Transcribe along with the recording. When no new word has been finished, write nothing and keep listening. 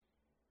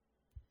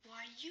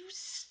you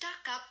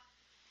stuck-up,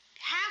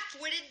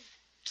 half-witted,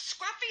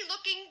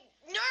 scruffy-looking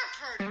nerf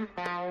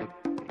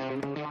herder.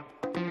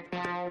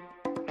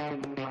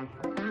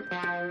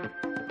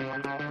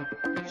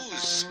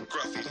 Who's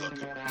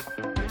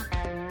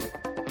scruffy-looking?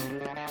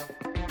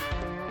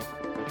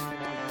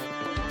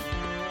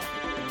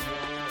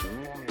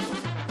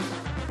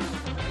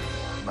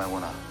 You might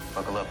want to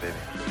buckle up, baby.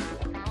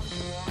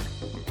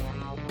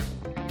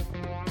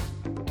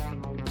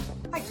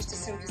 I just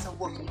assumed it's a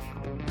Wookiee.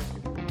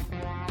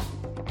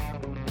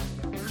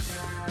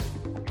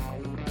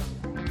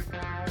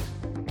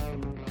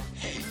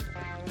 Hey,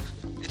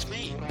 it's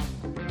me.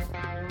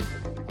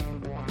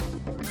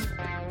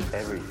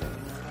 Everything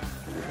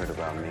you heard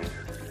about me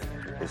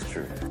is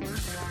true.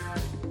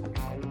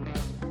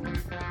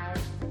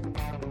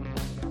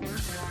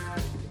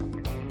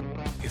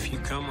 If you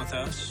come with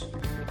us,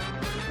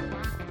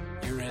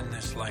 you're in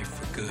this life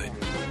for good.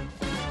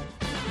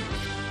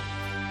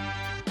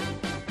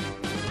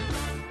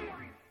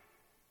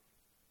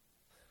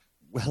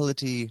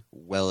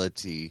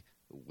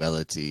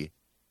 Wellity.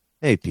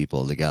 Hey,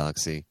 people of the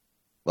galaxy.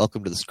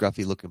 Welcome to the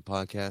Scruffy Looking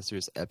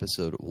Podcasters,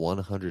 episode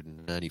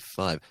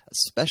 195. A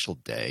special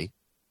day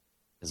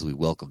as we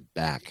welcome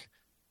back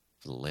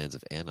from the lands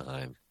of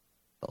Anaheim,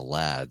 the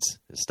lads,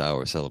 in Star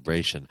Wars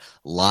Celebration.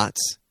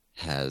 Lots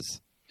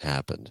has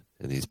happened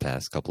in these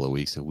past couple of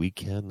weeks, and we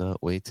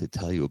cannot wait to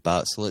tell you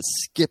about it. So let's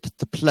skip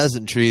the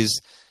pleasantries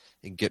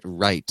and get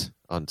right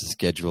onto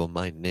schedule.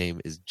 My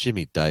name is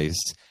Jimmy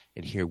Dice,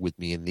 and here with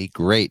me in the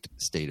great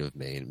state of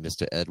Maine,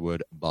 Mr.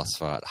 Edward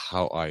Bosfat.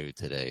 How are you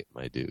today,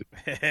 my dude?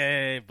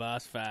 Hey,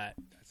 Bosfat.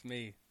 That's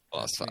me.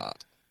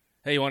 Bosfat.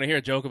 Hey, you want to hear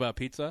a joke about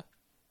pizza?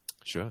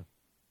 Sure.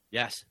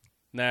 Yes.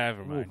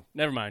 Never mind.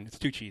 Never mind. It's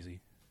too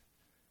cheesy.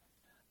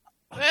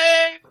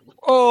 Hey!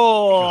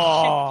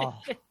 Oh,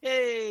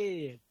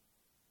 Hey!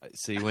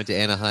 So you went to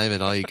Anaheim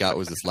and all you got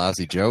was this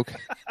lousy joke?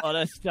 on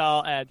a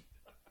start, Ed.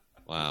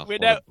 Wow. We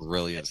What know- a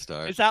brilliant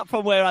start. Is that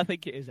from where I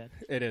think it is, Ed?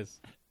 It is.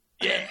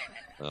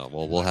 Oh,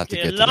 well, we'll have to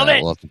You get to love that.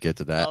 it. We'll have to get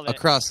to that. Love it.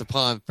 Across the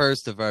pond,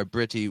 first of our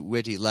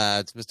witty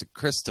lads, Mr.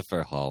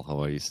 Christopher Hall.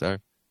 How are you, sir?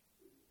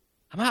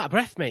 I'm out of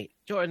breath, mate.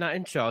 During that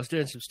intro, I was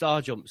doing some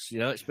star jumps. You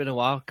know, it's been a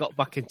while. Got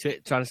back into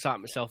it, trying to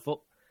start myself up.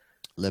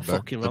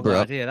 Fucking wrong Limber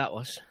up. idea, that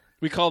was.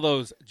 We call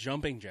those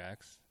jumping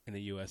jacks in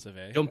the US of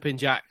A. Jumping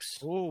jacks.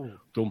 Ooh.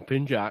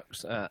 Jumping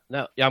jacks.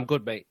 No, yeah, I'm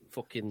good, mate.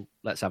 Fucking,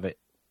 let's have it.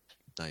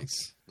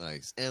 Nice.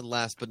 And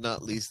last but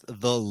not least,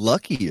 the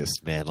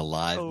luckiest man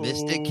alive, Oh.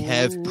 Mr.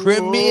 Kev,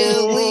 Premier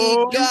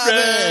League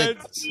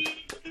Goddess.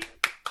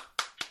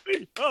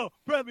 Oh,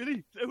 Premier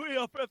League. We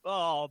are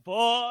Oh,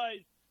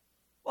 boys.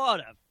 What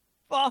a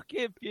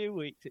fucking few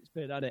weeks it's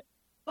been, hasn't it?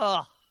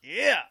 Oh,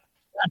 Yeah.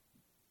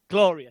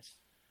 glorious.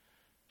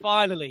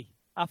 Finally,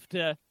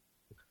 after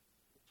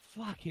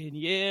fucking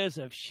years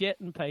of shit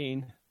and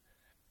pain.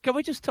 Can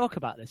we just talk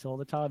about this all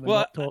the time and Well,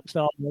 not talk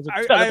Star Wars?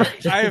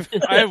 I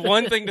have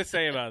one thing to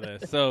say about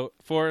this. So,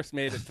 Forrest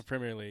made it to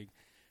Premier League,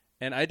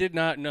 and I did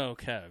not know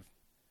Kev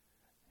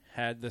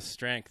had the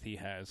strength he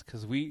has,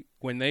 because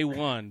when they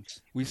won,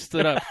 we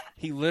stood up.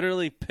 He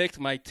literally picked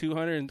my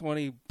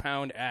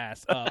 220-pound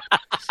ass up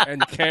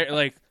and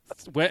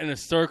went in a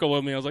circle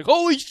with me. I was like,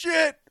 holy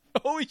shit!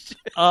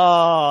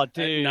 Oh,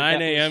 dude. At 9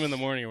 that a.m. was- in the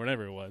morning or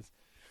whatever it was.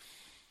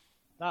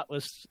 That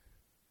was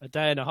a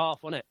day and a half,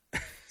 wasn't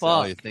it? So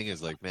all Fuck. you think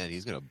is like, man,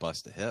 he's going to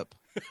bust a hip.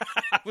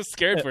 I was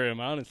scared for him,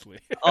 honestly.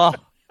 Oh,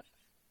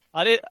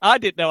 I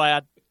didn't know I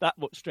had that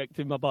much strength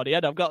in my body.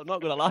 Ed, I'm not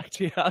going to lie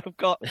to you.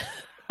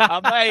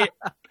 Mate,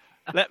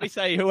 let me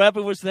say,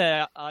 whoever was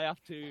there, I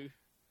have to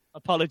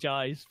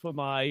apologise for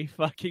my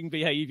fucking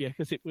behaviour,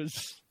 because it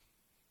was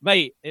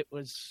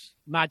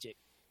magic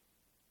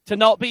to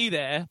not be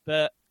there,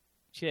 but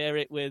share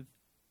it with,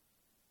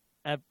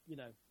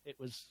 it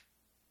was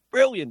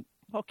brilliant,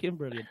 fucking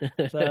brilliant.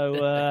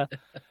 So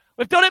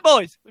we've done it,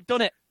 boys. We've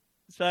done it.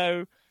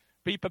 So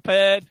be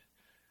prepared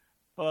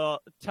for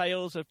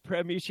tales of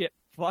Premiership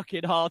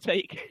fucking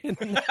heartache.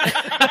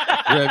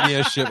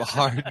 Premiership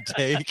hard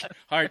take.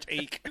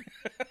 Heartache.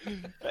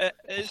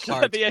 It's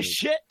going to be a Heartache.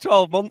 shit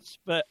 12 months,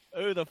 but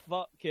who the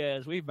fuck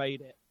cares? We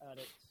made it. And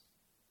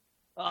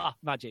it's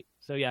magic.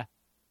 So yeah,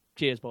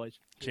 cheers, boys.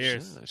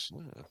 Cheers. Sure.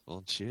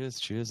 Well,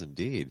 cheers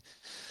indeed.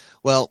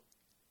 Well,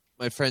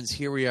 my friends,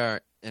 here we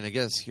are, and I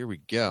guess here we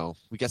go.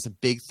 We got some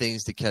big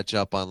things to catch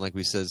up on, like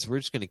we said, so we're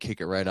just going to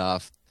kick it right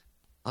off.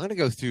 I'm going to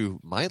go through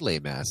my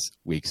lame-ass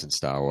weeks in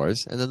Star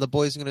Wars, and then the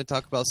boys are going to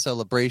talk about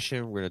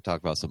Celebration. We're going to talk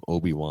about some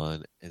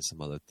Obi-Wan and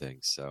some other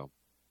things. So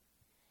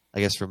I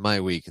guess for my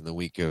week and the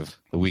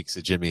weeks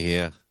of Jimmy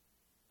here,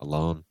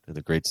 alone in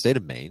the great state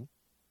of Maine,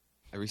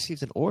 I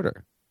received an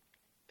order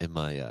in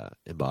my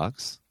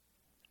inbox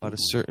about a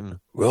certain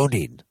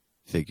Ronin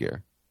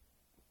figure.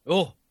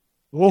 Oh,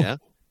 Yeah.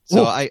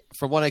 So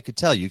from what I could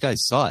tell, you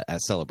guys saw it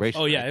at Celebration.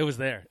 Oh, yeah, right? it was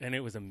there, and it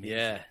was amazing.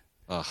 yeah.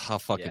 Oh, how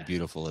fucking Yeah.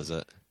 beautiful is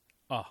it?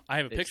 Oh, I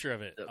have a It's- picture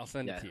of it. I'll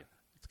send yeah. it to you.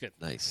 It's good.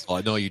 Nice. Oh,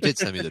 no, you did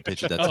send me the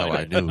picture. That's Oh, how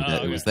I yeah. knew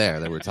that Oh, it was okay. there,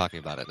 that we're talking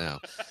about it now.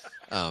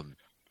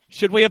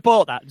 Should we have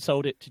bought that and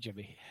sold it to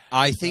Jimmy?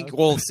 I think,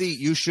 well, see,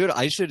 you should.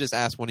 I should just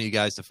ask one of you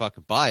guys to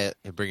fucking buy it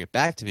and bring it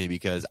back to me,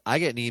 because I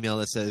get an email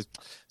that says,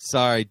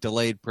 "Sorry,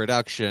 delayed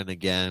production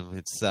again.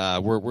 It's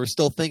we're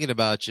still thinking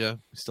about you.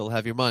 We still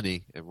have your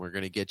money, and we're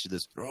gonna get you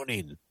this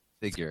Ronin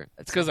figure."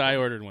 It's because I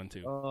ordered one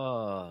too.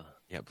 Oh,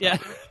 Yeah, Yeah.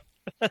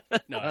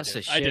 No, that's a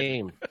I didn't.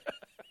 shame.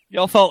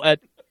 Your fault, Ed.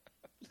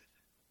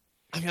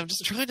 I mean, I'm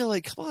just trying to,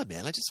 like, come on,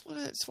 man. I just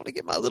want to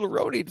get my little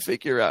Ronin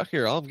figure out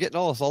here. I'm getting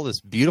all this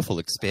beautiful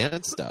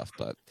Expand stuff.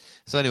 But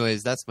so,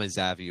 anyways, that's my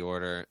Zavi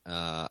order.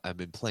 I've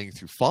been playing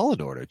through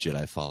Fallen Order,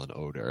 Jedi Fallen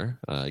Order,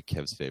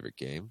 Kev's favorite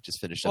game. Just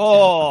finished up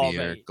Oh, the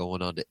premiere, mate.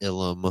 going on to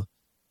Ilum.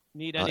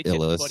 Need any tips,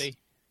 Illus. buddy?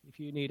 If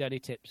you need any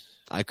tips,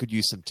 I could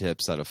use some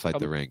tips how to fight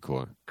the Come-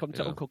 Rancor. come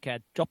to Yeah. Uncle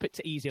Ked. Drop it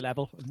to easy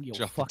level, and you'll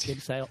Drop it. fucking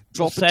sail. Drop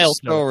you'll it to sail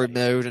story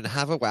mode and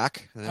have a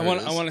whack. I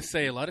want to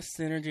say a lot of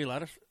synergy, a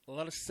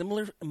lot of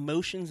similar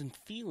emotions and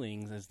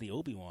feelings as the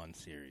Obi-Wan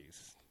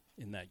series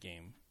in that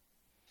game.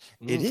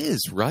 It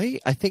is,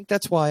 right? I think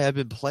that's why I've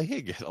been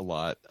playing it a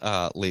lot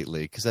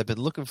lately, because I've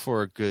been looking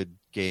for a good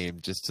game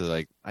just to,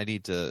 like, I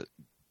need a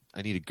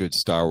good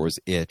Star Wars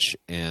itch,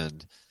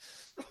 and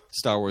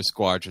Star Wars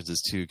Squadrons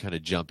is too kind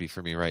of jumpy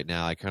for me right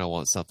now. I kind of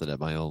want something at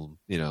my own,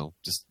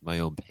 just my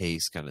own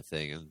pace kind of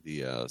thing, and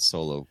the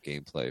solo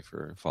gameplay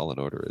for Fallen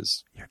Order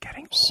is You're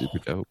getting super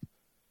dope.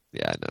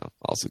 Yeah, I know.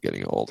 Also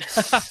getting old.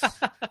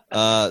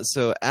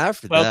 So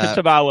after Welcome that,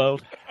 to my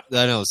world.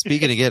 I know.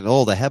 Speaking of getting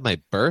old, I had my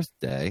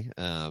birthday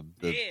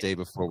the day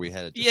before we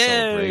had a Yay!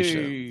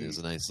 celebration. There was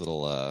a nice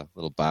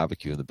little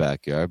barbecue in the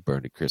backyard.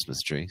 Burned a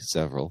Christmas tree,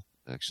 several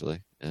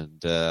actually,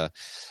 and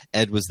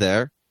Ed was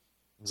there.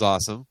 It was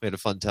awesome. We had a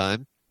fun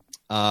time.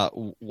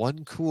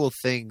 One cool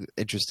thing,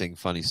 interesting,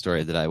 funny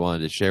story that I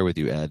wanted to share with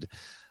you, Ed.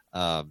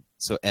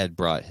 So Ed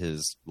brought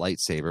his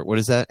lightsaber. What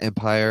is that?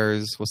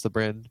 Empire's. What's the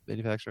brand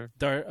manufacturer?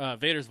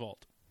 Vader's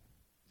Vault.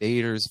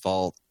 Vader's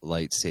Vault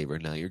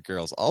lightsaber. Now your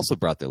girls also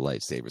brought their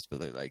lightsabers, but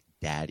they're like,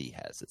 "Daddy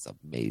has this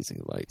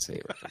amazing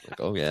lightsaber." I'm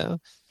like, "Oh yeah,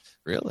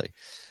 really?"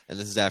 And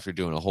this is after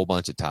doing a whole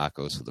bunch of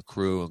tacos for the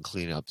crew and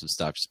cleaning up some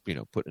stuff, just,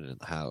 putting it in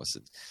the house.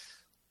 And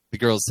the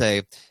girls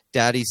say,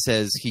 "Daddy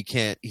says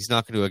he's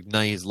not going to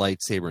ignite his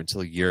lightsaber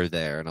until you're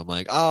there." And I'm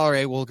like, "All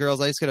right, well, girls,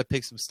 I just got to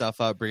pick some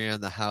stuff up, bring it in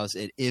the house."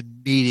 And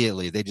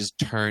immediately they just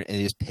turn and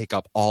they just pick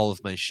up all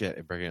of my shit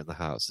and bring it in the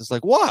house. It's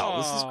like, wow,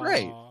 this is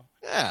great. Aw.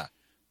 Yeah.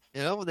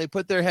 When they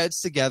put their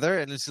heads together,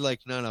 and it's like,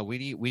 no,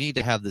 we need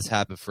to have this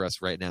happen for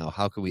us right now.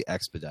 How can we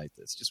expedite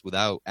this? Just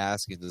without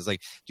asking. It's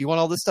like, "Do you want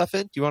all this stuff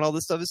in? Do you want all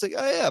this stuff?" It's like,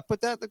 "Oh yeah,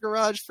 put that in the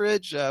garage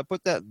fridge.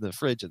 Put that in the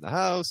fridge in the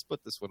house.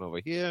 Put this one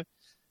over here."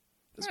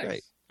 It's Nice.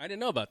 great. I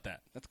didn't know about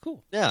that. That's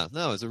cool. Yeah,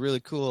 no, it's a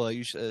really cool.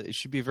 It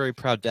should be a very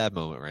proud dad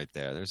moment right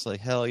there. There's like,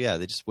 hell yeah,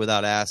 they just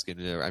without asking.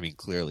 I mean,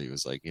 clearly it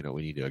was like,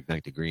 we need to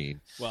ignite the green.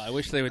 Well, I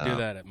wish they would do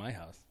that at my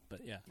house, but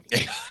yeah.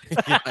 Yeah,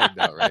 I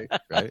know, right?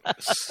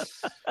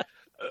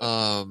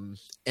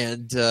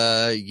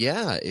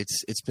 Yeah,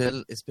 it's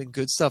been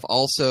good stuff.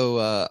 Also,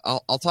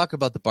 I'll talk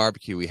about the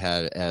barbecue we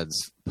had as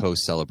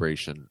post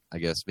celebration. I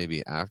guess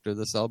maybe after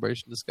the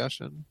celebration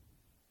discussion.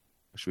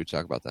 Or should we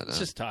talk about that now? It's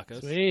just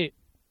tacos. Sweet.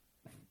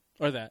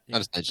 Or that. Yeah. I'll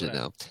just mention it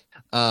now.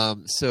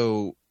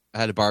 So I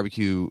had a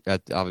barbecue.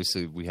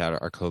 Obviously, we had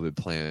our COVID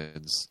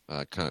plans.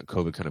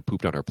 COVID kind of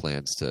pooped on our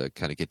plans to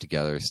kind of get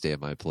together, stay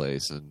at my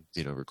place, and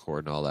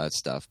record and all that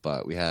stuff.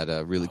 But we had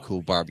a really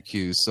cool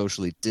barbecue,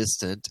 socially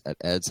distant, at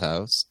Ed's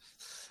house.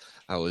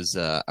 I was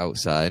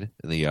outside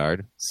in the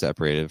yard,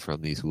 separated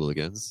from these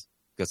hooligans.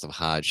 Got some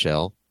hard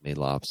shell, made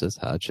lobsters,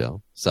 hard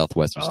shell,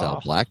 Southwestern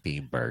style black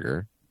bean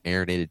burger,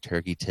 marinated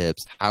turkey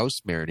tips,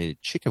 house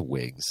marinated chicken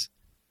wings.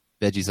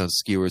 Veggies on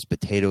skewers,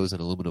 potatoes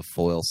in aluminum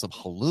foil, some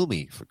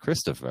halloumi for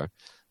Christopher,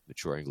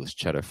 mature English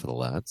cheddar for the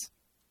lads,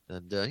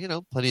 and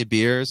plenty of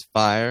beers,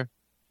 fire,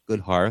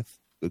 good hearth,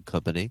 good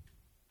company.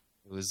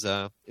 It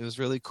was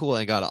really cool.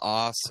 I got an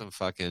awesome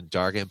fucking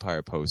Dark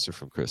Empire poster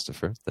from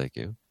Christopher. Thank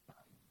you,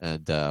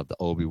 and the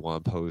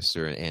Obi-Wan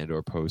poster and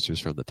Andor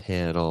posters from the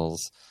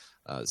panels.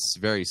 It's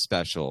a very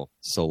special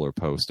solar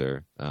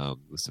poster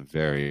with some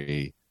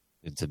very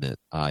intimate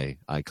eye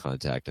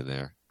contact in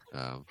there.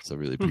 So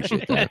really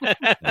appreciate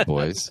that,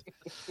 boys.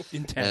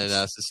 Intense. And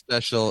some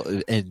special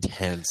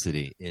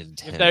intensity.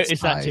 You've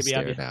noticed that, eye Jimmy, have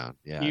stare you? down.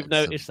 Yeah, You've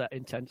noticed that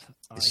intense.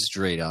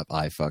 straight up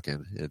eye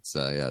fucking. It's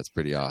it's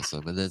pretty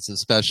awesome. And then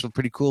some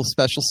pretty cool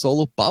special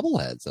solo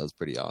bobbleheads. That was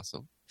pretty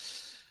awesome.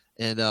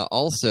 And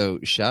also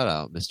shout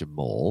out Mr.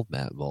 Mole,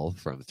 Matt Mole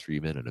from 3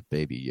 Men and a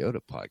Baby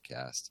Yoda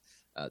podcast.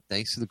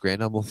 Thanks to the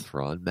Grand Admiral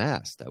Thrawn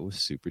mask. That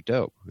was super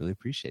dope. Really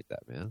appreciate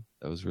that, man.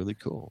 That was really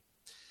cool.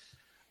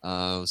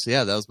 So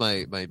yeah, that was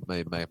my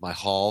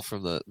haul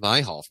from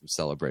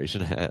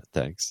celebration.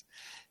 Thanks.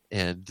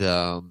 And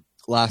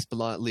last but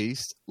not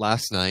least,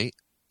 last night,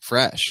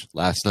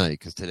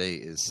 because today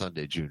is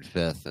Sunday, June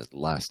 5th, and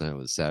last night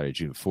was Saturday,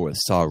 June 4th.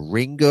 Saw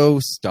Ringo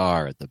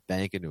Starr at the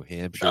Bank of New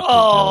Hampshire Pavilion.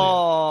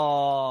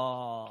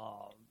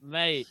 Oh,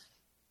 mate.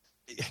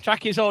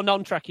 Trackies or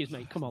non-trackies,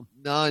 mate? Come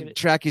on.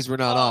 Trackies were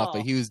not off, but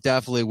Oh. he was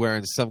definitely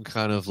wearing some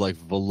kind of like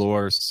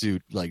velour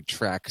suit, like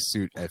track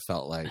suit. I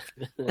felt like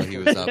when he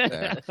was up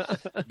there.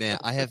 Man,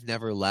 I have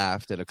never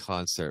laughed more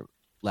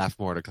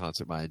at a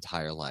concert my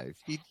entire life.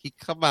 He'd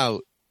come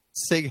out,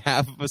 sing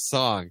half of a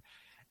song,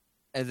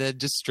 and then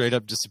just straight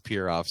up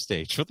disappear off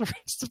stage for the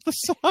rest of the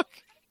song.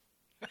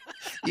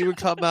 He would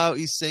come out,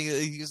 he's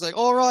singing, he's like,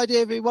 "All right,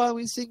 everyone,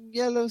 we sing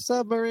Yellow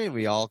Submarine."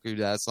 We all do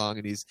that song,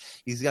 and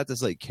he's got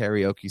this like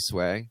karaoke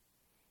sway.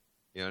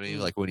 You know what I mean?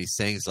 Like when he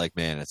sings, like,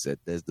 man, that's it.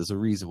 There's a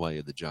reason why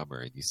you're the drummer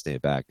and you stay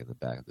back in the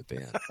back of the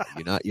band.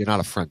 You're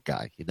not a front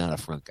guy. You're not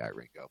a front guy,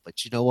 Ringo.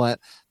 But you know what?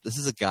 This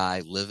is a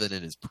guy living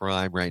in his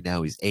prime right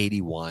now. He's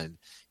 81.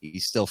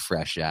 He's still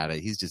fresh at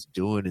it. He's just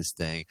doing his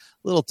thing.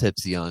 A little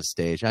tipsy on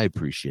stage. I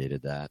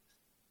appreciated that.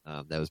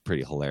 That was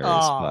pretty hilarious.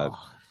 But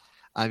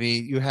I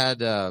mean, you had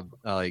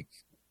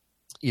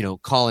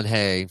Colin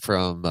Hay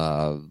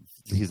from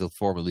he's a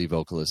former lead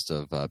vocalist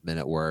of Men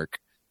at Work.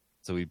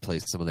 So we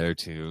played some of their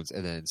tunes,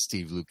 and then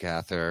Steve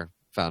Lukather,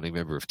 founding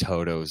member of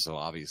Toto. So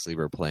obviously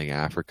we're playing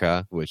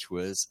Africa, which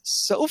was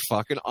so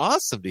fucking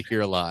awesome to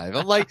hear live.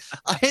 I'm like,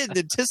 I didn't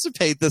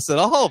anticipate this at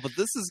all, but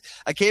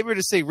I came here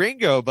to see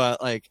Ringo,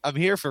 but like, I'm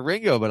here for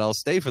Ringo, but I'll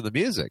stay for the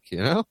music, you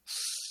know?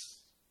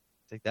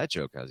 Take that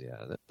joke out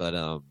of it.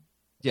 But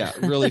yeah,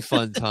 really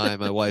fun time.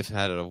 My wife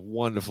had a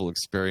wonderful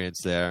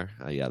experience there.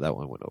 Yeah, that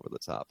one went over the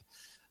top.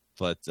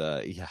 But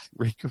yeah,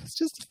 Ringo was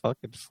just a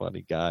fucking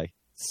funny guy.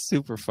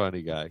 Super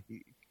funny guy.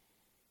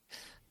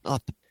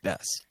 Not the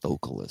best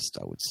vocalist,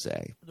 I would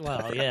say.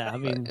 Well, yeah, I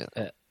mean,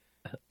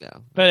 yeah.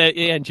 But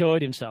he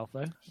enjoyed himself,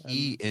 though.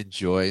 He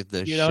enjoyed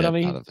the You know shit what I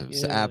mean? out of him.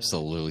 So Yeah.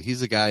 absolutely.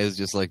 He's a guy who's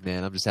just like,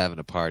 man, I'm just having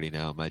a party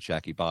now on my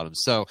Jackie Bottom.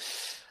 So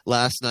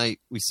last night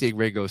we see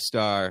Ringo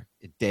Starr.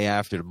 Day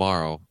after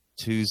tomorrow,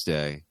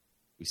 Tuesday,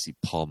 we see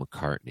Paul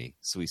McCartney.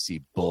 So we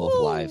see both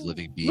live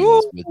living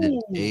Beatles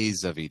within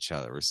days of each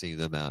other. We're seeing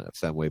them out at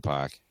Fenway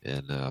Park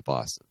in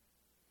Boston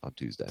on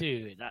Tuesday.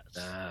 Dude,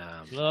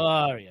 that's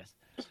glorious.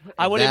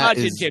 I would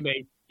imagine,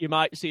 Jimmy, you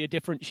might see a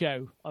different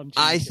show on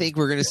Tuesday. I think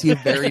we're going to see a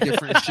very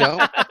different show.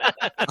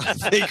 I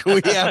think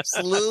we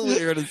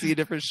absolutely are going to see a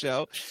different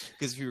show.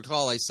 Because if you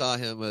recall, I saw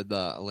him with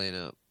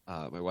Elena,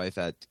 my wife,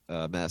 at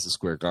Madison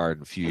Square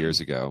Garden a few years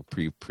ago,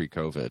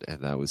 pre-COVID,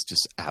 and that was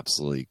just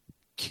absolutely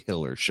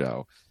killer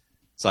show.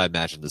 So I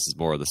imagine this is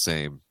more of the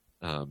same.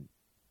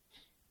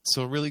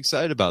 So I'm really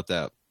excited about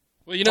that.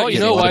 Well, you know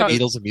why the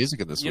Beatles and music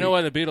in this. You know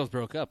why the Beatles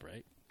broke up,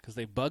 right? Because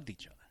they bugged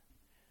each other.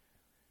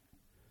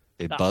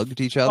 They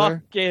bugged each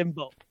other? Fucking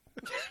bug.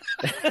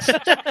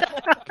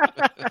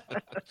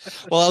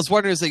 Well, I was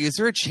wondering, is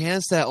there a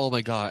chance that, oh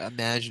my God,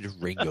 imagine if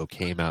Ringo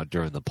came out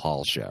during the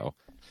Paul show?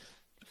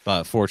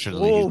 But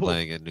fortunately, he's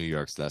playing in New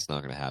York, so that's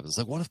not going to happen. It's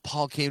like, what if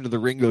Paul came to the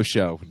Ringo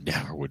show?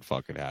 Never would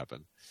fucking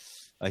happen.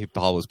 I think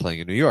Paul was playing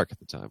in New York at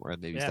the time, or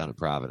maybe he's down in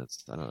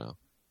Providence. I don't know.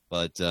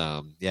 But,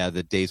 yeah,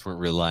 the dates weren't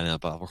really lining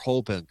up. We're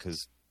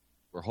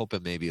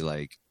hoping maybe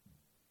like,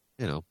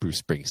 you know,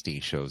 Bruce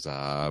Springsteen shows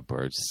up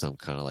or just some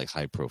kind of like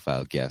high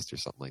profile guest or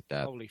something like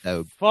that. Holy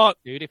fuck,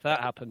 dude, if that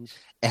happens.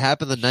 It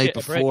happened the night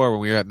Shit, before when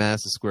we were at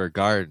Madison Square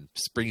Garden.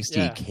 Springsteen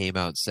Yeah. came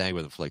out and sang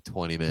with him for like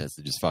 20 minutes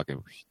and just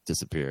fucking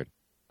disappeared.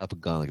 Up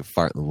and gone like a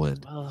fart in the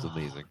wind. It was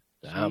amazing.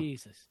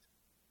 Jesus.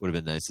 Would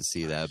have been nice to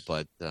see that.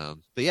 But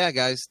yeah,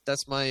 guys,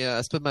 that's my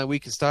I spent my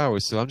week in Star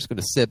Wars, so I'm just going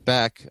to sit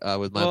back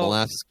with my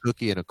molasses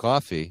cookie and a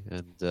coffee.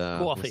 And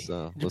Coffee.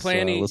 Did you play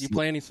any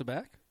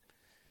Sabac?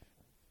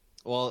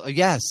 Well,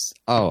 yes.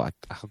 Oh,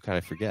 how could I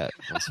forget?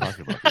 I was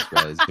talking about this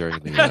guys during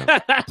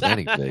the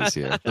planning phase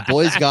here. The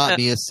boys got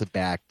me a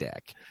Sabac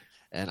deck,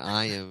 and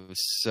I am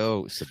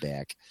so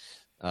Sabac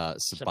deck.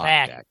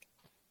 Sabac.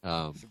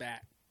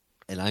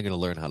 And I'm going to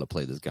learn how to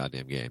play this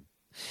goddamn game.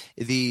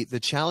 The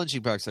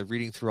challenging part, I'm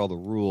reading through all the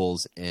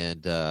rules,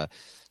 and the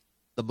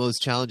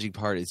most challenging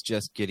part is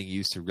just getting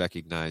used to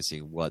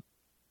recognizing what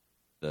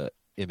the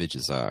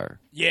images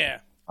are. Yeah.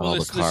 All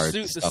the cards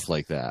and stuff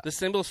like that. The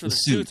symbols for the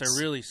suits are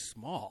really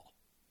small.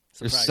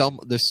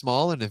 They're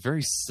small and they're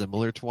very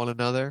similar to one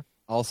another.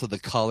 Also, the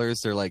colors,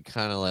 they're like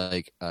kind of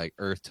like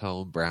earth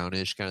tone,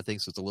 brownish kind of thing.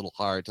 So it's a little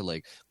hard to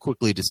like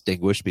quickly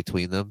distinguish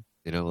between them.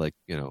 You know, like,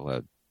 you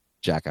know,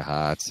 Jack of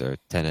Hearts or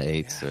 10 of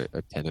Eights or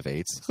 10 of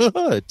Eights, 10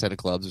 of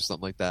Clubs or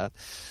something like that.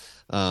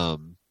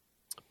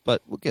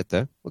 But we'll get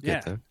there. We'll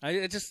get there.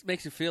 It just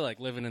makes you feel like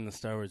living in the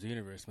Star Wars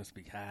universe must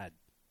be hard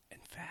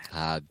and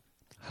fast.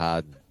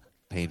 Hard,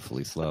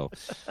 painfully slow.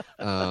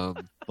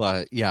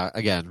 But yeah,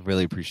 again,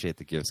 really appreciate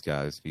the gifts,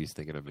 guys. He's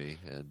thinking of me,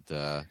 and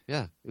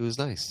yeah, it was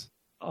nice.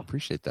 I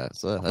appreciate that.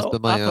 So that's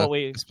been my. I thought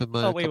we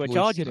were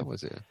charging him.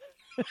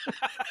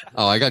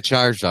 Oh, I got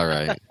charged. All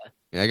right.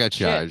 Yeah, I got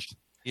charged.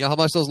 You know how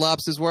much those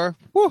lobsters were?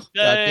 Whew,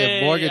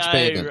 goddamn mortgage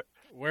payment.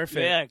 Worth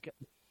it.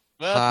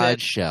 Yeah,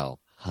 Hard shell.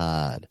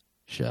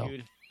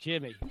 Dude,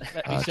 Jimmy,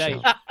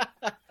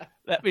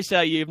 let me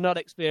say, you've not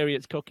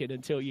experienced cooking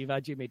until you've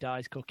had Jimmy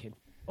Dye's cooking.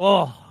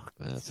 Oh,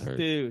 that's hurt.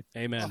 Dude,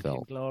 amen.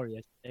 Fucking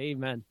glorious,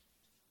 amen.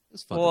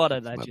 It's fun What to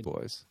a cook for legend. my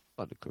boys.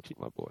 Fun to cook for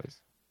my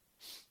boys.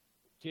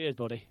 Cheers,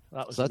 buddy.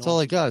 That was So that's all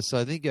I got. So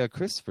I think,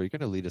 Christopher, you're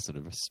going to lead us in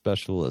a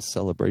special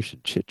celebration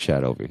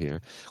chit-chat over here,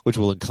 which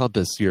will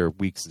encompass your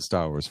weeks in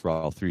Star Wars for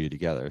all three of you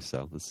together.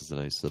 So this is a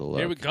nice little...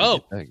 Here we go.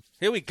 thing.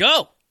 Here we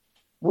go.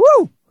 Woo!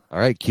 All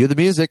right, cue the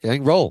music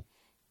and roll.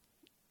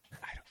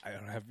 I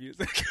don't have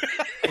music.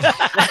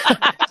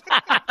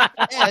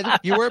 Ed,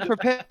 you weren't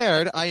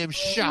prepared. I am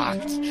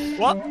shocked.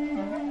 What?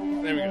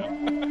 There we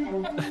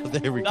go.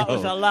 There we That go.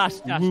 was the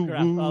last Ask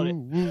Graf about it.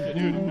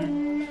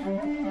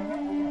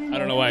 I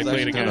don't know why I I was played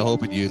actually again. kind of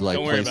hoping you'd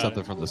Don't worry play about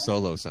something it. from the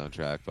Solo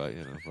soundtrack, but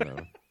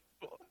whatever.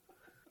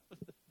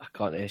 I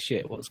can't hear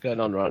shit. What's going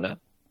on right now?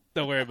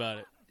 Don't worry about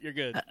it. You're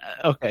good.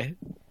 Okay.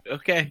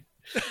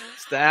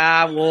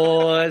 Star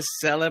Wars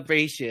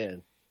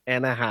Celebration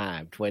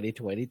Anaheim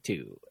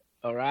 2022.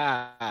 All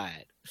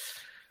right.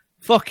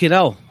 Fucking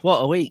hell. What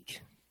a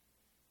week.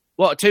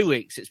 What 2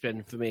 weeks it's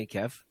been for me,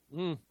 Kev.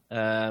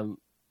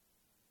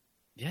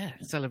 Yeah,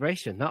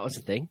 celebration. That was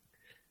the thing.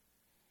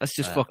 Let's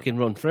just fucking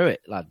run through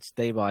it, lads,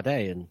 day by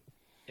day, and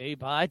Day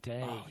by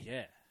day. Oh,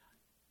 yeah.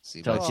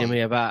 See, tell Jimmy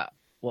about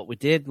what we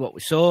did, what we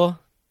saw,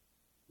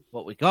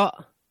 what we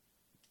got,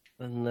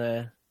 and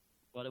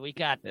What do we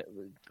got?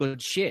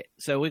 good shit.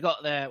 So we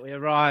got there. We all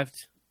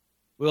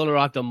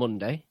arrived on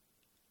Monday.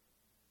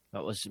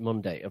 That was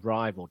Monday,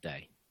 arrival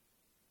day.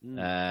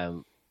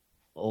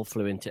 All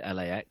flew into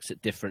LAX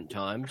at different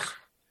times.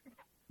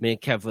 Me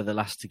and Kev were the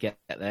last to get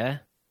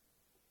there.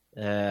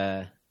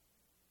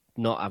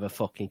 Not have a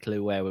fucking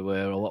clue where we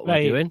were or what we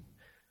Right. were doing.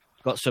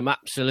 Got some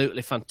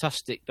absolutely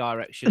fantastic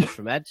directions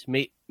from Ed.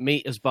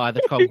 Meet us by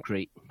the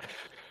concrete.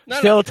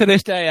 Still to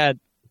this day, Ed.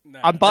 No.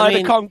 I'm by I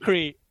mean- the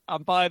concrete.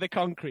 I'm by the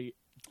concrete.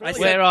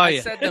 Where are you?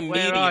 I said the Where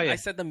median. are you? I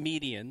said the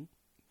median.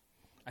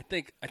 I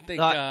think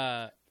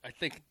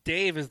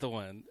Dave is the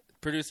one.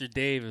 Producer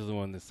Dave is the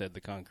one that said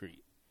the concrete.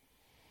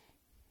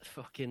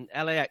 Fucking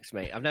LAX,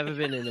 mate. I've never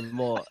been in a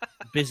more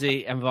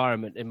busy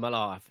environment in my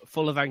life.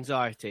 Full of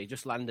anxiety.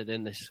 Just landed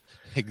in this.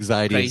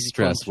 anxiety and Crazy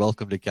stress. country.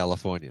 Welcome to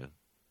California.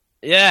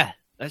 Yeah.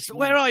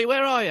 Where are you?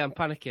 I'm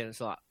panicking. It's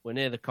like, we're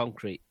near the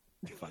concrete.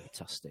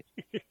 Fantastic.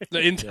 The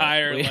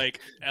entire we-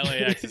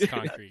 LAX is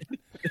concrete.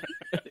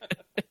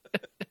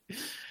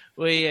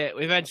 We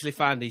eventually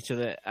found each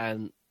other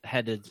and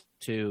headed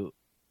to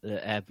the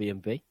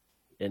Airbnb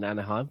in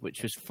Anaheim,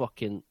 which was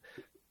fucking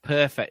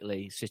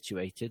perfectly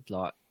situated,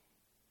 like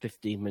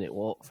 15-minute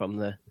walk from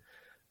the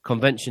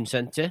convention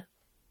center.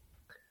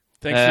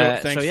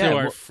 Thanks so to yeah,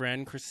 our what-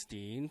 friend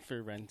Christine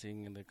for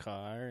renting the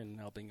car and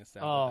helping us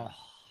out. Oh, with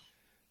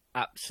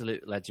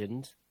Absolute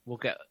legend. We'll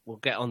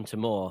get on to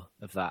more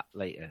of that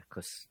later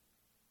because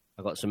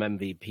I got some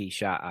MVP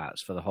shout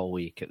outs for the whole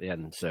week at the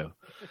end. So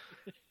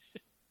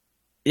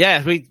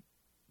yeah, we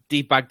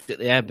debagged at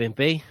the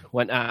Airbnb,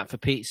 went out for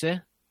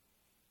pizza,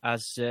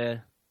 as I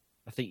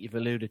think you've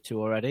alluded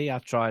to already. I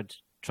tried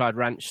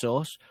ranch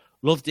sauce,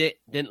 loved it,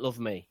 didn't love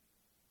me.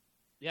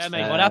 yeah,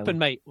 mate. What happened,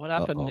 mate? What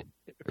happened?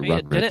 It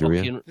repeated, didn't it?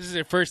 Rancheria. that. This is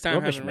your first time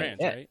Rubbish, having mate. ranch,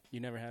 Yeah. right? You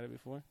never had it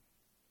before?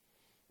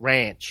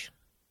 Ranch.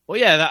 Well,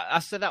 yeah,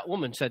 that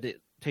woman said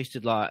it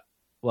tasted like,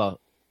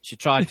 well, she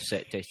tried to say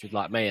it tasted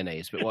like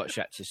mayonnaise, but what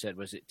she actually said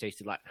was it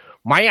tasted like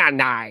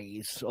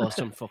mayonnaise or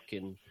some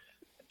fucking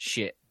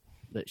shit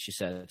that she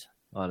said.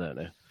 I don't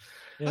know.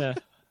 Yeah.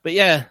 But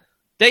yeah,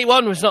 day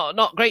one was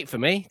not great for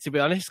me, to be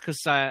honest,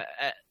 because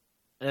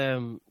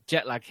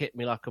jet lag hit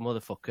me like a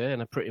motherfucker,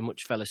 and I pretty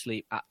much fell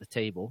asleep at the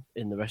table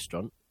in the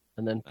restaurant,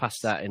 and then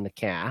passed out in the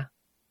car,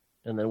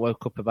 and then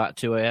woke up about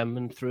 2 a.m.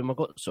 and threw my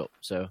guts up.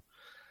 So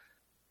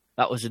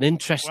that was an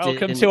interesting.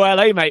 Welcome to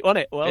LA, mate, wasn't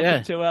it? Welcome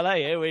Yeah. to LA.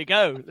 Here we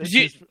go.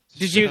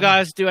 Did you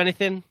guys do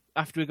anything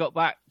after we got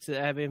back to the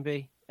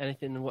Airbnb?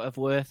 Anything of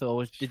worth,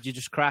 or did you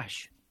just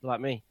crash like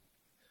me?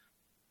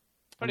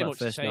 Pretty on that much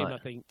the first same, night? I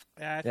think.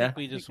 Yeah, I think Yeah?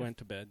 we just went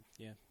to bed.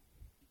 Yeah.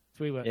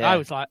 We were. Yeah. I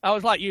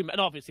was like you, and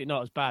obviously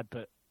not as bad,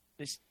 but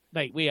this,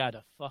 mate, we had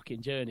a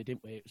fucking journey,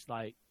 didn't we? It was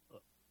like,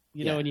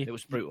 you know, when it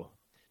was brutal.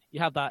 you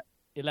have that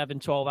 11,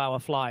 12-hour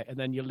flight, and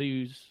then you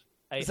lose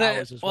 8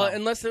 hours as well.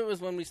 Unless it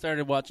was when we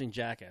started watching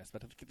Jackass,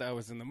 but I think that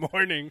was in the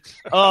morning.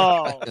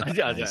 Oh, I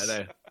don't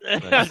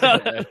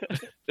know.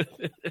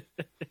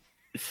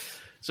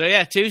 So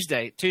yeah,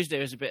 Tuesday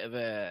was a bit of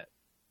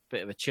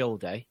a chill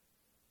day.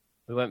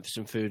 We went for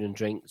some food and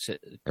drinks at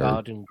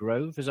Garden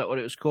Grove. Is that what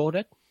it was called?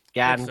 Ed?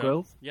 Garden So,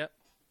 Grove. Yep.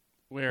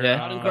 Where, Yeah,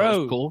 Garden that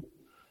Grove. was cool.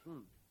 We Well,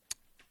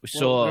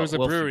 saw there was a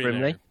Wilford brewery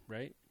Brimley. there,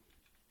 right?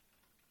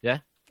 Yeah.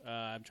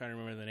 I'm trying to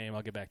remember the name.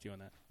 I'll get back to you on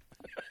that.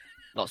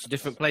 Lots of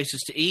different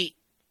places to eat,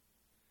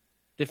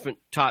 different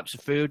types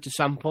of food to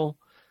sample.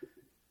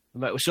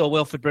 We saw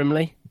Wilford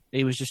Brimley.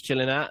 He was just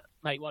chilling out.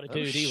 mate, what a Oh,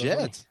 dude he was.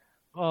 wasn't shit. he?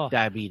 Oh,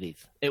 Diabetes.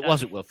 It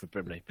wasn't Wilford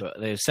Brimley, but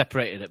they were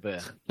separated at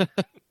birth.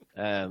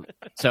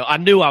 So I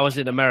knew I was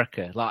in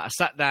America. Like I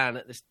sat down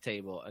at this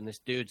table and this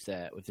dude's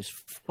there with this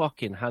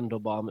fucking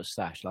handlebar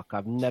mustache like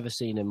I've never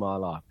seen in my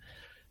life.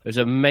 It was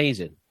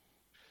amazing.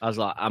 I was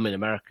like, I'm in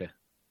America.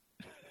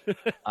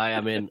 I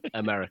am in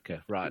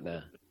America right now.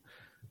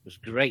 It was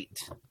great.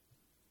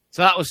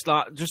 So that was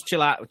like just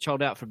chill out,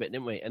 chilled out for a bit,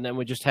 didn't we? And then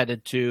we just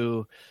headed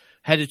to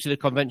the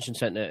convention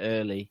center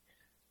early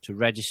to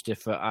register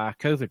for our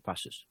COVID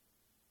passes.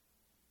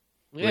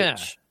 Yeah.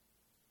 Which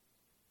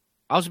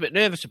I was a bit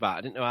nervous about.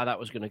 I didn't know how that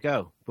was going to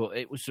go, but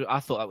I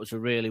thought that was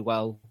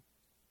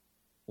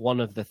one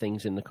of the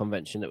things in the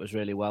convention that was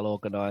really well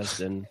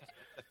organised and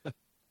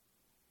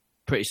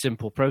pretty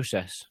simple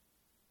process.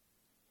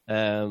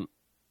 Because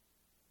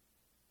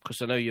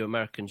I know you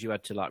Americans, you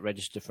had to like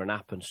register for an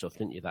app and stuff,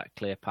 didn't you? That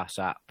ClearPass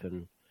app,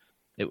 and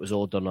it was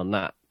all done on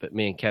that. But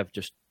me and Kev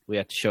we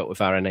had to show it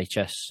with our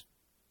NHS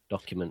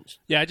documents.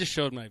 Yeah, I just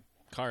showed my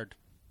card.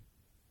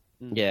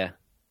 Yeah.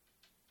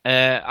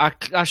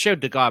 I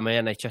showed the guy my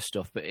NHS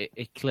stuff, but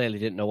he clearly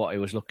didn't know what he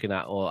was looking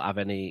at or have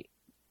any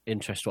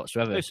interest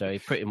whatsoever. So he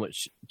pretty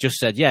much just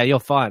said, "Yeah, you're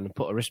fine," and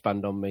put a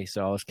wristband on me,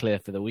 so I was clear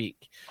for the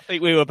week. I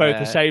think we were both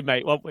the same,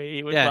 mate, weren't we?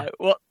 He was like,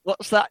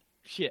 what's that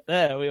shit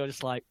there? We were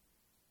just like,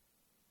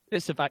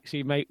 it's a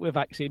vaccine, mate. We're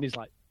vaccine. He's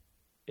like,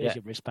 here's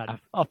your wristband.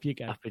 Off you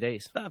go. Happy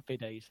days. Happy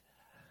days.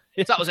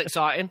 So that was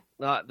exciting.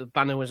 Like the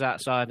banner was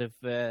outside of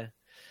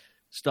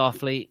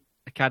Starfleet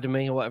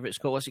Academy or whatever it's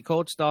called. What's it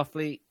called?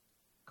 Starfleet.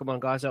 Come on,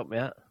 guys, help me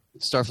out.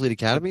 Starfleet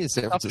Academy in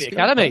San Francisco.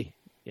 Academy.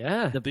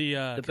 Yeah. The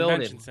building.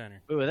 convention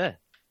center. We were there.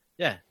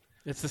 Yeah.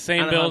 It's the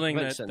same Anaheim building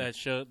Convention that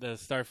showed the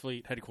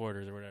Starfleet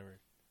headquarters or whatever.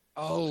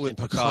 Oh, in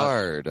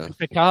Picard.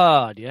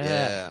 Picard, yeah.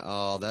 Yeah.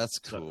 Oh, that's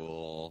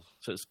cool.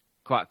 So it's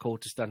quite cool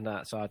to stand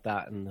outside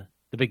that, and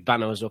the big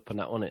banner was up and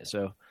that on it.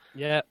 So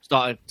yeah,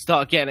 started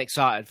getting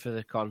excited for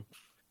the con.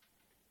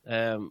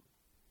 And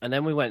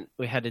then we went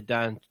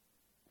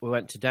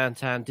to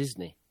downtown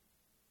Disney,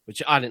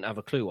 which I didn't have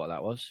a clue what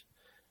that was.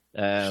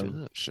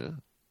 Sure.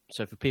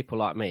 So for people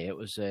like me, it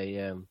was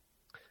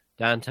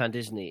downtown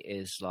Disney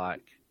is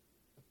like,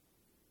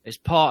 it's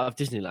part of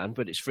Disneyland,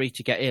 but it's free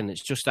to get in.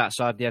 It's just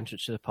outside the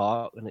entrance to the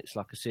park, and it's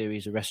like a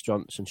series of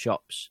restaurants and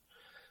shops,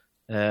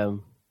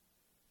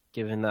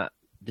 giving that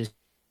Disney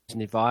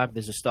vibe.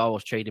 There's a Star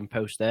Wars trading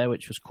post there,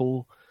 which was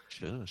cool.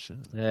 Sure.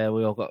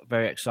 We all got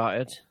very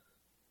excited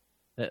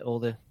at all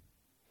the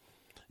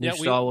new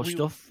Star Wars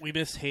stuff. We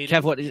missed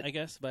Hayden, Kev, I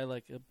guess, by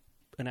like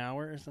an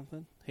hour or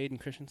something. Hayden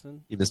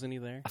Christensen. Wasn't he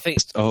there? I think.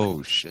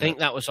 Oh, shit. I think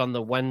that was on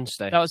the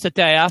Wednesday. that was the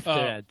day after. Oh,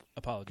 Ed.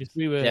 apologies.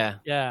 We were,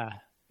 Yeah.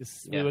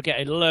 we were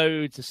getting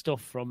loads of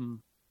stuff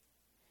from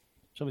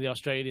some of the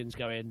Australians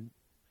going,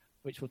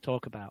 which we'll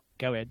talk about.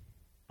 Going,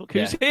 look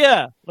who's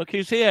here! Look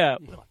who's here!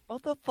 We're like,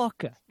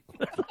 motherfucker!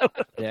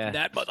 Yeah.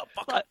 That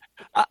motherfucker.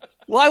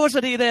 Why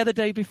wasn't he there the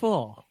day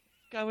before?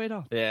 What's going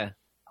on? Yeah.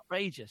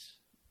 Outrageous.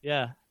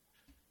 Yeah.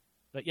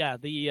 But yeah,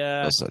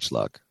 No such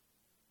luck.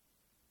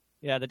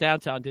 the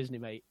downtown Disney,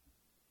 mate.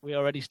 We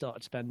already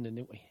started spending,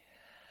 didn't we?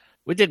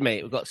 We did,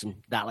 mate. We got some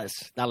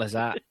dollars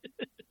out.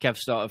 Kev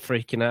started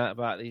freaking out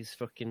about these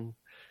fucking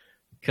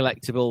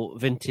collectible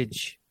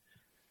vintage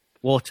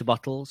water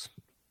bottles.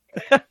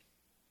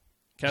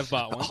 Kev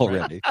bought one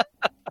Already.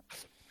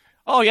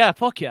 Oh yeah,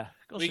 fuck yeah.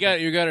 You got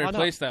to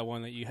replace that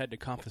one that you had to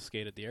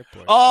confiscate at the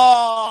airport.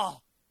 Oh,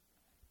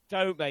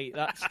 don't, mate.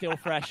 That's still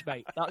fresh,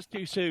 mate. That's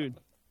too soon.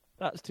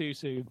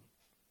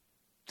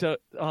 So,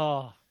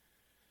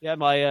 yeah,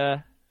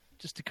 my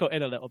just to cut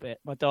in a little bit,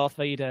 my Darth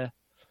Vader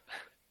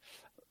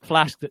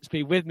flask that's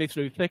been with me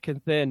through thick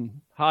and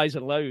thin, highs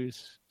and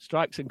lows,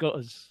 strikes and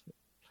gutters,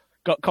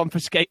 got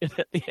confiscated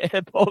at the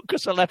airport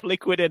because I left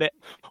liquid in it.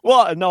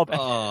 What a knob!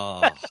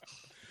 Oh.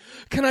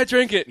 Can I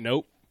drink it?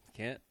 Nope,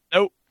 can't.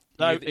 Nope.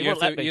 No, You have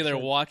to either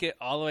walk it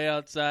all the way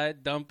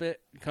outside, dump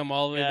it, come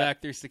all the way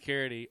back through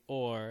security,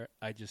 or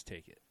I just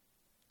take it.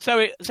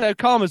 So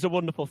karma's a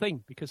wonderful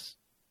thing because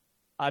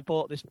I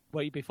bought this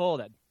way before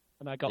then,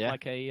 and I got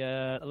like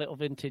a little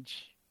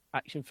vintage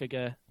action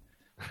figure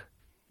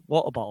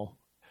water bottle,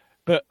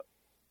 but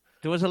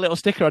there was a little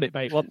sticker on it,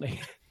 mate, wasn't there?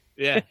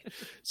 Yeah.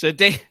 So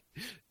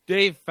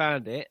Dave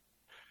found it.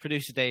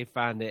 Producer Dave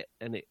found it,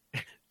 and it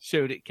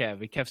showed it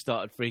Kev. Kev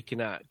started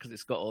freaking out because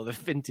it's got all the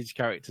vintage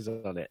characters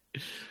on it.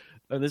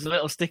 And there's a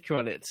little sticker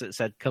on it that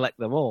said, collect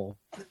them all.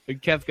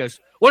 And Kev goes,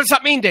 what does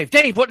that mean, Dave?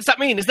 Dave, what does that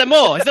mean? Is there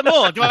more?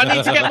 Do I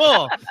need to get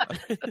more?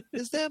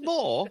 Is there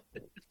more?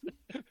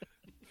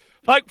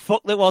 Thank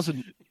fuck there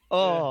wasn't.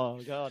 Oh,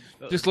 God.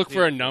 Just look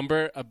for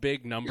a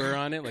big number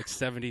on it, like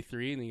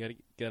 73, and you got to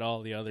get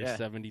all the other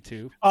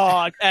 72.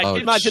 Oh,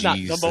 imagine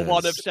Jesus. that, number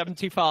 1 of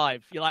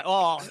 75. You're like,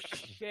 oh,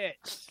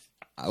 shit.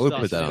 I would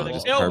put that It's on gonna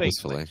just kill me.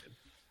 purposefully.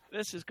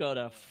 This is going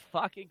to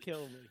fucking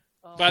kill me.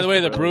 Oh, By the way,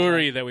 the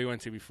brewery that we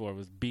went to before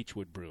was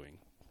Beechwood Brewing.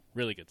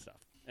 Really good stuff.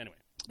 Anyway.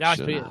 Nice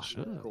Sure, beer.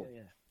 sure. Cool.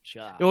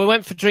 Sure. Well, we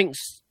went for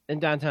drinks in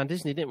downtown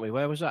Disney, didn't we?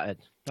 Where was that, Ed?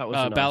 That was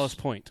nice. Ballast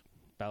Point.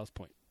 Ballast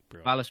Point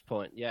Brewing. Ballast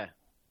Point, yeah.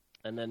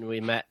 And then we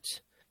met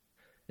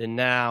the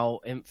now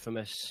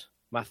infamous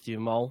Matthew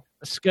Mole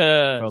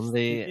Skirt. from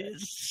the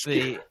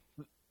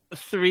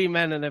Three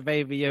Men and a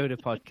Baby Yoda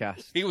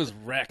podcast. He was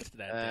wrecked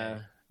that day.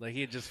 Like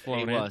he had just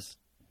flown He in. was.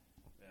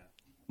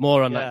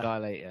 More on that guy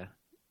later.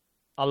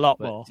 A lot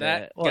But, more.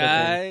 That What a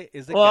guy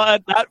is a guy.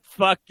 What that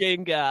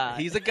fucking guy.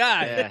 He's a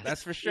guy. Yeah.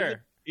 That's for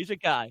sure. He's a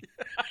guy.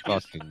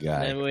 Fucking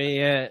guy. And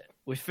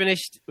we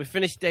finished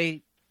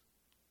day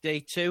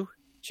 2,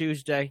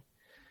 Tuesday.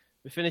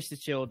 We finished the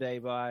chill day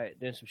by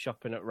doing some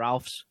shopping at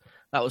Ralph's.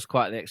 that was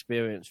quite the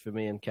experience for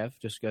me and Kev,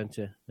 just going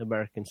to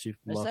American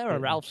supermarket. Is there a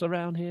Ralph's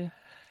around here?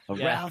 A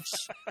Yeah.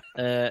 Ralph's.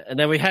 And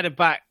then we headed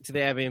back to the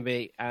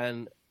Airbnb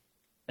and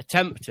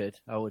attempted,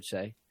 I would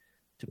say,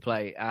 to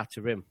play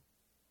Outer Rim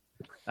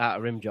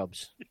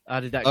jobs. How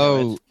did that go?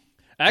 Oh, Ed?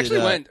 Actually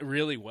Did, went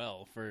really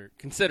well for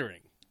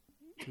considering.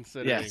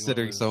 Yeah,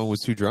 considering someone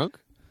was too drunk?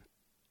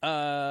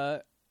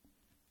 Well,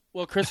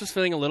 Chris was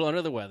feeling a little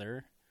under the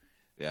weather,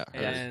 Yeah,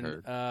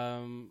 and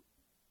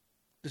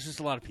there's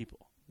just a lot of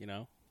people, you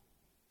know?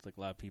 It's like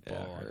a lot of people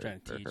Yeah, trying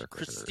to teach. heard.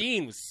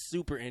 Christine was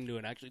super into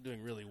it, actually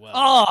doing really well.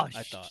 Oh,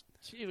 I thought.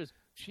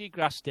 she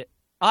grasped it.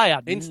 I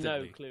had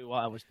Instantly. no clue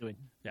what I was doing.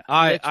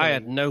 I Literally.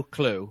 had no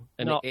clue,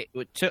 and No.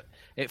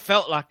 it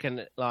felt like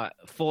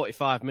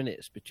 45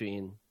 minutes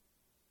between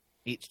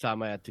each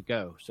time I had to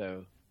go.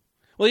 So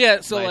Well, yeah.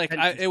 So My like,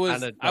 attention's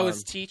kinda I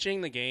was gone.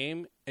 teaching the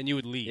game, and you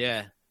would leave.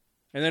 yeah,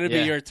 And then it'd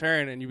Yeah. be your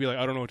turn, and you'd be like,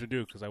 I don't know what to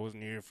do because I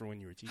wasn't here for when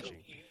you were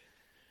teaching.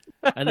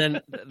 and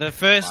then the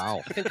first,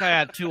 Wow. I think I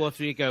had 2 or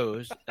 3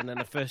 goes, and then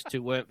the first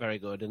 2 weren't very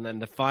good, and then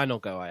the final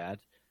go I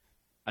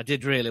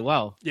did really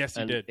well. Yes,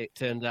 you and did. It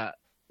turned out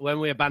when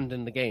we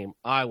abandoned the game,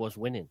 I was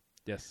winning.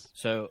 Yes.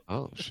 So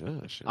Oh,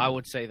 sure. I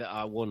would say that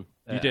I won.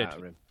 You did. Outer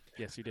Rim.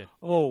 Yes, you did.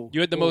 Oh,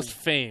 You had the most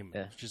fame,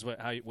 Yeah. which is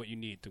what you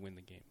need to win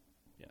the game.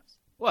 Yes.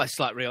 Well, it's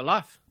like real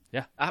life.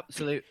 Yeah.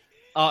 Absolute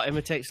art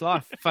imitates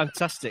life.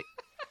 Fantastic.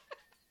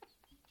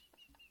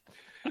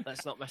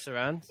 Let's not mess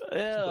around.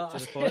 Yeah. To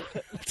the point.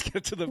 Let's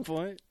get to the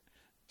point.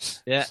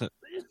 Yeah.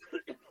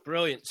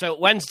 Brilliant. So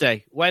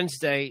Wednesday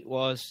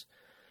was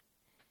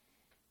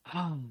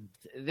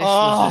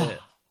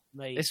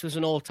Mate. this was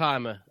an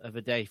all-timer of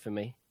a day for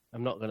me.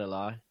 I'm not going to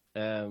lie.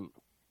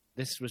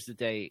 This was the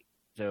day.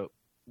 So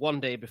one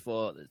day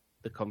before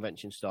the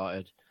convention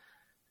started,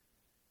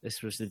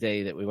 this was the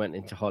day that we went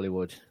into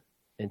Hollywood,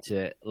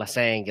 into Los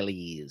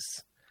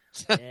Angeles.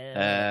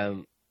 Yeah.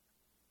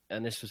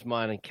 And this was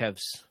mine and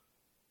Kev's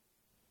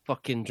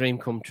fucking dream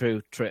come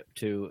true trip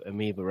to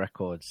Amoeba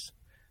Records,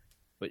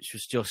 which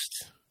was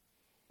just,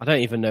 I don't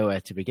even know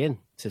where to begin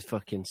to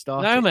fucking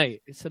start. No, it.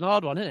 mate, it's an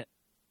hard one, isn't it?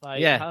 Like,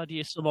 Yeah. How do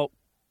you sum up?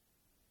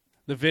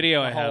 The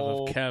video The I have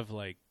whole- of Kev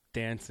like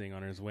dancing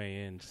on his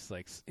way in, just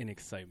like in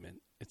excitement.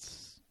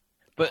 It's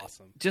But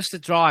awesome. just to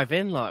drive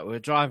in, like we were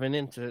driving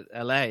into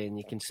LA and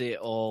you can see it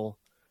all.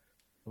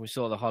 And we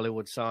saw the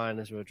Hollywood sign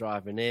as we were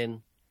driving in.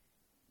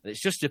 And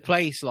it's just a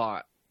place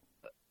like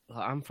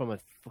I'm from a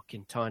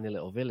fucking tiny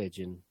little village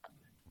in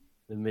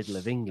the middle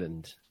of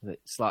England.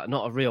 It's like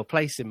not a real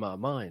place in my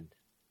mind.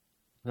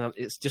 And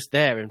it's just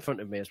there in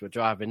front of me as we're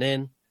driving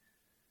in.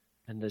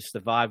 And just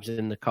the vibes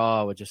in the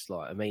car were just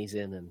like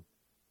amazing. And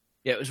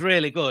yeah, it was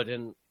really good.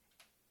 And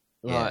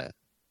like,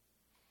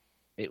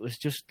 it was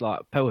just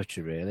like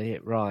poetry, really.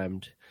 It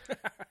rhymed,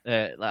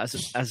 like,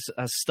 as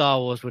Star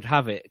Wars would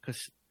have it,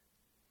 because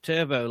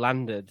Turbo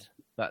landed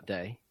that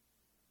day,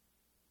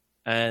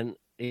 and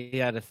he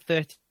had a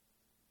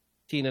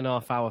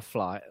 13.5-hour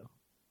flight,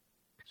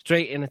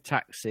 straight in a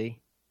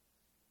taxi,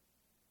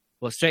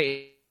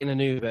 straight in an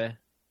Uber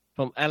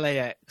from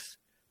LAX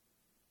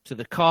to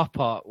the car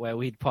park where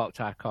we'd parked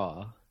our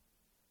car.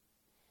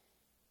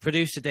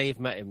 Producer Dave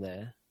met him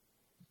there,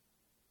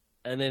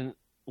 and then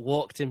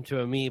walked him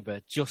to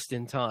Amoeba just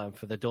in time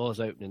for the doors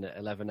opening at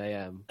 11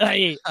 a.m.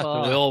 Hey,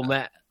 So we all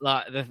met,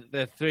 like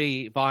the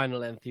 3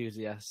 vinyl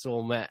enthusiasts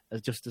all met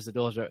just as the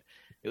doors were open.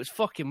 It was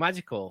fucking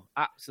magical,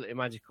 absolutely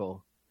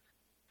magical.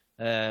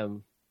 Yeah,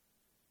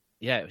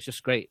 it was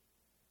just great.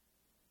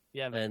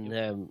 yeah, man.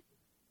 And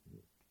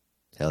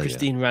Hell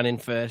Christine ran in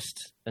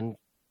first and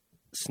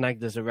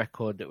snagged us a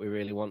record that we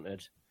really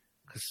wanted,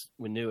 because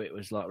we knew it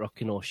was like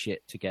rocking all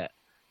shit to get.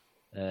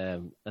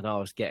 And I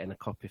was getting a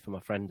copy for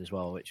my friend as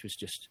well, which was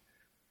just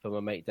for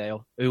my mate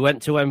Dale, who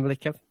went to Wembley,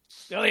 Kev.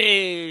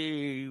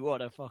 Hey,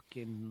 what a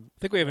fucking. I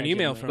think we have an Legend,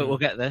 email mate. from But him. we'll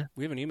get there.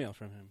 We have an email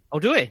from him. Oh,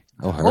 do we?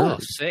 Oh, her. Oh,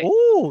 sick.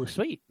 Oh,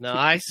 sweet.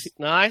 Nice.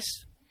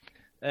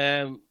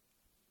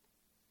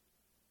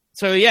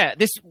 So yeah,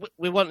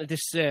 we wanted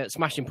this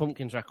Smashing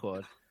Pumpkins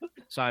record,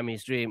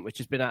 Siamese Dream, which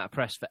has been out of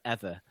press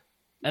forever.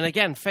 And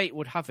again, fate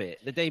would have it.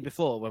 The day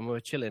before, when we were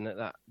chilling at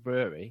that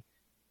brewery,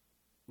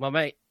 my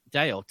mate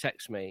Dale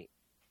texted me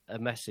a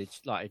message,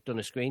 like he'd done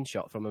a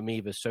screenshot from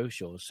Amoeba's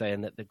socials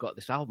saying that they've got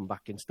this album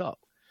back in stock.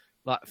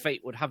 Like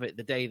fate would have it,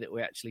 the day that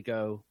we actually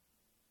go,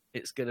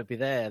 it's going to be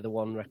there, the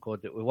one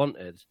record that we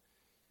wanted.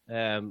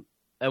 And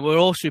we're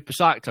all super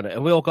psyched on it,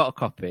 and we all got a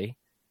copy.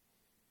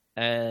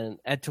 And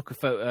Ed took a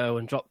photo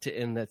and dropped it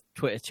in the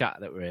Twitter chat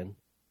that we're in.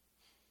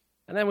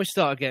 And then we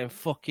started getting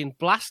fucking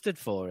blasted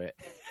for it.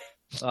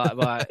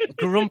 Like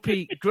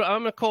Grumpy,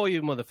 I'm going to call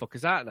you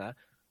motherfuckers out now.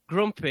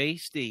 Grumpy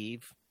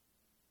Steve,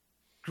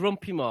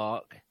 Grumpy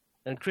Mark,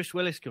 and Chris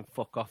Willis can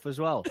fuck off as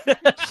well.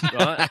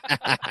 Right?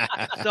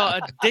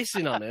 Started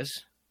dissing on us.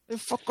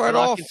 Fuck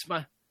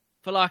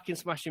for liking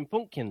Smashing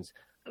Pumpkins.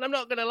 And I'm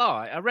not going to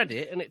lie, I read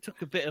it and it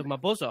took a bit of my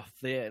buzz off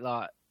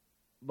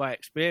my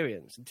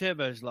experience. And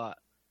Turbo's like,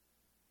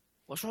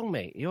 "What's wrong,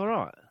 mate? You all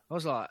right?" I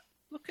was like,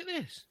 "Look at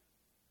this."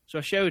 So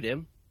I showed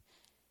him.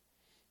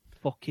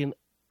 Fucking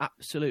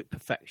absolute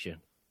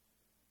perfection.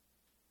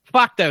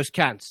 Fuck those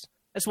cunts.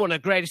 That's one of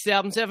the greatest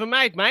albums ever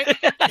made, mate.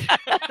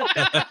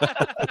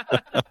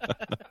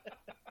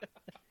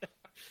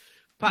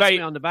 Pat me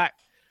on the back.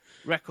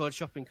 Record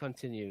shopping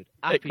continued.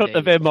 Happy It couldn't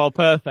have been more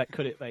perfect,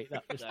 could it, mate?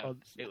 That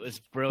response. It was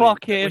brilliant.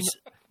 Fucking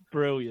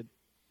brilliant.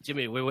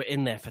 Jimmy, we were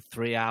in there for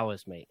 3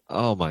 hours, mate.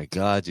 Oh my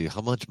God, dude!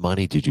 How much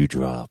money did you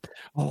drop?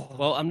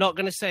 Well, I'm not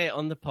going to say it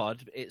on the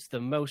pod. It's the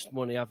most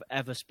money I've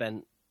ever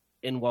spent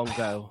in one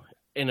go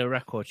in a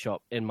record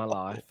shop in my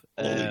life.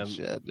 Holy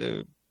shit,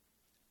 dude!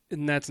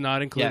 And that's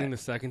not including the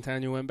second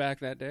time you went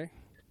back that day?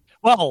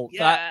 Well,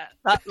 Yeah.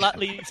 that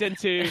leads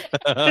into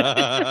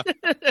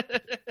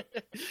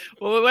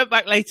Well, we went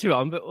back later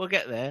on, but we'll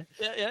get there.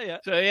 yeah.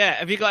 So, yeah,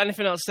 have you got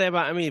anything else to say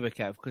about Amoeba,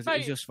 Kev? Because it was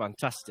Mate, just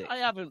fantastic. I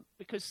haven't,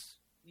 because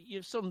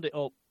you've summed it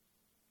up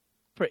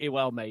pretty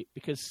well, mate.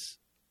 Because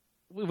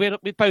we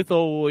both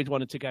always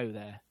wanted to go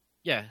there,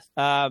 Yeah.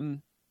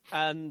 and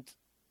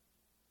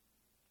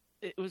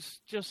it was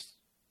just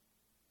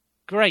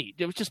great.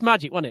 It was just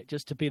magic, wasn't it?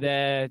 Just to be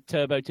there,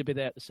 Turbo to be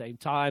there at the same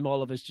time,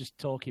 all of us just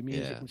talking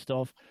music and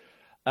stuff.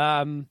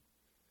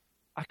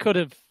 I could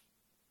have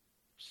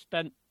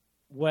spent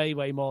way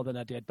more than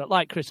I did, but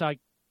like Chris,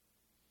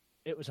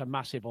 it was a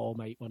massive all,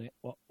 mate, wasn't it?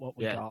 What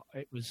we got,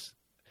 it was.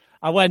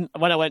 When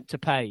I went to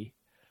pay,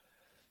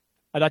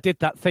 and I did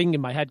that thing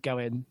in my head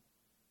going,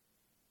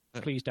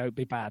 "Please don't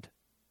be bad."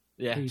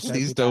 Yeah.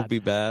 Please don't be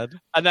bad.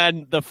 And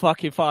then the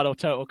fucking final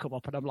total come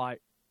up, and I'm like,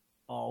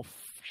 "Oh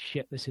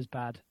shit, this is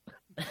bad."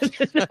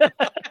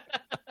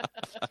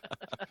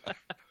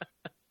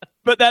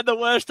 But then the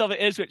worst of it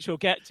is, which we'll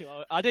get to,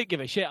 I didn't give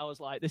a shit. I was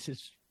like, this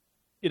is,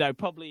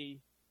 probably,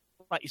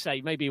 like you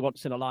say, maybe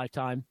once in a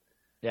lifetime.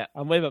 Yeah.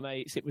 And with my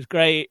mates, it was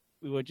great.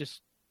 We were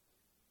just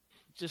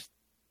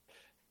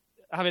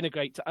having a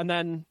great time. And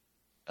then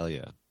Hell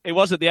yeah! it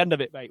wasn't the end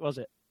of it, mate, was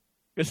it?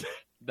 'Cause-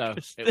 No,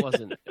 it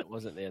wasn't. It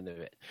wasn't the end of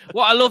it.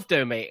 What I loved,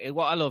 though, mate,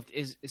 what I loved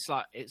is it's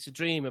a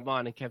dream of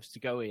mine and Kev's to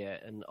go here,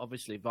 and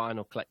obviously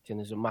vinyl collecting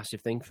is a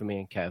massive thing for me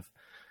and Kev.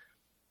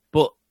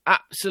 But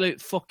absolute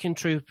fucking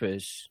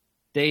troopers,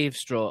 Dave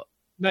Strutt,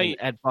 Mate.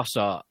 and Ed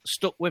Bossart,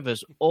 stuck with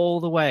us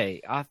all the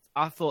way.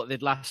 I thought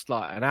they'd last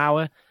like an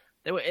hour.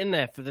 They were in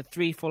there for the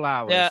 3 full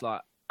hours, Yeah.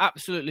 like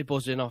absolutely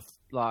buzzing off.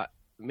 Like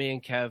me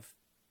and Kev,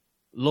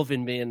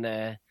 loving being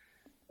there.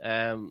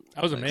 I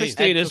was amazed.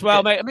 Christine as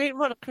well, mate. I mean,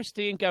 what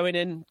Christine going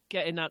in,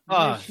 getting that.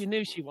 Oh. She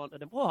knew she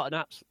wanted him. What an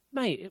absolute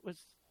mate! It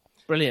was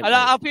Brilliant. And mate.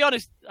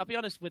 I'll be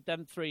honest with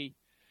them three,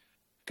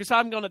 because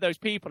I'm one of those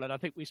people, and I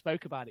think we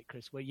spoke about it,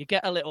 Chris, where you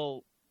get a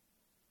little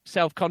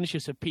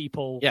self-conscious of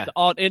people Yeah. that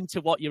aren't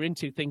into what you're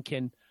into,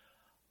 thinking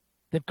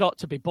they've got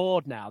to be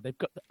bored now. They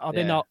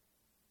not?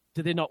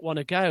 Do they not want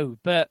to go?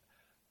 But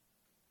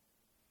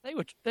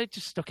they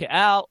just stuck it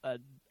out, and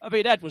I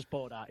mean, Ed was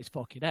bored out his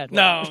fucking head.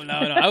 No. wasn't he?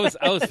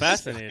 I was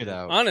fascinated. It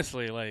out.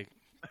 Honestly, like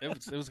it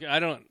was.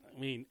 I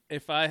mean,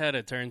 if I had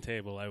a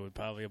turntable, I would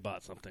probably have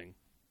bought something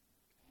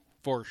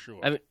for sure.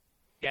 I mean,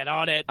 Get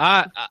on it.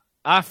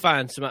 I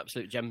found some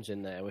absolute gems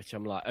in there, which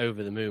I'm like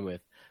over the moon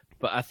with.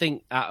 But I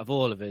think out of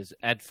all of us,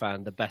 Ed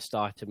found the best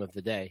item of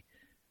the day,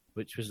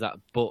 which was that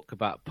book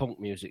about punk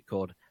music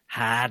called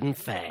Hard and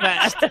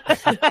Fast.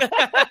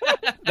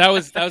 that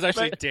was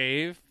actually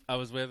Dave. I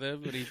was with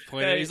him, and he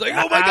pointed. He's like,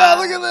 "Oh my god,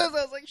 look at this!"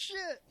 I was like,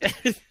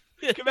 "Shit."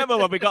 You remember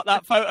when we got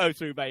that photo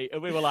through, mate,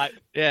 and we were like,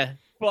 Yeah.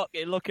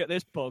 "Fucking look at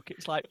this book."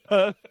 It's like,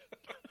 perfect.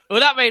 Well,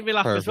 that made me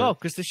laugh as Perfect. well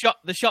because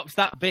the shop's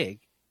that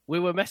big. We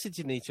were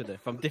messaging each other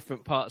from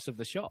different parts of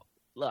the shop.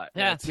 Like,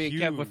 Yeah. me and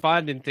Kev were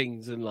finding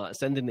things and like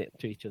sending it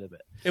to each other.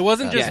 But It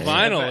wasn't just Yeah.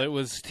 vinyl; Yeah. it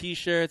was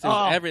T-shirts, it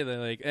was Oh. everything.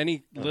 Like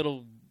any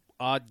little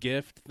odd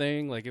gift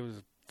thing, like it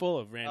was full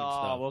of random Oh,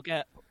 stuff. we'll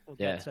get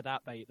Yeah. to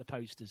that, mate. The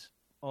posters.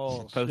 Oh,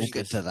 Posters. We'll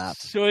get to that.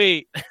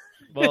 sweet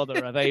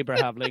mother of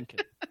Abraham Lincoln.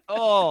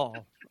 Oh,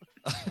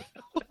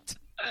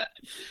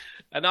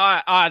 And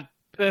I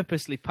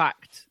purposely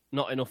packed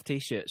not enough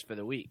T-shirts for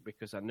the week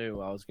because I knew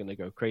I was going to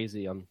go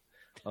crazy on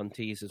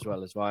tees as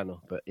well as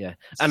vinyl. But yeah,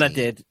 and I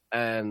did,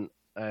 and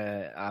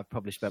I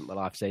probably spent my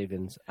life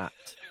savings at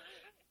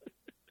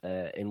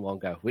in one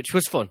go, which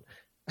was fun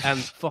and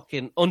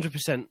fucking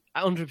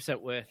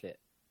 100% worth it.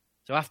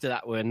 So after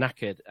that, we're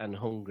knackered and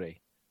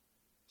hungry.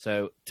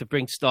 So to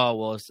bring Star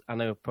Wars, I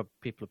know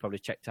people have probably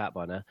checked out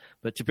by now,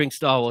 but to bring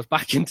Star Wars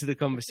back into the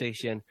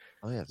conversation,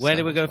 Oh yeah. where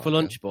did we go Star for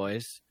Wars, lunch,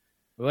 boys?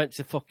 We went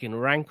to fucking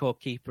Rancor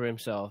Keeper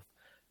himself,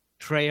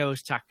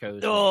 Trejo's Tacos,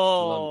 mate, for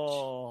lunch.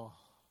 oh,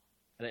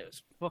 And it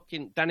was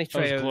fucking Danny That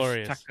was Trejo's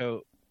glorious.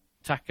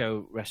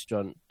 taco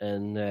restaurant,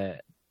 and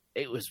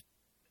it was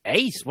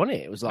ace, wasn't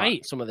it? It was like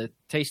Mate. some of the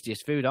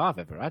tastiest food I've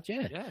ever had,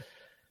 yeah. yeah,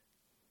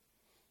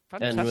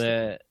 And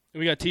fantastic.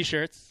 We got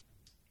T-shirts.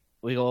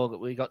 we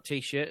got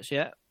T-shirts,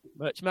 yeah.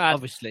 Much mad.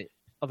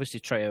 Obviously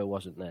Trejo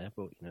wasn't there,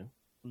 but you know.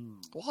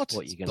 What?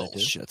 What you gonna do?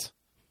 Bullshit.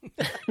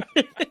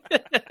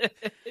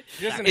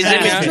 He doesn't His hang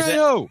image out. is-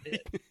 Trejo!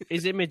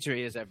 His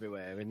imagery is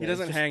everywhere. He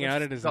doesn't hang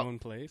out at his own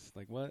place.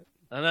 Like what?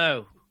 I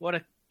know. What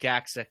a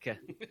gagsucker.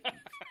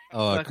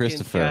 Oh, Fucking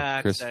Christopher.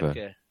 gagsucker.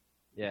 Christopher.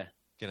 Yeah.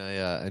 Can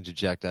I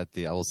interject I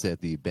will say at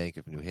the Bank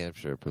of New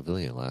Hampshire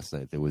Pavilion last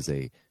night, there was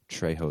a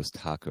Trejo's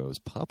Tacos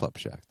pop-up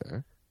shack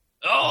there.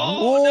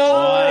 Oh,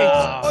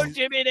 Wow. nice! Oh,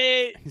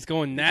 Jimmy! He's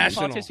going Do you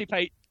national.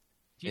 participate?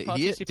 Do you He-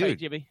 participate, dude.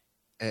 Jimmy?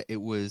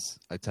 It was,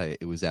 I tell you,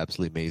 it was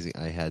absolutely amazing.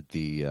 I had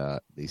the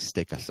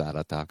steak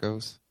asada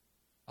tacos.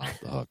 Off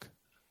the hook.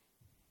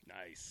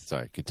 Nice.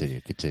 Sorry,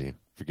 continue.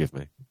 Forgive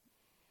me.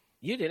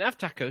 You didn't have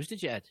tacos,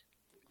 did you, Ed?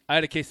 I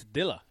had a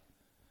quesadilla.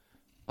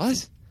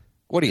 What?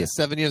 What are you,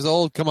 7 years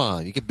old? Come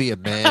on, you could be a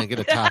man, get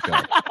a taco.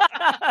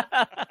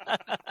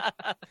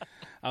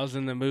 I was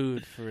in the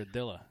mood for a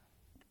dilla.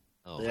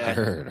 Oh, Yeah.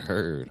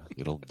 heard.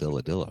 You know,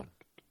 dilla.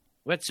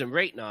 We had some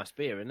great nice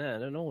beer in there, I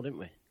don't know, didn't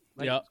we?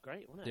 Mate, Yep. it's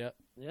great, wasn't it? Yep.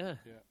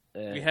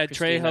 Yeah. We had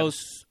Christine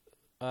Trejo's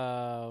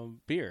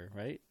beer,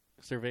 right?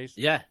 Cerveza.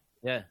 Yeah.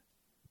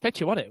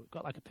 Picture, wasn't it? We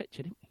got like a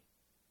picture, didn't we?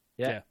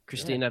 Yeah.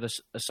 Christine had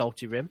a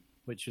salty rim,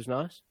 which was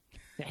nice.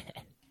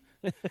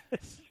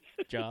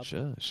 Job.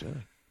 Sure.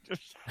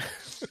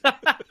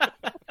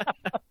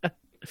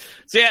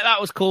 So yeah,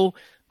 that was cool.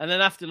 And then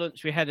after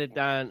lunch, we headed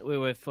down. We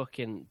were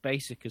fucking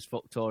basic as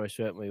fuck tourists,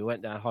 weren't we? We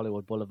went down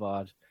Hollywood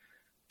Boulevard,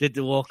 did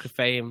the Walk of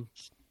Fame,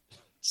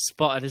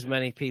 spotted as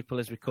many people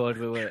as we could.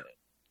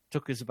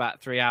 Took us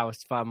about 3 hours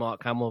to find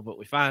Mark Hamill, but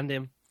we found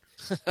him.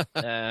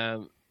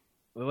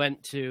 We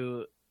went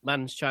to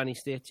Mann's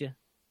Chinese Theatre.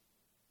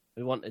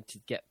 We wanted to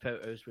get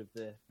photos with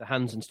the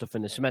hands and stuff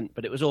in the cement,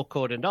 but it was all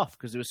cordoned off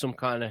because there was some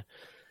kind of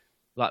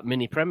like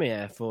mini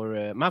premiere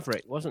for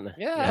Maverick, wasn't there?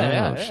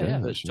 Yeah, sure.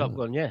 That's Top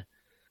Gun, yeah.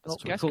 Oh, So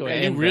we guess couldn't go get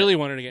in, You in, but- really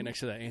wanted to get next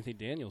to that Anthony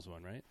Daniels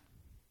one, right?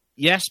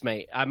 Yes,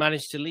 mate. I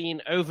managed to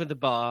lean over the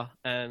bar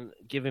and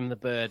give him the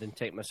bird and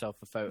take myself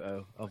a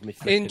photo of me.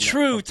 flicking In that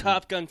true fucking-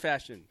 Top Gun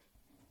fashion.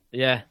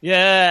 Yeah,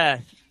 Yeah.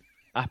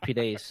 happy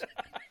days.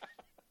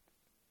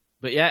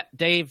 But yeah,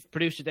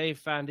 producer Dave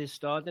found his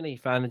star, didn't he? He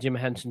found the Jim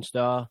Henson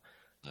star,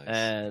 Nice.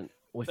 and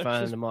we This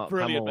found is the Mark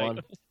brilliant, Hamill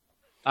mate.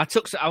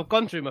 one. I've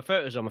gone through my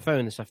photos on my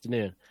phone this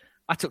afternoon.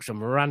 I took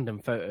some random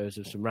photos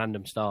of some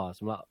random stars.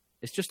 I'm like,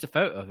 it's just a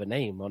photo of a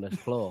name on a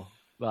floor.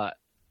 Like,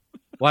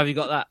 why have you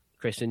got that,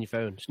 Chris, in your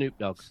phone? Snoop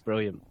Dogg,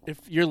 brilliant. If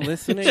you're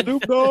listening,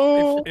 Snoop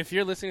Dogg. if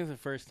you're listening for the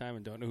first time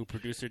and don't know who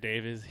producer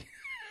Dave is,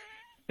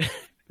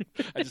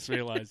 I just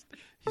realized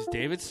he's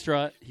David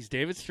Strutt.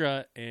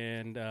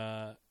 And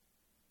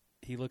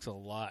he looks a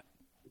lot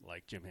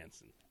like Jim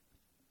Henson.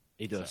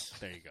 He does. So,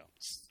 there you go.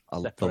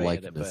 The separated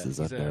likeness at birth. is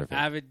He's an unnerving.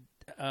 avid,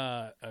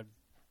 a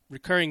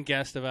recurring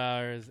guest of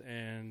ours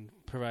and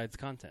provides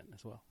content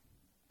as well.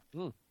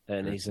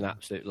 And he's an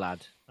absolute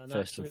lad, An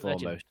first and absolute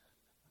legend. foremost.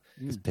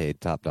 He's paid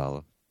top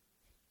dollar.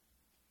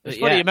 It's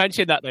But funny yeah. you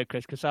mentioned that though,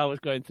 Chris, because I was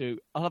going through.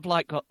 I've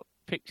like got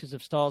pictures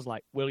of stars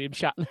like William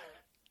Shatner.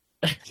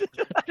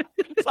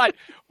 It's like,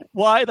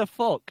 why the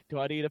fuck do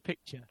I need a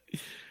picture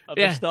of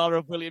Yeah. the star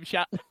of William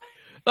Shatner?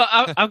 But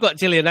I've got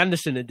Gillian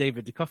Anderson and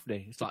David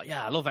Duchovny. It's like,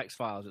 yeah, I love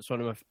X-Files. It's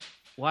one of my...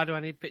 Why do I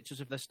need pictures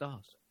of their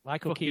stars?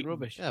 Michael Fucking Keaton,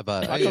 rubbish. Yeah,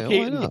 but Michael why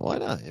Keaton. not? Why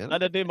not? You know?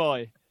 Leonard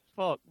Nimoy.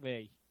 Fuck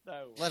me.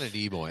 No. Leonard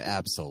Nimoy,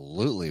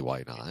 absolutely.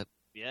 Why not?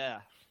 Yeah.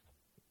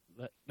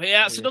 But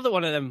yeah, it's another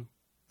one of them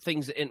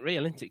things that ain't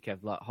real, isn't it,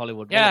 Kev? Like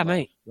Hollywood. Yeah, Boulevard.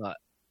 mate. Like,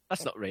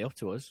 that's not real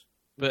to us.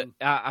 But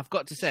I've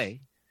got to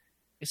say,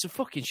 it's a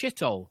fucking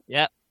shithole.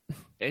 Yeah.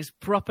 It's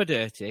proper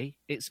dirty.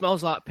 It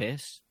smells like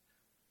piss.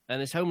 And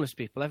there's homeless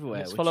people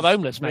everywhere. It's which full of is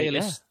homeless, mate, really,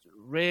 yeah.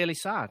 really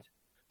sad.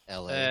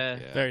 L.A. Uh,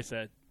 yeah. Very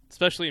sad,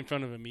 especially in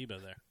front of Amoeba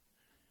there.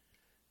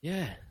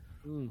 Yeah.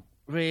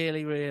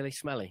 Really, really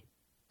smelly.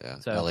 Yeah,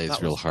 So LA's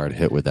that real was- hard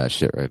hit with that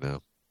shit right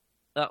now.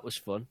 That was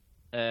fun.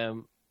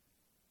 And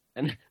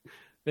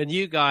then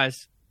you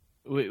guys,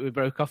 we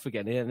broke off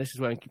again here, and this is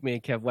when me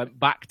and Kev went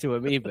back to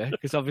Amoeba,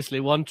 because obviously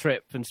one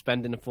trip and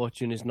spending a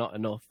fortune is not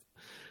enough.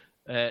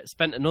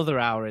 Spent another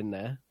hour in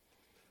there,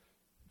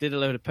 did a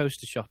load of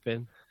poster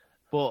shopping,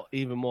 bought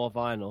even more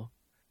vinyl,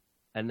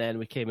 and then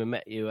we came and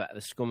met you at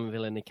the Scum and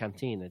Villainy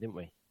Cantina, didn't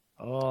we?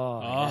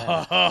 Oh.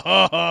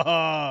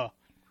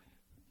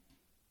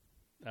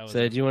 That was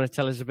So do you want to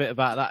tell us a bit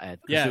about that, Ed?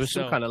 'Cause Yeah, there was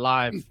some so- kind of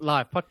live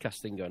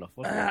podcast thing going off,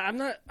 wasn't there? I'm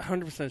not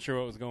 100% sure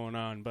what was going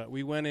on, but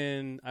we went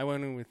in. I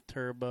went in with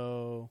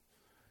Turbo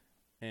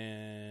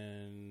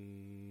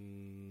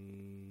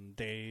and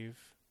Dave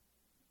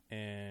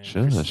and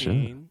Sure,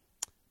 Christine,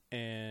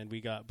 and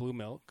we got blue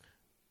milk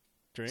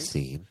drinks.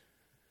 Scene.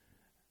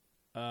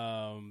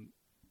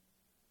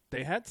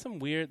 They had some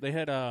weird. They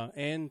had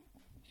Anne.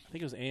 I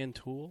think it was Anne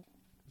Toole.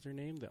 Was her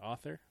name the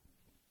author?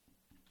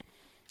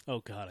 Oh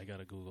God, I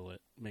gotta Google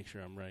it. Make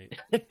sure I'm right.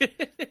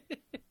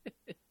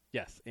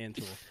 Yes, Anne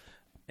Toole.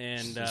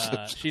 And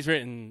she's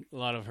written a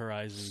lot of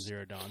Horizon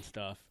Zero Dawn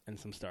stuff and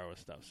some Star Wars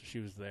stuff. So she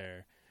was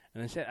there.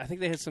 And then I think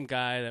they had some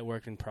guy that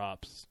worked in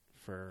props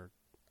for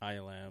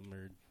ILM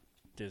or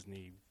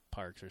Disney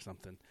parks or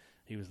something.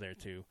 He was there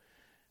too.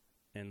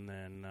 And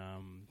then,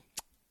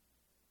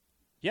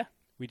 yeah,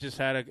 we just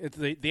had it's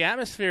the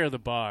atmosphere of the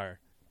bar.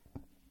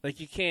 Like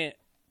you can't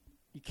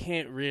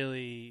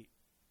really.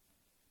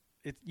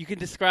 You can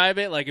describe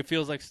it like it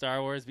feels like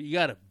Star Wars, but you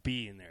got to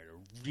be in there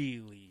to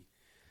really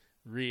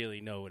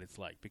really know what it's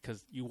like,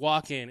 because you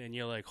walk in and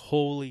you're like,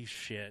 holy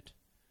shit,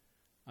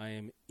 I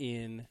am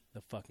in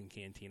the fucking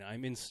cantina.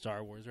 I'm in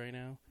Star Wars right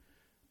now.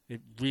 They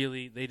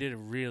did a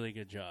really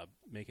good job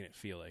making it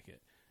feel like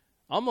it.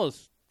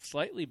 Almost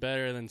slightly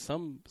better than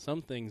some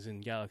things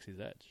in Galaxy's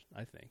Edge,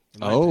 I think.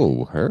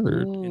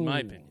 Heard. In my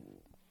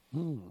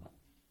opinion.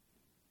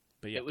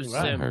 But yeah, It was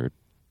Heard.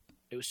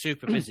 it was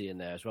super busy in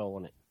there as well,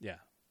 wasn't it?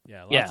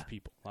 Yeah, lots of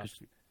people.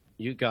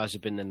 You guys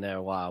have been in there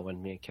a while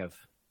when me and Kev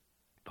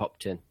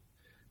popped in,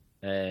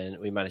 and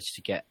we managed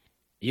to get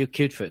you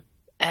queued for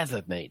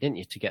ever, mate, didn't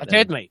you? To get I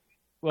did, mate.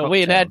 Well,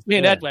 me and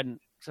Ed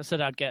went. So I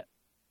said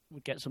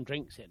we'd get some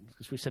drinks in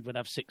because we said we'd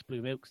have 6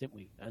 blue milks, didn't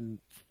we? And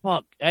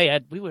fuck, hey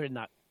Ed, we were in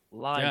that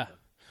line. Yeah.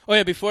 Oh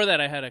yeah, before that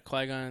I had a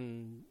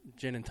Qui-Gon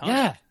gin and tonic.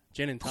 Yeah.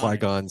 Gin and tonic.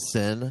 Qui-Gon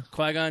Sin.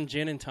 Qui-Gon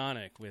gin and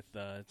tonic with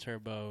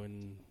Turbo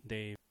and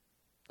Dave.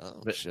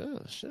 Oh,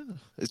 sure.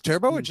 Is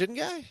Turbo a gin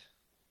guy?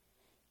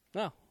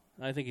 No,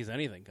 I think he's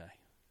anything guy.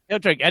 He'll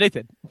drink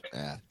anything.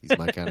 Yeah, he's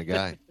my kind of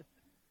guy.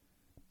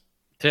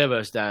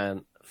 Turbo's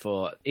down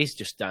for. He's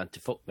just down to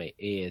fuck me.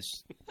 He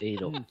is. He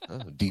don't. Oh,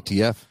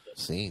 DTF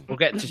scene. We'll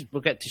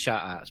get to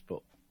shout outs,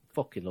 but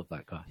fucking love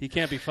that guy. He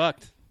can't be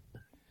fucked.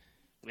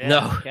 Yeah,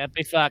 No. can't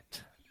be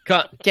fucked.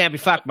 Can't be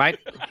fucked, mate.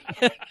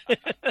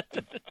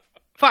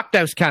 Fuck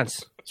those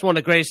cunts. It's one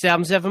of the greatest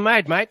albums ever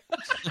made, mate.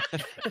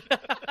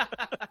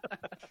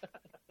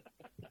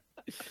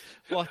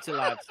 What a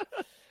lad.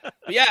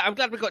 But yeah, I'm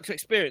glad we got to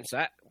experience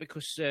that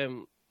because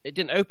it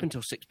didn't open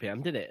till 6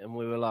 p.m, did it? And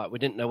we were like, we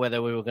didn't know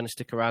whether we were going to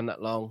stick around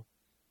that long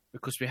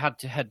because we had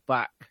to head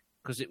back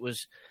because it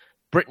was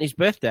Brittany's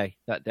birthday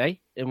that day,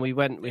 and we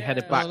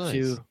headed back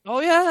to. Oh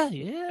yeah.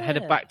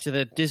 Headed back to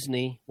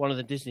one of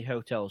the Disney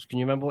hotels. Can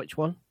you remember which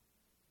one?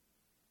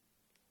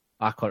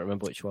 I can't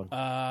remember which one.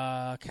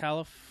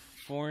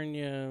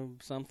 California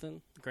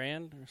something,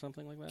 Grand or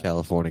something like that.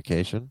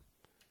 Californication.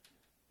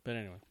 But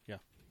anyway, yeah.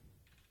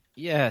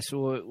 Yeah,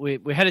 so we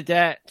headed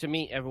there to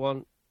meet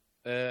everyone,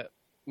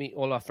 meet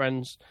all our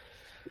friends,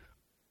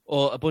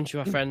 or a bunch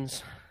of our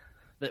friends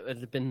that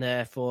had been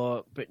there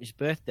for Brittany's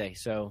birthday.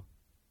 So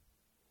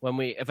when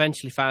we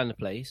eventually found the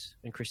place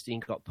and Christine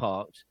got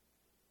parked,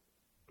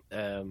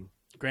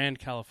 Grand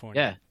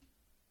California.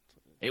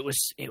 Yeah, that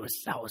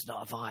was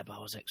not a vibe I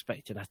was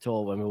expecting at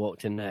all when we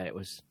walked in there. It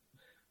was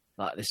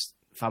like this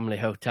family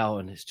hotel,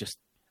 and it's just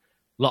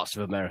lots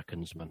of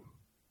Americans, man.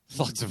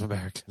 Lots of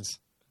Americans.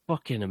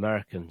 Fucking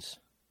Americans.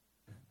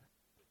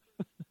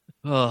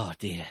 Oh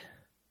dear.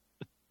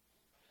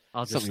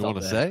 I'll just Something you want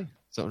to there. say?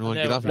 Something you want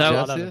to get off your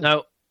chest?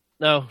 Here?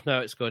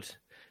 No, it's good.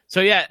 So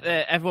yeah,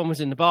 everyone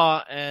was in the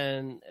bar,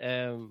 and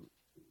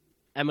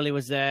Emily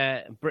was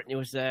there, and Brittany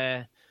was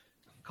there,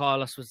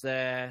 Carlos was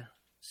there,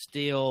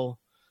 Steele,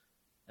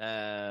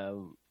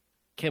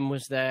 Kim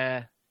was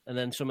there, and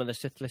then some of the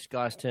Sith List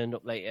guys turned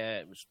up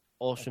later. It was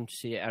awesome to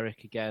see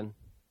Eric again.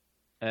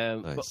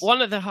 Nice. But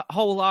one of the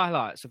whole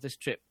highlights of this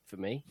trip for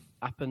me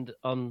happened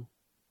on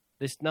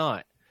this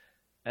night,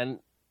 and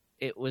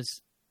it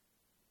was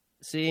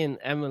seeing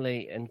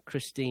Emily and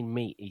Christine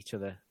meet each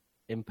other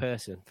in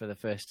person for the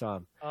first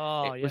time.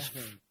 Oh, it was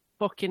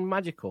fucking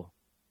magical.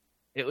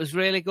 It was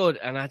really good,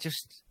 and I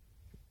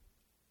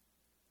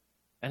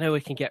know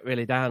we can get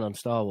really down on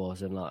Star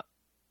Wars and like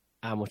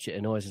how much it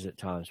annoys us at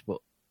times, but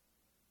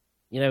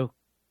you know,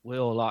 we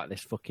all like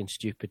this fucking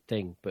stupid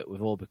thing, but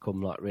we've all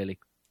become like really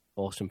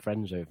awesome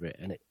friends over it,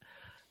 and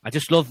I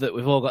just love that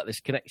we've all got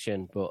this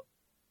connection, but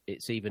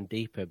it's even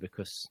deeper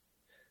because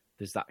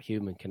there's that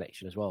human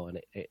connection as well, and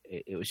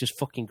it was just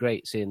fucking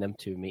great seeing them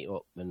two meet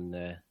up.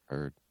 And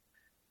Heard.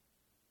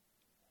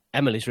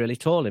 Emily's really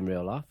tall in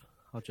real life.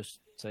 I'll just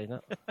say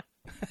that.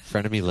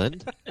 Frenemy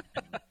Lind?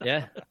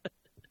 Yeah.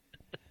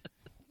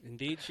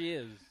 Indeed, she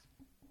is.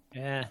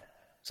 Yeah.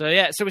 So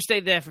we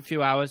stayed there for a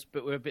few hours,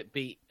 but we were a bit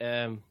beat.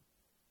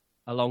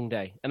 A long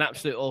day, an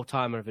absolute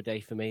all-timer of a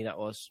day for me. That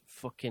was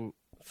fucking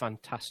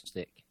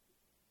fantastic.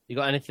 You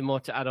got anything more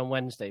to add on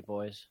Wednesday,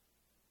 boys?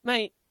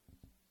 Mate,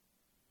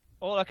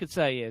 all I could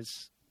say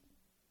is,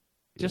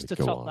 just to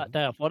Go top on. that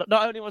day off,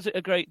 not only was it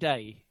a great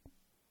day,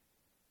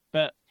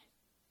 but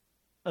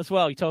as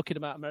well, you're talking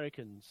about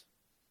Americans.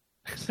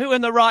 Who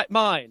in the right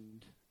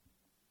mind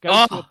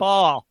goes to a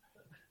bar,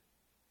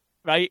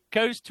 right?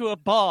 Goes to a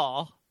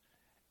bar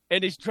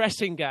in his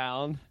dressing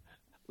gown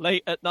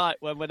late at night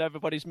when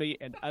everybody's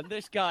meeting. And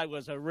this guy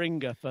was a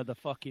ringer for the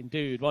fucking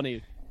dude, wasn't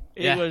he?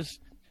 He was,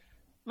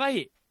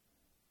 mate.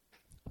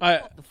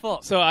 What the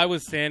fuck? So I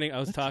was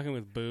talking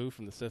with Boo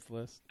from the Sith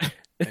List,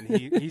 and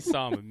he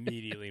saw him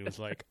immediately and was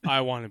like,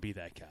 I want to be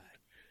that guy.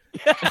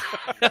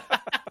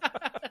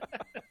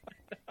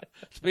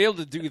 To be able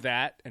to do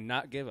that and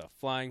not give a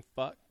flying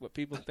fuck what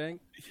people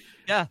think.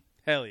 Yeah.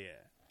 Hell yeah.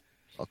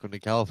 Welcome to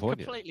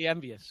California. Completely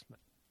envious.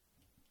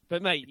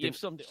 But, mate, you've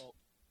summed it up.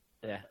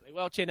 Yeah.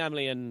 Well, Chin,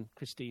 Emily, and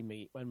Christine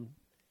meet when,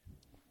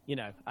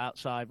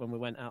 outside, when we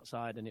went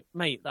outside, and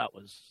mate, that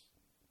was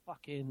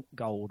fucking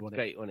gold, wasn't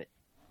it? Great, wasn't it?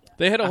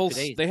 They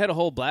had a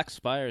whole Black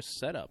Spire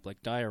setup,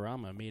 like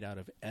diorama made out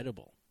of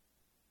edible.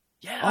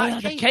 Yeah,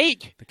 the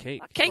cake. The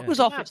cake. That cake yeah. was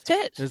off its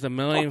tits. There's a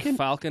Millennium Fucking-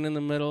 Falcon in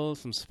the middle,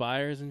 some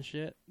spires and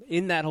shit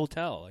in that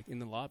hotel, like in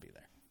the lobby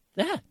there.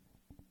 Yeah.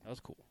 That was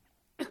cool.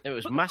 It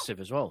was massive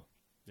as well.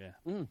 Yeah.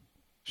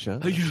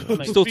 Shut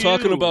I'm still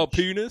talking about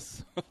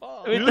penis.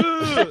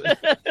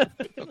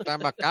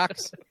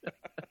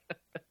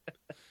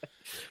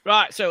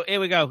 Right, so here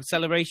we go.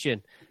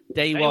 Celebration.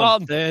 Day Day one.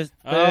 one.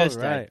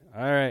 Thursday.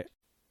 All right.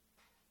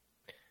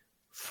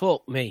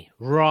 Fuck me.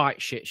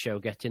 Right shit show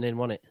getting in,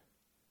 wasn't it?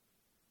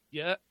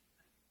 Yeah.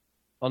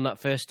 On that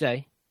first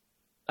day.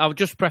 I would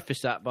just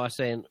preface that by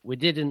saying we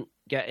didn't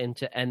get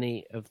into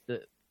any of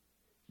the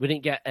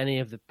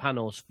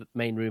panels,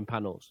 main room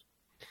panels.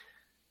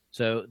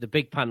 So the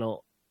big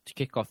panel to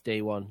kick off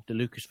day one, the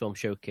Lucasfilm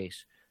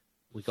showcase,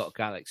 we got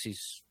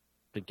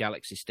the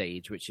Galaxy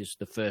stage, which is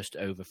the first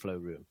overflow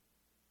room.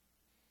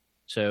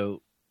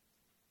 So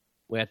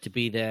we had to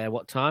be there,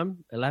 what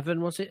time? 11,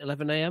 was it?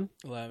 11 a.m.?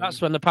 11.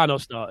 That's when the panel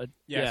started.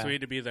 Yeah, so we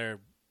had to be there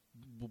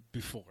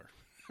before.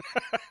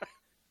 So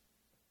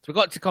we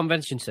got to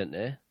convention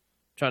centre,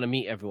 trying to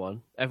meet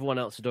everyone. Everyone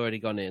else had already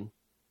gone in.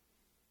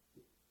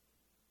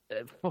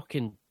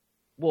 Fucking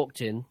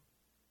walked in,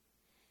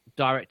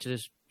 directed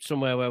us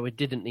somewhere where we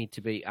didn't need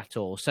to be at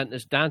all, sent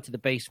us down to the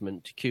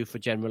basement to queue for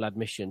general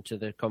admission to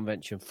the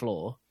convention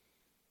floor.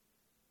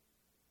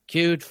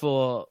 Queued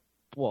for,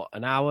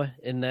 an hour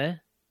in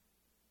there?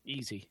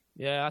 Easy.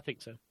 Yeah, I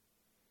think so.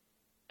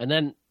 And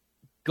then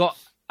got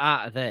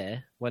out of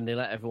there when they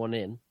let everyone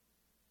in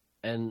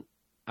and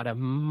had a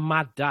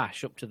mad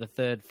dash up to the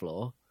third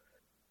floor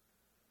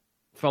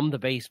from the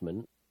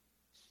basement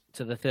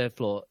to the third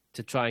floor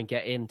to try and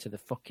get into the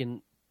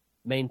fucking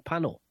main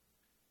panel.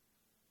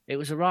 It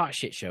was a right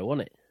shit show,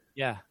 wasn't it?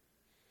 Yeah.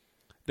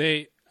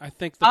 I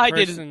think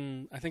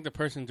the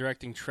person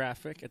directing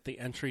traffic at the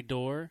entry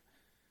door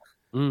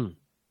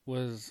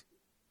was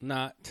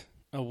not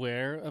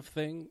aware of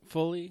things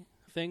fully.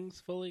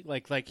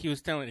 Like he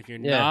was telling, if you're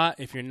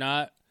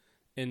not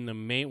in the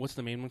main, what's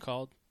the main one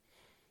called?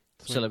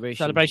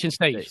 Celebration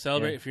stage.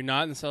 If you're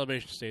not in the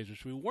celebration stage,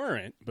 which we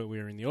weren't, but we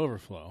were in the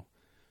overflow,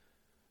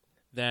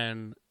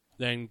 then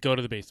go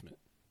to the basement,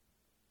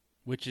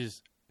 which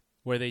is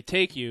where they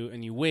take you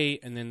and you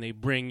wait, and then they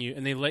bring you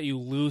and they let you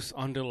loose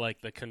onto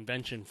like the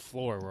convention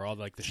floor where all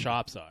like the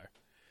shops are.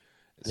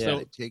 Yeah, So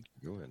they take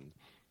you in.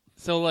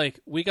 So, like,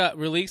 we got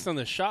released on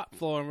the shop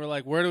floor, and we're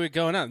like, where do we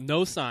go now?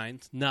 No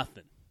signs,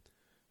 nothing.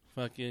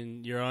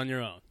 Fucking, you're on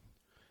your own.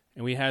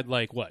 And we had,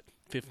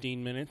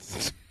 15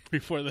 minutes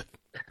before the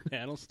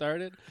panel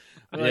started?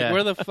 We're like,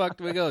 where the fuck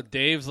do we go?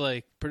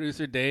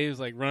 Producer Dave's,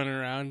 running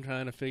around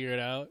trying to figure it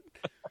out.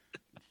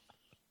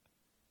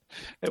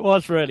 It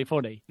was really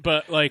funny.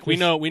 But, we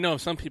know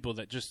some people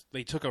that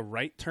they took a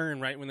right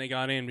turn right when they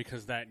got in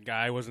because that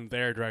guy wasn't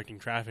there directing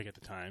traffic at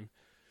the time.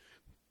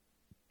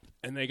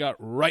 And they got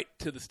right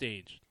to the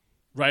stage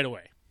right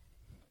away.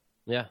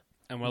 Yeah.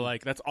 And we're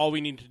like, that's all we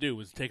need to do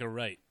was take a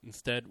right.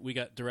 Instead, we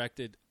got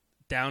directed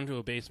down to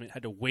a basement,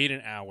 had to wait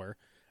an hour,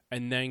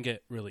 and then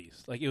get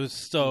released. It was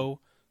so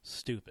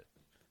stupid.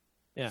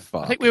 Yeah.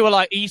 Fuck. I think we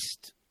were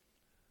east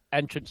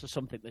entrance or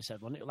something, they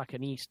said, wasn't it? Like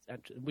an east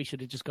entrance. We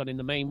should have just gone in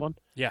the main one.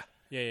 Yeah.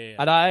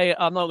 And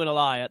I'm not going to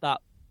lie, at that,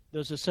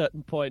 there's a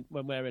certain point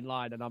when we're in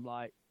line, and I'm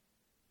like,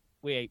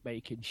 we ain't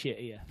making shit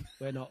here.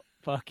 We're not.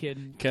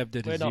 Fucking, Kev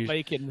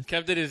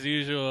did his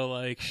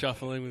usual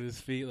shuffling with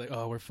his feet,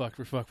 oh, we're fucked,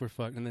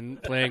 and then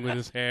playing with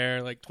his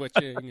hair,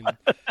 twitching. And...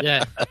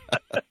 Yeah.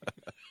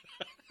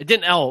 It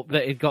didn't help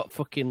that he'd got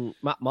fucking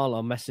Matt Moll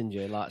on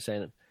Messenger,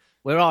 saying,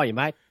 "Where are you,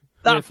 mate?"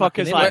 That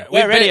fucker's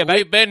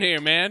we've been here,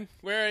 man.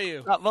 Where are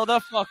you? That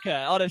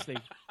motherfucker, honestly,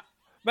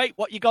 mate.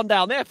 What you gone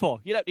down there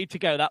for? You don't need to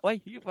go that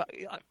way. Fuck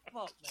me.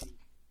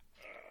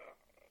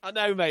 I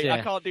know, mate. Yeah.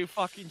 I can't do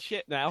fucking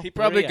shit now. He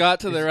probably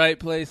got to the right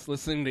place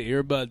listening to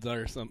earbuds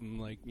or something,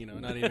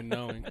 not even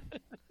knowing.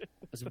 It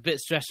was a bit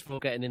stressful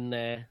getting in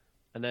there.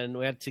 And then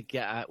we had to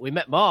get out. We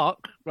met Mark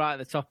right at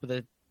the top of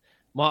the...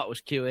 Mark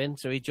was queuing,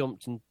 so he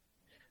jumped and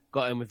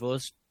got in with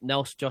us.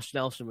 Josh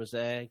Nelson was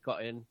there,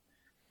 got in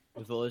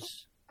with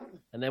us.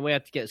 And then we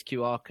had to get his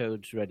QR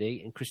codes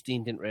ready. And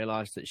Christine didn't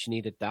realise that she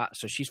needed that.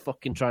 So she's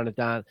fucking trying to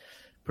down...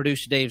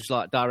 Producer Dave's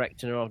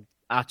directing her on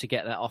how to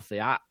get that off the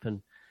app.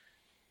 And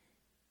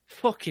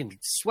fucking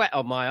sweat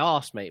on my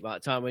arse, mate, by the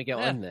time we get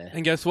in there.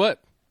 And guess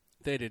what?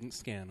 They didn't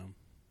scan them.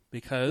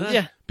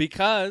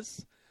 Because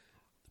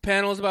the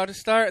panel's about to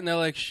start, and they're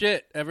like,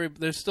 shit,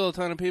 there's still a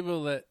ton of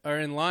people that are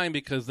in line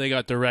because they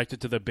got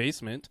directed to the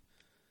basement.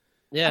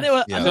 Yeah.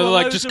 So they're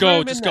like, just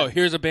go.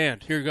 Here's a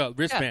band. Here you go.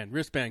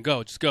 Wristband,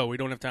 go. Just go. We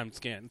don't have time to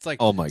scan. It's like,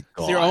 oh my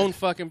God. It's their own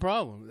fucking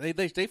problem.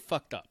 They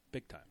fucked up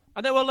big time.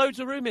 And there were loads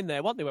of room in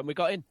there, weren't there, when we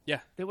got in? Yeah.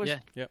 There was.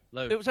 Yeah.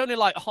 It was only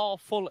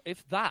half full,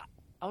 if that.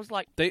 I was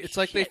like, it's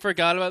like they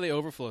forgot about the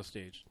overflow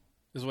stage.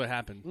 Is what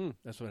happened.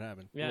 That's what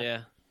happened. Yeah.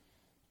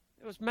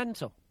 It was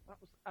mental.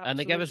 And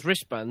they gave us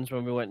wristbands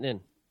when we went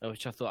in,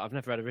 which I thought, I've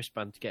never had a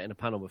wristband to get in a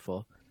panel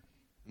before.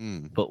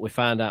 But we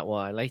found out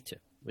why later,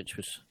 which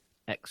was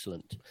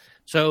excellent.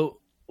 So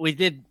we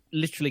did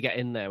literally get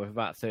in there with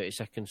about 30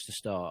 seconds to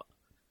start.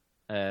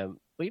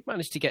 We we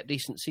managed to get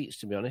decent seats,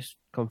 to be honest,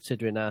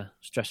 considering how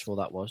stressful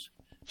that was.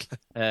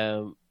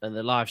 And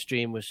the live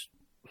stream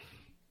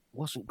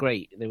wasn't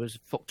great. It was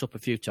fucked up a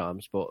few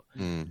times, but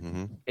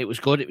it was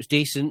good. It was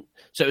decent.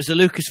 So it was the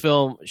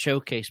Lucasfilm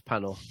Showcase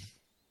panel.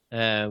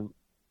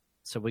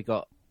 So we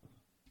got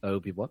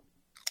Obi-Wan.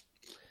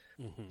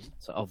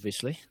 So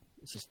obviously,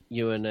 it's just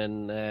Ewan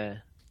and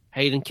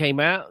Hayden came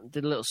out,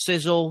 did a little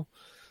sizzle.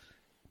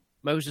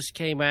 Moses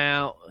came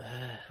out.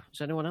 Was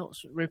anyone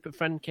else? Rupert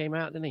Friend came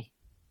out, didn't he?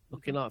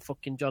 Looking like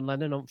fucking John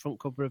Lennon on front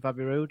cover of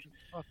Abbey Road.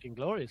 Fucking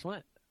glorious,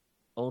 wasn't it?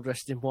 All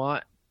dressed in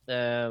white.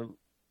 So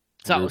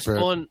that was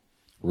fun.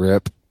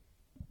 Rip.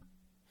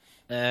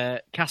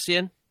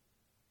 Cassian.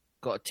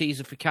 Got a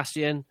teaser for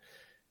Cassian.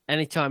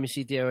 Anytime you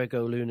see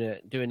Diego Luna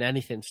doing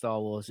anything Star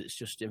Wars, it's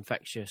just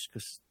infectious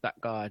because that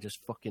guy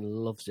just fucking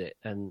loves it.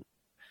 And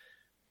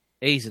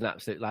he's an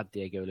absolute lad,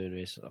 Diego Luna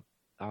is.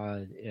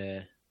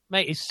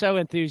 Mate, he's so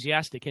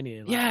enthusiastic, isn't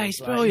he? Yeah, he's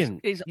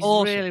brilliant. He's awesome.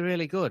 awesome. Really,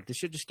 really good. They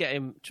should just get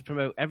him to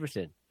promote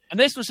everything. And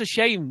this was a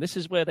shame. This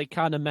is where they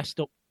kind of messed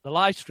up the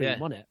live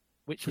stream, wasn't it?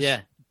 Which was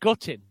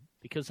gutting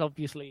because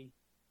obviously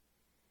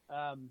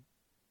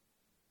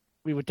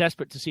we were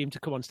desperate to see him to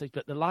come on stage,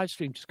 but the live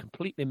stream just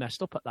completely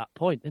messed up at that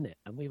point, didn't it?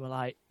 And we were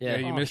like, Yeah,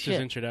 you missed shit.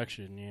 his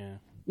introduction, yeah.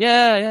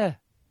 Yeah.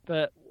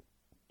 But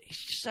he's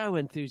so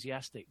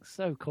enthusiastic,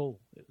 so cool.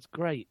 It was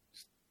great.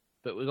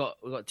 But we got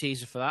a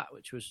teaser for that,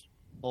 which was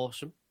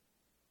awesome.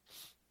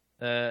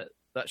 That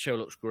show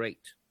looks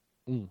great.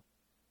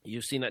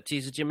 You've seen that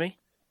teaser, Jimmy?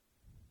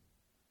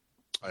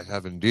 I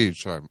have indeed.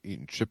 Sorry, I'm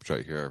eating chips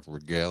right here,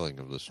 regaling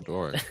of the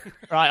story.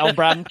 Right on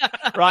brand.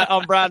 Right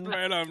on brand.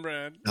 Right on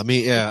brand. I'm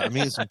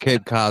eating some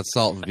Cape Cod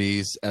salt and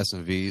V's,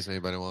 S&V's.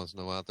 Anybody wants to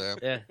know out there?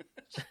 Yeah.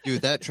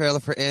 Dude, that trailer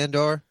for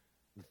Andor,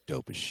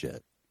 dope as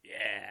shit.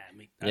 Yeah.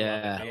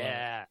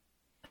 Yeah.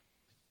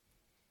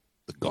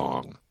 The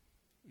gong.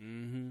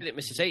 Did it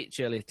Mrs. H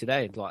earlier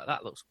today? And like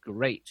that looks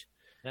great.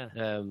 Yeah.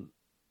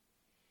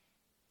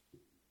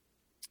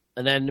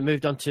 And then they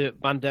moved on to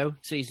Mando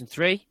season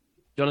 3.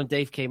 John and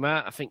Dave came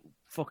out. I think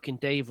fucking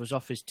Dave was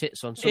off his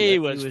tits on something. He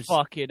was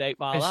fucking 8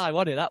 Mile High,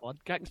 wasn't he, that one?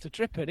 Gangster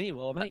tripping, he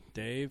was, mate.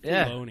 Dave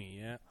Yeah. Filoni,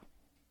 yeah.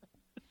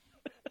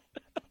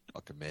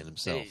 Fucking man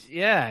himself.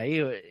 Yeah,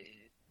 he was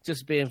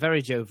just being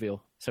very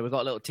jovial. So we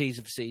got a little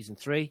teaser for season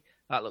 3.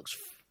 That looks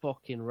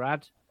fucking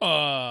rad.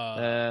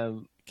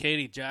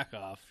 Katie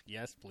Jackoff,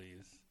 yes,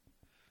 please.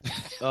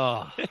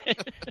 Oh,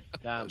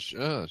 damn.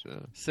 Sure.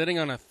 Sitting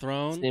on a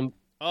throne.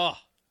 Oh,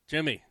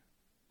 Jimmy,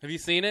 have you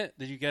seen it?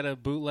 Did you get a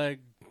bootleg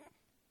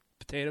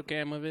potato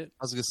cam of it?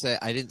 I was going to say,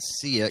 I didn't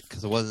see it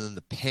because it wasn't in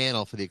the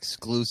panel for the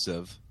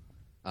exclusive.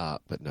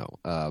 But no,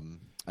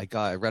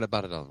 I read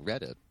about it on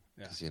Reddit.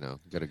 Because, you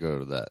got to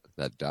go to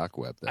that dark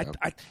web there.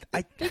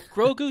 I think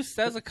Grogu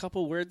says a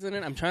couple words in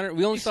it.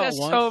 We only saw it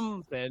once.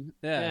 Something.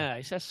 Yeah,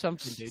 he says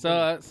something, dude.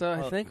 So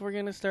I think we're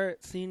going to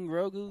start seeing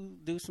Grogu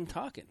do some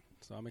talking.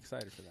 So I'm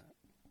excited for that.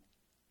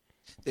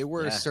 They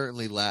were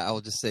certainly I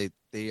will just say,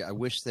 I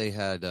wish they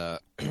had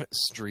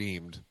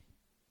streamed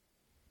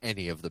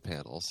any of the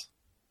panels.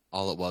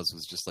 All it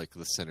was just like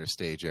the center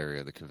stage area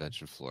of the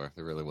convention floor.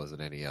 There really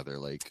wasn't any other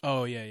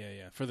Oh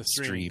yeah. For the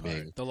streaming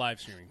part, the live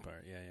streaming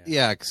part.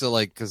 Yeah. So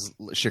because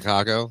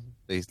Chicago,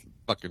 they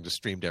fucking just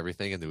streamed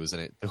everything, and there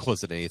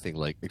wasn't anything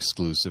like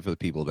exclusive for the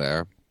people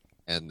there.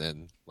 And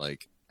then I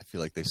feel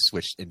like they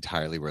switched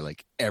entirely where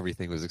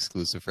everything was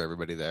exclusive for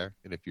everybody there.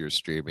 And if you're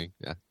streaming,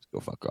 just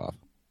go fuck off.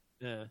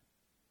 Yeah.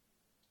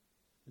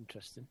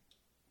 Interesting.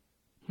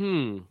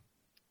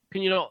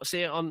 Can you not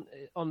see it on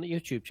the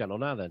YouTube channel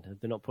now then? Have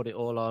they not put it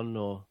all on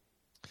or?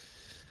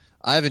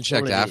 I haven't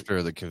checked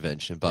after the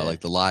convention,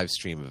 but the live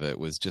stream of it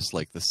was just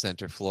the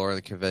center floor of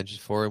the convention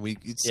floor, and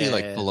you'd see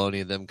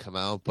Filoni and them come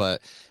out,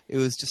 but it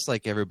was just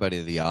everybody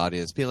in the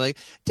audience being like,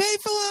 "Dave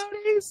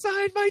Filoni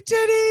signed my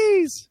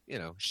titties,"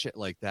 shit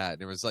like that,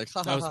 and it was ha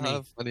ha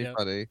ha, funny.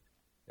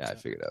 Yeah, I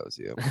figured that was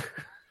you.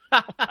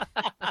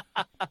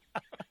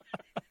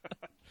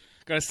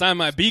 Gotta sign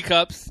my B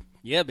cups.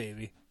 Yeah,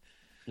 baby.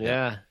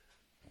 Yeah.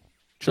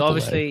 So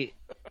obviously,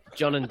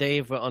 John and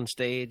Dave were on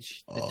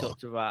stage. They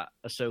talked about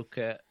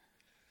Ahsoka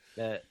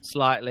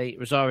slightly.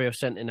 Rosario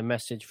sent in a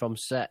message from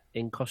set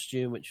in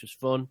costume, which was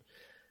fun.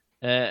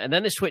 And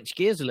then they switched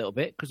gears a little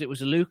bit because it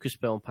was a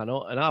Lucasfilm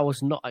panel, and I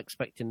was not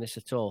expecting this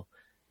at all.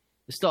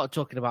 They started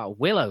talking about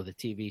Willow, the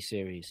TV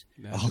series.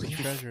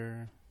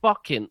 Treasure.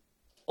 Fucking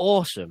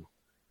awesome.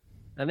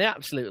 And the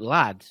absolute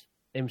lad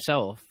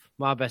himself,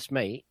 my best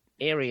mate,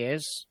 here he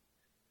is,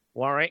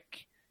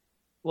 Warwick,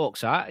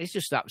 walks out. He's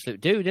just an absolute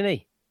dude, isn't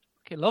he?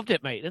 He loved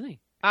it, mate, didn't he?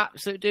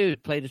 Absolute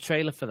dude. Played a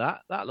trailer for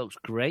that. That looks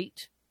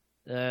great.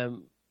 Nice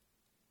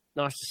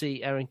to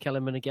see Aaron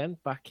Kellerman again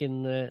back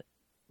in.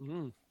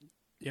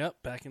 Yep,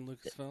 back in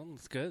Lucasfilm.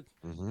 It's good.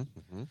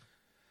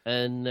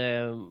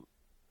 And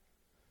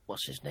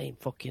what's his name?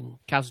 Fucking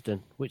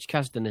Kasdan. Which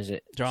Kasdan is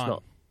it?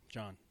 John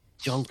Kasdan.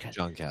 John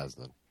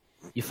Kasdan.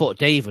 You thought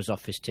Dave was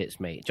off his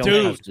tits, mate. John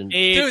Dude, Kasdan.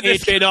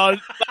 He's been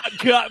on that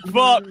gut.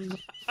 Fuck.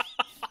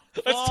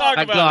 Let's talk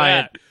That about guy,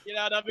 that. You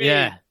know what I mean?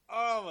 Yeah.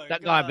 Oh my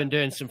That God. guy had been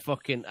doing some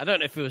fucking. I don't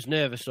know if he was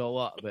nervous or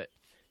what, but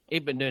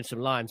he'd been doing some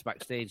lines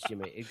backstage,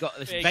 Jimmy. He'd got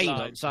this Big vein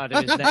lines. outside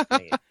of his neck,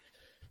 mate.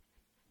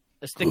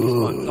 As thick as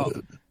my cock.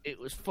 It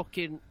was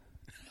fucking...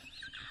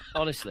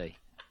 Honestly.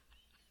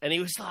 And he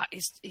was like...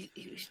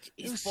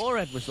 His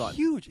forehead was like...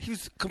 Huge. He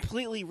was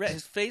completely red.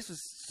 His face was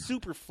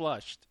super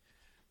flushed.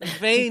 The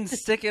veins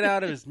sticking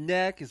out of his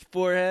neck, his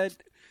forehead,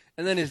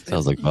 and then his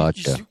Sounds like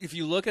vodka. If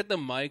you look at the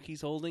mic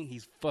he's holding,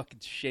 he's fucking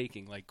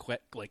shaking like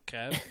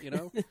Kev, you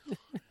know.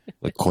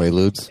 Like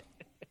Quaaludes.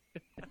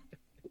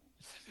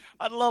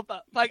 I love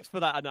that. Thanks for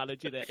that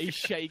analogy there. He's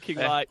shaking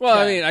like... Well,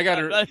 I mean, I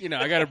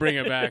gotta bring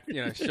it back.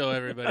 You know, show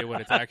everybody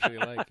what it's actually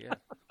like. Yeah.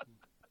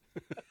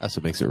 That's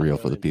what makes it real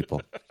for the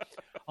people.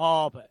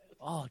 Oh,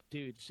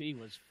 dude, he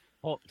was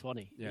hooked,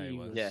 wasn't he? Yeah, he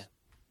was. Yeah.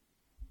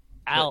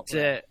 Out But,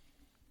 there.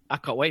 I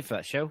can't wait for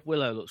that show.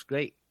 Willow looks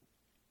great.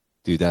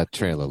 Dude, that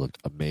trailer looked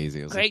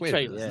amazing. I was Great like, wait a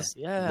trailer. minute, is this,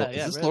 Yeah, is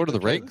yeah, this really Lord of the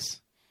good trailer.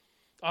 Rings?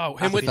 Oh,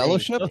 The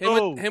Fellowship?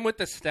 him with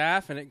the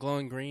staff and it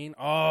glowing green.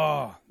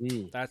 Oh,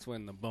 Mm. that's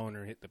when the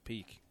boner hit the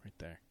peak right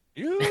there.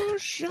 You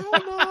shall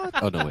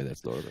not. Oh, no, wait,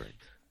 that's Lord of the Rings.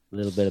 A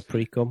little bit of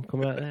pre-cum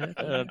come out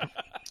there.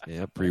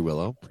 Yeah,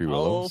 pre-Willow,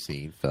 Oh.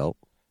 seen, felt.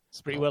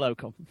 Free Willow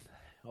come.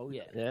 Oh,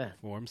 yeah. Yeah.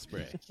 Warm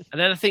spray. And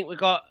then I think we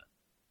got...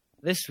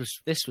 This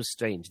was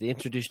strange. They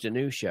introduced a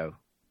new show.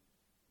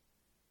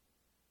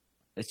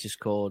 It's just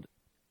called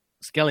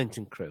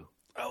Skeleton Crew.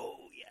 Oh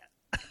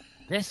yeah.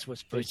 This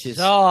was Which is-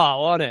 bizarre,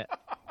 wasn't it?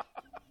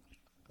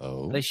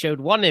 Oh. They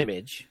showed one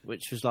image,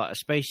 which was like a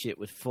spaceship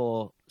with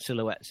 4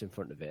 silhouettes in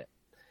front of it.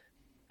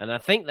 And I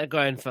think they're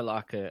going for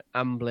like a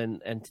Amblin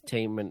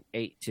Entertainment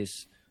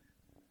 80s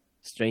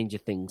Stranger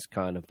Things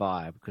kind of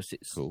vibe, because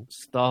it's Cool.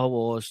 Star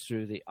Wars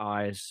through the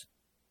eyes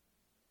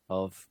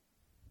of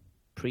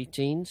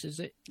preteens, is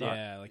it?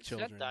 Yeah, like It said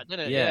children. that,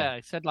 didn't it? Yeah. Yeah,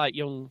 it said like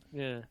young.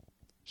 Yeah.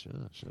 Sure.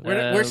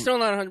 We're still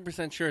not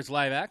 100% sure it's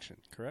live action,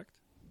 correct?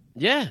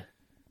 Yeah.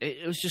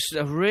 It was just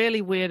a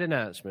really weird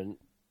announcement,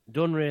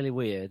 done really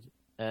weird,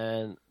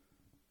 and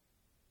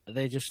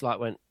they just like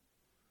went,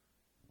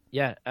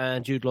 yeah,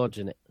 and Jude Law's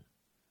in it.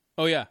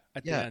 Oh yeah,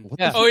 at the Yeah. end. What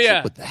Yeah. the Oh fuck's yeah,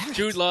 up with that?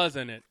 Jude Law's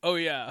in it. Oh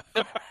yeah.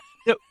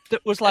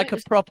 That was like a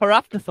proper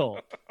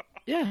afterthought.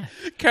 Yeah.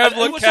 Kev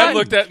it was Kev fun.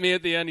 looked at me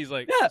at the end. He's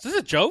like, Yeah. "Is this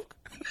a joke?"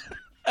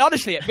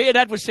 Honestly, me and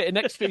Ed were sitting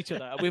next to each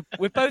other.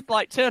 We both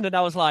like turned, and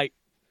I was like,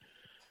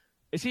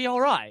 "Is he all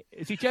right?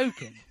 Is he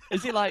joking?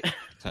 Is he like?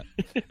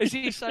 Is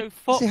he so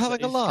fucked?" Is he having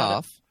that a he's kinda-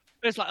 laugh?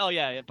 It's like, oh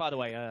yeah. By the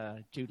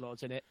way, Jude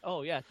Law's in it.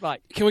 Oh yeah,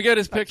 right. Can we get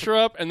his picture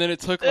up? And then it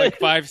took like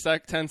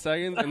 10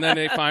 seconds, and then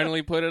they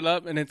finally put it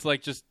up, and it's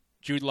like just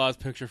Jude Law's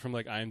picture from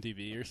like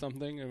IMDb or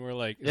something, and we're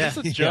like, "Is this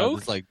a Yeah, joke?"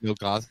 it's like no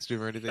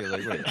costume or anything.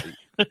 Like,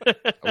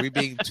 wait, are we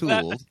being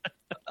tooled?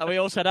 And we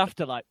all said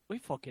after, like, we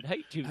fucking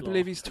hate Jude I Law.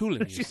 believe he's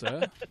tooling you,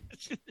 sir.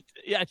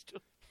 Yeah.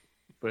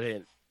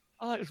 Brilliant.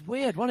 Oh, it was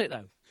weird, wasn't it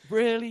though?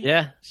 Really?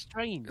 Yeah.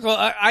 Strange. Well,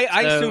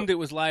 I So- assumed it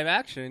was live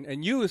action,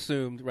 and you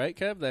assumed, right,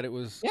 Kev, that it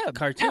was Yeah,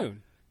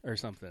 cartoon or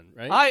something,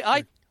 right?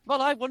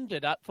 I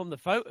wondered from the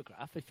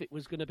photograph if it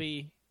was going to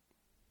be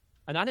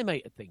an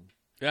animated thing.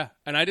 Yeah,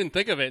 and I didn't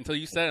think of it until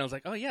you said it. I was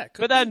like, "Oh yeah." it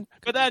could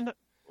But then,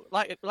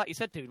 like you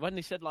said, dude, when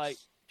they said like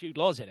Jude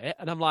Law's in it,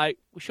 and I'm like,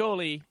 well,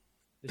 surely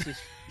this is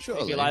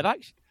Surely. maybe live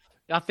action.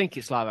 I think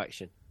it's live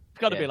action. It's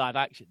got to Yeah. be live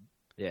action.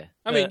 Yeah.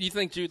 I mean, do you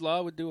think Jude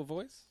Law would do a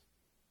voice?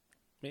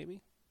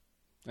 Maybe.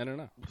 I don't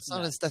know. That's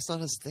not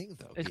his thing,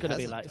 though. It's He going to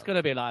be hasn't like it's done going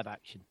to be live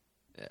action.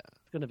 Yeah.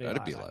 It's going to be Gotta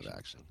live be action. live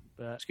action.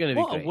 But It's gonna be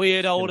what great. a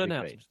weird It's old gonna be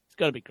announcement. great. It's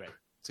going to be great.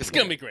 It's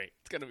gonna be great.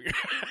 It's gonna be great.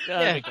 It's going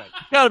to Yeah. be great.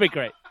 It's going to be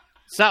great.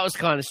 So that was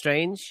kind of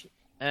strange.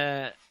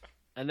 And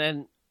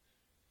then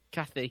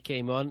Kathy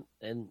came on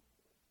and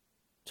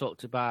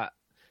talked about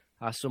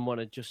how someone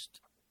had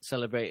just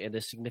celebrated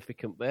a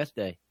significant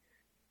birthday.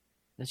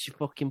 And she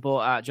fucking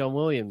brought out John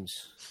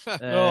Williams.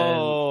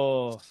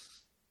 Oh,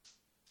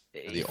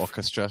 The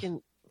orchestra.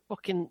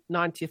 Fucking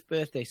 90th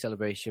birthday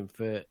celebration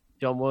for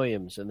John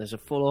Williams. And there's a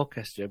full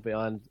orchestra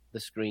behind the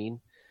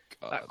screen.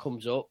 That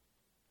comes up.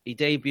 He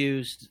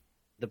debuts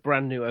the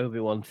brand new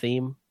Obi-Wan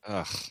theme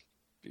Ugh,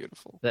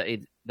 beautiful. that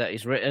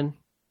he's written.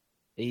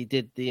 He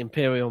did the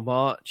Imperial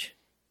March,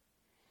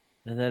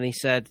 and then he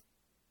said,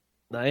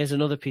 "Now here's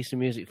another piece of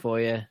music for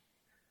you.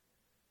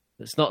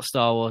 It's not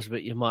Star Wars,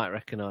 but you might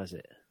recognize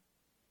it."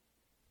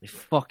 He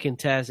fucking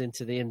tears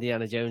into the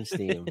Indiana Jones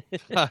theme,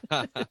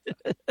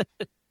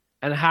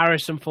 and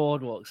Harrison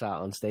Ford walks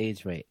out on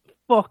stage, mate.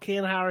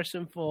 Fucking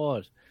Harrison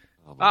Ford.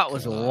 Oh my That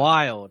was God.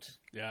 wild.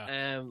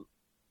 Yeah.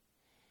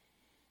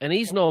 And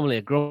he's normally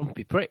a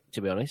grumpy prick,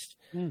 to be honest.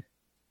 Mm.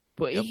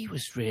 But Yep. he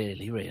was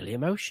really, really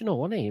emotional,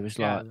 wasn't he? He was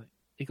Yeah. like,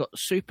 he got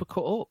super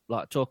cut up,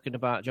 like talking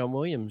about John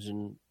Williams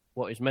and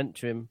what he's meant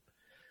to him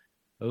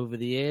over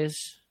the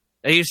years.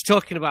 He was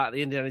talking about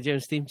the Indiana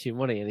Jones theme tune,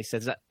 wasn't he? And he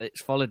says that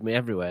it's followed me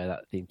everywhere,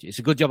 that theme tune. It's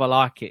a good job I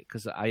like it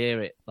because I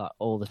hear it like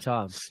all the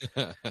time.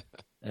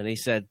 And he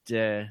said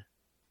it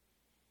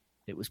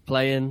was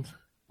playing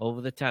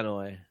over the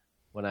tannoy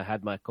when I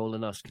had my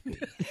colonoscopy.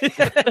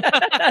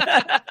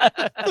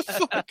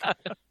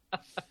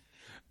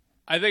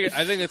 I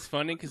think it's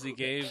funny because he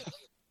gave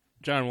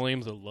John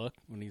Williams a look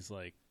when he's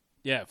like,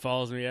 "Yeah, it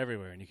follows me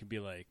everywhere," and you could be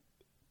like,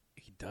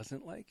 he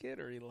doesn't like it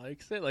or he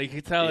likes it. Like you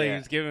could tell he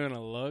was giving it a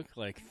look.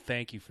 Like,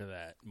 thank you for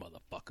that,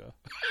 motherfucker.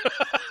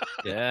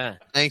 Yeah.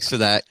 Thanks for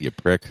that, you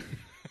prick.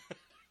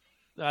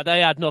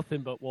 They had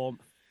nothing but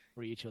warmth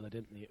for each other,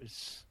 didn't they? It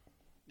was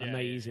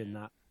amazing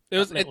that. It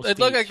was. That It little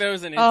looked like speech. there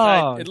was an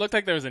inside. Oh. It looked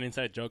like there was an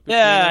inside joke. Between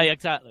Yeah, them.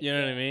 exactly. You know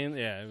what I mean?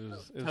 Yeah, it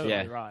was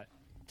Totally right.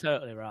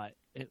 Totally right.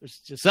 It was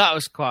just So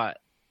that's quite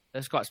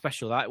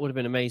special. That would have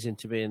been amazing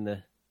to be in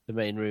the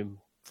main room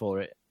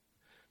for it.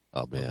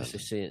 Oh man,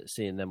 Obviously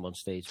seeing them on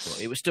stage,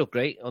 but it was still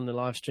great on the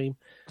live stream.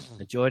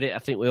 Enjoyed it. I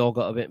think we all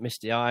got a bit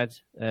misty eyed.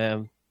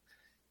 There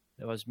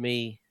was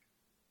me.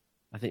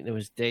 I think there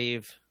was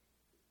Dave,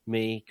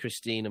 me,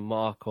 Christine, and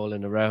Mark all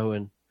in a row,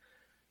 and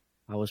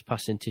I was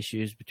passing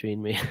tissues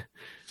between me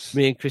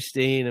and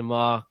Christine and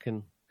Mark,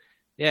 and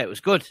yeah, it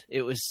was good.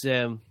 It was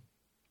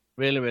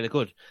really, really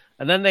good.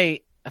 And then I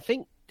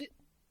think,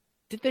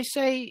 did they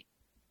say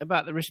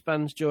about the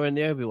wristbands during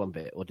the Obi-Wan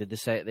bit, or did they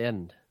say at the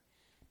end?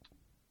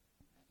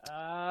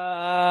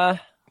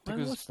 When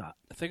was that?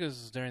 I think it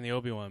was during the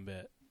Obi-Wan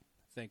bit.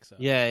 I think so.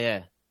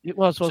 Yeah. it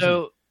was. Wasn't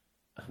So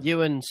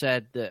Ewan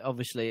said that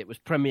obviously it was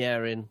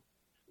premiering,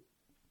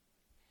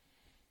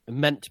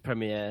 meant to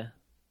premiere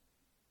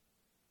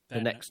the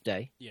That next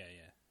day Yeah.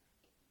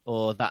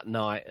 or that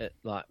night at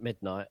like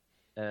midnight.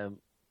 And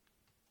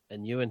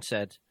Ewan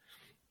said,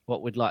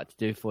 what we'd like to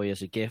do for you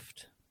as a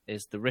gift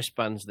is the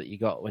wristbands that you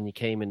got when you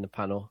came in the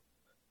panel.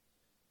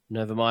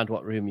 Never mind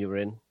what room you were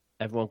in.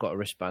 Everyone got a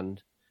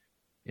wristband.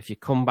 If you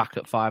come back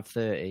at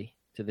 5:30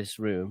 to this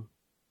room,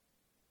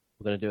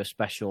 we're going to do a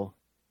special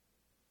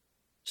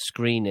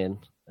screening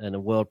and a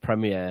world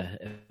premiere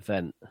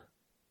event,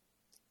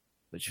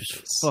 which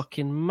was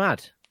fucking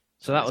mad.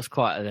 So that was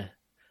quite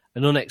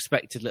an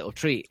unexpected little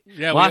treat.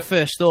 Yeah. My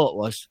first thought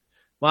was,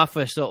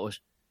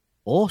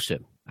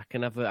 awesome. I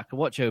can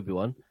watch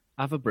Obi-Wan,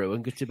 have a brew,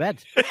 and go to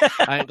bed.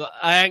 I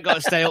ain't got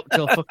to stay up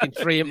till fucking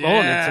 3 in the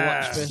morning to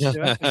watch the first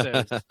 2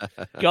 episodes.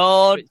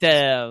 God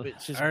damn.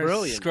 Which is Our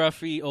brilliant.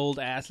 scruffy old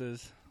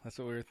asses. That's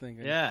what we were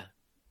thinking. Yeah.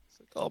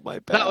 oh my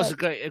bad. That was a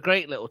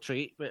great little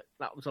treat, but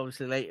that was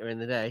obviously later in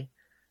the day.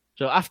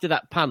 So after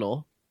that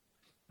panel,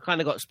 kind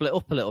of got split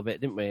up a little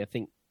bit, didn't we? I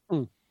think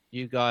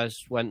you guys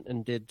went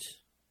and did.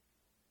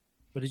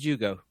 Where did you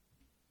go?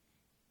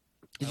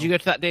 Did you go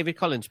to that David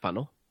Collins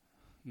panel?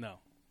 No,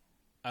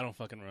 I don't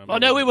fucking remember. Oh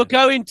no, we were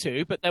going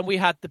to, but then we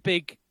had the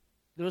big.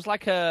 There was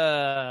like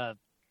a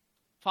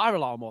fire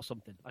alarm or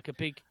something, like a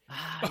big.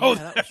 Oh,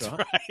 that was that's right.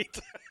 right.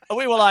 And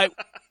we were like,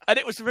 and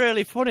it was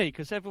really funny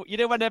because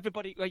when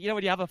everybody, when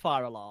you have a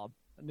fire alarm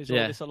and there's all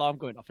this alarm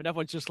going off, and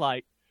everyone's just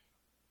like,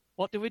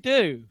 "What do we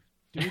do?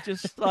 Do we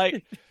just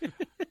like?"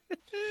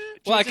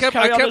 Well, I kept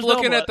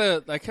looking at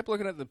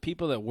the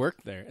people that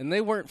worked there, and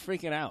they weren't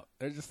freaking out.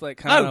 They're just like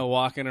kind of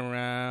walking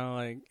around,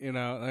 like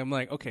I'm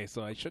like, okay,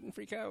 so I shouldn't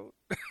freak out.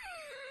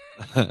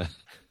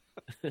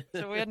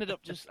 So we ended up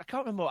I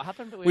can't remember what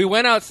happened. But we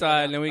went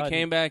outside, and then we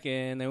came back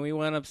in, then we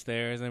went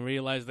upstairs, and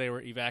realized they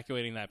were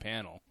evacuating that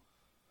panel.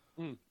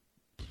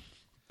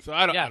 So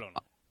I don't know.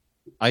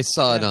 I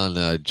saw it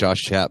on Josh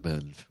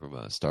Chapman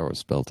from Star Wars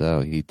Spelt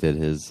Out. He did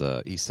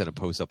he sent a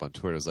post up on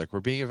Twitter. It was like, we're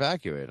being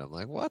evacuated. I'm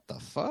like, what the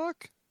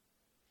fuck?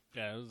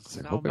 Yeah, it was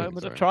Like, a hope moment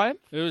everything's of all right. triumph.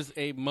 It was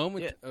a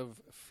moment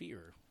of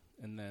fear,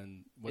 and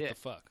then what the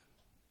fuck?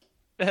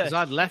 Because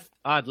I'd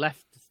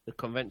left the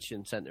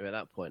convention centre at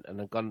that point and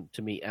I'd gone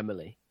to meet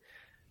Emily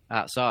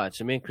outside.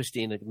 So me and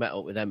Christine had met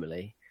up with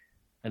Emily,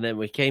 and then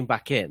we came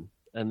back in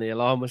and the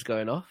alarm was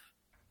going off,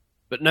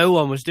 but no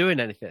one was doing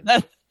anything.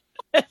 I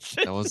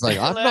was like,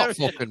 I'm not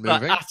fucking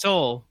Like, moving. at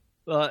all.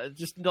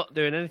 Just not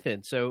doing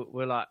anything. So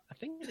we're like, I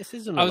think this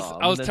is an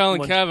alarm. I was And then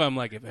telling someone- Kev, I'm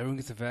like, if everyone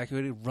gets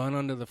evacuated, run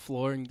onto the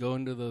floor and go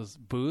into those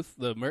booths,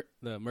 the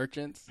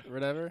merchants or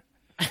whatever.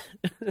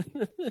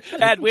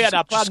 And we had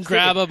our plans. Just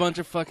grab didn't a bunch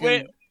of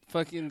fucking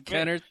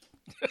Kenners.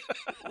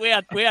 we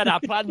had our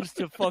plans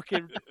to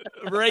fucking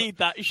raid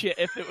that shit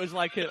if it was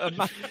like a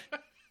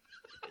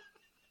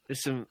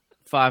There's some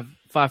five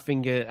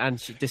finger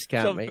answer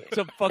discount, mate.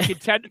 some fucking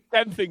 10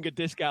 finger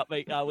discount,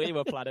 mate. No, we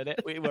were planning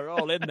it. We were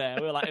all in there.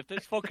 We were like, if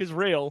this fucker's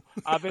real,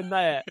 I'm in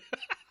there.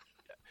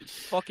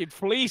 Fucking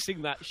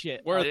fleecing that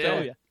shit. Worth I tell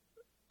it. you.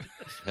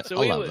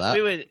 So I love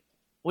that.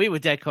 we were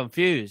dead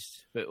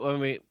confused, but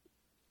when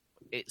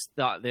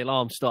the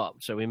alarm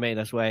stopped, so we made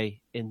our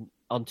way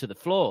onto the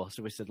floor.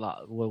 So we said, like,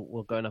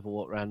 we'll go and have a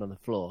walk around on the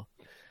floor.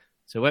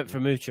 So we went for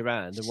a mooch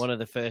around, and one of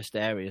the first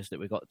areas that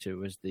we got to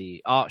was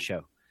the art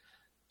show.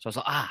 So I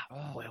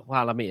was like,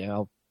 while I'm here,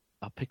 I'll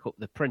pick up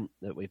the print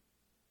that we'd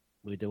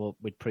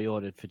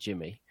pre-ordered for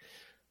Jimmy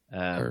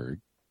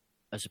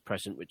as a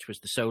present, which was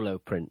the solo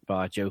print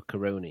by Joe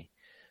Caroni.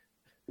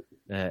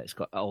 It's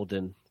got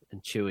Alden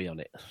and Chewie on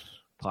it.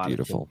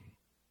 Beautiful.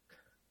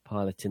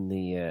 Piloting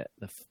the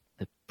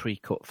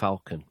pre-cut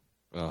Falcon.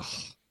 Ugh.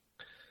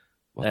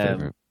 My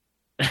favorite.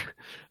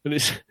 And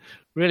it's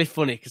really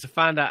funny because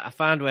I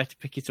found where to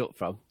pick it up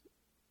from,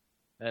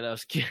 and I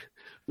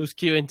was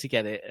queuing to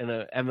get it,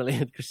 and Emily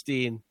and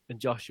Christine and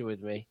Josh are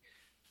with me,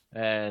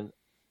 and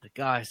the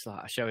guy's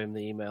like, I show him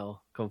the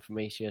email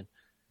confirmation,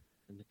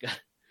 and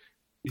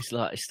He's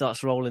like, he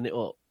starts rolling it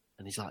up,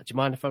 and he's like, "Do you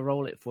mind if I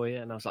roll it for you?"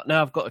 And I was like,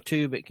 "No, I've got a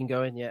tube. It can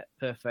go in. Yeah,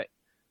 perfect."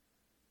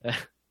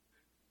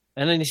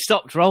 And then he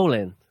stopped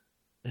rolling,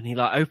 and he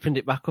like opened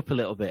it back up a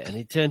little bit, and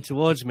he turned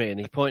towards me, and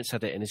he points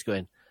at it, and he's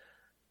going,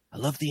 "I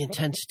love the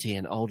intensity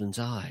in Alden's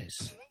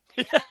eyes."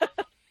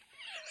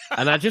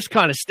 And I just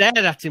kind of stared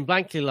at him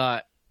blankly,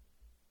 like,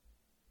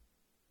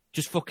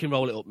 "Just fucking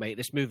roll it up, mate.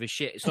 This movie's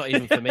shit. It's not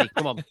even for me.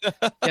 Come on,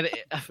 get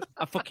it.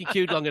 I fucking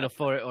queued long enough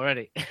for it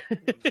already."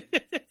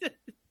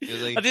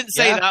 Like, I didn't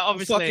say that,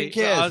 obviously. Fucking but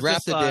cares. I was Wrap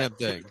just the like-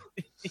 damn thing.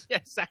 Yeah,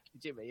 exactly,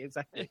 Jimmy.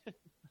 Exactly.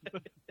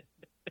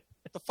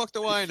 The fuck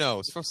do I know?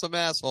 It's from some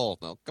asshole.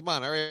 No, come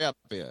on, hurry up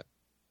here.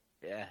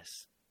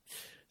 Yes.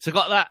 So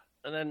got that,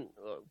 and then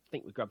I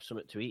think we grabbed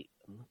something to eat.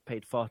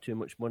 Paid far too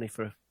much money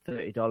for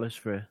 $30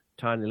 for a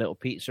tiny little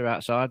pizza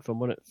outside from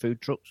one of the food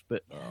trucks.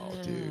 But Oh,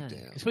 dude,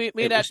 damn. Because me It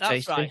and Ed, was that's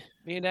tasty. right.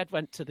 Me and Ed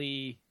went to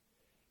we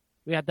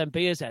had them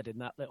beers, Ed, in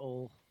that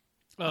little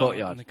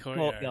Courtyard. In the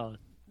courtyard. courtyard.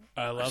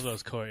 I love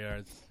those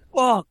courtyards.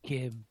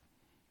 Fucking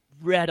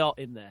red hot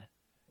in there.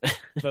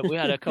 But we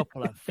had a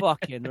couple of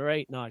fucking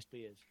great nice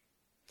beers.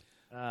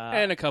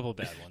 And a couple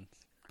bad ones.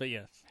 But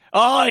yes.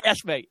 Oh,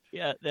 yes, mate.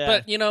 Yeah, yeah.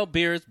 But, you know,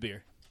 beer is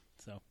beer.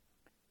 So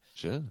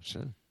Sure.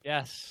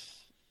 yes.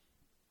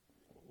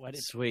 When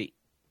it's sweet.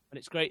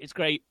 great, it's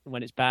great. And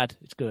when it's bad,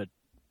 it's good.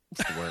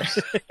 It's the worst.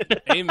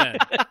 Amen.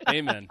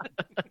 Amen.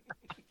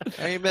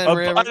 Amen, And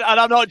Reverend.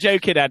 I'm not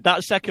joking, Ed.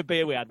 That second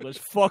beer we had was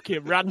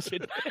fucking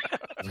rancid.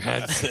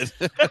 Rancid.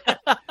 Yeah,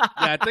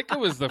 I think it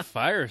was the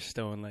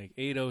Firestone, like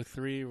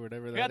 803 or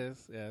whatever that had-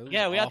 is. Yeah, it was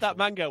Yeah, we had that awful.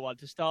 mango one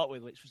to start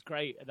with, which was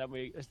great. And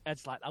then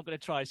Ed's like, I'm going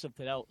to try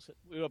something else.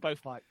 We were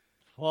both like,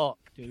 fuck,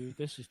 dude,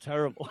 this is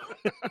terrible.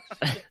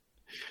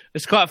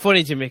 It's quite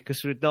funny, Jimmy,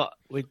 because we got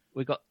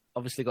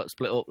obviously got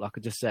split up, like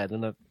I just said,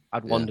 and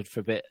I'd wandered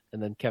for a bit,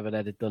 and then Kevin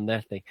Ed had done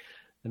their thing.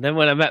 And then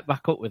when I met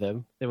back up with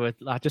them,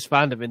 I just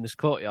found them in this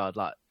courtyard,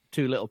 like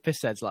two little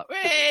pissheads, like,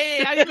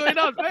 "Hey, how you going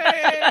on?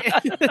 Hey!"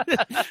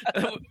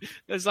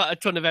 There's like a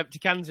ton of empty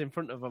cans in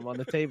front of them on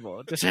the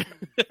table. Just...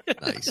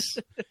 Nice.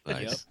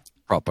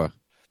 Proper.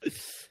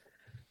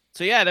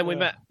 So yeah, then we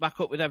met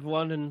back up with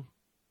everyone and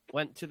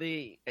went to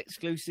the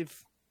exclusive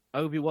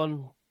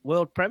Obi-Wan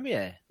world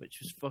premiere, which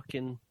was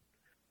fucking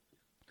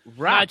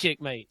rad.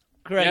 Magic, mate.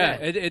 Great. Yeah,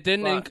 it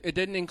didn't Right. it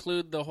didn't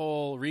include the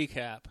whole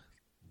recap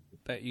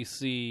that you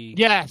see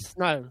Yes,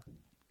 no.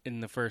 in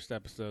the first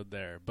episode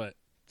there, but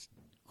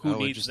who Oh,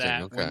 needs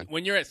interesting, that? okay.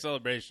 When you're at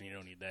Celebration, you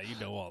don't need that. You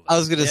know all that. I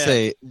was gonna Yeah.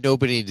 say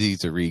nobody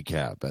needs a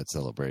recap at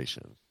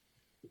Celebration.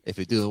 If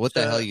you're doing, what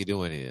the hell are you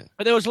doing here?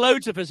 But there was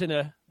loads of us in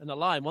a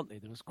line, weren't there?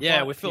 There was Yeah,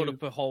 quite we a filled few.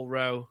 up a whole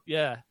row.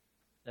 Yeah.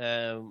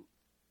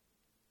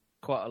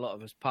 Quite a lot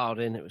of us piled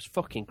in. It was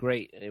fucking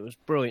great. It was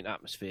brilliant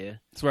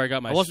atmosphere. That's where I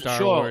got my I wasn't Star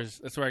sure. Wars.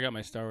 That's where I got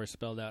my Star Wars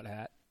spelled out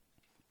hat.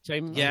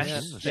 Same. Yes, Yeah.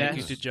 yes. Thank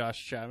you to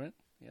Josh Chapman.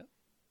 Yeah.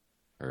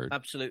 Heard.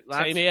 Absolute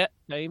lads. Same here.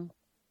 Same.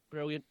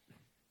 Brilliant.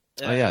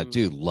 Oh yeah, Um,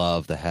 dude,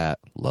 love the hat.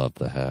 Love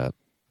the hat.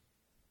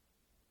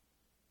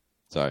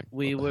 Sorry.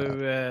 We love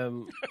the hat.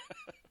 were.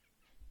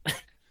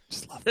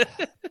 Just love the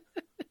hat.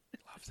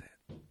 Loves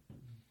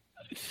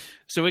it.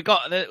 So we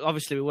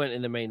obviously we weren't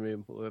in the main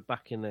room, but we were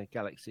back in the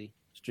Galaxy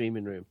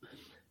streaming room.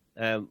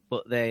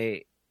 But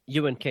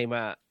Ewan came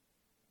out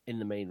in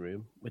the main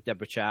room with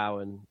Deborah Chow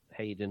and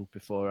Hayden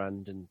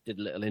beforehand and did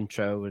a little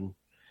intro, and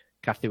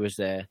Kathy was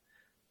there.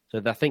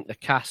 So I think the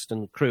cast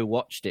and crew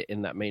watched it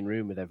in that main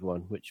room with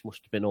everyone, which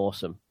must have been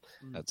awesome.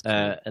 That's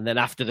cool. And then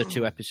after the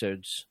two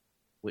episodes,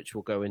 which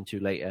we'll go into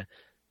later,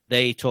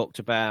 they came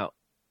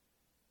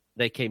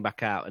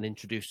back out and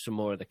introduced some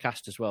more of the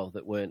cast as well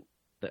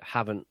that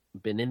haven't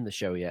been in the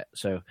show yet.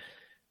 So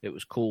it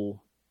was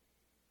cool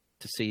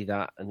to see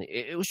that, and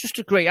it was just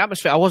a great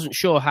atmosphere. I wasn't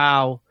sure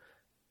how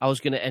I was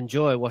going to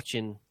enjoy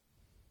watching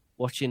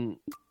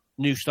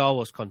new Star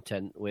Wars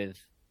content with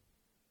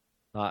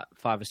like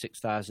 5,000 or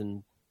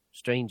 6,000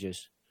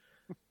 strangers.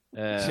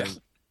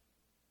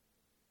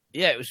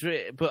 Yeah, it was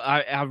really, but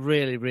I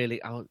really,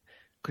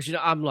 because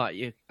I'm like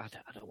you. I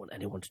don't want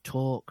anyone to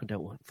talk. I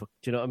don't want. Do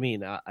you know what I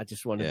mean? I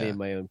just want to be Yeah. in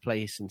my own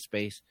place and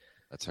space.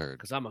 That's heard.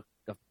 Because I've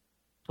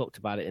talked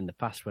about it in the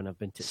past when I've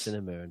been to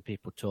cinema and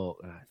people talk,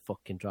 and it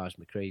fucking drives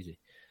me crazy.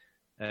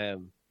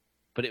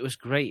 But it was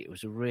great. It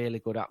was a really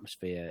good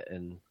atmosphere,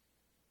 and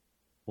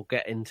we'll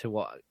get into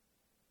what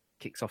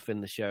kicks off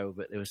in the show.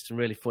 But there was some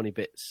really funny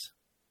bits,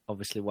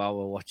 obviously, while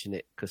we're watching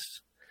it,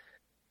 because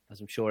as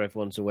I'm sure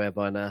everyone's aware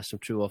by now, some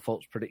true or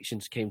false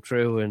predictions came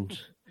true, and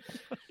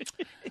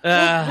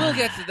We'll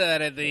get to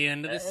that at the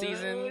end of the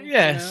season.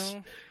 yes. You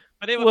know?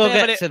 But it, we'll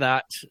but get to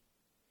that.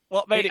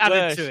 what made it added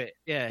worse? to it,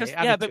 yeah. Cause, it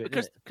added yeah, to but it,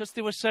 because didn't cause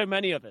there were so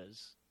many of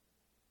us.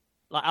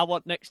 Like I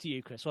was next to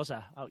you, Chris, was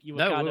I? You it? were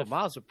No, kind we were of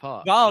miles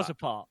apart. miles Like,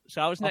 apart.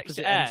 So I was next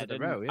to opposite ends Ed, of the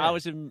and row, yeah. I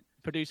was in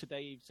producer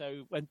Dave.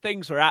 So when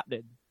things were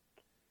happening,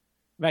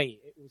 mate,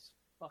 it was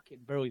fucking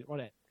brilliant,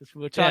 wasn't it? Because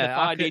we were trying to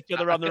Yeah, I find could- each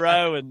other on the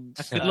row, and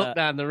I could look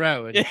down the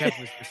row, and Kev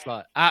was just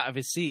like out of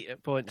his seat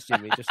at points,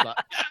 Jimmy, just like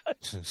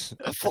just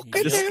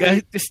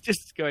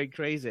going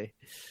crazy.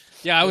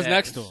 Yeah, I was Yeah,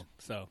 next it to was- him,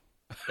 so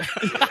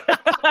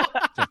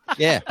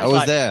Yeah, I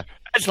was there.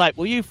 It's like,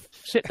 will you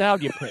sit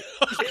down, you prick?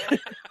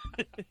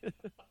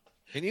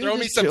 Can you Throw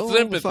me just some chill the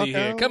sympathy fuck here.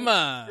 out? Come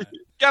on.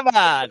 Come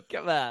on.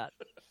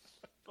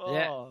 Oh,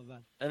 Yeah.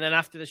 man. And then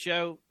after the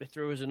show, they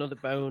threw us another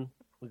bone.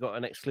 We got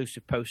an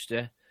exclusive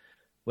poster.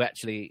 We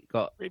actually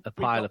got We- a we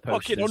pile got of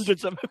posters. fucking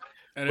hundreds of them.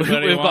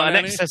 Anybody We've want got an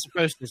any? excess of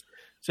posters.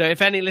 So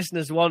if any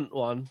listeners want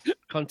one,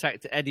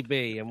 contact Eddie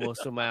B, and we'll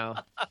somehow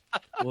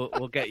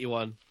we'll get you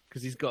one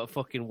because he's got a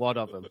fucking wad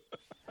of them.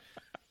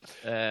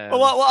 But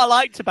what I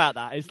liked about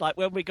that is like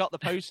when we got the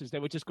posters, they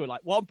were just going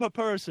like one per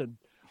person,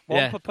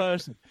 Yeah. per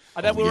person,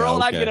 and then we Yeah, were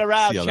all okay. hanging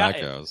around See how that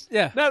chatting. goes.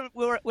 Yeah. No,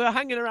 we were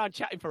hanging around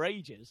chatting for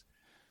ages,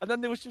 and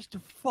then there was just a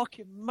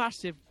fucking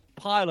massive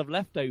pile of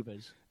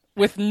leftovers.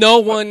 With no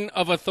one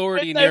of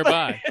authority With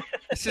nobody. nearby.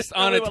 It's just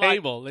on We a were like-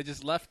 table. They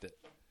just left it.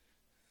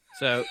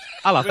 So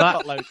I love We've that.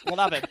 got loads. We'll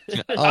have it.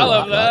 I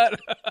love that.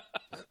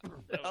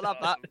 I'll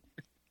have that.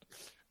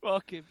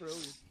 Fucking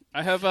brilliant.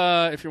 I have,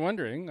 if you're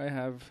wondering, I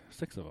have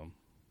 6 of them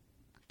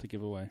to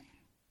give away.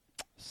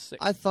 6.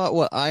 I thought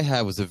what I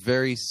had was a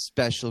very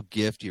special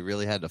gift. You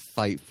really had to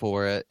fight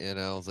for it. You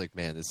know, I was like,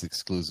 man, this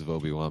exclusive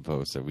Obi-Wan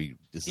poster.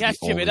 This Yes, is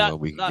the Jimmy, only that- one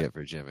we can that- get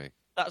for Jimmy.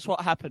 That's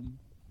what happened.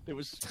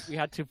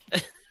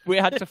 We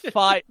had to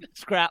fight,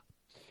 scrap,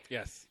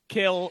 Yes.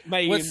 kill,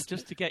 maim, What's-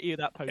 just to get you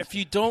that poster. If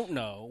you don't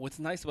know, what's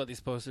nice about these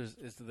posters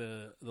is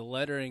the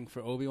lettering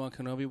for Obi-Wan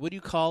Kenobi. What do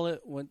you call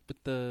it with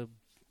the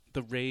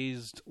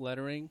raised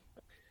lettering?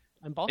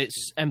 Embossed?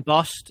 It's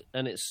embossed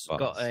and it's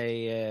got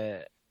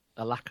Embossed.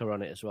 a lacquer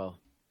on it as well.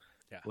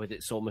 Yeah. With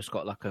it's almost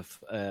got like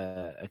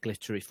a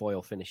glittery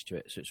foil finish to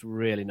it, so it's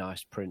really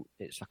nice print.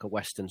 It's like a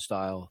Western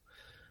style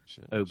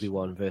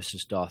Obi-Wan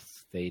versus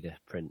Darth Vader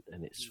print,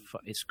 and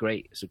it's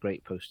great. It's a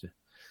great poster.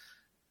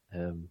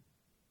 Yeah.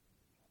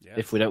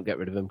 If we don't get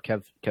rid of them,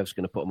 Kev's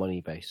going to put them on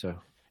eBay.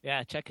 So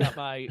Yeah, check out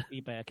my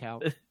eBay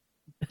account,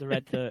 the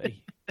Red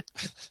 30.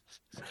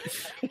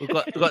 we've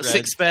got Red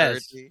 6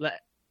 spares. 30.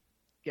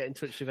 Get in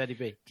touch with Eddie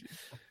B.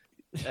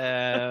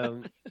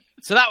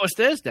 So that was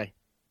Thursday,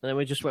 and then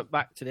we just went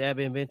back to the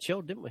Airbnb and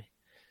chilled, didn't we?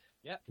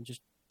 Yeah, and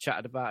just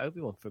chatted about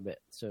Obi-Wan for a bit.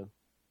 So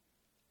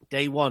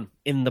day 1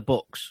 in the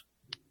books,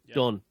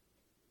 done.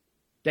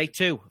 Day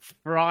 2,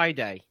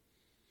 Friday.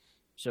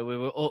 So we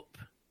were up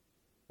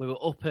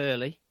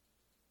early,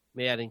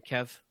 me, Ed, and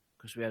Kev,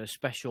 because we had a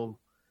special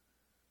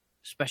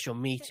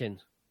meeting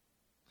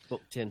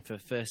booked in for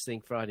first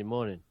thing Friday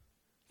morning.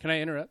 Can I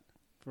interrupt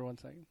for 1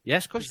 second?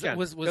 Yes, of course you can.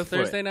 Was Go for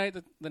Thursday it. night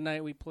the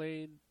night we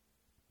played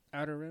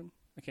Outer Rim?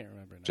 I can't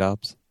remember now.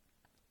 Jobs?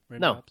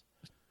 Rim No. Jobs?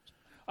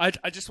 I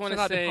just want So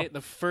to not say the-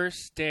 the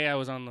first day I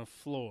was on the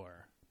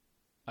floor,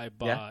 I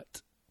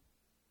bought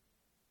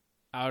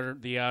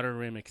the Outer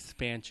Rim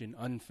expansion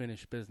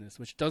Unfinished Business,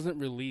 which doesn't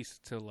release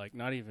till it's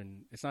not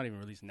even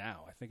released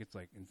now. I think it's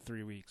like in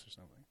 3 weeks or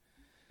something.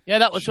 Yeah,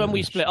 that was when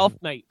we split off,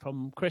 mate,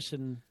 from Chris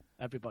and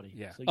everybody.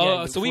 Yeah.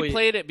 So, So we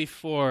played it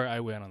before I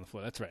went on the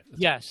floor. That's right.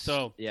 Yes.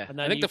 So Yeah. And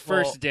I then think you the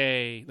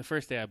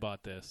first day I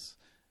bought this,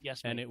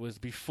 Yes, and mate. it was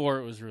before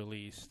it was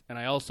released. And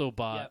I also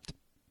bought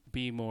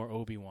Be More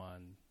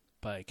Obi-Wan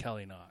by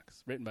Kelly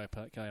Knox, written by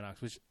Kelly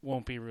Knox, which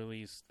won't be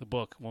released. The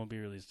book won't be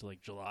released till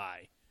like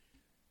July.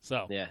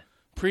 So Yeah,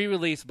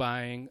 pre-release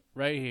buying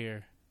right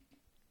here.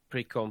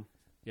 pre-cum.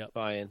 Yep.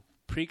 Buying.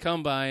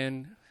 Pre-cum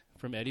buying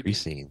from Eddie B.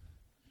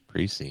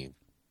 Pre-scene.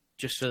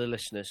 Just for the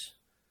listeners,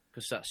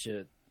 because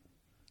you're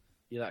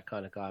that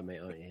kind of guy, mate,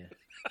 aren't you?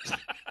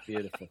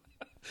 Beautiful.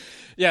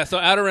 Yeah, so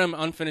Outer Rim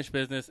Unfinished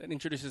Business. It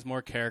introduces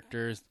more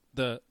characters,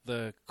 the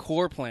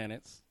core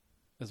planets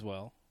as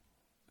well.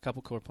 A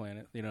couple core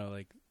planets,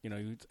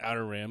 it's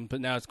Outer Rim,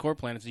 but now it's core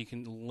planets, so you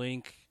can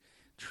link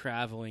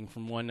traveling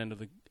from one end of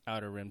the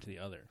Outer Rim to the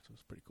other. So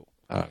it's pretty cool.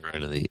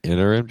 Right of the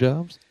interim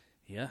jobs?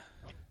 Yeah.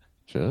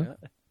 Sure.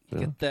 Sure.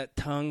 Get that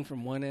tongue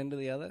from one end to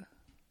the other.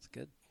 It's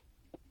good.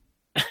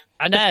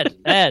 And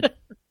Ed,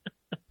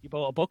 you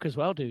bought a book as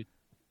well, dude.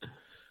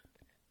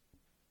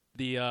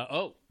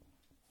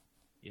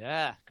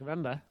 Yeah,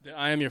 remember?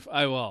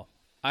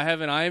 I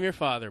have an I Am Your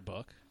Father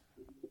book,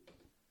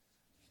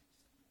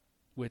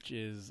 which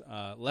is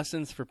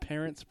Lessons for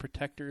Parents,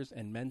 Protectors,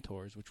 and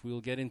Mentors, which we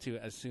will get into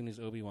as soon as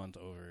Obi-Wan's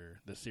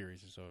over, the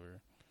series is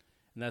over.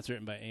 And that's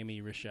written by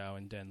Amy Rishow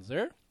and Dan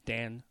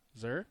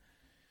Zur.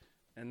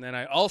 And then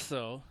I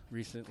also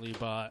recently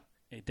bought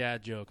a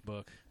dad joke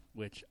book,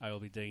 which I will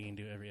be digging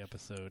into every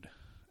episode,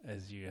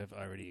 as you have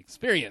already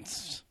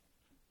experienced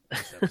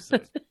this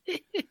episode.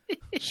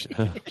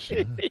 Sure.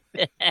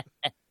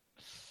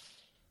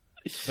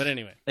 But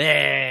anyway,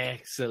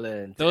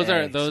 Excellent. those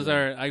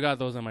are I got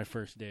those on my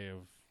first day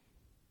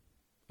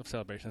of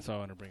celebration, so I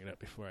want to bring it up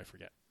before I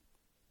forget.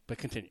 But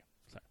continue.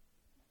 Sorry.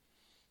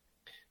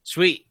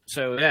 Sweet.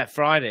 So, yeah,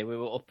 Friday, we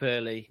were up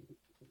early.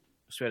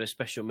 So we had a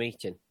special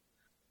meeting.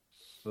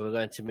 We were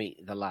going to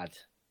meet the lad,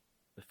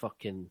 the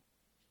fucking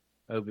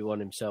Obi-Wan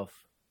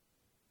himself,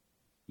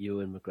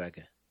 Ewan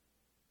McGregor.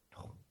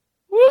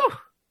 Woo!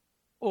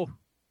 Oh,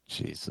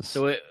 Jesus.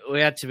 So we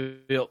had to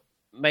be up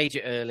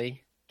major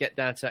early, get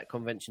down to that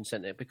convention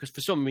centre, because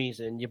for some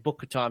reason you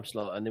book a time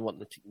slot and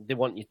they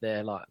want you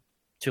there like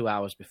 2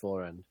 hours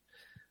beforehand.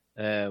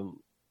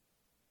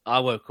 I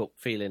woke up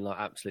feeling like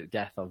absolute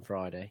death on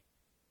Friday,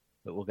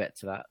 but we'll get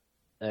to that.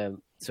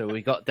 So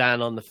we got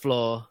down on the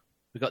floor,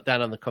 we got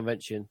down on the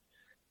convention,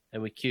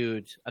 and we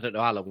queued. I don't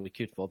know how long we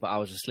queued for, but I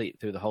was asleep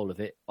through the whole of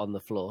it on the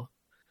floor.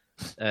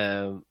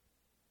 Kev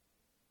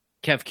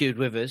queued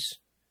with us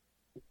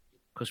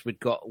because we'd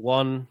got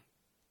one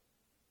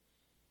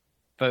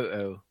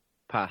photo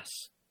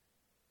pass,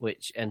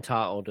 which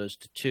entitled us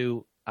to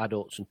 2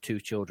 adults and 2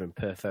 children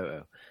per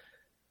photo.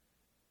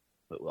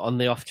 But on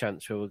the off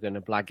chance we were going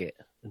to blag it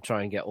and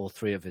try and get all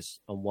 3 of us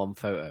on one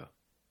photo.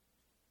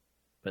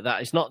 But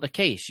that is not the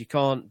case. You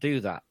can't do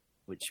that,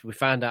 which we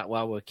found out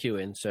while we were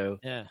queuing. So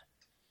Yeah.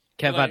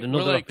 Kev had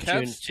another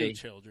Kev's 2 opportunity.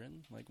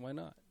 children. Like, why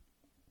not?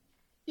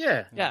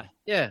 Yeah.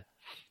 Yeah.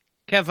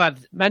 Kev had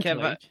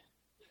Mentally.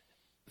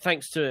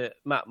 thanks to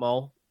Matt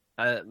Mole,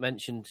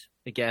 mentioned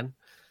again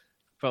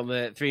from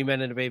the 3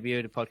 Men and a Baby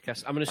Yoda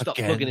podcast. I'm going to stop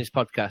Again. plugging his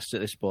podcast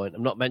at this point.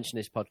 I'm not mentioning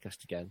his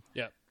podcast again.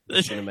 Yeah. I'm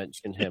just going to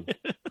mention him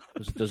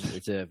because he doesn't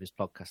deserve his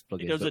podcast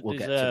plugging. He doesn't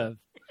deserve.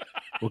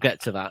 We'll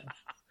get to that.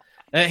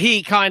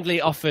 He kindly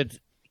offered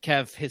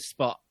Kev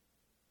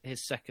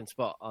his second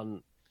spot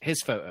on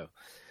his photo.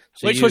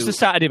 So Which was the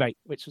Saturday, mate.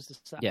 Which was the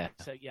Saturday. Yeah.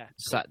 So, yeah.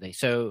 Saturday.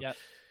 So Yep.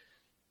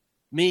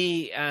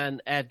 me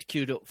and Ed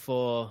queued up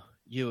for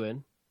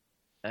Ewan.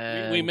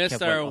 We missed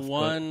Kev our went off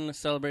one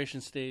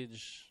celebration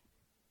stage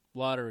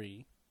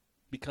lottery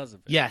because of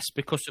it. Yes,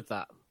 because of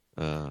that.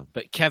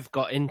 But Kev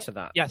got into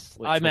that. Yes,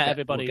 which I we'll met get-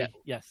 everybody. We'll get,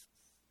 Yes.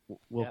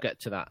 we'll Yep. get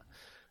to that.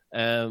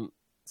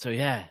 So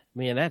yeah,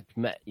 me and Ed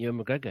met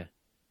Ewan McGregor.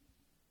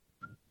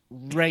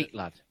 Great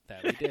lad.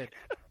 That we did.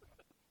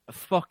 A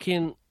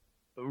fucking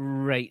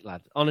great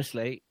lad.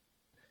 Honestly,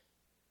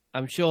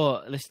 I'm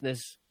sure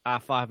our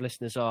 5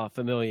 listeners are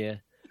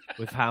familiar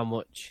with how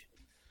much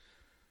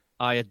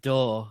I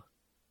adore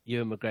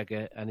Ewan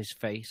McGregor and his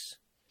face.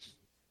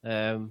 He's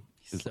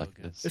So like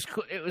good. this.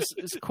 It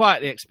was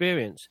quite the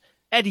experience.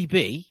 Eddie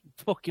B,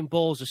 fucking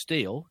balls of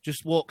steel,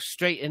 just walks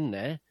straight in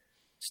there,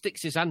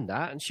 sticks his hand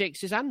out and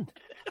shakes his hand.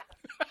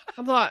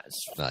 I'm like,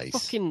 Nice.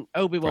 fucking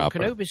Obi-Wan Proper.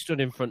 Kenobi stood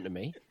in front of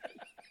me,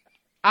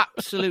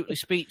 absolutely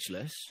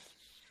speechless.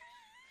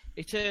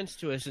 He turns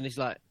to us and he's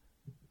like,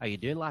 "How you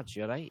doing, lads?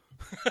 You all right?"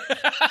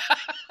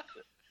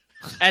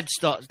 Ed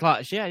starts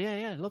like,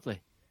 yeah,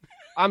 lovely.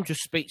 I'm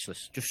just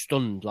speechless, just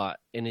stunned, like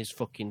in his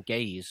fucking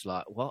gaze,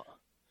 like what?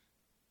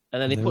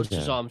 And then he puts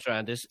his Okay. arms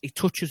around us. He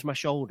touches my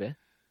shoulder.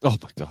 Oh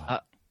my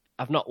god.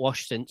 I've not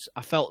washed since.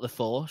 I felt the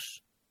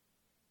force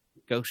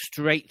go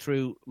straight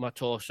through my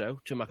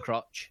torso to my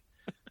crotch,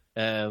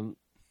 and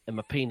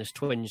my penis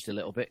twinged a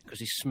little bit because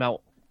he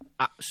smelt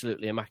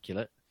absolutely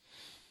immaculate.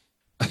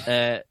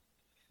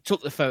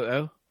 Took the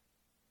photo.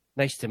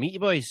 Nice to meet you,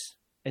 boys.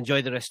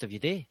 Enjoy the rest of your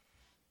day.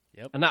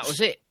 Yep. And that was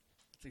it.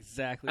 That's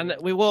exactly. And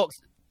what-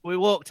 we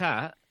walked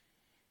out,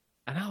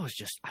 and I was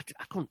just, I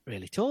couldn't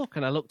really talk.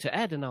 And I looked at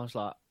Ed, and I was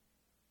like,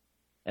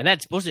 and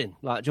Ed's buzzing,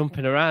 like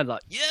jumping around,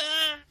 like,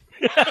 yeah,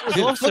 that was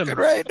awesome.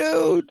 Fucking right,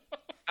 dude.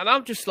 And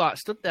I'm just like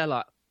stood there,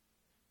 like,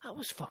 that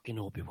was fucking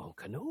Obi-Wan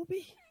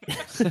Kenobi.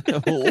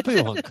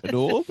 Obi-Wan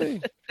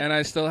Kenobi. and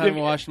I still haven't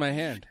washed my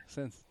hand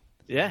since.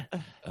 Yeah,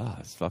 Oh,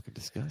 it's fucking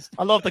disgusting.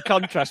 I love the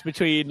contrast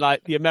between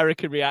like the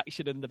American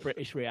reaction and the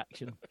British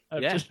reaction.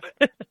 Of Yeah. just,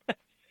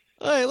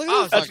 Hey, look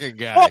Oh, at this fucking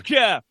guy. Fuck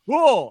yeah!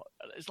 Whoa!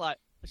 It's like,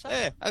 it's like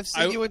Hey, I've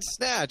seen you in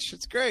Snatch.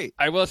 It's great.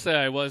 I will say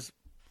I was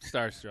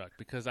starstruck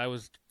because I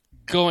was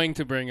going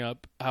to bring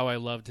up how I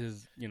loved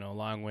his,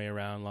 long way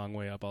around, long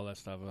way up, all that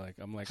stuff.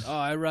 I'm like, oh,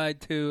 I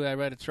ride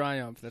a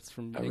Triumph. That's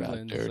from I ride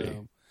England. dirty.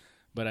 So.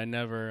 But I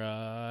never,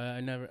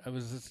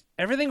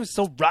 everything was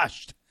so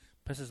rushed.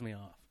 Pisses me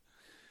off.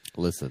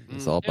 Listen,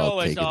 it's all they about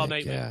always taking are that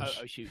making cash.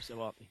 photo shoots,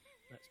 though, aren't they?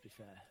 Let's be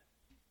fair.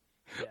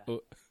 Yeah.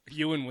 Oh,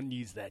 Ewan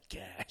needs that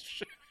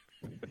cash.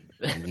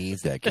 He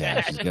needs that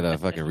cash. He's got to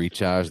fucking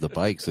recharge the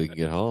bike so he can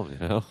get home, you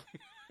know?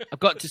 I've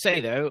got to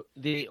say though,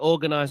 the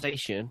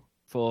organisation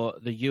for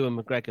the Ewan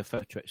McGregor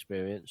photo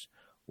experience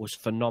was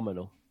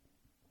phenomenal.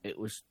 It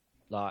was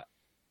like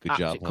Good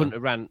job, huh?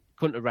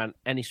 couldn't have ran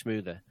any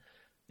smoother.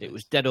 It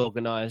was dead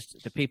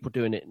organised. The people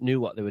doing it knew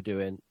what they were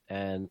doing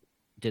and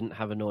didn't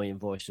have annoying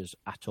voices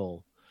at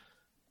all.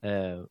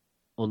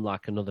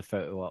 Unlike another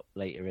photo op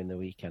later in the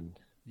weekend,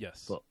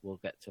 Yes. but we'll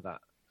get to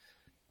that.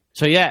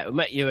 So yeah, we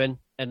met Ewan,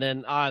 and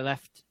then I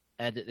left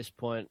Ed at this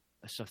point.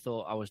 So I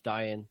thought I was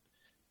dying,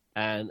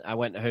 and I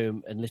went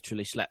home and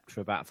literally slept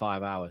for about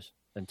 5 hours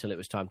until it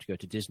was time to go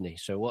to Disney.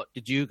 So what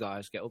did you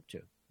guys get up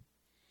to?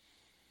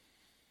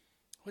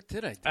 What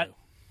did I do?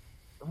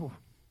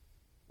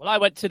 Well, I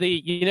went to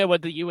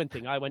with the Ewan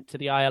thing, I went to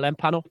the ILM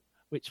panel,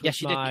 which was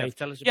Yes, you did. my Kev.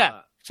 Tell us yeah.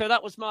 about So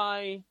that was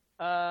my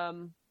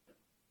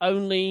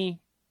only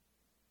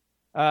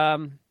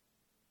time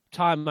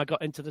I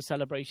got into the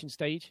celebration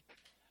stage,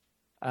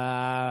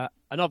 and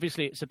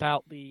obviously it's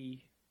about the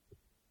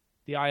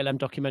ILM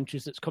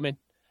documentaries that's coming,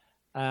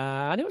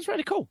 and it was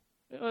really cool.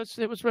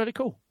 It was really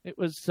cool. It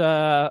was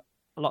a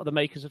lot of the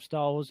makers of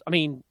Star Wars. I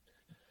mean,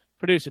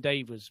 producer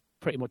Dave was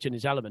pretty much in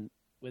his element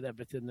with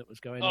everything that was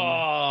going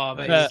on. Oh,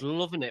 but But- he's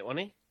loving it, wasn't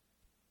he?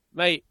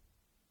 mate,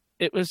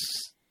 it was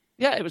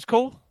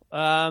cool.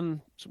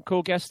 Some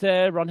cool guests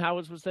there. Ron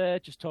Howard was there,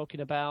 just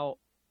talking about.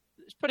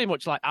 It's pretty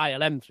much like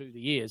ILM through the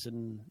years,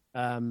 and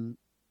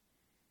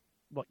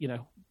what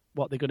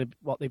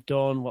they've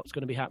done, what's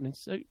going to be happening.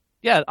 So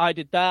yeah, I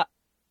did that.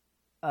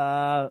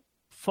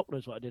 Fuck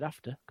knows what I did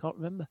after. Can't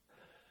remember.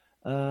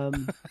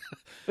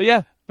 But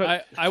yeah,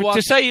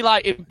 to say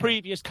like in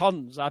previous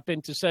cons, I've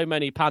been to so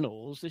many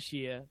panels this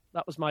year.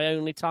 That was my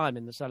only time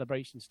in the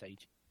celebration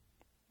stage,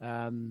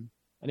 and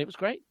it was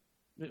great.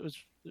 It was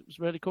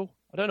really cool.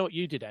 I don't know what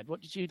you did, Ed.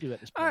 What did you do at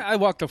this point? I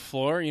walked the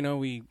floor.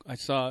 I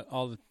saw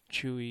all the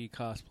Chewie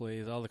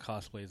cosplays. All the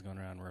cosplays going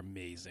around were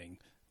amazing.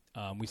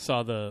 We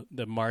saw the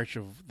march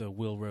of the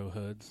Wilro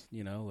hoods.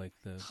 Like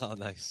the Oh,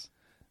 nice.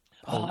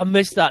 I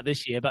missed that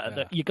this year,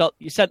 but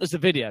you sent us a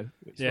video.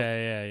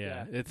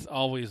 Yeah. It's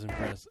always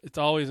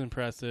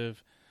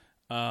impressive.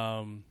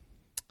 I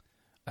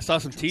saw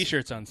some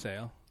T-shirts on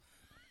sale.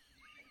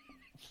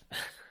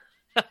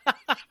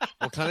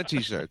 What kind of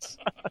T-shirts?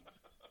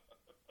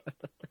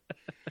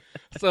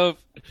 So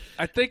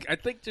I think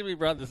Jimmy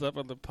brought this up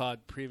on the pod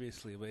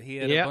previously, but he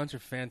had a bunch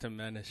of Phantom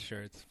Menace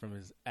shirts from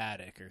his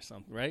attic or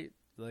something, right?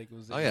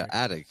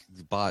 Attic.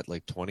 He bought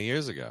like 20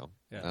 years ago.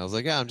 Yeah. And I was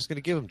like, I'm just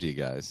gonna give them to you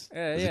guys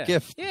as a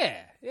gift. Yeah.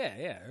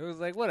 It was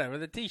like whatever,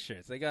 the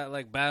T-shirts. They got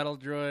like battle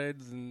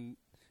droids and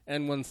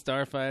N1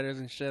 starfighters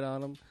and shit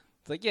on them.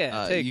 It's like,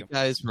 take you them.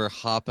 guys were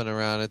hopping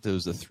around it. There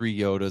was the 3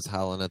 Yodas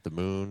howling at the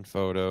moon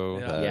photo.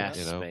 Yeah.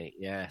 Yes, mate.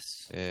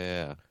 Yes.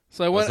 Yeah.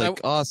 So I was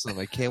like, awesome.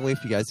 I can't wait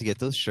for you guys to get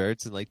those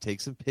shirts and like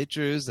take some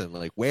pictures and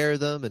like wear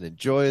them and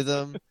enjoy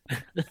them.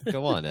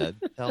 Come on, Ed.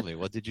 Tell me,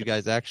 what did you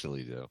guys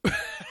actually do with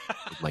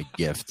my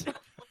gift?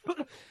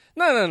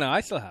 No. I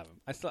still have them.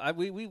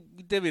 We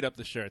divvied up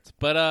the shirts,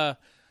 but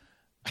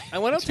I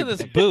went up to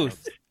this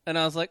booth and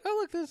I was like, oh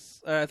look,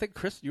 this. I think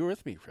Chris, you were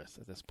with me, Chris,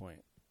 at this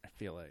point. I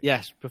feel like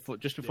yes,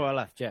 just before I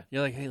left. Yeah,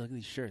 you're like, hey, look at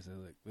these shirts.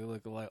 They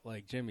look a lot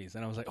like Jimmy's,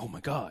 and I was like, oh my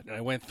god. And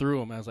I went through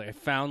them. And I was like, I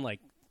found like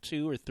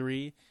 2 or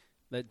 3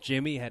 that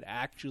Jimmy had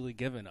actually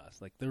given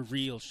us, like they're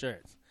real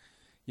shirts.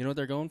 You know what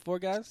they're going for,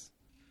 guys?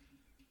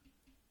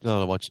 No,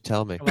 why don't you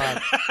tell me?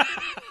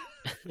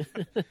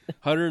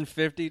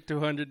 $150 to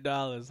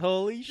 $200.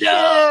 Holy shit!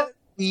 No!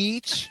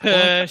 Each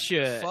per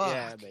shirt. Fuck.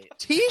 Yeah, mate.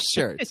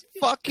 T-shirts,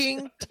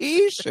 fucking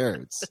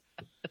T-shirts.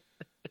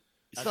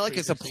 It's not like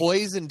it's a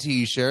Poison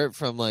T-shirt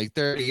from like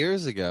 30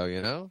 years ago,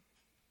 you know.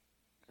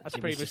 As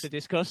previously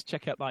discussed,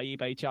 check out my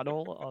eBay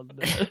channel on.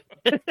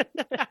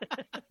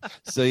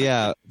 So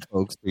yeah,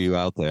 folks, for you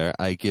out there,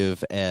 I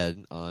give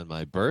Ed on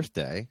my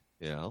birthday,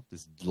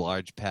 this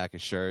large pack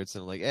of shirts,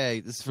 and I'm like, hey,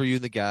 this is for you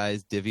and the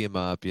guys. Divvy them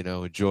up,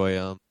 enjoy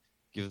them,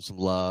 give them some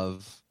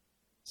love,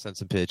 send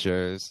some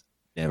pictures.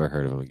 Never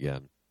heard of him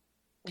again.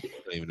 I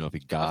don't even know if he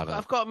got them.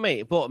 I've got a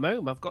mate. Bought them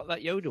home. I've got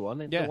that Yoda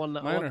one. Yeah, the one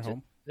that mine I are wanted.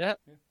 home. Yeah,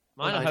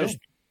 mine are home.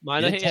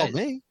 Mine You are didn't here. tell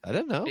me. I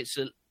didn't know.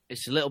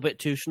 It's a little bit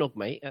too snug,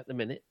 mate. At the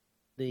minute,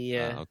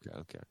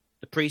 Okay.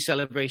 the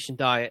pre-celebration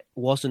diet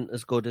wasn't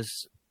as good as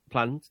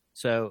planned,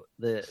 so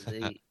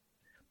the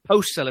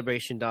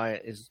post-celebration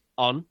diet is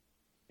on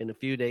in a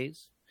few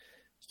days.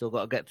 Still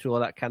got to get through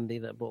all that candy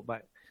that I brought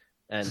back,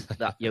 and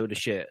that Yoda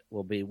shirt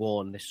will be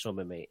worn this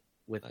summer, mate,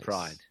 with Nice.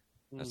 pride.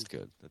 That's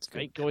good. That's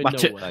good. Ain't going My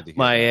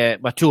nowhere.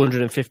 my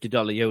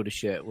 $250 Yoda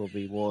shirt will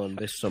be worn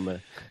this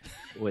summer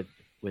with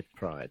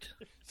pride.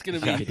 It's gonna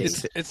be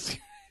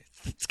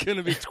it's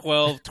gonna be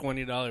 $12,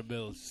 $20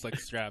 bills just like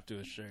strapped to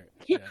a shirt.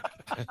 Yeah.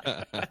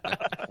 I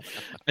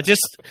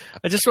just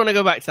want to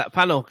go back to that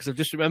panel because I've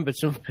just remembered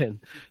something.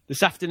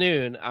 This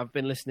afternoon, I've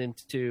been listening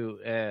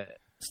to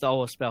Star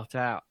Wars Spelt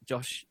Out.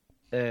 Josh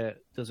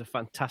does a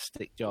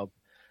fantastic job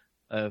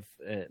of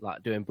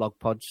like doing blog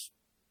pods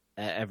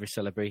every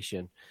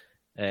celebration.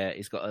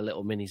 He's got a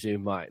little mini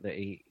Zoom mic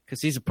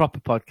because he's a proper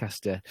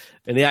podcaster,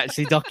 and he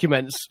actually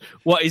documents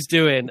what he's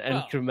doing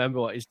and can remember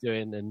what he's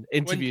doing and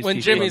interviews. When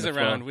people Jimmy's on the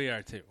floor. around, we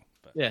are too.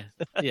 But. Yeah.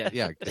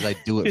 Yeah, because I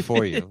do it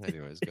for you.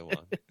 Anyways, go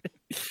on.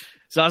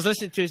 So I was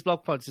listening to his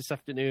blog pods this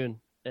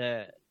afternoon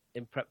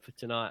in prep for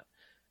tonight,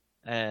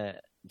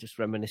 just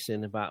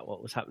reminiscing about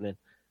what was happening.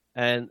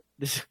 And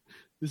there's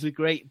a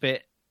great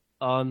bit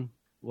on,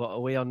 what are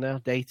we on now?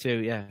 Day 2,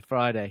 yeah,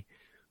 Friday,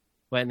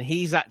 when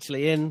he's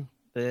actually in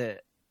the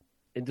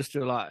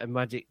Industrial Light and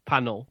Magic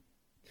panel,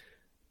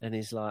 and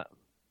he's like,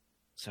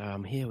 so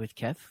I'm here with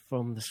Kev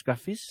from the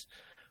Scruffies,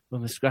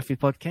 from the Scruffy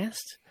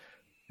podcast.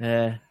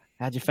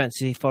 How'd you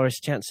fancy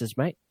Forest chances,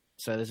 mate?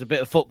 So there's a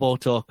bit of football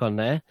talk on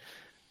there.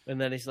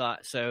 And then he's like,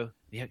 so are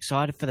you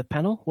excited for the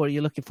panel? What are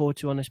you looking forward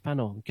to on this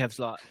panel? And Kev's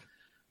like,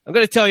 I'm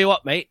going to tell you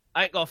what, mate.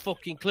 I ain't got a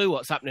fucking clue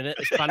what's happening at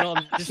this panel.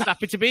 I'm just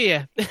happy to be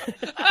here.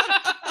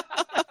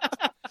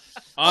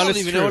 I don't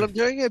even know what I'm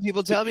doing here.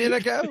 People tell me to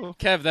go.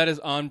 Kev, that is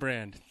on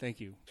brand. Thank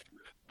you.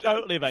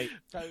 Totally, mate.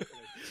 Totally.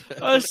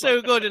 That was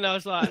so good. And I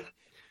was like,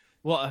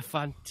 what a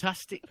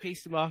fantastic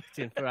piece of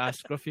marketing for our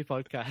Scruffy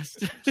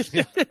podcast.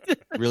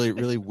 Really,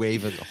 really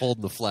waving,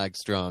 holding the flag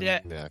strong.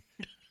 Yeah.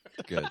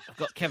 Good. I've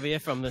got Kev here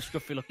from the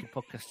Scruffy Looking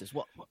Podcasters.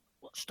 What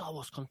what Star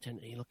Wars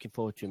content are you looking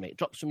forward to, mate?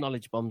 Drop some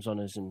knowledge bombs on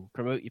us and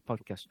promote your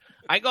podcast.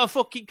 I ain't got a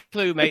fucking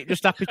clue, mate.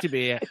 Just happy to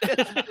be here.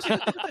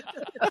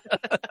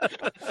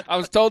 I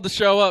was told to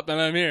show up,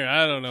 and I'm here.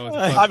 I don't know what the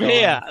fuck's I'm going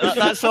here. on.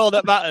 That's all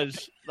that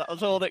matters. That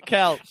was all that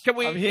counts. Can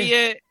we I'm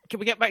here. can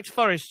we get back to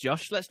Forrest,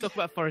 Josh? Let's talk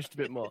about Forrest a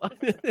bit more.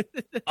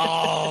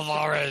 Oh,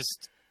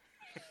 Forrest.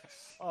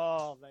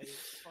 Oh, mate.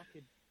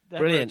 Fucking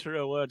Brilliant.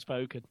 True word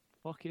spoken.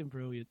 Fucking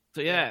brilliant.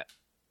 So yeah,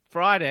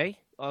 Friday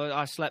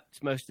I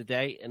slept most of the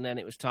day, and then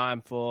it was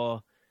time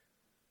for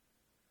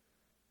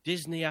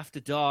Disney After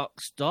Dark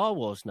Star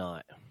Wars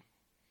night,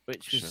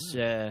 which was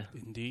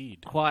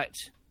Indeed.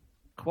 quite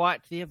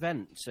the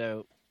event.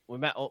 So we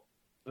met up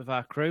with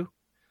our crew.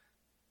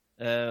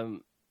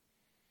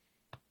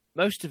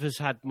 Most of us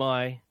had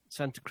my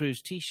Santa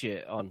Cruz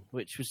T-shirt on,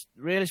 which was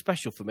really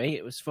special for me.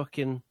 It was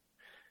fucking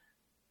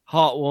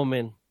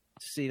heartwarming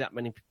to see that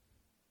many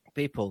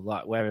people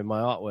like wearing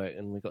my artwork,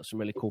 and we got some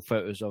really cool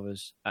photos of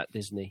us at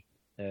Disney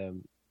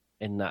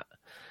in that.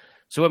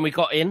 So when we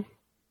got in,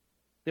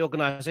 the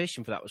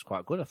organisation for that was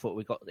quite good. I thought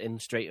we got in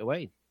straight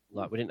away.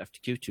 Like, we didn't have to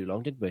queue too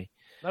long, did we?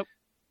 Nope.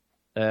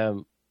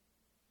 So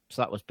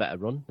that was better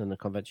run than the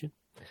convention.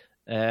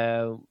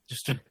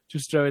 Just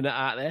throwing that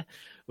out there.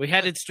 We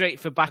headed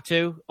straight for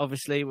Batuu.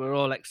 Obviously, we're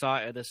all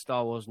excited as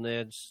Star Wars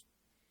nerds.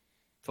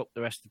 Fuck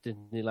the rest of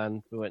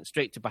Disneyland. We went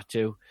straight to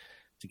Batuu,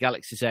 to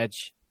Galaxy's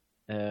Edge.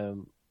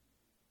 And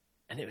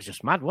it was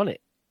just mad, wasn't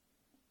it?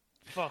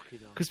 Fucking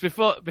hell. Because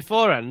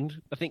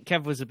beforehand, I think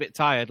Kev was a bit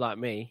tired like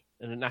me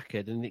and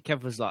knackered, and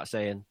Kev was like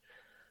saying,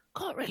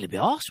 "Can't really be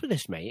arsed with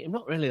this, mate. I'm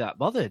not really that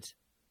bothered."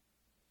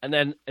 And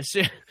then as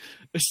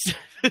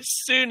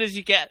soon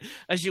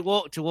as you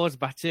walk towards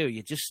Batuu,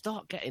 you just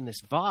start getting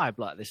this vibe,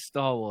 like this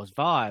Star Wars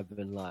vibe,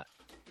 and like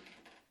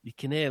you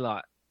can hear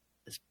like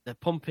they're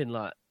pumping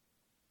like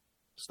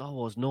Star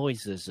Wars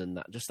noises and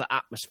that, just the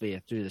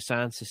atmosphere through the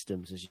sound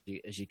systems as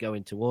you go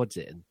in towards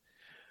it. And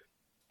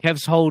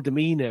Kev's whole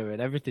demeanor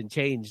and everything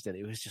changed, and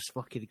he was just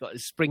fucking got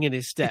his spring in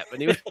his step, and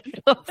he was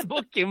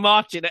fucking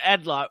marching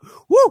ahead like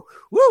woo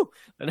woo.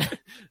 And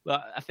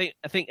like, I think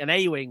an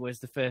A-wing was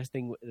the first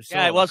thing.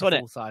 Yeah, it was, wasn't it?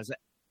 Full size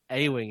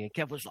A-wing, and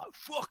Kev was like,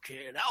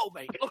 "Fucking hell,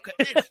 mate! Look at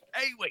this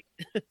A-wing."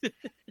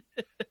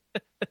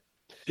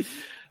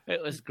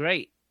 It was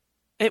great.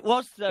 It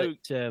was though.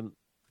 But,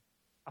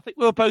 I think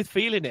we were both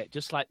feeling it,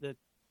 just like the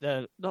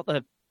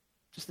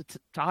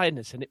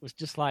tiredness, and it was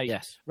just like,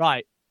 yes,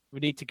 right,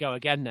 we need to go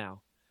again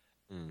now.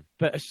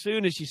 But as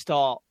soon as you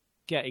start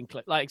getting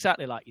like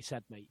exactly like you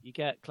said, mate, you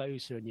get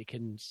closer and you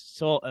can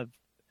sort of.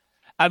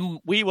 And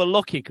we were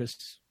lucky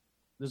because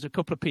there's a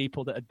couple of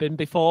people that had been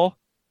before,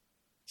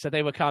 so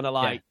they were kind of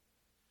like,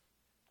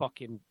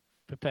 "Fucking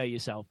prepare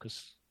yourself,"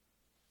 because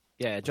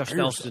Josh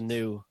Nelson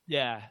knew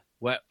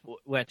where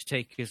to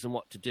take us and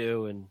what to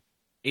do, and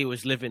he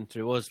was living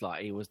through us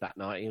like he was that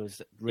night. He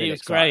was really he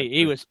was great.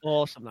 He was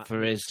awesome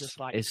for his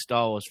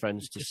Star Wars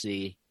friends to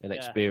see and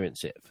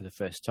experience it for the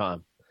first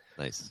time.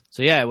 Nice.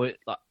 So yeah, we're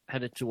like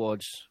headed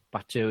towards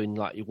Batuu, and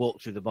like you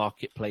walk through the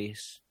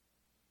marketplace.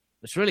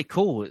 It's really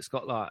cool. It's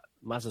got like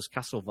Maz's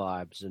Castle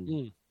vibes,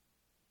 and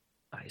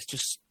it's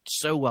just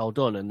so well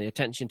done, and the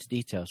attention to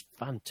detail is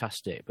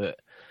fantastic. But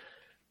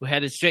we're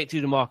headed straight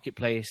through the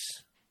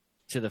marketplace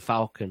to the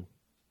Falcon,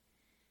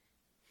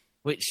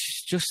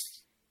 which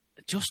just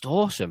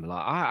awesome.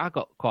 Like I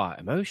got quite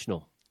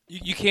emotional.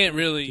 You can't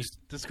really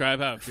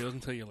describe how it feels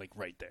until you're like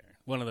right there.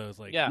 One of those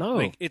like,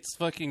 like it's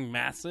fucking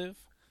massive.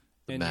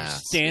 And you're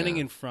standing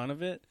in front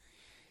of it.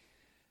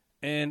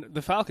 And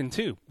the Falcon,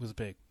 too, was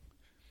big.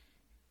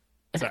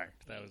 Sorry,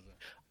 that was...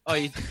 Oh,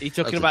 you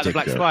talking about the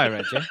Black Spire,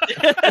 Ed, yeah?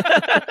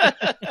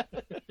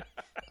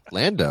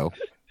 Lando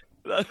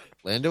was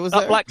that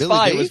there? Black Billy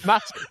Spire D? was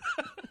massive.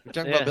 You're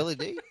talking about Billy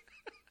D?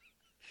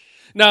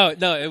 No,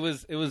 it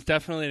was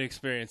definitely an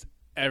experience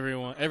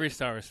every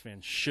Star Wars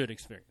fan should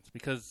experience,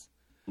 because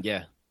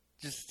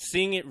just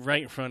seeing it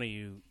right in front of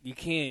you, you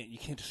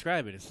can't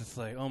describe it. It's just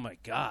like, oh my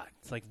god,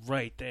 it's like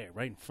right there,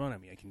 right in front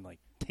of me. I can like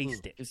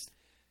taste it.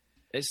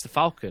 It's the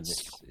Falcon.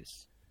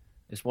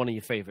 It's one of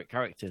your favorite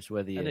characters,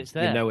 whether you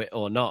know it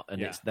or not, and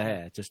it's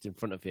there just in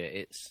front of you.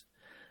 It's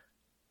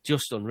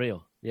just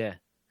unreal. Yeah,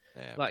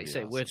 like you say,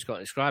 awesome. words can't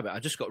describe it. I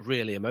just got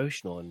really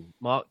emotional, and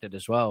Mark did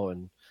as well,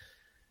 and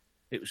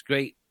it was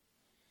great.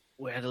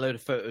 We had a load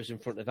of photos in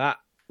front of that,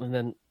 and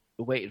then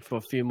we waited for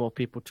a few more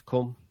people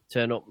to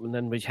turn up, and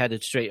then we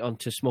headed straight on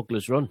to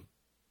Smuggler's Run,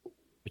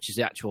 which is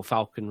the actual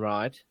Falcon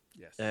ride.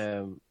 Yes.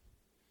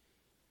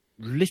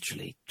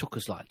 Literally took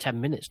us like 10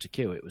 minutes to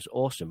queue. It was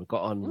awesome. We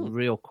got on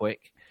real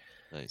quick.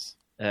 Nice.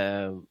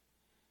 So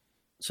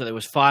there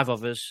was 5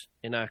 of us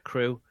in our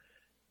crew.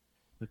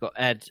 We've got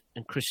Ed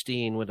and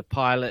Christine were the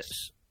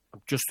pilots.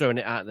 I'm just throwing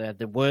it out there.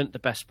 They weren't the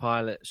best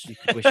pilots you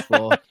could wish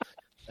for.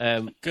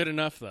 Good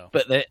enough, though.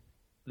 But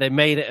they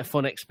made it a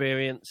fun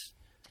experience.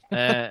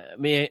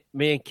 Me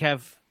and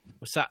Kev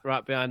were sat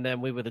right behind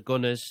them. We were the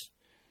gunners.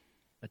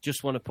 I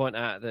just want to point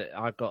out that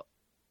I got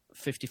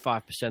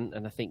 55%,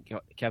 and I think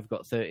Kev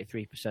got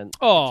 33%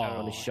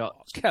 on his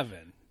shots.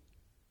 Kevin.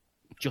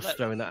 Just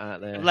throwing that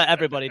out there. Let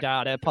everybody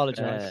down. I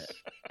apologise.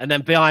 And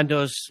then behind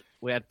us,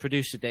 we had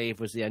producer Dave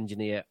was the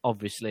engineer,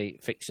 obviously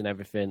fixing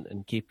everything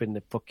and keeping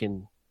the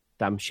fucking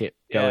damn ship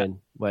going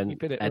when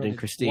Keeping it Ed running. and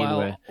Christine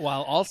were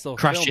While also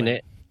crashing filming.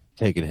 it.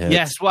 Taking hits.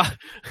 Yes, well,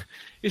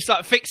 it's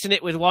like fixing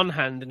it with one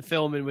hand and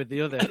filming with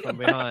the other from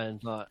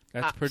behind. Like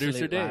That's producer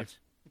absolute Dave. lad.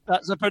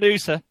 That's a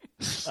producer.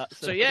 That's a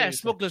So yeah, producer.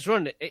 Smuggler's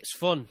Run. It's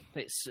fun.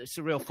 It's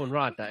a real fun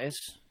ride. That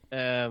is.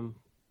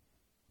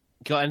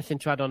 Got anything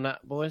to add on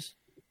that, boys?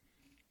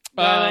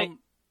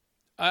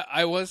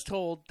 I was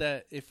told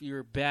that if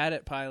you're bad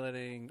at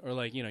piloting or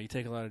like you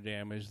take a lot of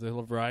damage, the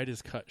ride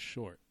is cut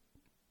short.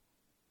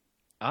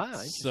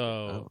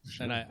 So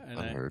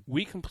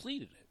we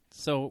completed it.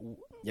 So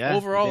Yeah,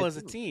 overall, we did. as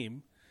a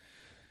team,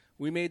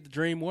 we made the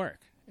dream work,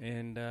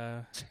 and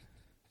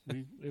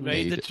we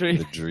made the dream.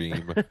 The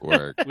dream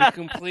work. we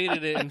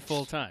completed it in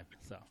full time.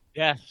 So,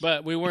 Yeah.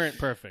 but we weren't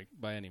perfect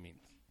by any means.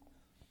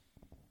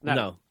 No,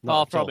 Far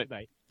not at from all. it,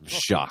 mate. I'm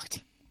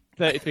shocked.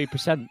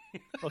 33%.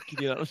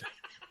 Fucking you know.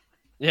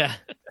 Yeah.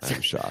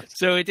 I'm shocked.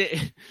 So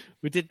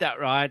we did that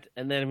ride,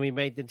 and then we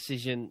made the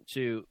decision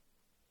to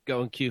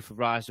go and queue for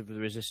Rise of the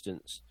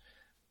Resistance,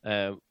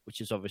 which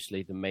is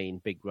obviously the main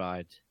big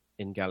ride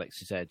in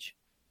Galaxy's Edge.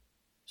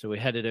 So we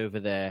headed over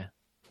there,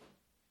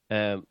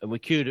 and we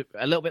queued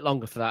a little bit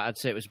longer for that. I'd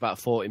say it was about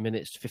 40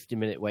 minutes,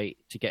 50-minute wait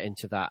to get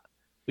into that,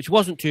 which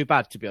wasn't too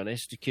bad, to be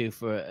honest, to queue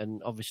for it.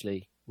 And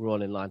obviously, we're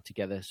all in line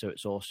together, so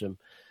it's awesome.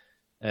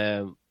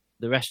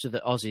 The rest of the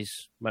Aussies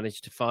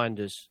managed to find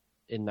us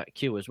in that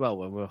queue as well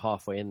when we were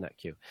halfway in that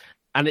queue.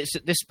 And it's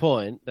at this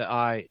point that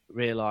I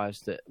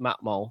realised that Matt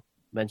Moll,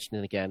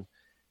 mentioning again,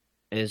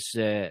 is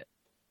a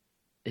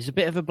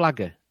bit of a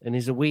blagger and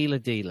is a wheeler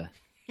dealer.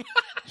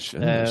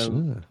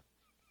 Sure.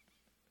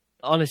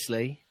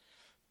 Honestly,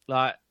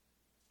 like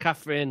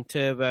Catherine,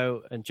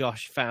 Turbo, and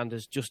Josh found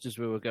us just as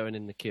we were going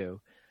in the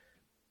queue.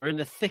 We're in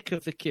the thick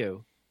of the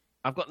queue.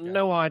 I've got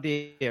no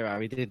idea how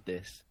he did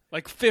this.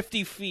 Like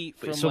 50 feet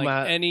But from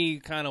somehow- any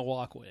kind of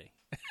walkway.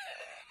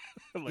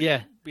 Like,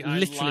 Yeah, behind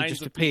literally lines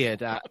just of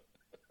appeared out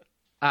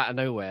of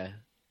nowhere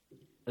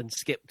and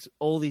skipped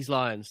all these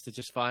lines to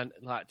just find,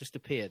 like, just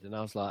appeared. And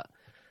I was like,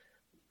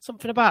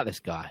 something about this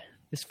guy,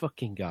 this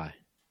fucking guy.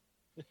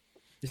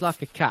 He's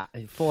like a cat.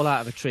 He'd fall out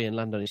of a tree and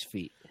land on his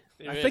feet.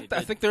 I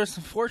think there was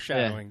some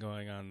foreshadowing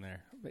going on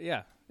there. But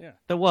yeah.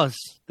 There was.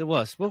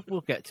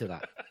 We'll get to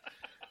that.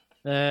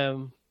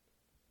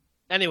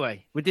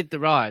 Anyway, we did the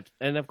ride,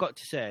 and I've got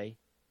to say,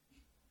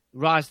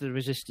 Rise of the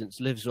Resistance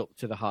lives up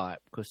to the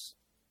hype because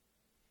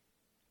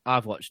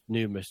I've watched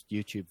numerous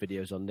YouTube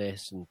videos on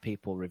this and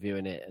people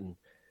reviewing it, and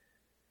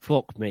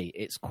fuck me,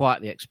 it's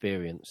quite the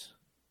experience.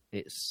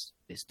 It's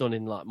done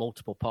in like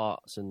multiple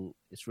parts, and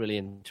it's really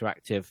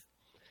interactive.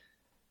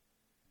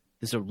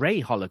 There's a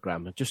Rey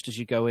hologram just as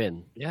you go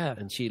in, Yeah.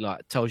 and she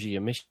like tells you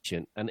your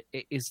mission, and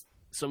it is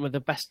some of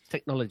the best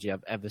technology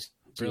I've ever seen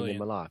Brilliant. in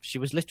my life. She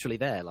was literally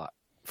there, like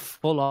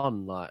full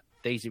on, like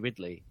Daisy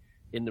Ridley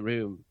in the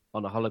room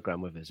on a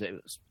hologram with us. It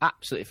was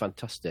absolutely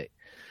fantastic.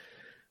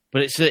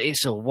 But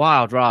it's a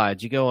wild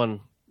ride. You go on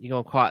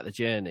quite the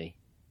journey.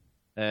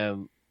 I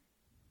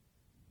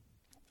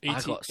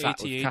got sat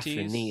with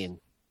Catherine Nean.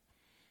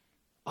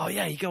 Oh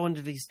yeah, you go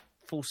under these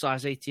full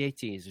size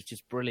AT-ATs, which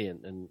is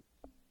brilliant, and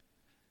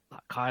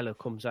like Kylo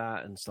comes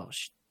out and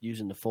starts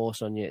using the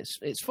Force on you.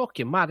 It's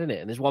fucking mad, isn't it?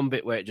 And there's one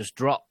bit where it just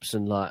drops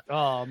and like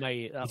Oh,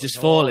 mate. you're just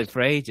falling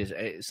for ages.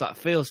 It's like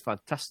feels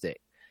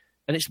fantastic,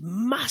 and it's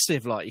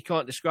massive. Like you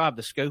can't describe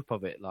the scope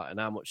of it, like and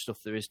how much stuff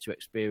there is to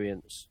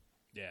experience.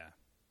 Yeah.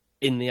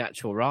 In the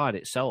actual ride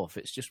itself,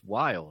 it's just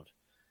wild.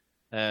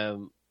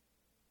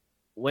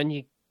 When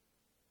you,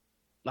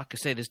 like I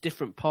say, there's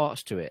different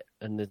parts to it,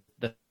 and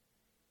the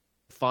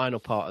final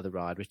part of the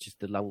ride, which is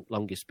the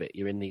longest bit,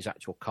 you're in these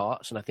actual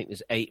carts, and I think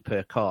there's 8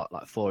 per cart,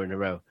 like 4 in a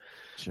row.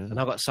 Sure. And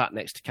I got sat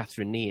next to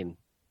Catherine Nean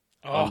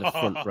on the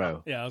front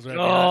row. Yeah, I was right Oh.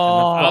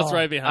 behind, I was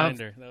right behind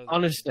her. That was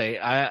Honestly,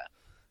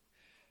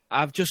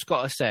 I've just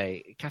got to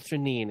say,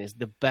 Catherine Nean is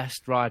the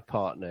best ride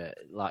partner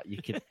like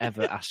you could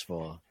ever ask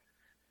for.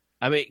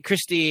 I mean,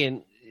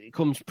 Christine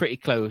comes pretty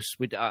close.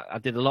 I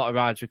did a lot of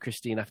rides with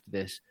Christine after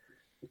this,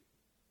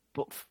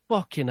 but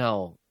fucking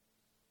hell,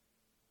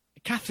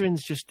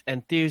 Catherine's just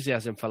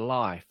enthusiasm for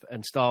life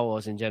and Star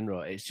Wars in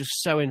general. It's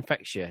just so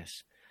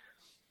infectious.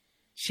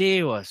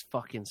 She was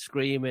fucking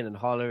screaming and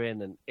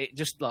hollering, and it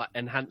just like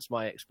enhanced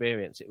my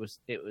experience. It was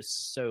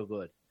so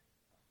good.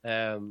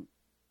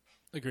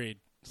 Agreed.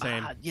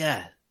 Same.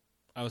 Yeah.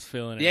 I was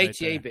feeling The it.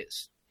 ATA right there.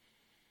 bits,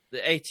 the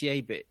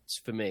ATA bits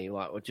for me,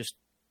 like were just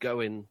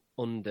going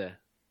under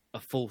a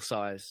full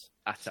size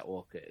AT-AT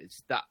walker.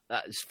 It's that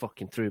is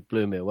fucking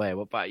blew me away.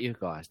 What about you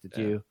guys? Did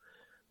you?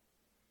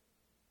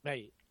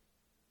 Mate.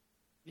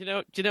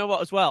 Do you know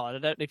what as well? And I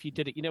don't know if you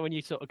did it. You know when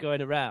you're sort of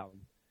going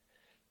around?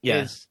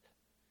 Yeah. is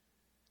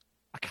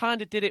I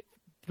kind of did it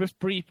just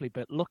briefly,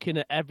 but looking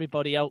at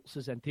everybody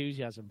else's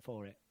enthusiasm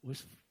for it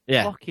was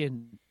Yeah.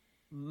 fucking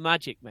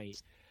magic,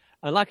 mate.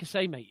 And like I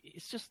say, mate,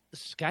 it's just the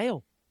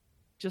scale.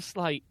 Just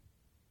like,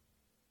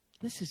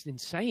 this is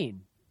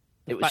insane.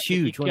 The It was fact that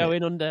huge, you're wasn't it?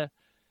 going under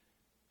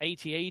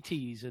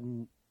 80-80s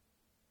and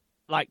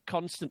like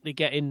constantly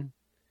getting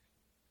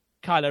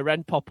Kylo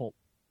Ren pop up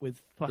with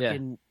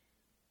fucking,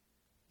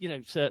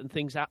 certain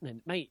things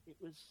happening. Mate, it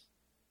was.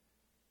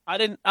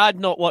 I'd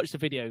not watched the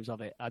videos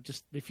of it. I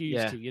just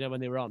refused to,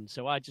 when they were on.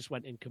 So I just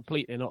went in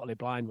completely and utterly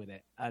blind with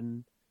it.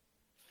 And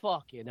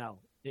fucking hell,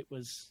 it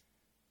was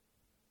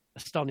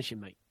astonishing,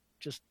 mate.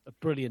 Just a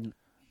brilliant.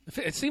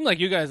 It seemed like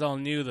you guys all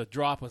knew the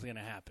drop was going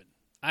to happen.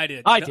 I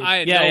did. I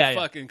had no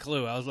fucking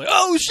clue. I was like,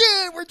 oh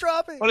shit, we're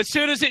dropping. Well, as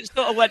soon as it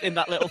sort of went in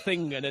that little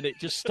thing and then it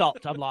just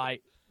stopped, I'm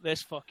like,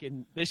 this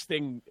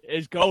thing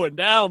is going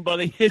down,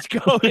 buddy. It's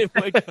going.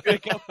 We're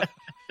going.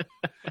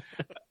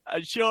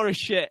 And sure as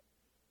shit.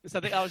 Because I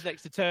think I was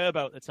next to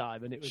Turbo at the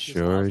time, and it was just,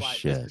 I was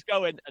like, this is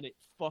going, and it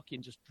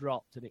fucking just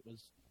dropped, and it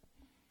was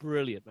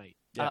brilliant, mate.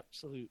 Yeah.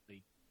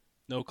 Absolutely.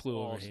 No clue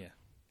over here.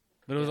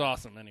 But it was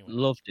awesome anyway.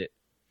 Loved it.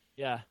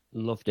 Yeah.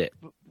 Loved it.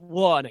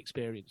 What an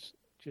experience.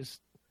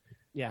 Just,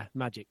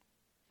 magic.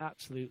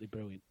 Absolutely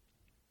brilliant.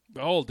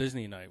 The whole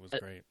Disney night was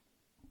great.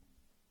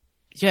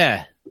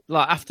 Yeah.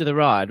 Like, after the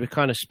ride, we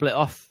kind of split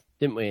off,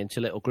 didn't we, into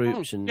little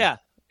groups and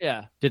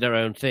did our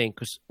own thing.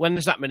 Because when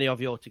there's that many of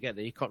you all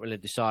together, you can't really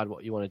decide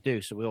what you want to do.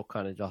 So we all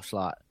kind of just,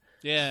 like...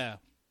 Yeah.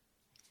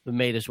 We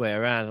made us way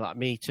around. Like,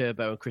 me,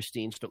 Turbo, and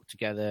Christine stuck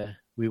together.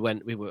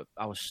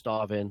 I was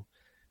starving.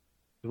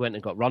 We went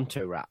and got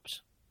Ronto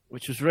wraps,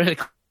 which was a really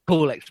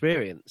cool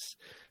experience.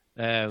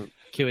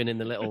 Queuing in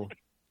the little...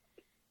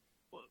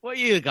 What are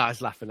you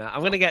guys laughing at? I'm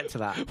going to get to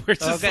that.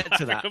 I'll get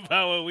to that.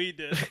 About what we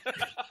did.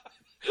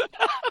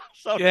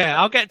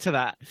 I'll get to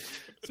that.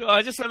 So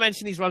I just want to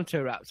mention these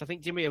Ronto wraps. I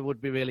think Jimmy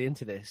would be really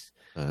into this.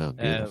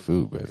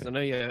 Food, baby. I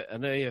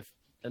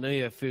know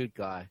you're a food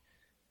guy,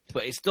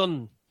 but it's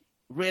done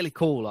really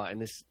cool, like in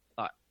this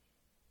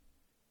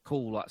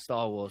cool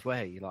Star Wars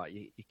way. Like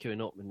you're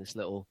queuing up in this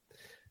little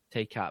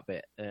takeout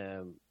bit,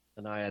 and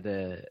I had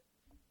a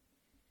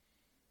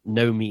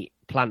no meat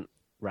plant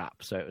wrap,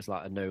 so it was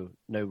like a no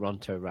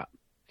Ronto wrap.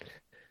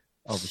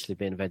 Obviously,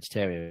 being a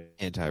vegetarian,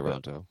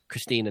 anti-Ronto.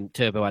 Christine and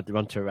Turbo had the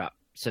Ronto wrap.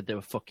 Said they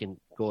were fucking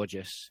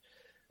gorgeous.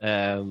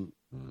 And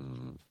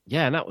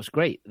that was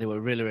great. They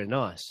were really, really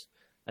nice.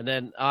 And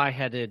then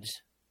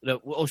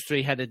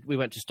we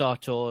went to Star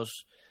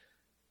Tours,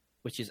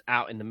 which is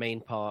out in the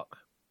main park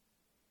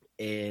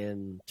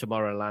in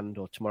Tomorrowland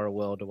or Tomorrow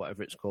World or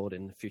whatever it's called,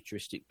 in the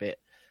futuristic bit.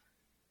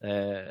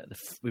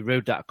 We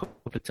rode that a couple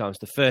of times.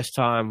 The first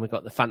time we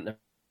got the Phantom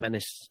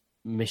Menace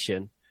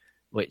mission,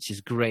 which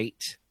is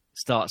great.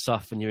 Starts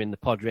off when you're in the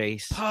pod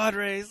race.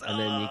 And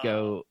then you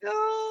go,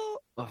 oh,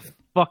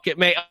 fuck it,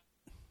 mate.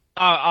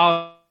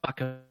 I'll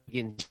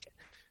begin.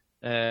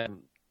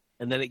 And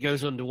then it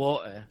goes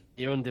underwater.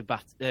 You're under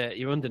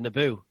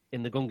Naboo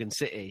in the Gungan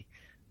city,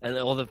 and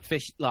all the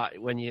fish, like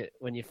when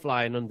you're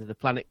flying under the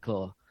planet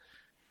claw,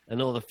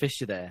 and all the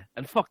fish are there,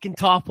 and fucking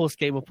Tarpals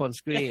came up on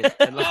screen.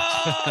 And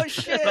oh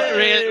shit! Like,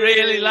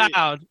 really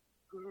loud,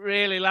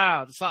 really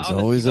loud. It's like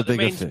always a bigger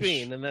bigger main fish.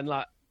 Screen, and then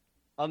like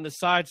on the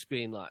side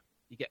screen, like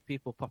you get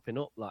people popping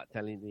up, like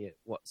telling you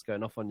what's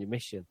going off on your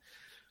mission.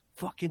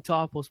 Fucking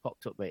Tarpals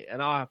popped up, mate,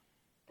 and I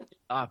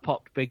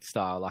popped big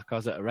style, like I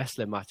was at a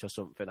wrestling match or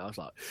something. I was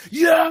like,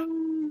 yeah,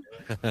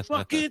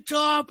 fucking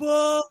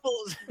Tarpals.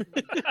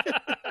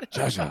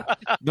 Jaja.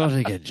 Not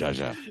again,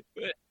 Jaja.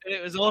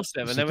 It was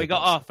awesome. And then we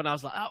got off and I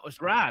was like, that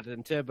was rad.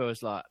 And Turbo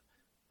was like,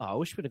 oh, I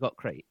wish we'd have got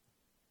Crate.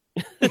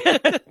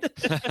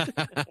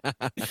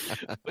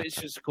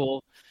 Which was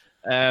cool.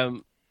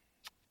 And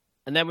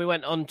then we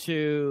went on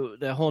to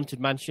the Haunted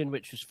Mansion,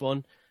 which was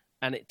fun.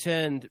 And it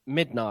turned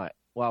midnight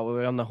while we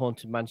were on the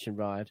Haunted Mansion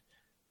ride.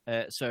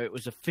 So it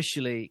was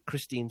officially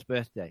Christine's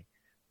birthday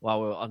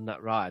while we were on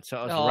that ride.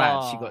 So it was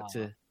rad. She got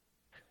to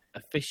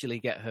officially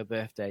get her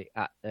birthday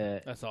at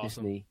That's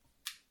awesome.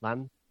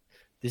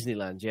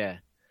 Disneyland, yeah.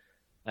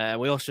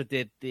 We also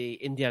did the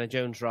Indiana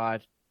Jones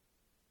ride,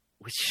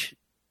 which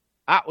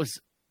that was,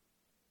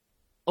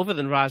 other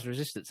than Rise of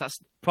Resistance, that's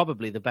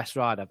probably the best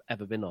ride I've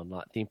ever been on,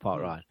 like theme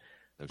park ride.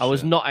 I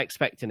was not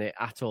expecting it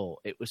at all.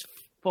 It was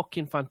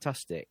fucking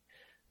fantastic.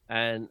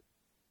 And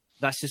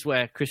that's just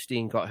where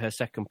Christine got her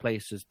second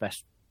place as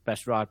best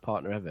ride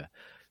partner ever,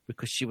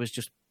 because she was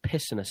just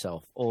pissing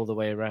herself all the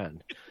way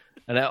around.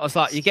 And it was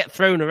like, you get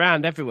thrown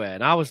around everywhere.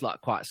 And I was like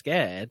quite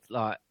scared,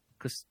 like,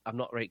 because I'm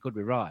not very good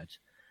with rides.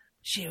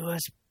 She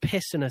was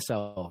pissing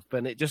herself,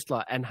 but it just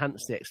like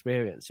enhanced the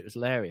experience. It was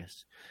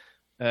hilarious.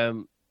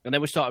 And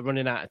then we started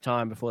running out of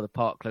time before the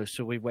park closed.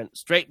 So we went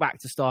straight back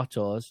to Star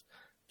Tours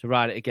to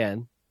ride it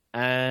again.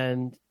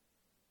 And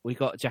we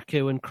got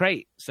Jakku and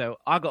Crate. So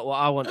I got what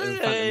I wanted in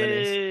Phantom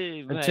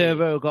Menace, and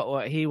Turbo got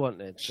what he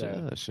wanted.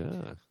 So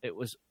Sure. it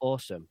was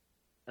awesome.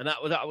 And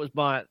that was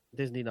my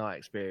Disney night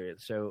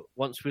experience. So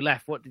once we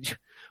left,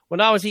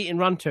 when I was eating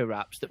Ronto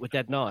wraps that were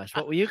dead nice,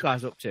 what were you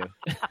guys up to?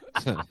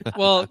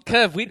 Well,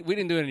 Kev, we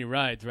didn't do any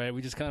rides, right?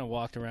 We just kind of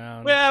walked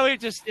around. Well,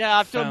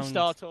 I've done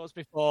Star Tours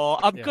before.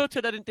 I'm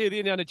gutted I didn't do the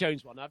Indiana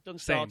Jones one. I've done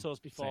Star Tours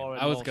before.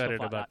 I was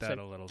gutted about that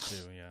a little too,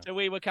 yeah. So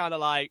we were kind of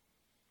like,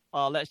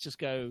 oh, let's just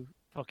go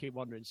fucking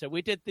wandering. So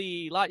we did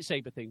the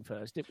lightsaber thing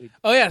first, didn't we?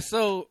 Oh, yeah,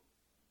 so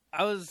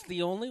I was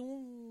the only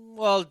one.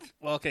 Well,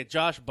 okay.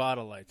 Josh bought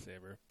a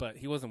lightsaber, but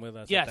he wasn't with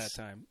us Yes. at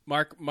that time.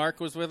 Mark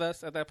was with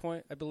us at that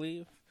point, I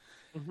believe.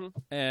 Mm-hmm.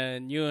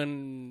 And you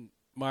and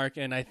Mark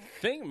and I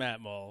think Matt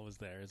Mull was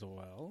there as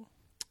well.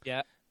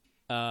 Yeah.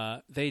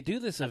 They do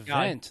this That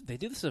guy. event. They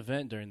do this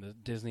event during the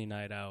Disney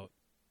Night Out.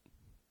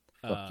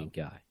 Fucking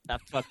guy.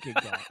 That fucking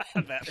guy.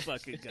 That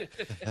fucking guy.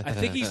 I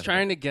think he's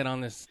trying to get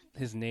on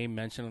his name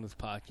mentioned on this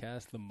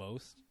podcast the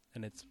most,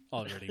 and it's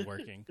already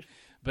working.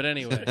 But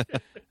anyway,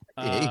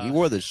 Hey, he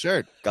wore the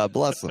shirt. God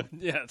bless him.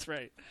 yeah, that's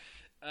right.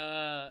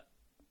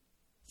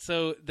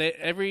 So they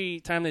every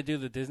time they do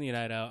the Disney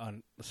Night Out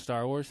on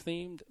Star Wars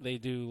themed, they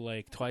do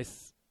like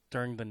twice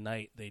during the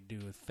night. They do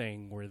a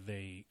thing where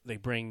they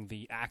bring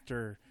the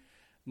actor,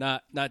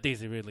 not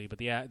Daisy Ridley, but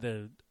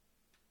the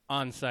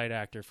on-site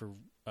actor for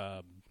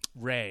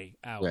Rey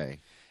out,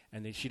 Ray.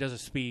 and she does a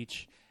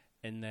speech,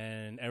 and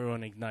then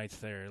everyone ignites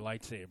their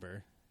lightsaber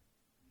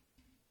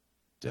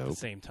at the Dope.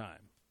 same time,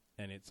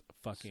 and it's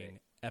fucking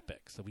epic.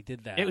 So we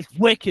did that. It was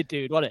wicked,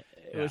 dude, wasn't it?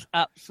 It Yeah. was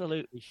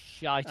absolutely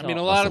shite. I mean, a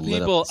hot. lot of Must've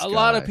lit up people, the a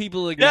lot of sky.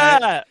 people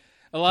ignite. Yeah.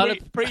 A lot of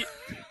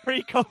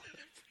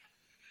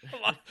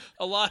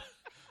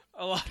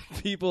a lot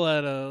of people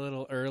had a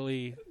little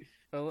early.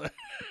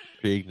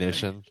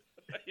 Pre-ignition.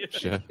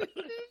 Sure.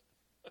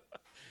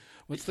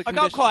 What's the I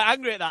condition? got quite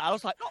angry at that. I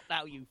was like, not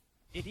now, you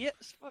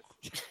idiots.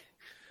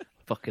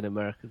 Fucking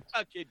Americans.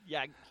 Fucking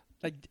yank.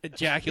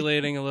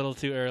 Ejaculating a little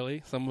too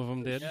early. Some of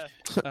them did. Yeah.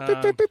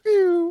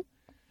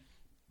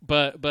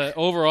 But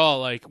overall,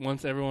 like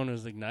once everyone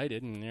was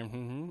ignited,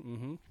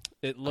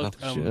 it looked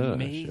Oh, sure,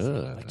 amazing.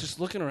 sure. Like just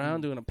looking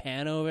around, doing a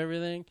pano of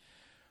everything.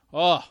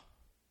 Oh,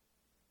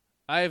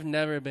 I have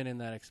never been in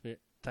that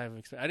type of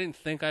experience. I didn't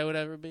think I would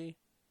ever be,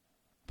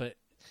 but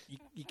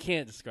you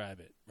can't describe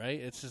it, right?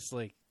 It's just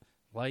like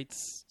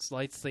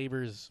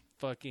lightsabers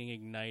fucking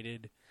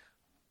ignited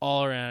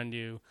all around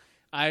you.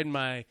 I had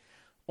my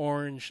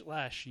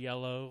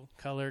orange/yellow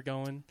color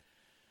going.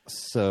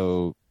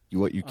 So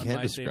what you On can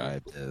my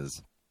describe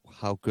is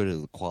how good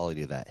of the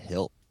quality of that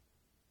hilt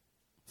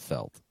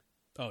felt.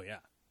 Oh yeah,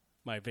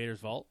 my Vader's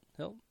Vault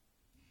hilt.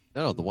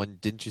 No, the one.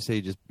 Didn't you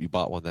say you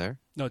bought one there?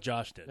 No,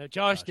 Josh did. No,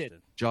 Josh did.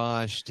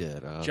 Josh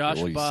did. Oh, Josh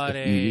well, you bought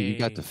st- you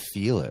got a- to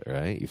feel it,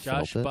 right? You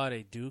Josh felt it. bought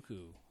a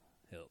Dooku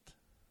hilt.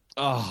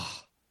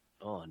 Oh,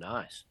 Oh,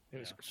 nice. It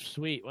was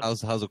sweet.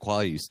 wasn't how's the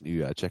quality?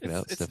 You check it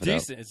out, It's sniff it out.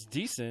 decent. It's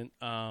decent.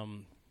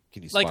 Can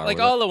you Like spar with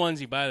all it? the ones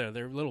you buy there,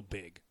 they're a little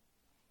big,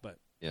 but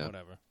Yeah.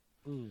 whatever.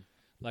 Mm.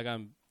 Like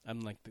I'm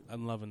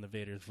loving the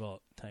Vader's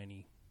Vault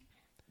tiny.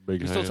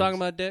 Big You still hands. talking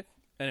about Dick?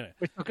 Anyway,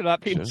 We're talking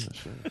about Sure, penis.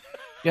 sure.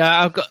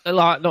 Yeah, I've got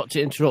like not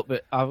to interrupt,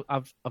 but I've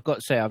got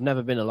to say I've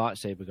never been a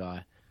lightsaber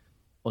guy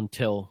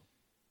until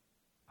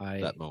I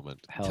That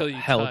moment. Till you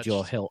held touched.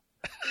 your hilt.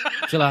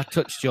 Till I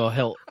touched your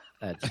hilt,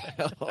 Ed.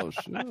 Oh,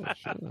 sure.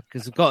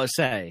 Because I've got to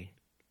say,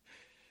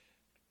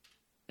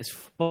 it's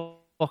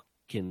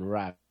fucking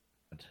rad.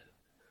 It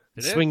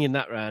is? Swinging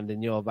that round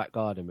in your back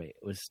garden, mate,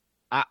 was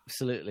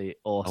absolutely I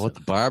awesome. went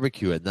to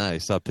barbecue at night. I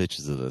saw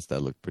pictures of this. That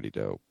looked pretty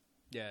dope.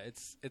 yeah,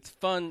 it's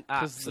fun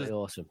because Absolutely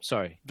awesome.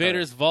 Sorry.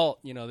 Vader's Vault,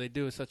 they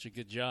do such a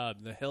good job.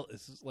 The hilt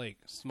is like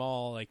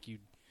small, like you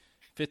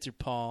fits your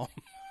palm.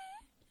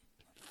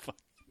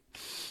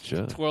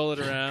 Sure. Twirl it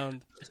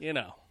around,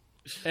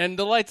 and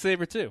the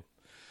lightsaber too.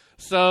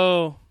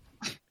 So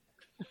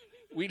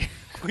we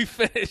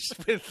finished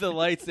with the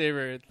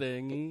lightsaber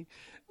thingy,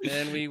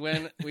 and we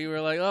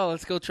were like, oh,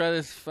 let's go try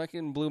this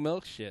fucking blue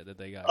milk shit that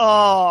they got.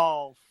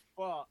 Oh,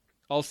 fuck.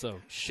 Also,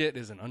 shit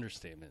is an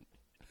understatement.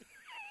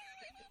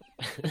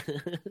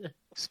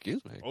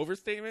 Excuse me.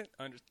 Overstatement?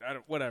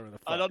 Whatever the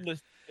fuck. I don't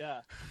understand.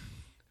 Yeah.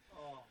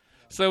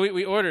 So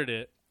we ordered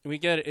it. We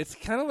get it. It's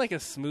kind of like a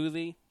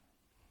smoothie.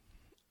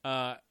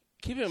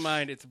 Keep in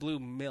mind, it's blue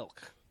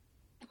milk.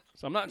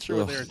 So I'm not sure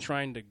what they're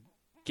trying to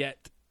get.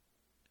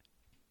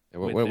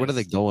 What with are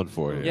they this. going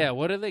for here? Yeah,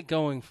 what are they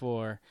going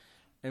for?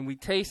 And we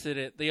tasted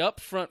it. The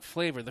upfront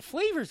flavor. The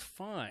flavor's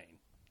fine.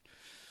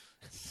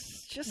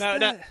 It's just No.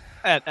 Yeah.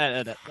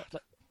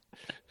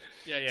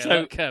 So-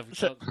 let Kev.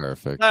 so-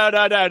 Perfect. No.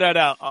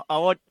 I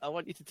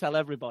want you to tell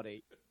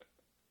everybody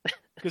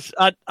because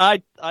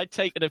I'd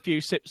taken a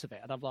few sips of it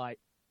and I'm like,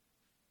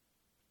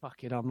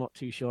 fucking, I'm not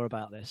too sure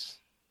about this.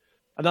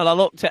 And then I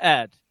looked at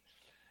Ed,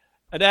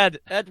 and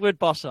Edward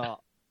Bossart,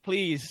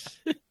 please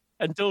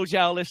indulge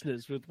our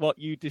listeners with what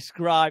you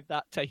described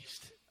that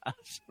taste as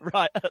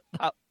right at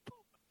that.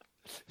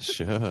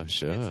 Sure.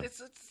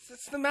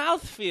 It's the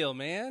mouthfeel,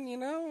 man.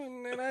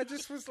 And I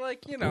just was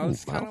like,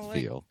 it's kind of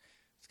like Mouthfeel.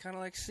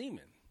 semen.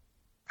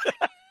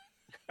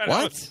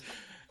 What?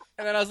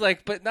 And then I was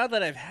like, but now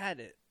that I've had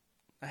it,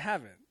 I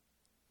haven't.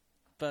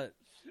 But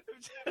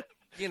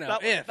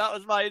That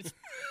was my.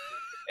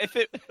 If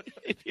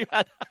you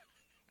had.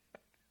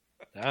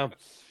 Damn.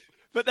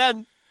 But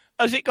then,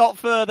 as it got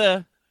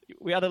further,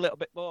 we had a little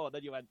bit more. And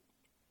then you went,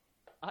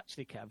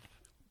 actually, Kev,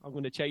 I'm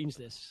going to change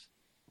this.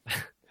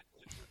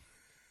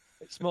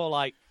 It's more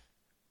like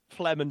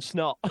phlegm and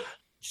snot.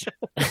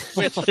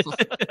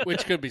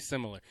 which could be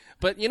similar.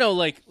 But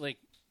like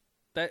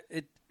that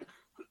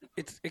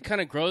it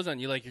kind of grows on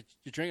you. Like you're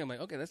drinking, I'm like,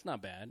 okay, that's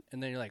not bad.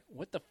 And then you're like,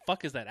 what the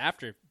fuck is that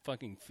after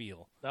fucking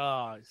feel?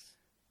 Oh, it's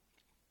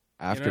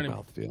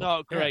Aftermouth feel.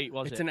 not great,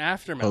 was It's it? an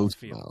aftermouth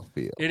Post-mouth feel.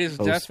 feel. It is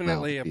Post-mouth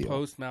definitely a feel.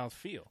 post-mouth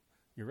feel.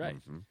 You're right.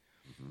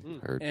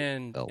 Heard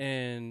And felt.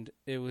 and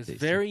it was Tasty.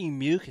 very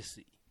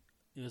mucusy.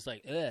 It was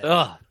like, ugh.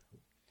 Ugh.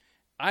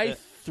 I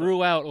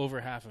threw out over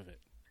half of it.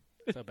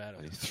 That's how bad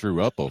it He was.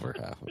 threw up over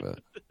half of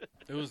it.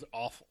 It was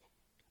awful.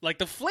 Like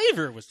the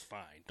flavor was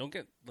fine. Don't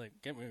get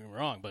me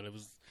wrong, but it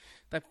was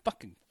that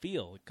fucking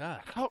feel.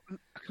 God. I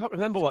can't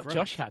remember what gross.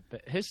 Josh had,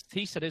 but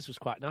he said his was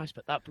quite nice.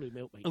 But that blue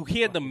milk, mate, Oh,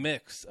 he had the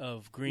mix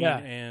of green Yeah.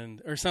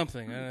 and or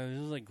something. It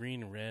was like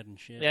green and red and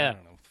shit. Yeah. I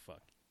don't know what the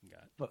fuck he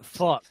got. But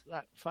fuck,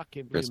 that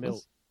fucking blue Christmas.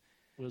 milk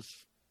was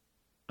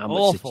How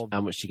awful.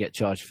 much do you get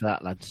charged for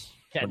that, lads?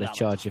 What they $10.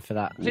 charge you for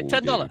that? Is it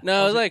 $10?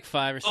 No, it was like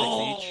 5 or 6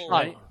 Oh, each,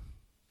 right?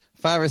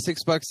 $5 or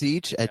 $6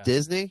 each at Yeah.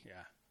 Disney? Yeah.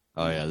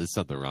 Oh yeah, there's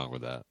something wrong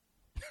with that.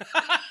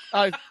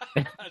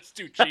 That's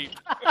too cheap.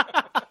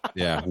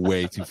 Yeah,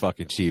 way too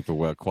fucking cheap for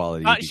what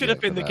quality. you That can should have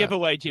get been for the that.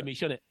 giveaway, Jimmy,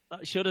 shouldn't it?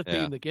 That should have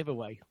Yeah. been the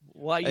giveaway.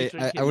 Why are you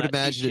drinking I would that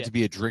imagine cheap it to shit?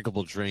 be a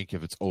drinkable drink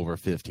if it's over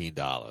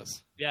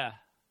 $15. Yeah.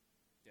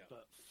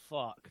 But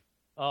fuck.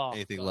 Oh.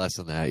 Anything God. less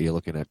than that, you're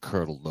looking at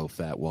curdled,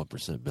 low-fat,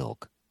 1%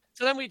 milk.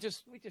 So then we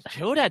just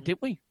chilled out,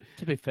 didn't we?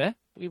 To be fair,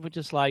 we were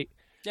just like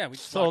Yeah, we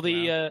just saw walked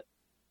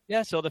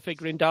around. saw the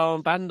Figuring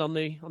Down band on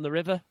the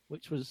river,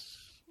 which was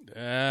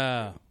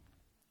Yeah.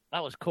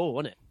 that was cool,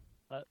 wasn't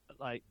it?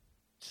 Like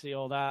see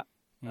all that.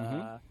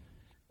 Mhm.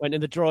 Went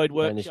in the droid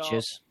Burn his workshop.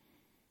 jizz.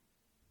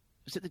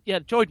 Was it the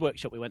droid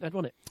workshop we went in,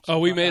 wasn't it? Oh,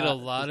 we made a that.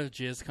 lot of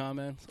jizz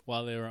comments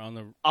while they were on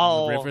the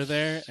Oh, river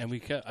there, and I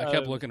kept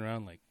so- looking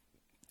around like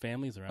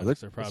families around Are us.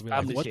 there They're probably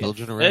families like, what here. the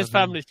Children around There's them?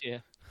 families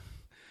here.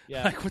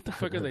 Yeah. like what the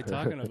fuck are they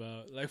talking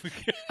about? Like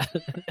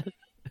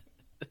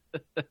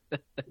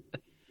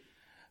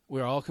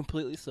we're all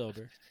completely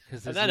sober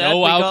because And there's then no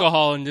we got-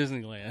 alcohol in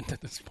Disneyland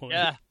at this point.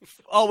 Yeah.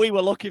 Oh, we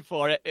were looking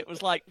for it. It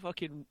was like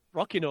fucking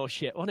rocking horse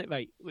shit, wasn't it,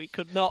 mate? We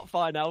could not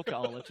find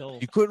alcohol at all.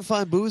 You couldn't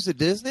find booze at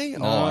Disney?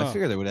 No. Oh, I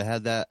figured they would have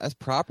had that. That's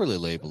properly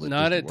labeled.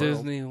 Not Disney at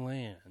World.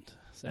 Disneyland.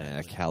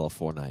 Yeah, sadly.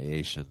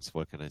 Californiations.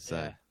 What can I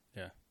say?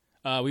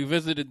 We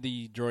visited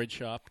the droid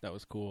shop. That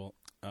was cool.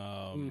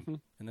 Mhm.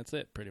 And that's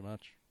it, pretty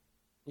much.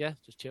 Yeah,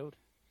 just chilled.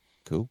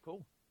 Cool.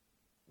 Cool.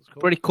 It was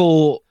cool. Pretty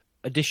cool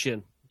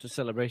addition to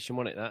celebration,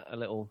 wasn't it? That a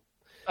little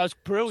That was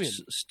brilliant.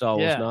 Star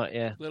Wars Yeah. night,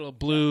 yeah, Little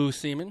blue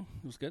semen.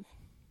 It was good.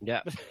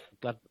 yeah.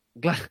 glad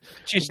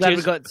Cheers, glad we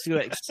cheers. got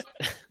to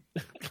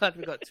glad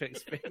we got to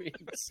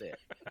experience it.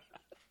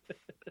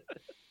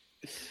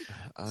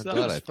 I So thought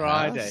it was I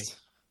Friday. passed.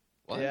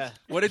 What? Yeah.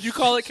 What did you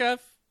call it, Kev?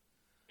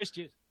 Just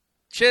cheers.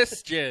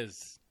 Chiss jizz.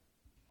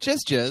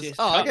 Just jizz. Just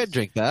Oh, I cups. gotta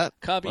drink that.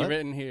 Copy What?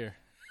 written here.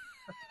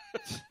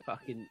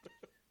 Fucking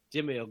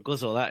Jimmy will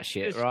guzzle that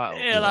shit right.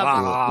 He'll have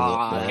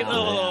Ah. fucking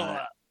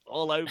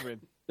all over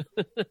him.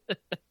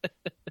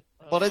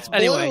 But it's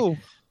Anyway. blue.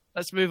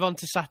 Let's move on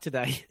to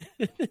Saturday.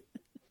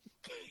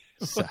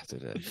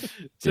 Saturday.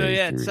 So Day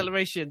yeah, 3.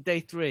 celebration day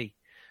 3.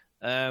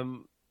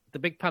 The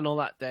big panel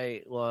that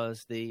day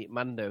was the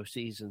Mando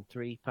season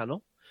 3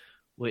 panel,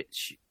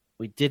 which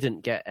we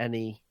didn't get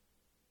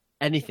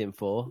anything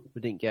for.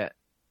 We didn't get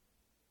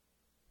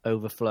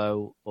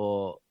overflow,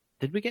 or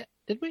did we?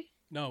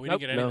 No, we Nope.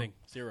 didn't get No. anything.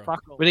 Zero.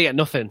 Fuck off. We didn't get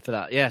nothing for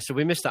that. Yeah, so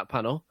we missed that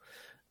panel.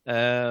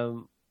 I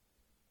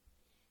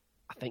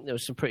think there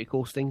was some pretty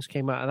cool things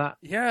came out of that.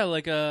 Yeah,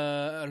 like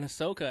an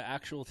Ahsoka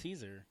actual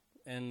teaser,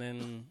 and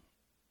then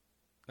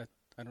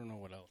I don't know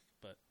what else,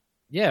 but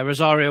Yeah,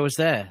 Rosario was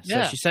there. So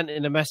Yeah. she sent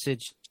in a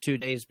message 2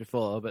 days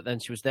before, but then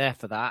she was there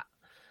for that.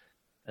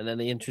 And then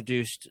they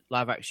introduced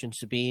live action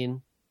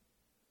Sabine,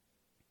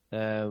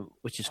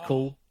 which is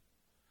cool.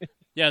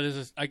 yeah,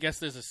 I guess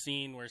there's a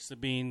scene where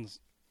Sabine's.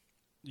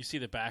 You see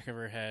the back of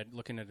her head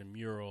looking at a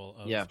mural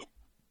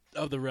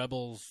of the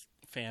Rebels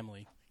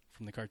family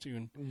from the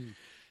cartoon,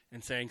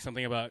 and saying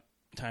something about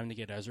time to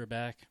get Ezra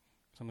back,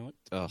 something like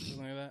Ugh.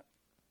 that.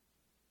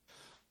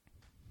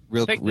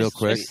 Real think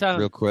quick. this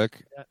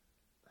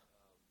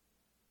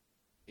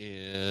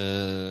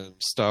In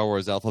Star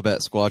Wars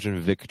Alphabet Squadron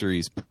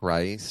Victory's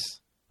Price,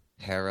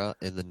 Hera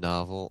in the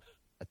novel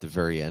at the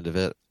very end of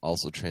it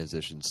also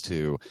transitions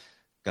to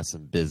got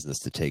some business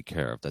to take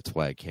care of. That's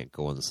why I can't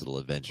go on this little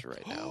adventure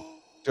right now.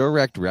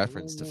 Direct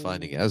reference to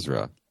finding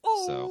Ezra.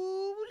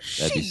 So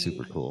that'd be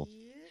super cool.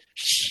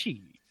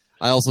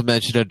 I also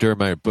mentioned it during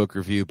my book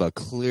review, but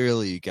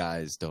clearly you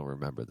guys don't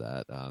remember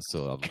that.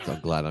 So I'm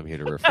glad I'm here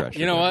to refresh.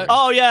 You know your what? memory.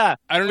 Oh yeah,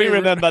 I don't we even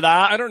remember I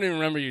that. don't even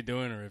remember you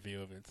doing a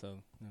review of it,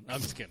 so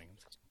I'm just kidding.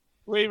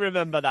 We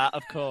remember that.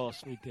 Of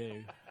course we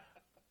do.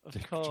 Of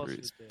course we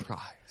Victory's do.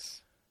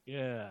 Prize.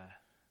 Yeah.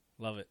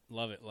 Love it,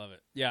 love it, love it.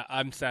 Yeah,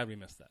 I'm sad we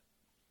missed that.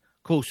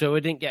 Cool. So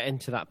we didn't get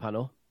into that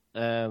panel.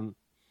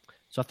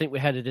 So I think we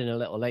headed in a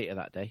little later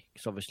that day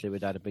because obviously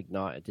we'd had a big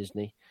night at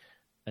Disney.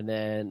 And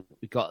then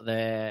we got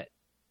there.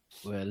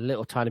 We're a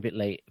little tiny bit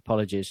late.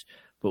 Apologies.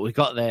 But we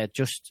got there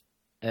just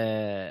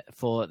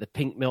for the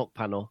pink milk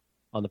panel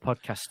on the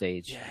podcast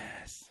stage.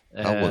 Yes.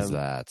 How was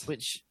that?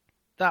 Which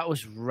that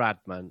was rad,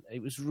 man.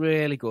 It was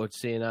really good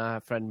seeing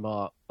our friend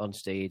Mark on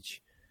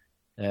stage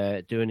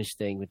doing his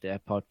thing with their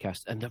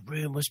podcast, and the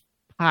room was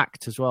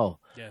packed as well.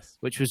 Yes,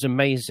 which was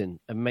amazing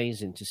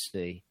to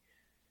see.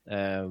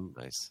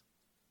 Nice.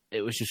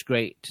 It was just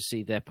great to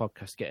see their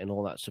podcast getting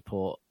all that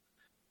support,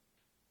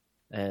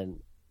 and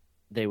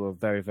they were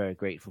very, very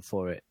grateful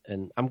for it.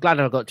 And I'm glad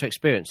I got to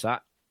experience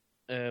that.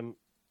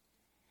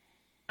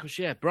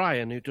 Because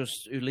Brian, who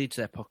leads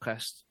their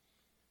podcast,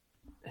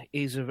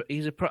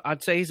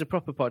 I'd say he's a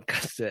proper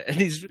podcaster,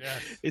 and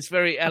it's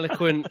very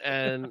eloquent,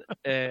 and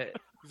the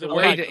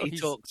way that he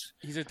talks,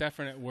 he's a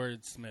definite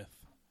wordsmith.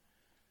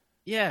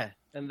 Yeah,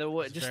 and the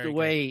way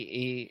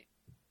he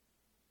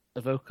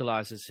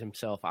vocalizes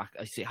himself, I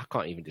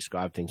can't even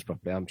describe things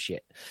properly. I'm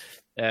shit.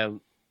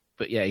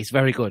 But yeah, he's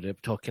very good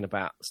at talking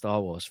about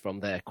Star Wars from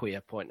their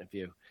queer point of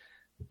view,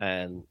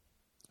 and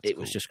it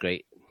was just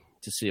great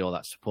to see all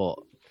that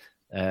support.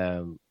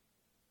 And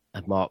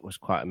Mark was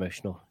quite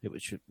emotional,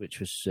 which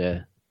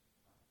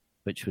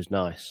was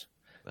nice.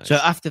 So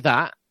after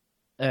that,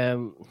 I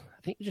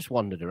think we just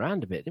wandered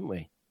around a bit, didn't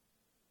we?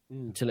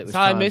 Until it was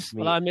time.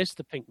 I missed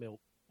the Pink Milk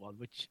one,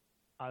 which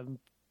I'm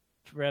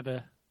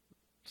forever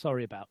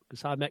sorry about,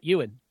 because I met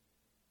Ewan.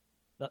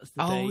 That's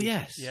the day. Oh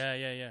yes,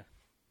 yeah.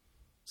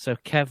 So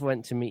Kev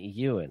went to meet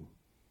Ewan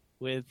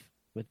with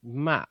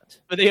Matt.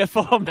 With the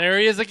form. There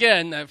he is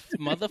again, that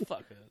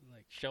motherfucker,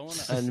 like showing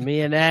up. And me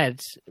and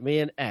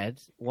Ed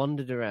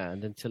wandered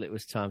around until it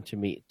was time to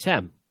meet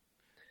Tem.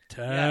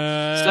 So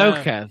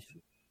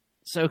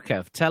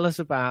Kev, tell us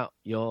about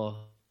your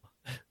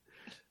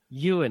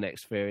Ewan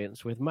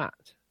experience with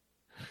Matt.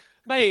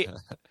 Mate,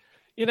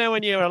 you know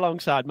when you're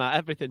alongside Matt,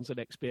 everything's an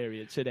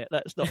experience, isn't it?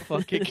 Let's not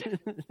fucking...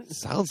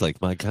 Sounds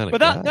like my kind of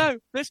but guy. No,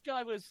 this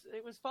guy was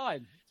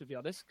fine, to be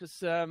honest,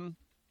 because,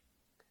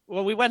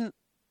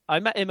 I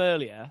met him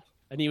earlier,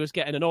 and he was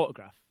getting an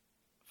autograph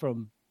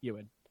from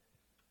Ewan.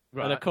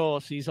 Right. And of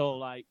course, he's all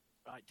like,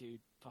 right, dude,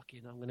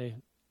 fucking, I'm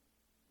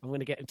going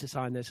to get him to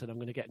sign this, and I'm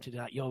going to get him to do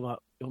that. You're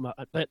my...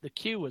 But the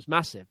queue was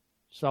massive.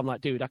 So I'm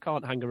like, dude, I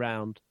can't hang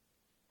around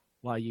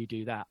while you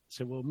do that.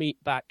 So we'll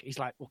meet back. He's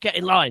like, well, get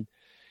in line.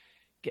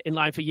 Get in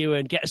line for you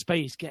and get a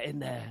space, get in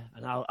there,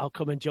 and I'll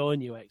come and join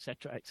you,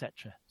 etc.,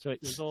 etc. So it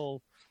was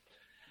all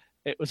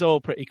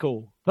pretty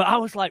cool. But I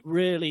was like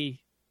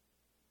really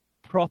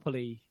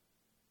properly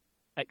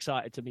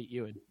excited to meet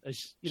Ewan,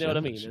 as you know what I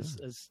mean,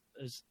 as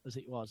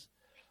it was.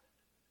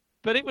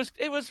 But it was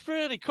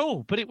really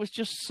cool. But it was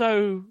just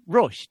so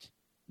rushed,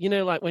 you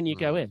know, like when you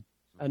go in,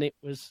 and it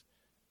was.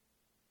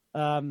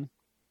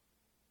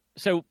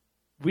 So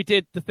we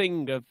did the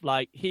thing of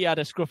like he had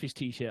a Scruffy's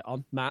t-shirt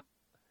on, Matt.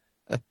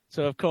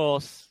 So, of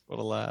course... What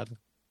a lad.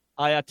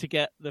 I had to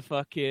get the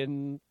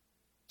fucking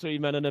 3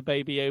 Men and a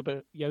Baby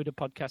Yoda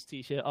podcast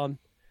T-shirt on,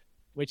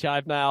 which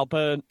I've now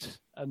burnt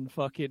and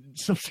fucking...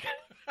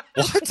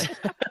 What?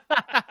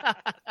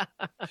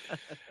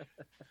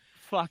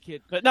 Fuck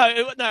it. But no,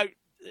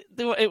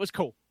 it was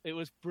cool. It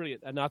was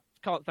brilliant. And I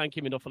can't thank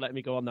him enough for letting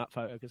me go on that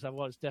photo, because I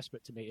was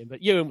desperate to meet him.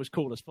 But Ewan was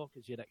cool as fuck,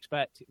 as you'd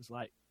expect. It was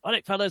like, all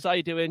right, fellas, how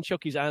you doing?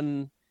 Shook his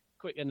hand,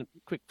 quick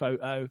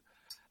photo.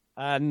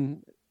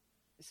 And...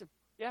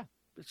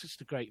 it's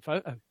just a great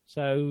photo.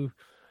 So,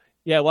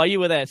 yeah, while you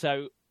were there,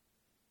 so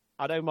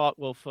I know Mark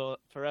will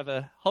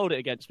forever hold it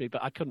against me,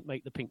 but I couldn't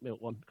make the Pink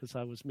Milk one because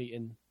I was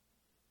meeting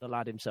the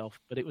lad himself.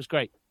 But it was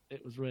great.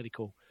 It was really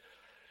cool.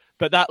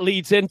 But that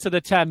leads into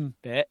the Tem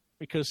bit,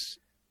 because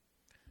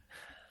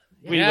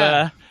we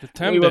were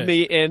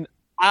meeting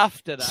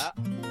after that.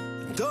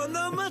 Don't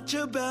know much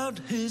about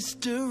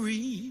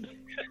history.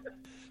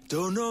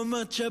 Don't know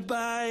much about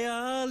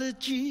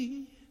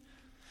biology.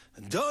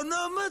 Don't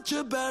know much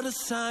about a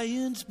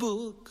science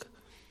book.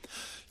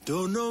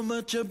 Don't know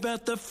much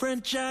about the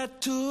French I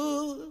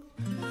took.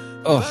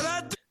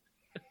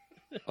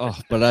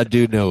 But I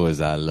do know as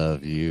I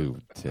love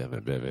you, Timmy,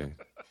 baby.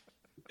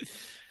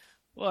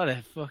 What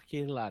a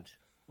fucking lad.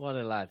 What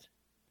a lad.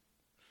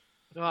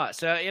 Right,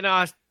 so, you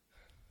know,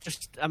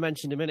 I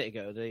mentioned a minute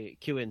ago, the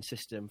queuing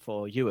system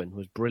for Ewan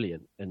was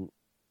brilliant and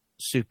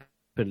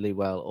superbly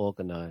well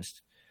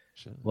organised.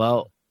 Sure.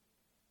 Well,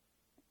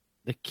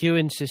 the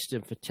queuing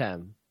system for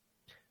Tem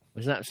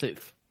was an absolute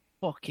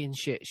fucking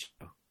shit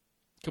show.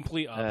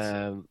 Complete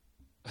opposite.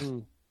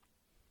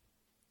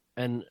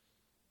 And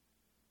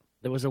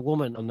there was a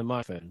woman on the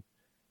microphone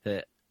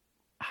that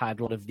had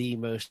one of the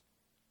most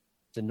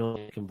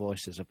annoying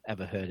voices I've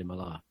ever heard in my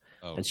life.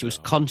 And she was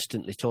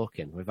constantly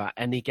talking without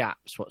any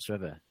gaps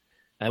whatsoever.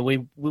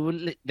 And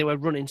they were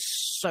running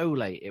so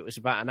late. It was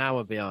about an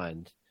hour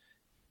behind.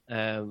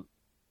 And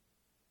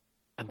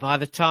by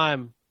the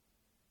time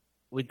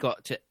we'd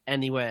got to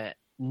anywhere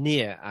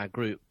near our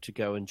group to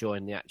go and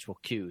join the actual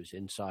queues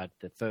inside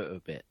the photo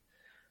bit,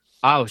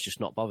 I was just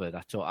not bothered.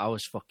 I thought I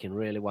was fucking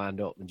really wound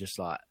up and just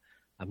like,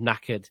 I'm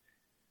knackered.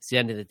 It's the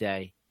end of the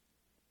day.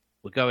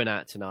 We're going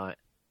out tonight.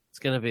 It's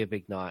going to be a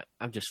big night.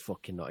 I'm just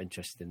fucking not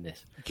interested in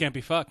this. You can't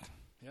be fucked.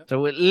 Yep.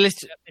 So we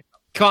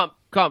can't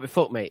be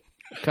fucked, mate.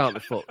 Can't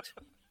be fucked.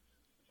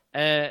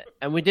 And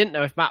we didn't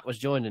know if Matt was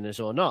joining us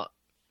or not.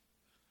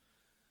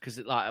 because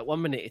like at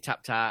 1 minute he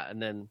tapped out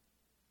and then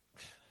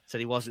said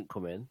he wasn't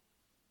coming,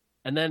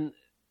 and then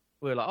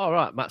we were like, "All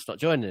right, Matt's not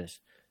joining us."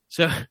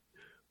 So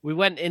we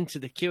went into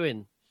the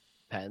queuing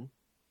pen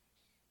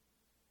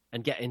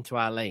and get into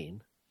our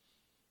lane,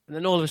 and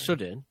then all of a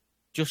sudden,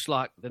 just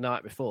like the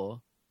night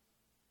before,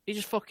 he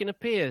just fucking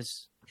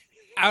appears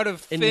Out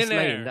of in thin this air.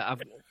 lane that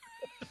I've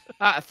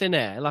out of thin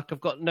air. Like I've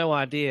got no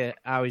idea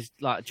how he's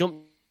like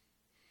jumped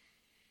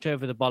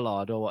over the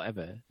bollard or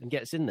whatever and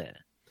gets in there.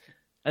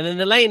 And then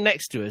the lane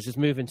next to us is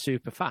moving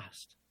super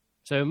fast.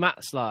 So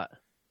Matt's like,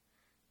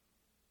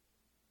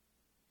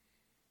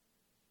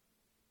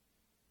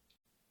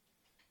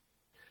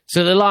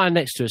 so the line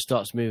next to us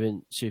starts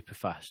moving super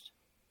fast.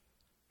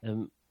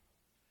 And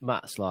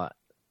Matt's like,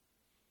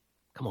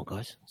 come on,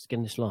 guys, let's get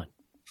in this line.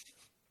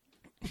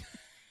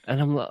 And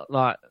I'm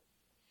like,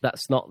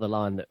 that's not the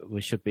line that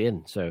we should be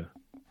in. So,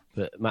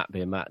 but Matt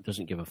being Matt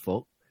doesn't give a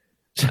fuck.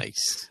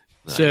 Nice.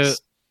 So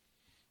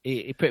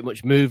he pretty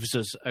much moves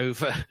us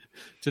over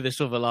to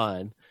this other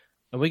line,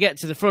 and we get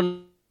to the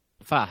front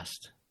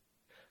fast.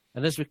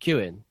 And as we're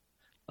queuing,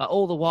 like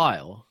all the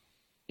while,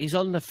 he's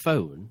on the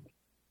phone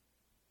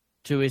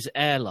to his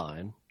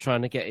airline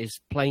trying to get his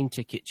plane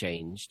ticket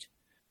changed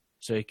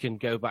so he can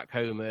go back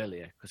home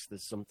earlier because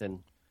there's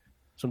something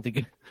Yeah,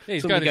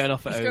 he's something got going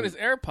off at He's home. got his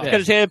AirPods. Yeah.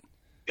 He's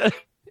got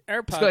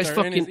AirPods his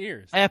are in his fucking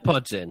ears.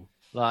 AirPods in,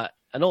 like,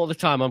 and all the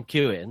time I'm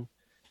queuing,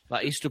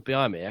 like he stood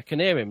behind me. I can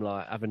hear him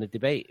like having a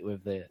debate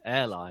with the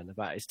airline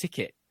about his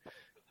ticket.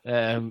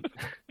 And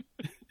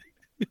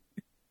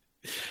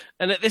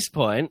at this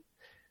point,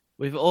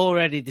 we've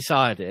already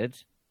decided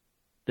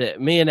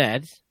that me and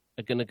Ed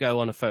are going to go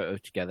on a photo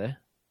together.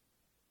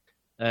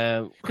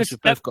 Because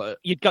we've both got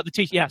You'd got the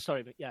t-shirt. Yeah,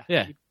 sorry, but yeah.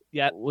 yeah.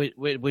 Yeah.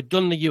 We've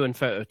done the Ewan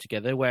photo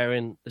together,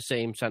 wearing the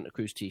same Santa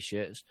Cruz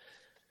t-shirts.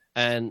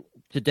 And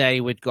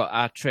today we'd got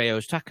our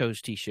Trejo's Tacos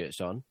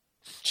t-shirts on.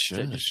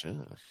 Sure.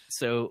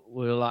 So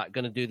we're like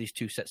going to do these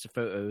two sets of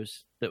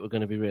photos that were going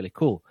to be really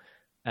cool.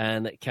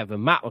 And that Kev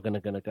and Matt were going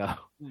to go.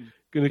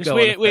 Because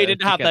we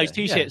didn't have those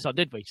t-shirts on,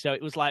 did we? So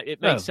it was like, it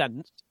made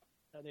sense.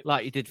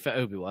 Like you did for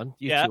Obi-Wan.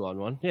 You two on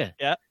one. Yeah.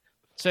 Yeah.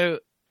 So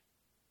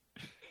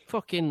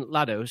fucking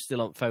Lado's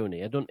still on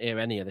phony. I don't hear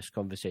any of this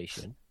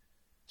conversation.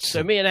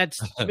 So me and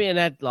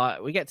Ed,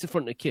 like, we get to the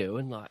front of the queue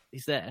and like,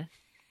 he's there.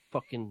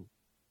 Fucking,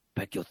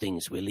 pack your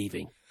things, we're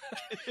leaving.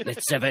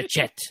 Let's have a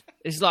chat.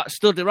 He's like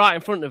stood right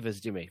in front of us,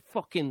 Jimmy.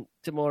 Fucking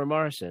Tamora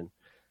Morrison.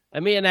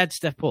 And me and Ed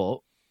step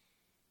up.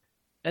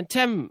 And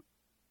Tem,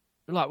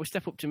 like, we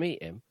step up to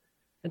meet him.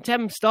 And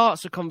Tem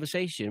starts a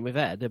conversation with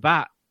Ed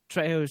about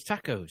Trejo's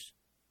Tacos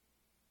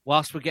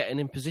whilst we're getting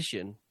in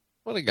position.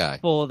 What a guy.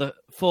 For the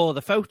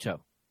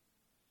photo.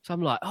 So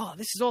I'm like, oh,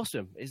 this is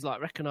awesome. He's like,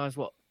 recognise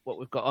what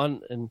we've got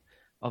on. And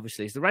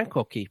obviously he's the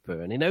Rancor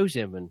keeper and he knows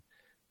him. And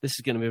this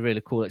is going to be a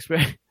really cool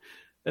experience.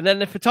 And then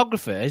the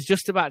photographer is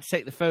just about to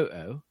take the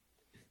photo.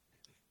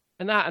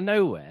 And out of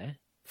nowhere,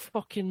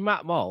 fucking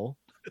Matt Mole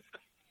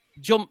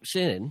jumps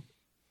in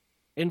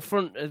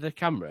front of the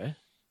camera.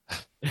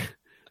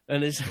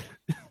 And is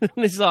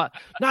like,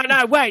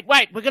 no, wait,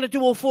 we're going to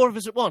do all four of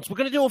us at once.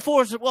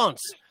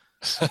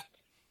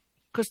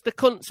 Because the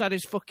cunt's had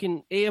his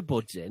fucking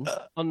earbuds in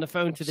on the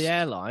phone to the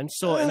airline,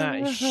 sorting out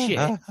his shit.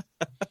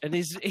 And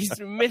he's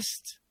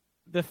missed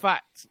the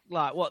fact,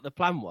 like, what the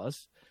plan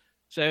was.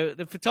 So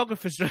the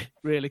photographer's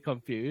really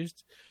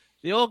confused.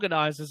 The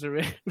organisers are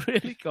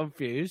really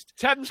confused.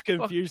 Tem's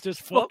confused as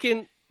fuck.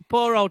 Fucking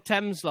poor old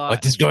Tem's like,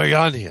 What is going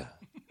on here?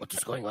 what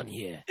is going on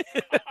here?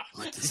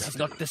 This is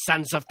not the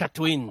sands of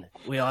Tatooine.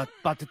 We are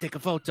about to take a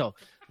photo.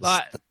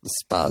 Like,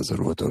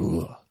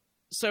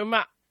 so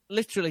Matt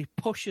literally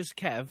pushes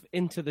Kev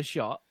into the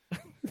shot.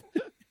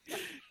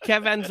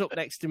 Kev ends up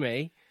next to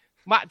me.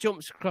 Matt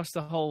jumps across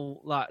the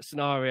whole like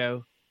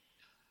scenario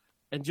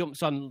and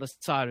jumps on the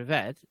side of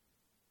Ed.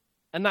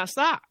 And that's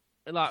that.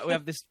 Like, we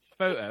have this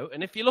photo,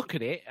 and if you look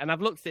at it, and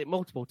I've looked at it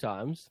multiple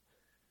times,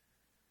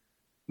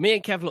 me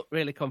and Kev look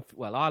really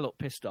well, I look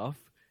pissed off.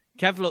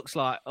 Kev looks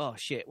like, oh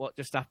shit, what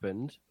just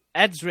happened?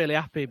 Ed's really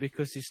happy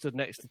because he stood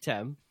next to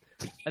Tem.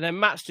 And then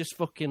Matt's just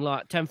fucking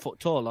like 10 foot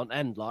tall on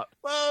end, like,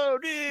 whoa,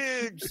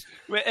 dudes!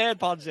 With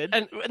AirPods in.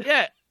 And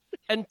yeah,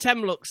 and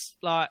Tem looks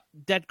like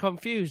dead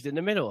confused in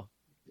the middle.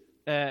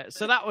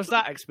 So that was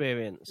that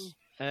experience.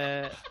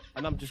 And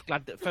I'm just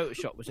glad that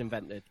Photoshop was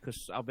invented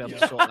because I'll be able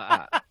to sort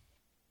that out.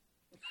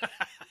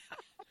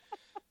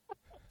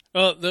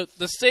 Well,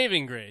 the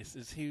saving grace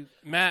is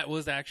Matt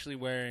was actually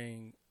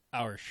wearing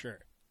our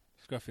shirt,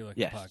 Scruffy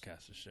Looking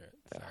Podcaster's shirt.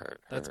 So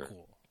that's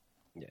cool.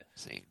 Yeah,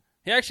 see,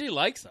 he actually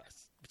likes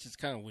us, which is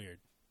kind of weird.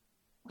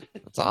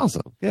 That's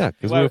awesome. Yeah,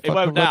 because we're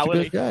fucking bunch of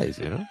good guys,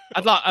 you know.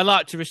 I'd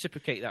like to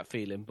reciprocate that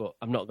feeling, but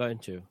I'm not going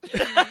to.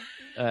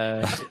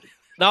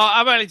 No,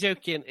 I'm only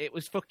joking. It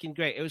was fucking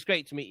great. It was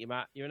great to meet you,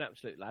 Matt. You're an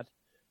absolute lad.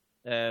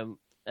 And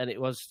it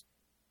was,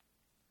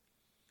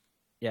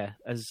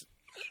 as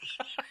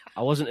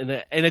I wasn't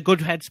in a good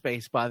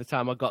headspace by the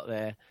time I got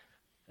there.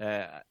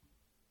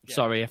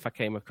 Sorry if I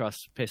came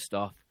across pissed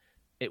off.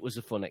 It was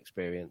a fun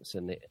experience,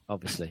 and it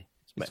obviously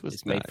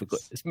It's made for good.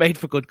 It's made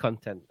for good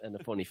content and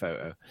a funny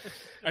photo.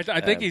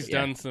 I think he's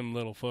yeah. done some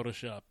little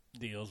Photoshop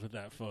deals with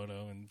that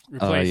photo and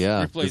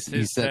yeah. replaced He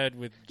his said- head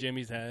with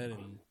Jimmy's head.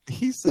 And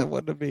He sent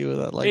one to me with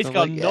that. Like, He's I'm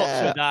gone like, nuts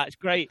yeah. with that. It's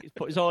great. He's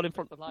put his all in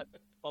front of like.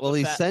 Boba Well,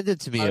 he Fett. sent it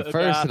to me at first,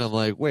 Photograph. and I'm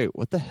like, wait,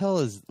 what the hell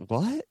is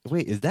what?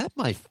 Wait, is that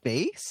my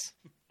face?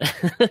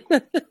 I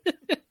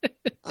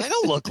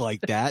don't look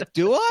like that,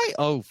 do I?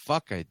 Oh,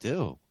 fuck, I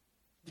do.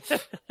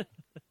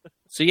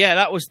 So yeah,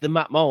 that was the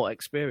Matt Mole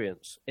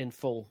experience in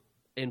full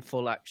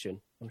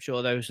action. I'm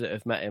sure those that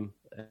have met him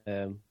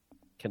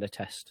can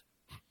attest.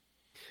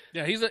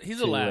 yeah, he's a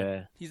To,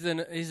 lad. He's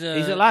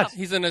a lad.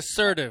 He's an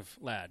assertive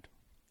lad.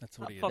 That's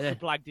what That he is. fucker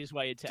blagged his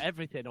way into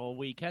everything all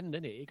weekend,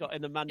 didn't he? He got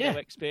in the Mando Yeah.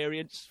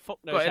 experience. Fuck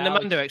knows But in the how.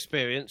 Mando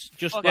experience,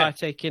 just Oh, by yeah.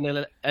 taking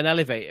an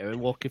elevator and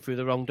walking through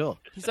the wrong door.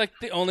 He's like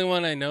the only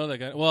one I know that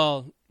got.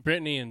 Well,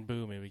 Brittany and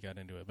Boo maybe got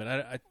into it, but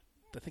I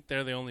think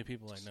they're the only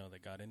people I know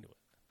that got into it.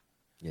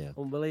 Yeah.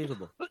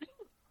 Unbelievable.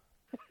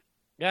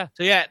 Yeah.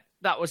 So yeah,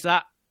 that was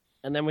that,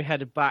 and then we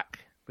headed back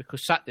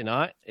because Saturday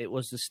night it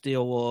was the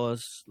Steel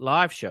Wars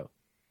live show.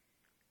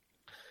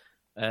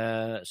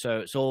 So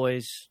it's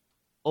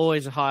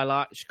always a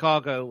highlight.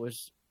 Chicago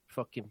was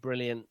fucking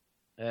brilliant.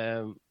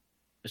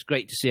 It's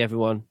great to see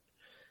everyone,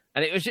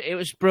 and it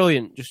was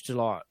brilliant just to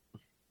like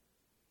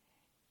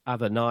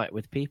have a night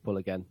with people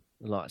again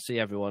and like see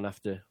everyone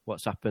after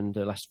what's happened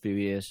the last few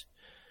years.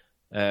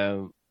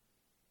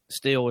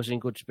 Steel was in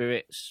good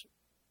spirits.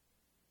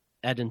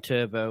 Ed and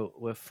Turbo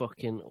were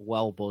fucking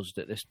well buzzed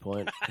at this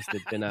point because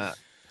they'd been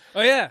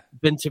Oh yeah,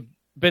 been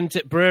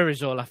to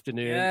breweries all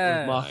afternoon Yeah.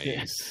 with Mark,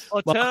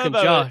 Oh, Mark and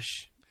Turbo.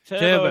 Josh.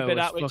 Turbo had been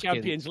was out with fucking-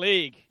 Champions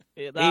League.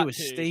 He That was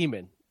too.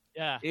 steaming.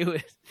 Yeah. He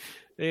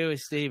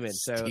was steaming.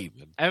 So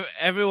Steaming.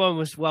 everyone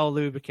was well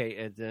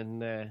lubricated,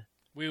 and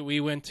we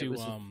went to It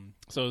was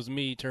so it was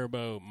me,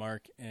 Turbo,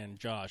 Mark, and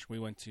Josh. We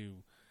went to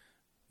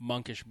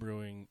Monkish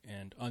Brewing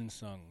and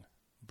Unsung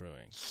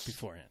Brewing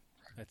beforehand.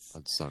 That's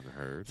Unsung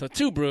Heard. so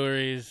 2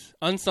 breweries.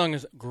 Unsung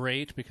is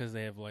great because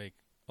they have like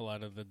a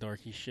lot of the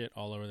dorky shit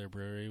all over their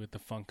brewery with the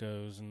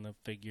Funkos and the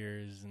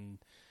figures, and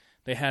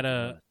they had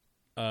a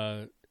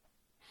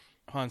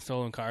Han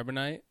Solo and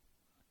Carbonite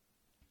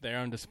there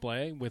on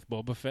display with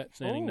Boba Fett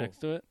standing Oh. next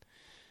to it.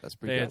 That's They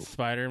pretty had good.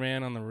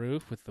 Spider-Man on the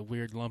roof with the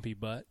weird lumpy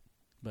butt,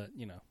 but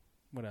you know,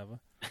 whatever.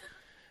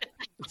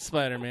 It's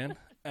Spider-Man.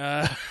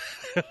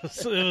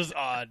 So it was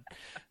odd.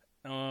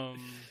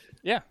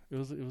 Yeah, it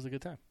was a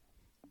good time.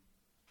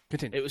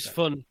 Continue. it was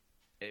fun.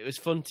 It was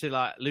fun to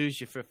like lose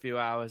you for a few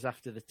hours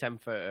after the 10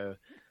 photo,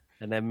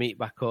 and then meet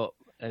back up.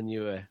 And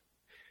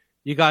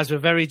you guys were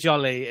very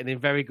jolly and in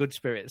very good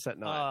spirits that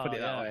night. Oh, put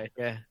it that yeah. way.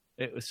 Yeah,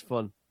 it was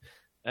fun.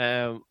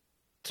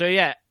 So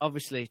yeah,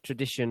 obviously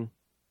tradition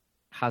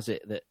has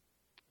it that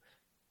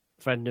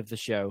friend of the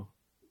show,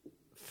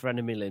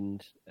 Frenemy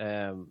Lind,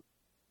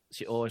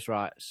 she always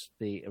writes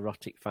the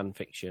erotic fan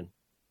fiction,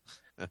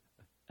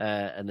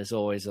 and there's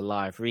always a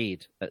live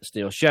read at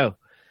Steel Show.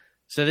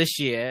 So this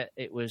year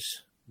it was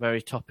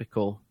very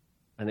topical,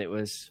 and it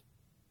was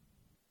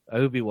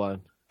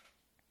Obi-Wan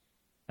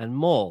and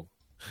Maul,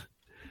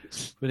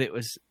 but it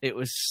was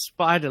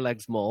Spider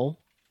Legs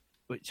Maul,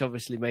 which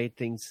obviously made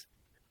things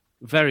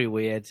very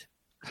weird.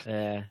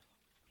 And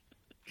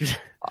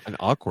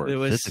awkward There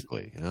was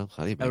physically, you know?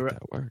 How do you make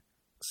that work?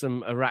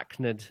 some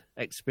arachnid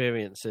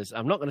experiences.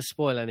 I'm not going to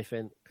spoil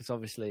anything because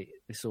obviously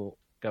this will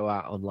go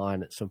out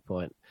online at some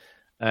point.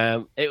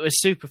 It was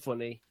super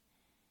funny,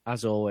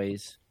 as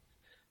always.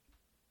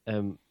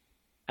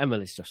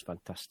 Emily's just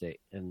fantastic,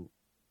 and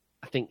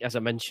I think, as I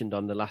mentioned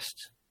on the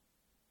last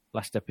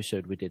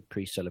episode we did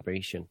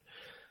pre-celebration,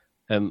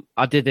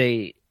 I did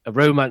a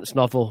romance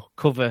novel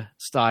cover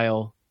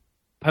style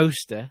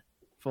poster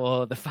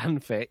for the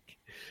fanfic.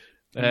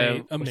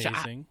 which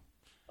Amazing.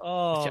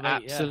 Oh, which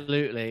mate, yeah.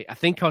 absolutely. I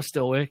think I was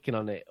still working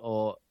on it,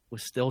 or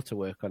was still to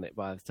work on it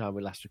by the time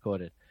we last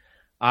recorded.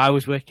 I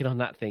was working on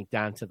that thing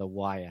down to the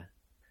wire.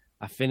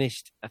 I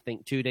finished, I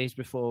think, 2 days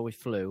before we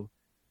flew.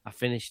 I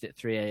finished at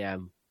 3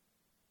 a.m.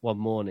 one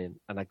morning,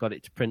 and I got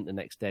it to print the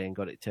next day and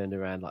got it turned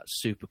around like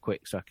super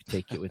quick so I could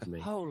take it with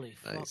me. Holy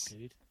fuck, Nice.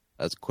 dude.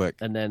 That's quick.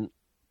 And then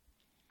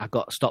I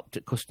got stopped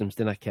at customs,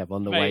 didn't I, Kev,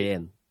 on the Mate. way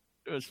in.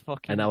 It was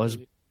fucking. And I was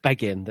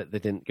begging that they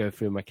didn't go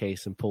through my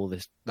case and pull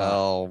this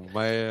Oh,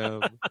 man.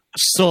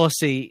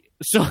 saucy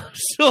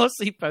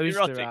poster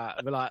Erotic. out.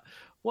 And be like,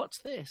 what's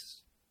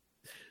this?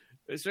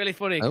 It's really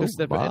funny Oh, because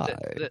my.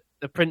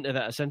 the printer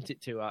that I sent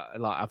it to,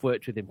 I've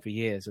worked with him for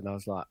years, and I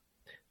was like,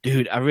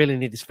 dude, I really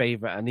need this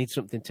favor. I need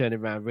something turning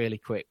around really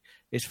quick.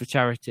 It's for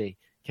charity.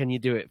 Can you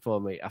do it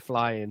for me? I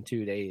fly in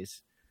 2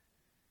 days.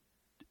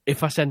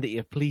 If I send it to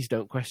you, please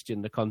don't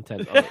question the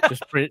content of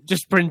it.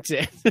 Just print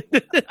it.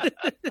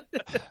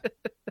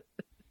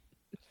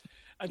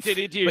 And did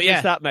he But use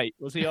yeah. that, mate?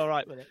 Was he all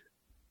right with it?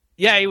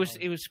 Yeah, he was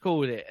cool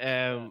with it.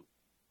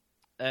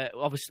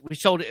 Obviously, we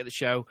sold it at the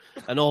show,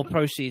 and all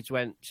proceeds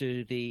went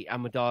to the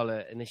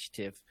Amidala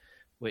Initiative,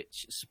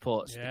 which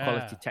supports Yeah.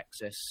 Equality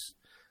Texas.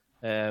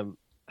 I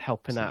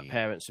helping out See.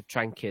 parents of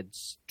trans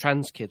kids,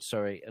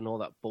 and all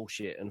that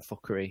bullshit and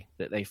fuckery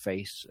that they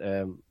face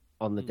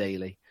on the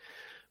daily,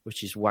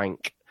 which is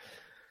wank.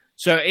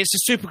 So it's a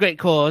super great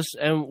cause,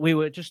 and we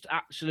were just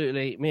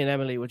absolutely, me and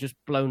Emily were just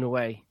blown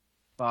away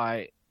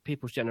by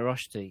people's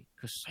generosity,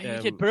 because You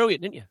did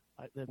brilliant, didn't you?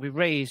 we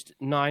raised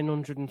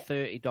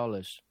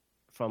 $930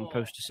 from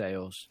poster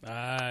sales,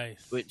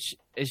 Nice. which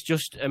is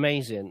just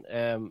amazing.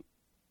 And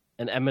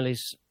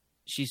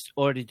she's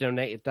already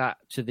donated that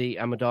to the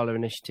Amidala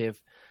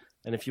Initiative.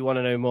 And if you want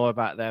to know more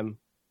about them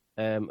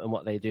and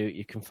what they do,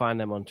 you can find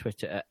them on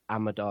Twitter at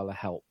Amidala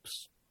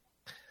Helps.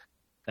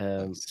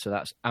 So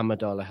that's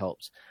Amidala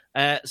Helps.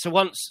 So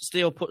once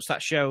Steele puts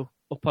that show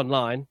up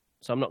online,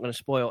 so I'm not going to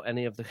spoil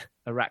any of the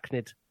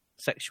arachnid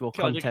sexual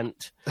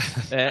content.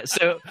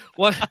 So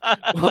once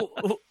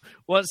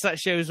that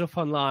show's up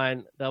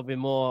online, there'll be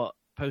more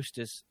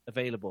posters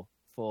available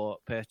for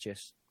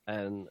purchase.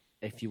 And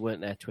if you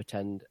weren't there to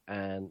attend,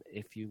 and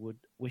if you would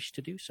wish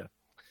to do so,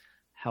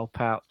 help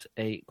out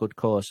a good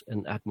cause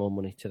and add more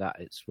money to that.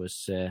 It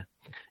was a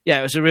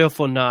real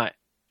fun night.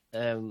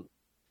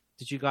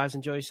 Did you guys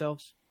enjoy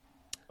yourselves?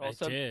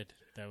 Awesome. I did.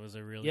 That was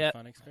a really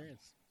fun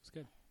experience. It was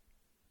good.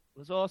 It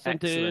was awesome,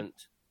 Excellent.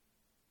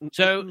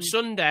 So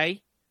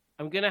Sunday,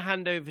 I'm going to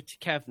hand over to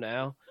Kev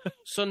now.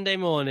 Sunday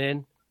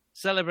morning,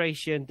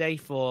 celebration, day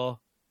 4.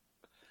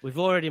 We've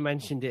already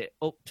mentioned it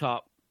up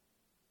top.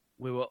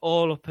 We were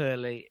all up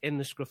early in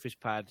the Scruffy's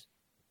pad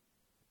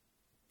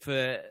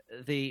for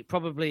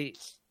probably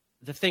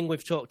the thing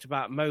we've talked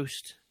about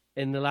most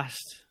in the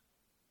last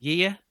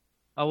year,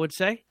 I would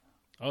say.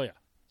 Oh, yeah.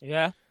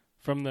 Yeah.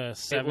 From the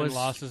 7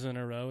 losses in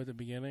a row at the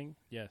beginning?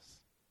 Yes.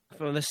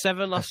 From the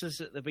 7 losses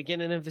at the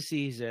beginning of the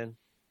season,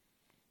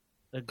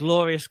 the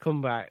glorious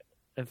comeback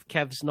of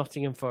Kev's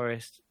Nottingham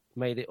Forest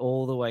made it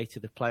all the way to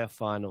the playoff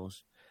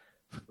finals.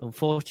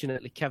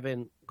 Unfortunately,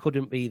 Kevin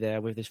couldn't be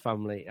there with his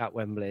family at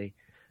Wembley.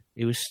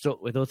 He was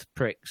stuck with other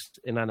pricks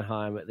in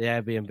Anaheim at the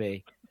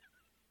Airbnb.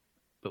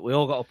 But we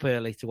all got up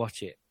early to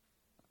watch it.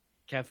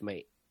 Kev,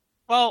 mate,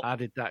 Well, how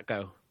did that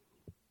go?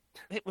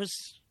 it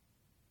was.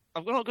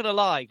 I'm not going to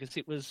lie,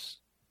 because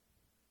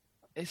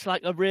it's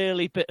like a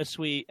really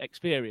bittersweet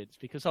experience,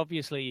 because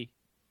obviously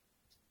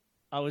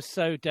I was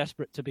so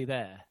desperate to be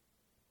there.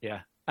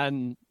 Yeah.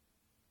 And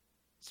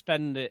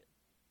spend it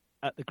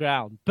at the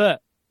ground.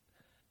 But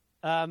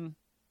the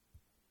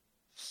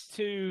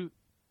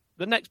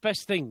next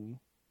best thing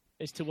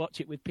is to watch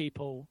it with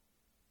people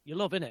you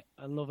love, innit?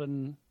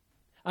 And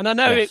I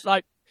know Yes. it's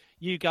like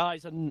you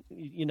guys, and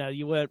you know,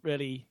 you're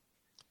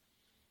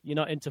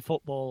not into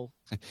football.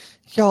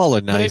 Y'all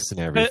are nice and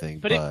everything,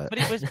 but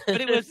it was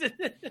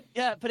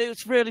yeah, but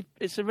it's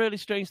a really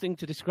strange thing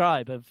to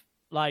describe, of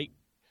like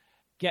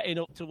getting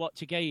up to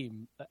watch a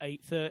game at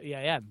 8:30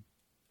 a.m.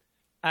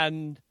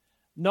 and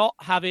not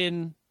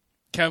having.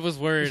 Kev was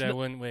worried I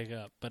wouldn't wake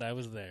up, but I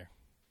was there.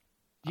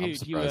 I'm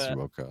surprised you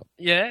woke up.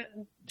 Yeah,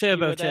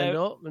 Turbo were there. turned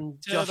up,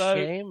 and Josh Turbo,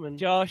 came, and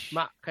Josh,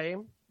 Matt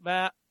came.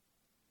 Matt,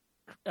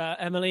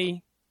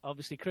 Emily,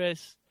 obviously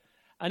Chris,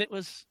 and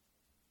it's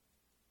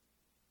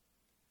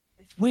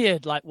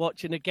weird, like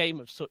watching a game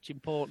of such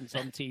importance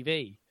on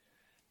TV.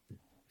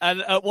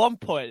 And at one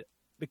point,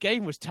 the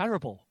game was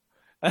terrible.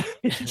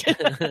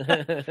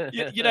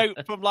 you know,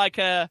 from like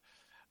and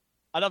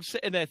I'm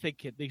sitting there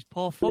thinking, these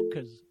poor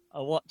fuckers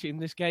are watching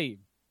this game.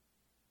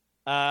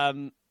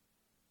 And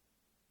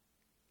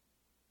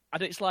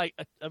it's like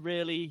a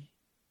really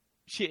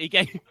shitty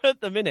game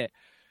at the minute.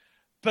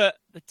 But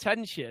the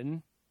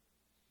tension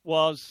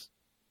was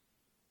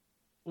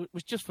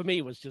just, for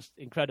me, was just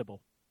incredible.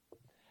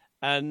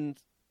 And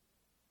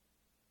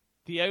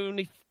the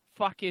only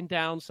fucking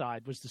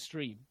downside was the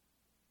stream.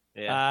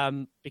 Yeah.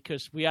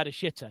 Because we had a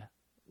shitter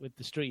with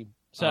the stream.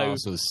 So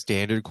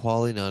Standard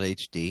quality, not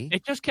HD?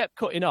 it just kept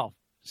cutting off.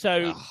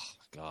 So Oh,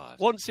 God.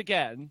 once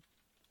again,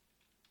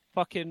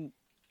 fucking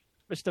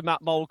Mr.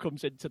 Matt Mole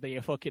comes into the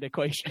fucking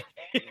equation.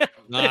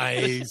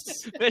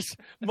 Nice. This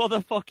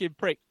motherfucking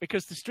prick,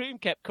 because the stream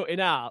kept cutting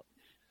out.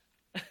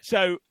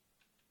 So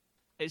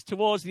it's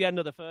towards the end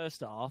of the first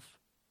half,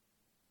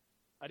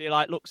 and he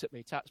like looks at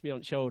me, taps me on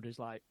the shoulder, he's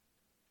like,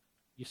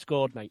 "You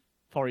scored, mate.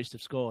 Forest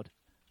have scored."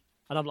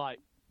 And I'm like,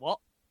 "What?"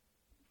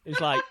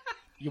 He's like,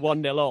 "You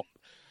 1-0 up."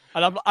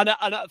 And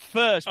at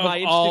first, Of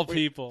all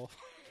people.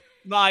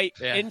 my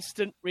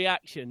instant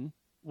reaction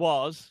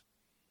was,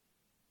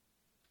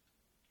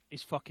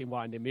 he's fucking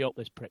winding me up,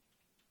 this prick.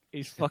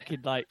 He's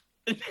fucking like,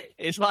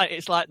 it's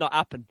like not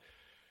happened.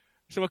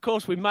 So of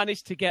course we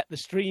managed to get the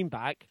stream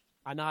back,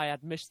 and I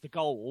had missed the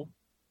goal,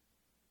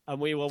 and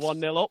we were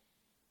 1-0 up.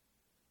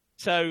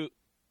 So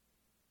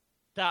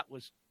that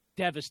was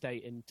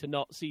devastating to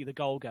not see the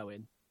goal go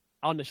in.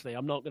 Honestly,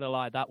 I'm not going to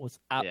lie, that was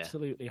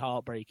absolutely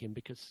heartbreaking,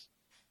 because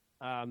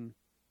That's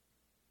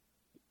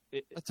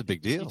a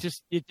big deal.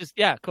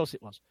 Yeah, of course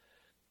it was.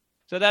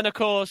 So then, of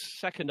course,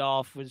 second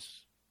half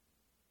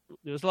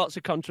there was lots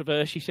of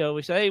controversy, shall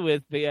we say,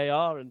 with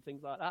VAR and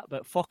things like that.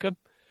 But fuck them,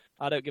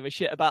 I don't give a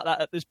shit about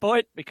that at this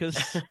point, because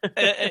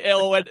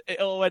it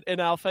all went in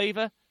our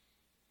favour.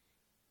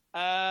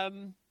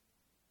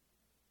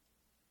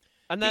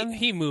 And then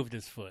he moved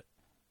his foot.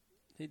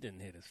 He didn't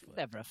hit his foot.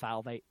 never a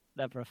foul, mate.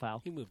 Never a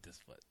foul. He moved his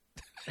foot.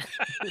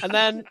 And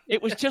then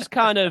it was just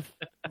kind of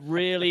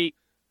really,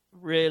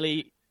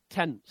 really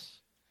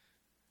tense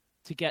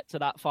to get to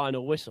that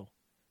final whistle.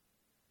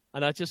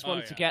 And I just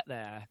wanted to get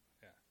there.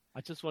 Yeah.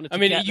 I just wanted to I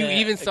mean, get you there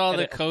even and saw get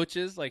the it.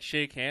 coaches like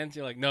shake hands.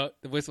 You're like, no,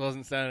 the whistle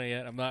hasn't sounded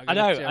yet. I'm not I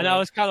going know, and I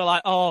was kind of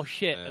like, oh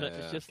shit, and it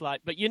was just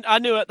like, but I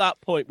knew at that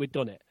point we'd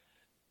done it.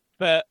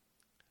 But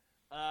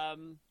I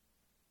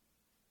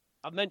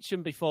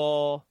mentioned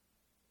before,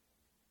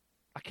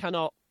 I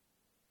cannot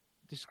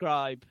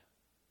describe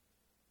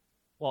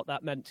what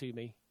that meant to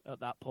me at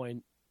that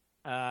point.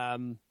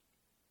 And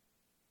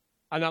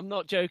I'm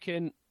not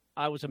joking.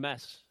 I was a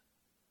mess.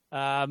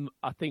 I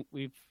think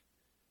we've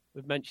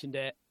mentioned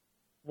it,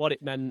 what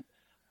it meant.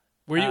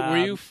 Were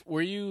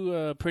you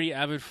a pretty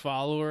avid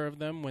follower of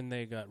them when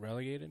they got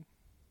relegated?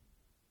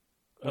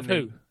 Of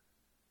who?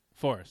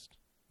 Forest.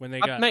 When they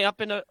I've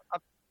been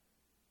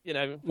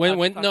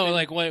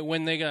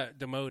when they got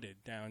demoted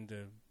down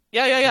to.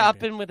 Yeah. I've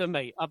been with them,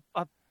 mate.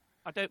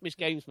 I don't miss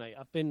games, mate.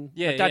 My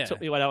dad took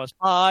me when I was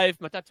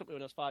 5. My dad took me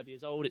when I was 5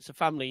 years old. It's a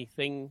family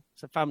thing.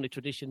 It's a family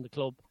tradition, the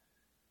club.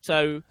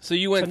 So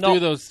you went through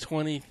those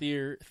 23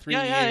 years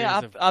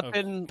of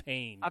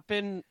pain. I've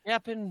been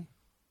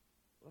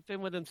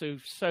with them through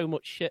so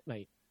much shit,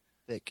 mate.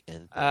 Thick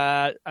and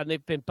and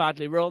they've been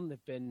badly run.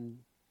 They've been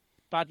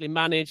badly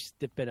managed.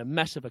 They've been a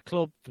mess of a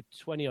club for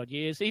 20 odd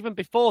years. Even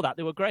before that,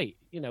 they were great.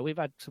 We've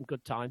had some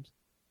good times,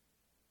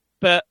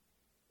 but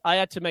I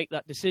had to make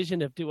that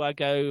decision of do I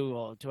go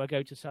or do I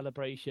go to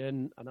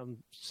Celebration? And I'm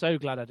so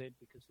glad I did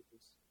because it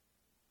was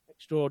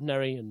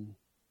extraordinary.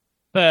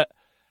 But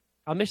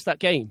I missed that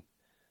game.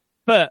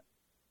 But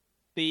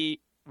the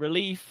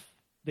relief,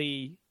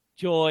 the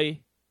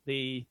joy,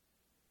 the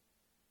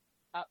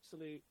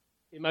absolute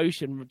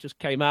emotion just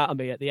came out of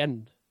me at the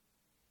end.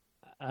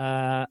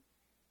 And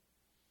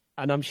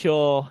I'm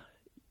sure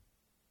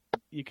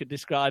you could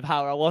describe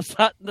how I was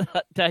that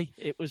day.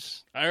 It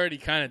was. I already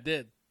kind of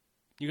did.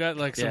 You got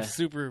like some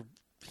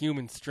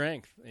superhuman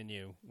strength in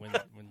you when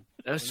it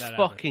was that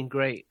fucking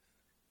great.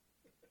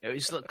 It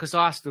was because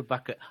I stood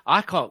back.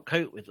 I can't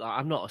cope with.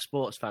 I'm not a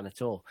sports fan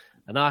at all,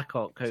 and I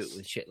can't cope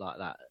with shit like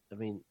that. I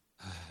mean,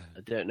 I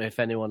don't know if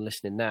anyone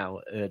listening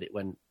now heard it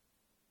when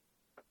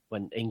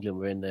England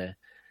were in the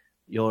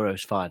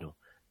Euros final,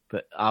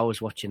 but I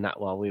was watching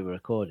that while we were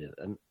recording,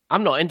 and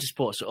I'm not into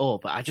sports at all,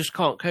 but I just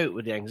can't cope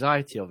with the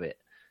anxiety of it.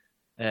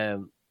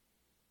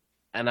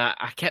 And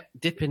I kept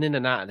dipping in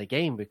and out of the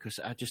game because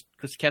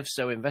Kev's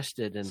so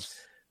invested and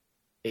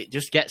it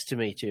just gets to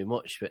me too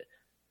much. But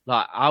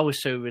like I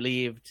was so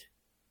relieved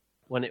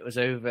when it was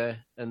over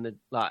and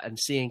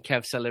seeing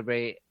Kev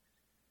celebrate,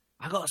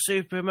 I got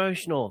super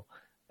emotional.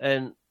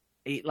 And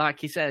he, like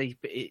he said, he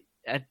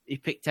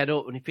picked Ed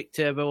up and he picked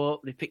Turbo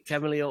up and he picked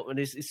Emily up and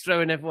he's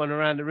throwing everyone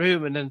around the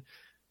room. And then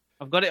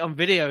I've got it on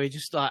video. He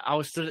just I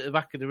was stood at the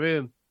back of the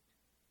room.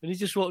 And he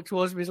just walked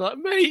towards me. He's like,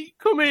 mate,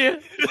 come here.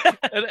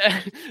 and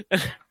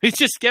we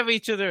just gave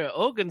each other a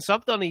hug and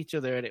sobbed on each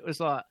other. And it was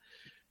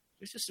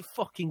just a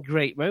fucking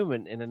great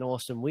moment in an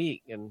awesome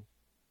week. And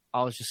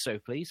I was just so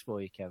pleased for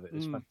you, Kev. It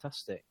was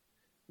fantastic.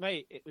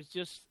 Mate, it was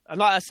just, and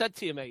like I said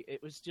to you, mate,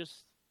 it was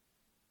just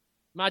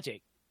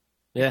magic.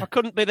 Yeah. If I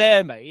couldn't be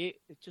there, mate,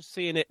 just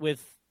seeing it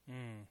with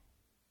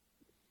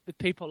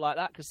people like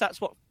that, because that's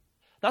what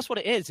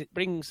it is. It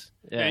brings.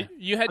 Yeah.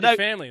 You had your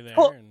family there.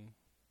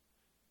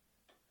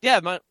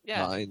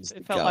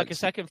 It felt like a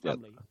second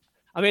family.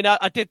 I mean,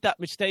 I did that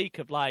mistake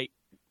of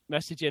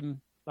messaging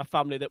my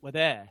family that were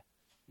there.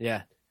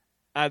 Yeah.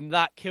 And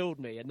that killed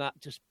me and that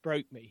just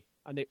broke me.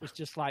 And it was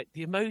just like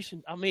the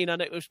emotion. I mean,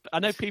 and I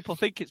know people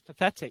think it's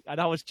pathetic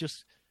and I was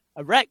just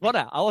a wreck,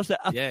 wasn't I? I was a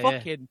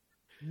fucking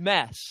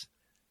mess.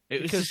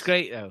 It was just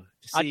great though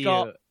to see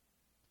you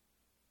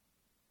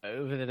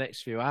over the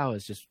next few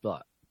hours just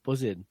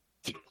buzzing.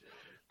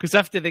 Because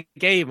after the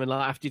game and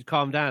after you'd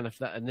calmed down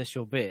after that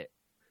initial bit,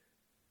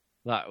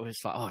 it was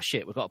like, oh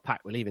shit, we've got to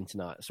pack, we're leaving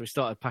tonight. So we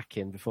started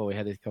packing before we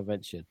headed to the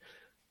convention.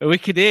 And we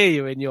could hear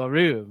you in your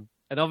room.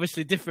 And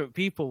obviously different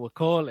people were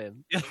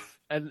calling.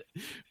 And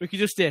we could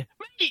just hear,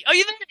 mate, are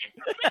you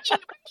there?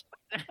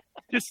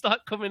 Just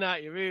start coming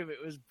out your room.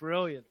 It was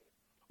brilliant.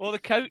 Well, the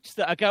coach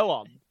that I go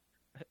on,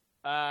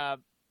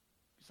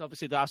 it's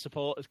obviously our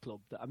supporters club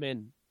that I'm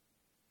in.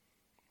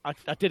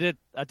 I did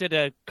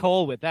a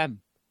call with them.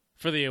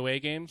 For the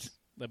away games?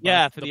 For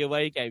the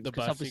away games,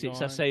 because obviously it's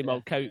the same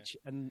old coach.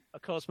 Yeah. And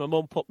of course, my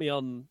mum put me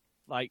on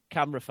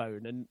camera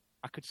phone, and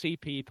I could see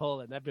people,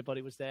 and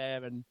everybody was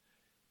there, and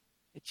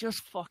it's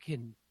just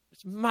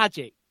it's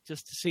magic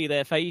just to see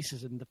their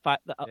faces and the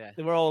fact that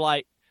they were all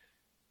like,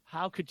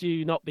 "How could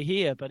you not be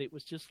here?" But it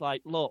was just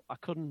like, look, I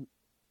couldn't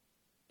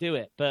do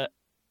it, but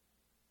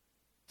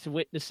to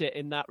witness it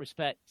in that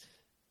respect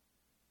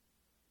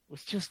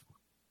was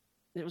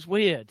it was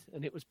weird,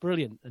 and it was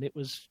brilliant, and it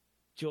was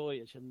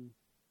joyous, and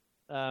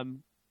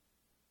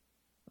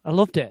I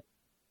loved it.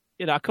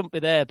 I couldn't be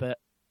there, but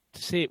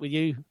to see it with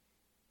you.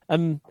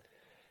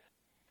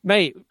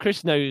 Mate,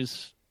 Chris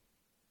knows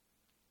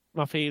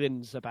my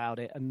feelings about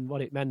it and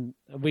what it meant.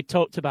 And we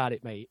talked about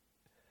it, mate.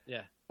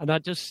 Yeah. And I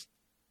just,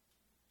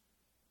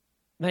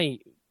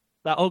 mate,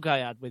 that hug I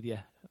had with you,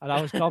 and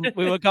I was gone.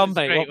 We were gone,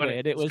 mate, great, weren't we? wasn't it?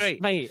 And it was,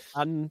 Great. mate.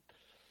 And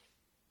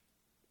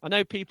I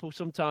know people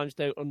sometimes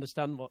don't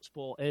understand what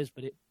sport is,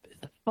 but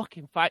the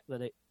fucking fact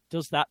that it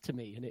does that to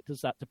me and it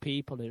does that to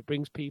people and it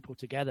brings people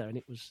together, and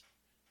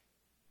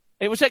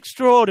it was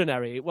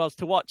extraordinary. It was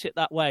to watch it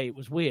that way. It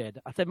was weird.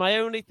 I think my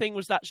only thing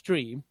was that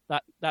stream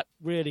that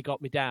really got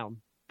me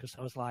down because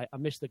I was like, I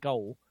missed the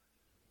goal.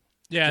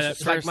 Yeah, that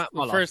Just like first, Matt the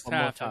Moll first one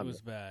more half it time.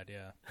 was bad.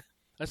 Yeah,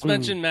 let's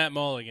mention Matt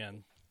Moll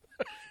again.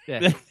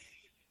 Yeah.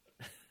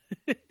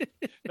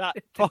 That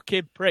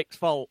fucking prick's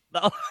fault.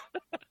 At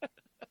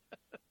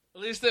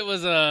least it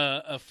was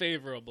a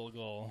favorable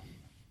goal.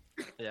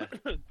 Yeah.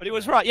 But it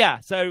was right, yeah.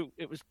 So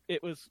it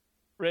was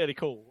really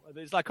cool. And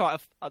it's like there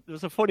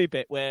was a funny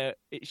bit where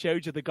it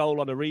showed you the goal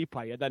on a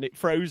replay and then it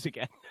froze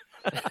again.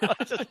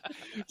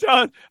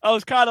 So I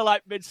was kind of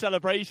like mid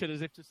celebration,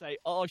 as if to say,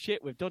 "Oh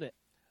shit, we've done it."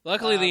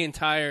 Luckily, the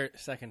entire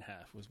second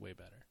half was way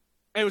better.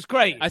 It was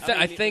great. I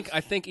mean, think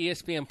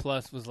ESPN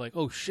Plus was like,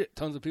 "Oh shit,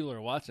 tons of people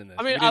are watching this."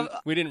 I mean,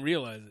 we didn't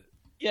realize it.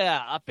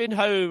 Yeah, I've been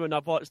home and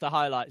I've watched the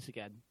highlights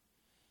again,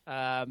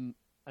 and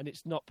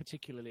it's not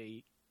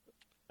particularly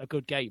a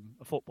good game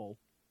of football.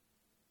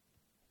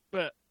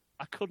 But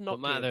I could not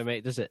Don't matter, give though,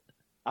 mate, does it?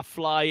 a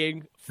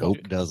flying Nope,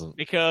 fuck doesn't.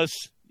 because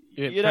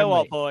You're you know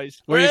what, friendly. boys?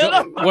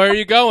 Where are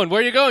you going?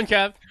 Where are you going,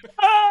 Kev?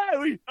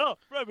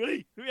 Premier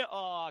League.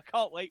 Oh, I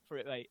can't wait for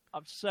it, mate.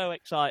 I'm so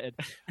excited.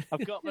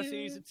 I've got my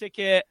season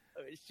ticket.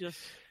 It's just,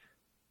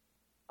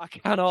 I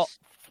cannot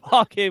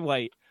fucking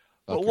wait.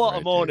 But Fucking what a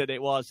right, morning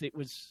it was.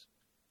 It's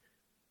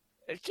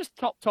just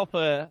topped off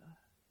a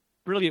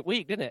brilliant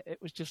week, didn't it? It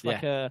was just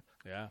like Yeah.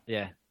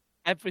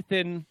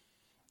 everything.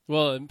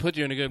 Well, it put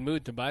you in a good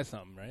mood to buy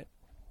something, right?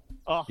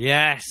 Oh,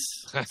 Yes.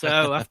 So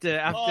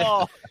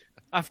oh,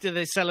 after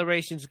the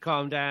celebrations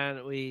calmed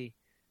down, the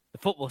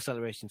football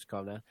celebrations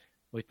calmed down,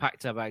 we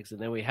packed our bags and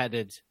then we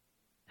headed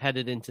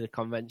into the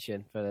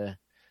convention for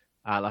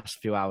our last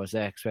few hours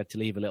there because we had to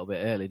leave a little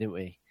bit early, didn't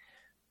we,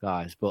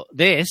 guys? But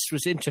this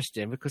was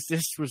interesting because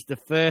this was the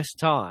first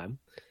time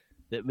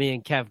that me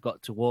and Kev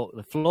got to walk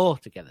the floor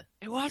together.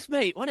 it was,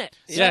 mate, wasn't it?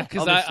 Yeah,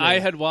 because obviously. I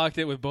had walked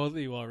it with both of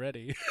you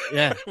already.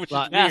 Yeah, Which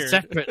like, is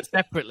weird.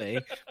 separately,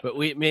 but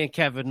me and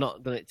Kev had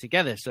not done it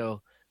together.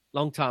 So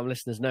long-time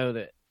listeners know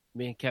that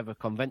me and Kev are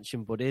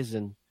convention buddies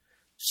and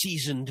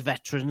seasoned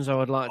veterans, I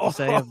would like to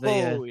say, of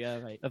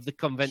the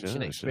convention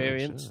Sure,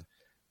 experience. sure.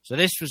 So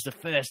this was the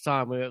first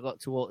time we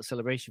got to walk the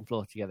celebration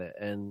floor together,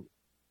 and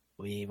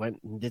we went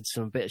and did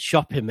some bit of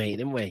shopping, mate,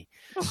 didn't we?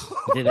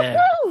 We did,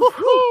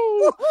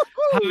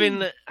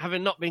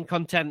 having not been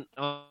content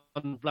on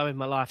blowing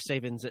my life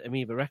savings at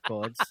Amoeba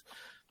Records,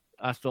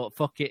 I thought,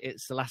 fuck it,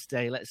 it's the last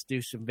day, let's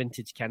do some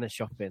vintage Kenner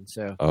shopping.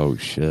 So, Oh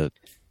shit!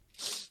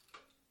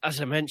 as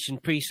I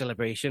mentioned,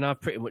 pre-celebration,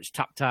 I've pretty much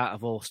tapped out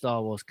of all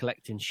Star Wars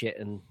collecting shit,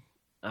 and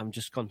I'm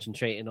just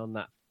concentrating on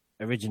that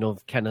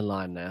original Kenner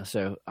line now.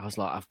 So I was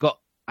like,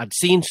 I'd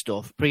seen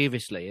stuff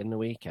previously in the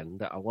weekend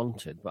that I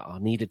wanted, but I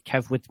needed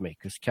Kev with me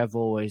because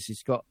Kev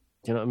he's got,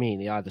 do you know what I mean?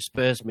 He either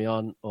spurs me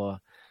on or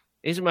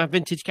he's my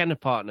vintage Kenner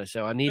partner.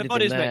 So I needed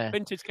buddies, him there. mate.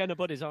 Vintage Kenner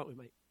buddies, aren't we,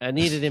 mate? I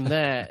needed him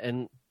there,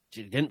 and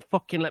he didn't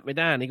fucking let me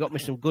down. He got me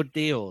some good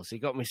deals. The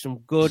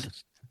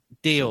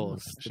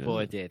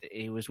boy did.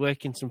 He was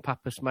working some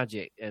Pappas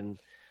magic, and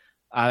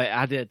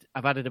I've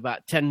added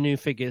about 10 new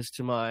figures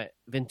to my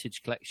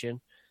vintage collection,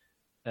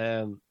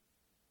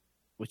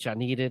 which I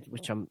needed,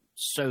 which I'm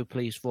so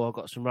pleased for. I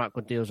got some right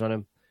good deals on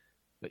him.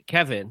 But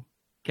Kevin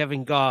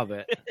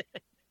Garbutt,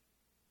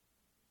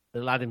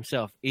 the lad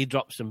himself, he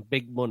dropped some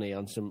big money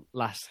on some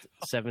last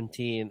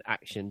 17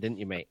 action, didn't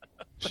you, mate?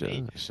 Sure.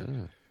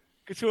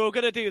 Because we were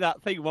going to do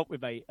that thing, weren't we,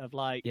 mate? Of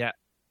like, Yeah.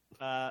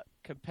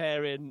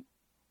 Comparing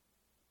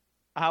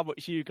how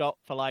much you got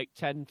for like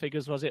 10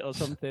 figures, was it, or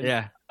something?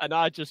 Yeah. And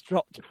I just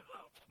dropped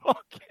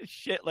fucking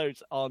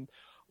shitloads on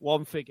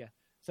one figure.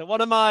 So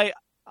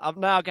I'm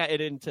now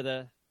getting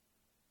into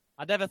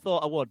I never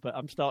thought I would, but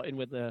I'm starting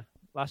with the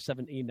last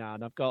 17 now,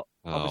 and I've got,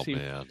 Oh obviously,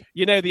 man!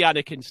 you know, the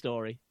Anakin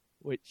story,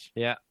 which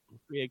Yeah.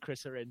 me and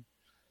Chris are in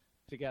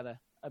together.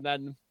 And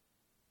then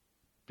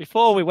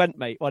before we went,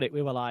 mate,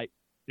 we were like,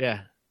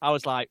 Yeah. I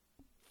was like,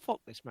 fuck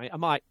this, mate. I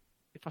might,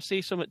 if I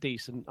see something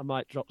decent, I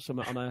might drop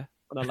something on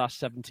a last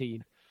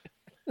 17.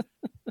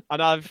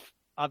 And I've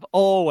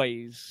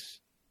always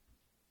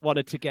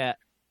wanted to get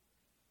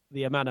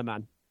the Amana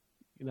Man,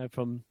 you know,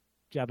 from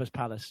Jabba's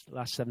Palace,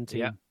 last 17.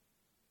 Yeah.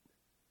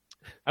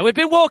 And we've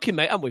been walking,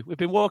 mate, haven't we? We've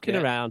been walking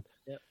Yeah. around.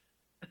 Yeah.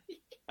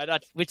 And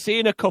we'd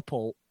seen a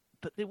couple,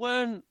 but they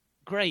weren't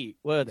great,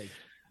 were they?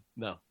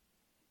 No.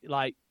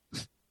 Like,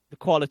 the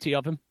quality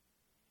of them.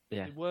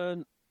 Yeah. They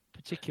weren't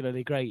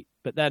particularly great.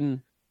 But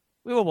then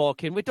we were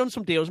walking. We'd done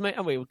some deals, mate,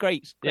 and we were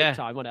great Yeah.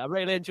 time, wasn't it? I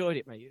really enjoyed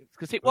it, mate,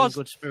 because it We're in was.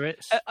 good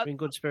spirits. We're in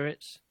good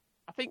spirits.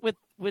 I think with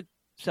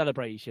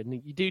celebration,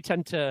 you do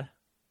tend to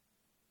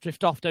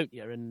drift off, don't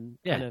you? And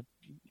Yeah.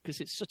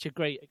 because it's such a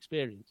great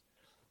experience.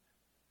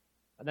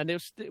 And then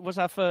it was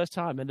our first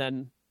time, and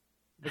then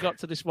we got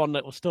to this one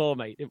little store,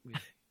 mate, didn't we?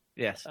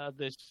 Yes.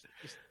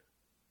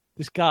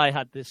 This guy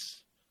had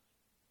this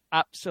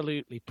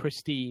absolutely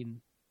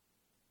pristine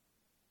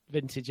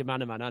vintage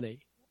Amanaman, hadn't he?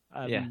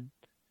 Yeah.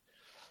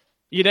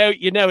 You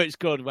know it's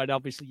good when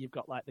obviously you've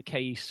got like the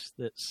case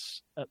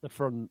that's at the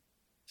front.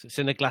 So it's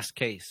in a glass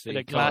case. So In a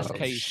you glass can't-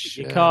 case that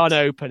you shit. can't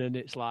open, and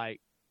it's like,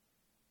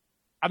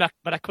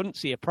 but I couldn't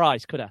see a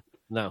price, could I?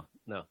 No.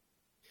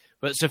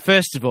 But so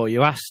first of all,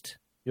 you're like,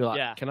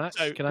 Yeah. can I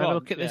So, have go a on,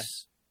 look at yeah.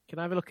 this? Can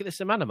I have a look at this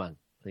Amanaman,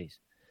 please?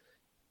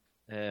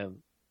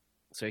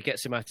 So he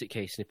gets him out of the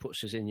case and he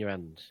puts us in your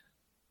hand.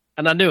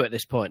 And I knew at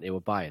this point they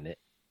were buying it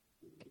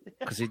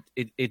because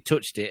he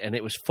touched it and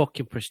it was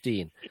fucking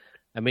pristine.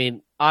 I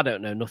mean, I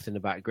don't know nothing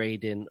about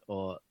grading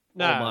or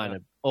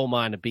all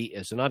mine are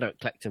beaters, and I don't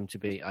collect them to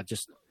be. I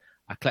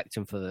collect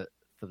them for the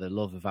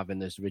love of having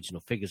those original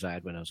figures I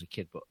had when I was a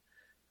kid. But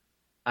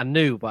I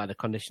knew by the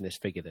condition of this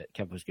figure that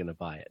Kev was going to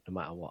buy it no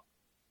matter what.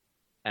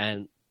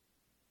 And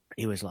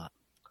he was like,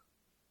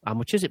 "How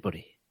much is it,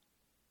 buddy?"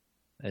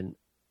 And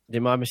do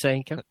you mind me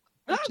saying, Kev?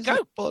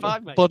 Go,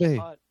 fine, mate. buddy.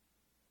 Fine.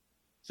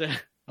 So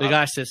the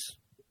guy says,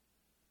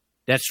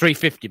 "That's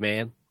 $350,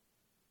 man."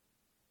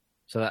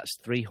 So that's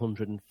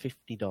 $350,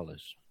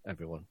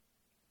 everyone.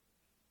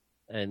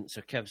 And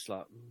so Kev's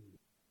like,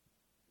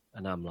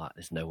 and I'm like,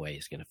 "There's no way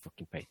he's going to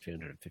fucking pay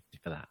 $350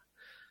 for that."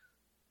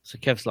 So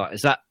Kev's like,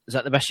 "Is that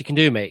the best you can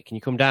do, mate? Can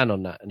you come down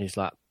on that?" And he's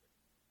like,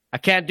 "I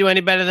can't do any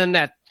better than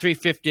that.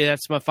 $350,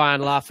 that's my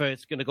final offer.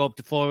 It's going to go up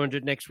to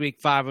 $400 next week,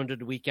 $500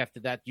 the week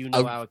after that. You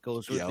know how it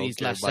goes with yeah, these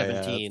okay, last my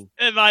 17."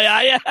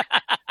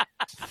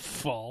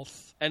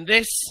 False. And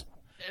this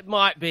it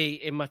might be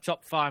in my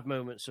top 5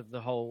 moments of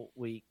the whole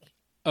week.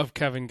 Of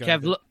Kevin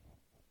Gunn.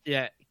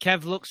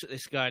 Kev looks at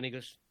this guy and he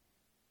goes,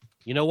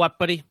 "You know what,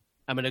 buddy?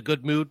 I'm in a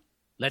good mood.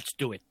 Let's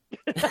do it."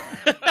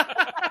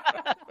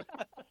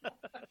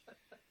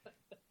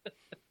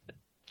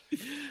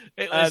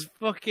 It was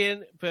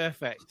fucking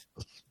perfect.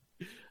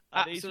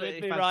 And he's Absolutely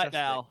with me fantastic. right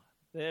now.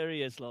 There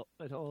he is, look,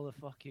 in all the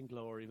fucking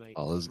glory, mate.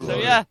 All his So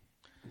glory. yeah,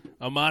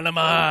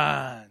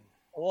 Amanaman.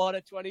 what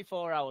a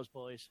 24 hours,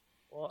 boys.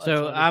 What a So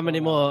 24 how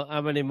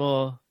many hours.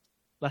 more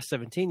last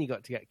 17 you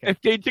got to get, Kev?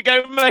 15 to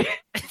go, mate.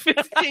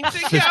 15 to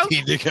go.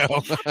 15 to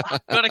go.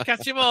 Gotta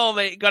catch them all,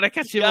 mate. Gotta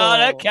catch them all.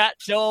 Gotta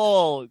catch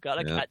all.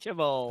 Gotta Yeah. catch them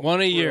all.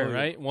 One a year,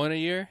 Brilliant. right? One a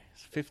year.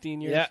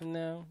 15 years Yeah. from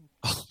now.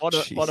 What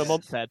a Jesus.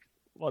 month, Ed.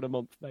 What a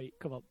month, mate.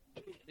 Come on.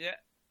 Yeah.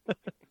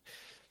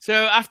 So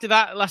after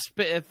that last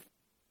bit of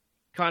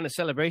kind of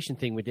celebration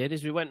thing we did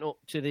is we went up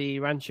to the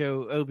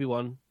Rancho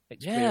Obi-Wan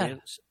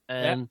experience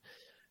and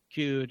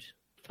queued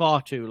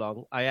far too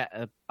long.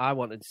 I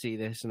wanted to see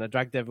this and I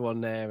dragged everyone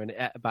there and it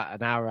ate about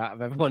an hour out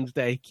of everyone's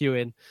day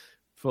queuing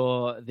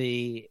for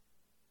the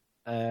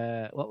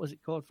what was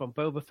it called? From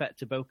Boba Fett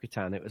to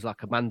Bo-Katan. It was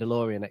like a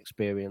Mandalorian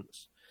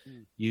experience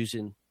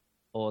using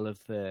all of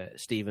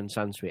Steven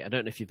Sansweet. I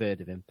don't know if you've heard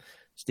of him.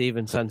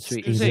 Steven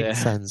Sansweet is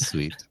Sounds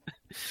sweet.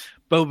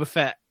 Boba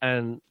Fett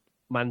and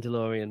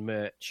Mandalorian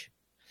merch.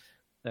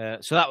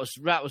 So that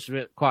was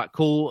quite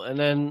cool. And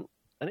then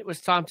it was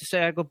time to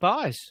say our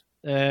goodbyes.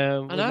 We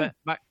met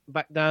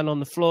back down on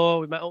the floor.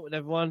 We met up with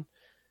everyone.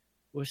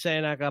 We were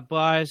saying our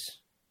goodbyes.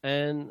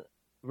 And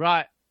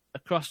right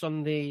across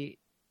on the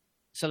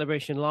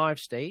Celebration Live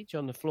stage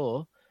on the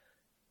floor,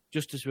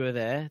 just as we were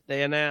there,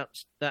 they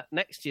announced that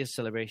next year's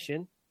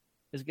celebration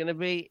is going to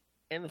be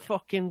in the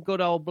fucking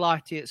good old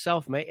Blighty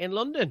itself, mate, in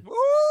London.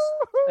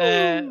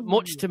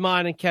 Much to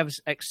mine and Kev's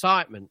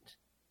excitement,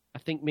 I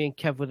think me and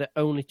Kev were the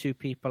only 2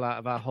 people out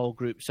of our whole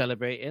group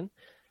celebrating.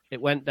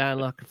 It went down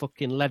like a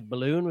fucking lead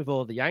balloon with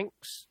all the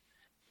Yanks.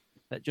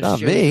 That just Not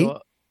shows me.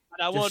 what-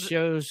 just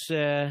shows.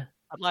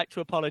 I'd like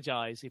to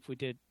apologise if we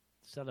did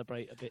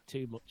celebrate a bit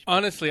too much.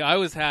 Honestly, I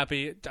was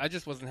happy. I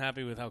just wasn't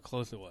happy with how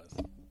close it was.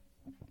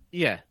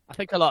 Yeah, I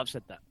think a lot have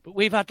said that. But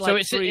we've had So like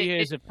it's- 3 it-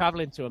 years of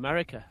travelling to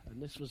America,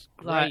 and this was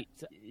great. like,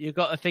 you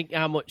got to think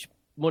how much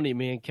money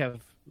me and Kev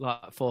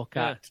like fork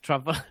out to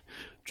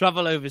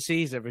travel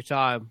overseas every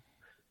time.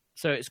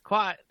 So it's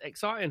quite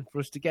exciting for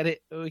us to get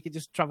it. We could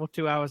just travel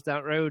 2 hours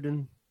down the road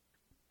and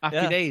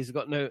happy days. We've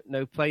got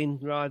no plane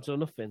rides or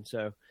nothing.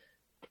 So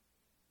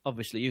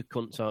obviously you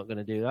cunts aren't going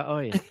to do that,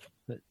 are you?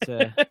 But,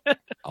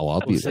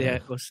 I'll be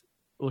there.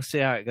 We'll see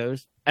how it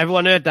goes.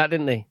 Everyone heard that,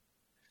 didn't they?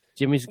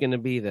 Jimmy's going to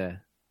be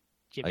there.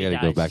 I got to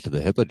go back to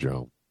the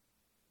Hippodrome.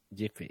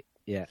 Jiffy,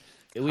 yeah.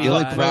 The only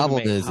Hot problem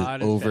over, mate. is Hot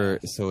it's and over.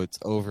 fast. So it's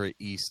over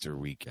Easter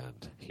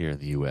weekend here in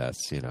the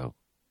U.S. You know,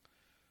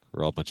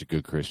 we're all a bunch of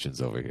good Christians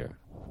over here,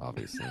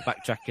 obviously.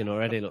 Backtracking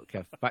already, look,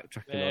 Kev.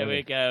 Backtracking There already.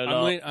 we go.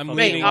 I'm look.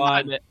 leaning Fucking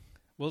on- wine.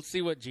 We'll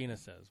see what Gina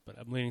says, but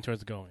I'm leaning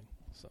towards going.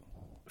 So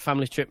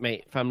Family trip,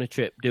 mate. Family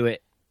trip. Do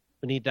it.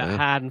 We need that Yeah.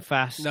 hard and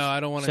fast. no, I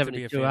don't want it to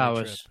be a 72 family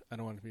hours. trip. I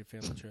don't want it to be a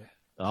family trip.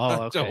 Oh, I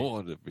okay. don't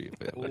want to be a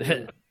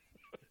family.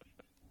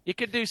 You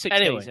could do 6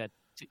 Anyway. days, Ed.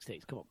 6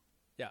 days. Come on.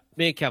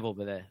 Me and Kev will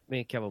be there. Me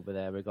and Kev will be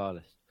there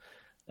regardless.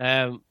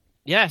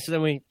 Yeah, so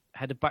then we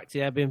headed back to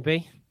the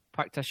Airbnb,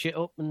 packed our shit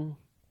up, and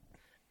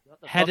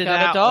headed fuck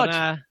out of out,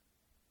 Dodge.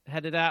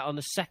 headed out on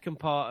the second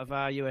part of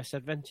our US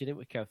adventure, didn't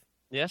we, Kev?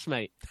 Yes,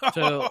 mate.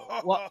 So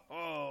what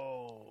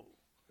a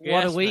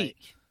Yes, week. mate.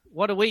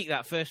 What a week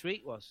that first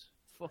week was.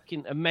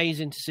 Fucking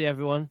amazing to see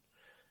everyone.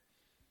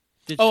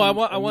 Did Oh, some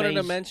I wanted to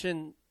amazing-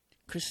 mention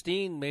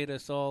Christine made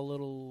us all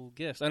little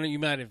gifts. I know you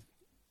might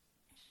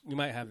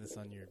have this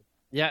on your.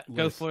 Yeah,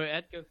 go list. for it,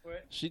 Ed. Go for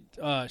it.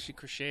 She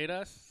crocheted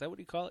us. Is that what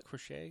you call it?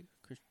 Crochet.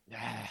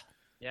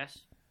 Yes.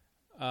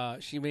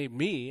 She made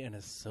me an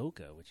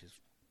Ahsoka, which is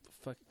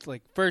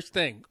like first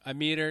thing I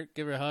meet her,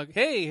 give her a hug.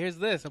 Hey, here's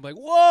this. I'm like,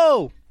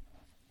 whoa,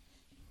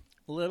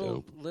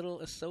 little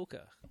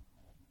Ahsoka.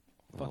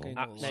 Fucking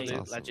Absolute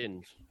awesome.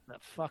 legend.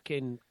 That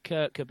fucking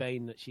Kurt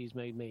Cobain that she's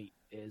made me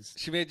is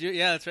She made you.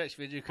 Yeah, that's right.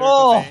 She made you. Kurt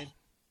Oh! Cobain.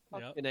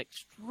 Yep. fucking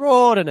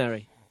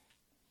extraordinary.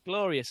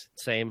 Glorious.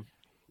 Same.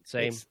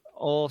 It's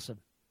awesome.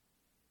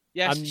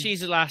 Yes, I'm-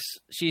 she's the last.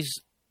 She's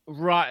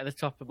right at the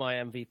top of my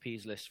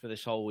MVPs list for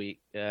this whole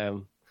week.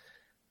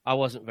 I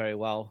wasn't very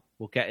well.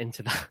 We'll get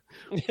into that.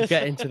 We'll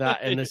get into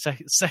that in the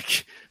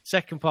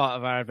second part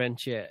of our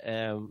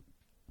adventure.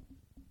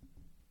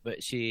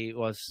 But she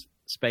was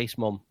Space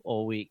Mum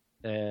all week.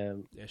 Yeah,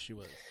 she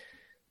was.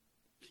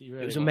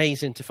 It was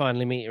amazing to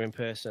finally meet her in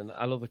person.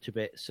 I love her to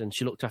bits, and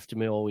she looked after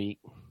me all week.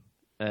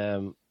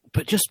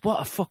 But just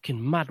what a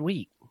fucking mad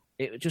week!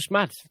 It was just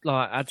mad.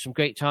 Like I had some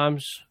great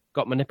times.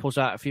 Got my nipples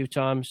out a few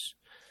times.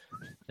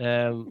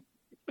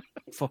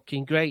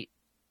 Fucking great.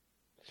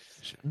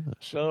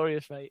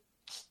 Glorious, mate.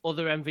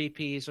 Other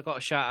MVPs, I got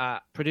a shout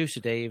out. Producer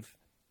Dave.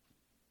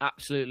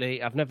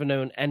 Absolutely, I've never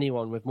known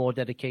anyone with more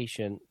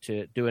dedication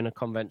to doing a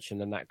convention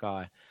than that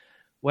guy.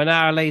 When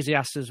our lazy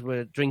asses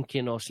were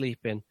drinking or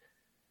sleeping,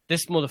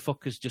 this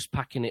motherfucker's just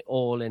packing it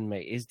all in,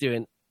 mate. He's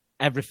doing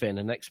everything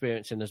and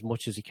experiencing as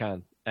much as he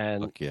can,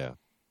 and Fuck yeah.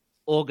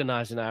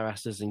 organising our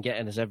asses and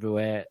getting us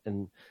everywhere.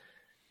 And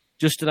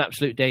just an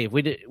absolute Dave.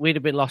 We'd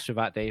have been lost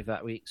without Dave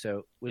that week,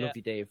 so we love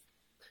you, Dave.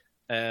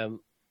 And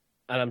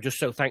I'm just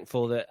so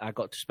thankful that I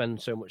got to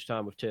spend so much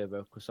time with Turbo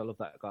because I love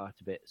that guy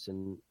to bits,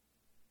 and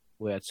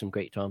we had some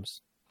great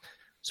times.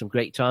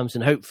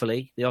 And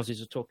hopefully the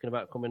Aussies are talking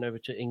about coming over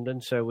to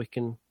England so we'll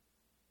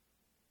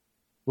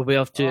be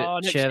able to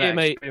next share year, that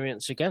mate.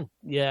 experience again.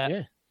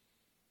 Yeah.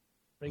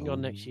 Bring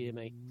on next year,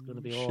 mate. It's going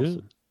to be Shit.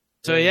 awesome.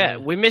 So yeah,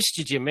 we missed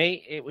you,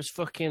 Jimmy. It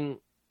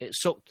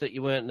sucked that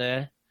you weren't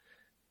there.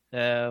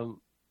 Yeah,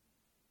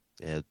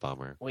 it's a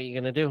bummer. What are you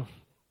gonna do?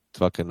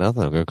 Fucking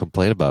nothing. I'm going to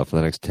complain about it for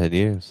the next 10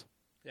 years.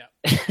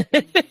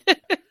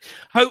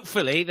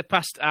 Hopefully, the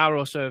past hour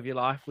or so of your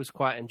life was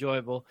quite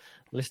enjoyable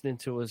listening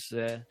to us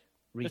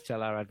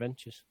retell our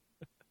adventures.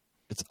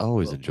 It's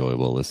always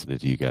enjoyable listening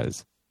to you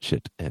guys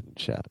chit and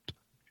chat.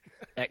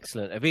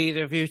 Excellent. Have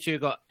either of you two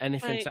got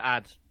anything Mate. to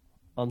add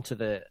onto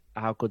the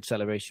how good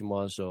Celebration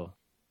was, or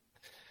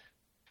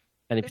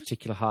any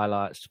particular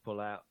highlights to pull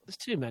out? There's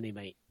too many,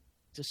 mate.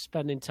 Just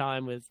spending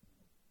time with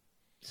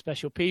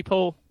special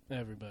people.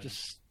 Everybody.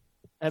 Just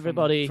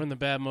everybody. From the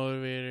Bad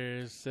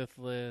Motivators,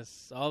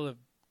 Syphilis, all the.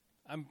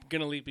 I'm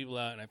gonna leave people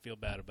out, and I feel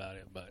bad about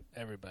it, but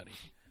everybody.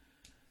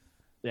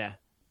 Yeah.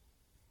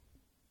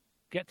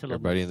 Get to London.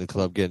 Everybody in the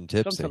club getting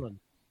Come tipsy. to London.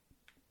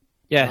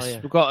 Yes, Oh, yeah.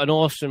 we've got an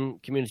awesome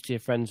community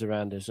of friends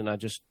around us, and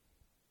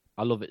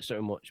I love it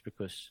so much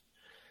because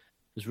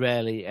there's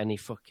rarely any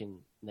fucking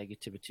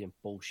negativity and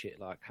bullshit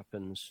like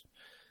happens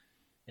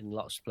in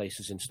lots of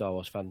places in Star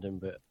Wars fandom,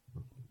 but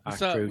our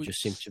So, crew we-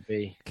 just seems to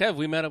be. Kev,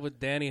 we met up with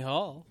Danny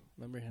Hall.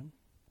 Remember him?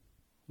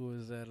 Who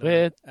was at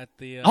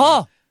the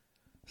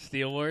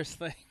Steel Wars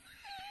thing?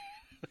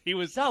 He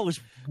was. That was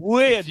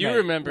weird. If you mate.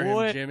 remember him,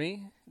 Weird.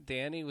 Jimmy,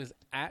 Danny was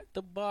at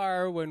the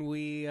bar when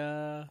we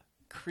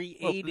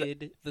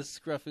created the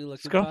Scruffy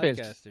Looking Scruffies.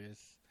 Podcasters.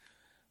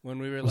 When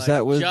we were Was like,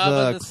 that with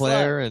Jabba the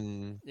Claire Slut.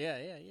 and... Yeah.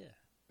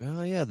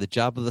 Oh, yeah, the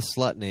Job of the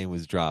Slut name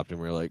was dropped, and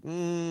we were like, Well,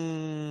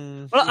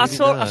 I maybe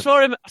saw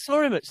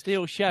not. him at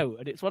Steel Show,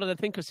 and it's one of the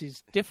things because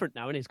he's different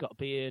now, and he's got a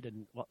beard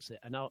and what's it.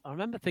 And I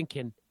remember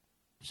thinking,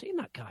 I've seen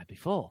that guy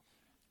before,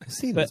 I've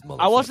seen but this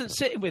I wasn't motherfucker.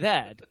 sitting with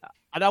Ed,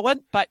 and I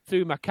went back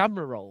through my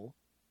camera roll,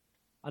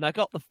 and I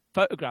got the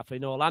photograph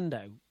in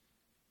Orlando,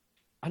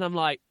 and I'm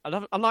like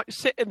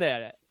sitting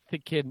there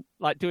thinking,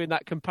 like doing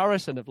that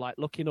comparison of like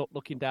looking up,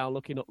 looking down,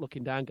 looking up,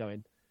 looking down,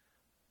 going,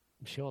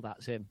 I'm sure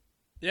that's him.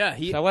 Yeah,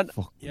 So I went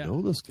You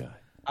know this guy.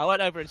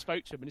 over and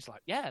spoke to him, and he's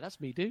like, "Yeah, that's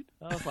me, dude."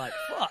 I was like,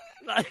 "Fuck!"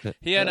 Like,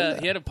 he had a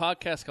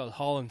podcast called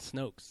Hall and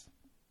Snokes.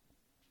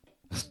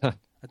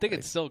 I think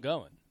it's still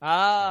going.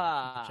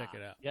 Check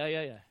it out.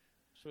 Yeah.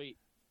 Sweet.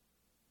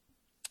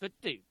 Good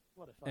dude.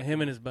 What a And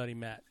him and his buddy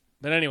Matt.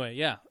 But anyway,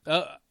 yeah.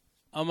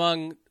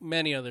 Among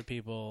many other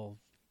people,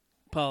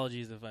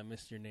 apologies if I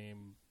missed your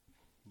name,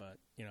 but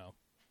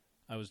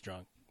I was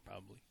drunk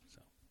probably.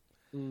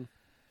 So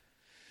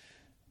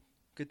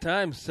good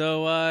time.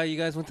 So you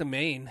guys went to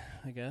Maine,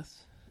 I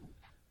guess.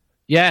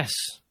 Yes,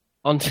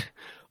 on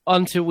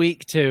to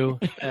week 2.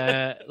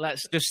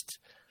 Let's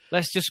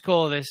just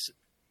call this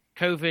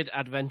COVID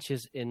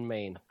Adventures in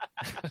Maine.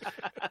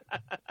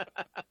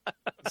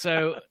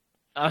 So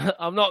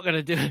I'm not going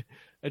to do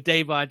a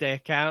day-by-day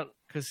account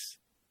because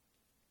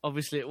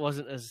obviously it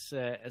wasn't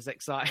as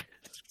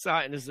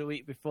exciting as the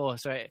week before.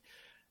 So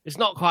It's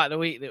not quite the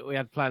week that we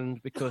had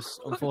planned because,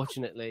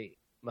 unfortunately,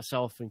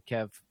 myself and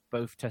Kev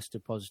both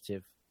tested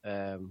positive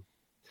for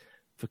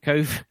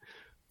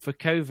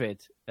COVID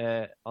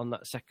on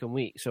that second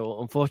week.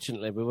 So,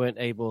 unfortunately, we weren't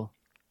able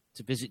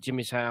to visit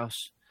Jimmy's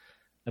house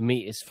and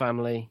meet his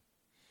family,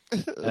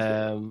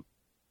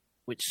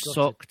 which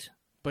sucked.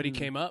 But he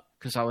came up.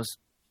 Because I was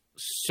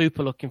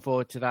super looking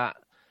forward to that.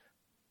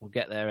 We'll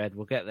get there, Ed.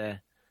 We'll get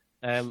there.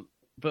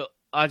 But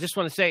I just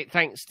want to say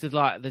thanks to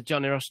like the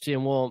generosity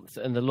and warmth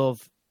and the love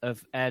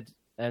of Ed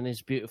and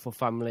his beautiful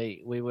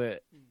family. We were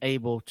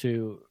able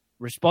to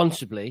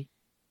responsibly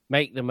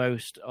make the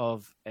most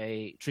of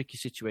a tricky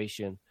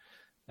situation,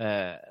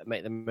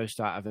 make the most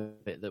out of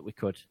it that we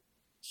could.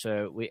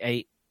 So we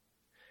ate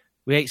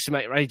some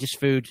outrageous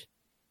food.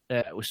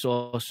 We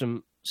saw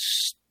some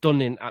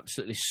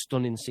absolutely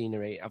stunning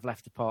scenery. I've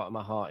left a part of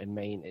my heart in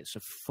Maine. It's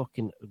a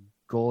fucking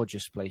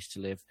gorgeous place to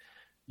live.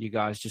 You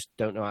guys just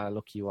don't know how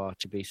lucky you are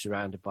to be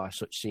surrounded by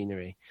such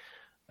scenery.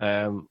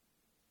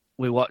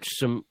 We watched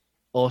some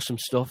awesome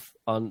stuff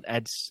on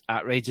Ed's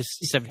outrageous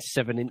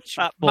 77-inch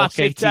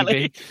 4K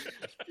TV.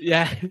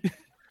 Yeah.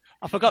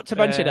 I forgot to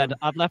mention, Ed,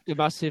 I've left a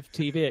massive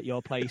TV at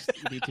your place that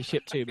you need to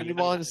ship to me. Can you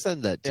want to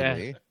send that to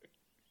me?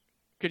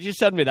 Could you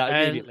send me that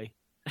immediately?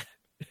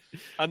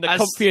 And the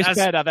comfiest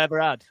bed I've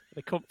ever had.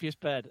 The comfiest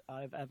bed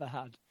I've ever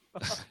had.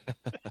 Oh,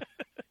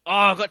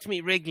 I got to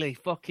meet Wrigley.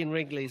 Fucking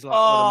Wrigley's like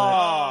one of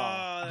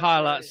my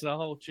highlights of the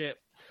whole trip.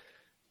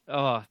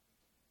 Oh,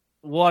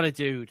 what a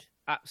dude.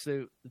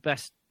 Absolute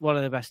best, one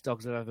of the best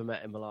dogs I've ever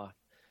met in my life.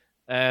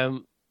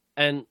 And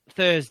the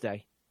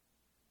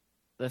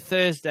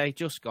Thursday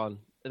just gone,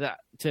 that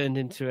turned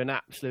into an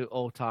absolute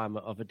all-timer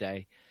of a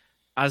day.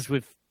 As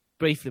we've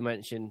briefly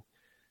mentioned,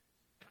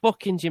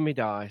 fucking Jimmy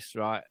Dice,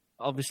 right?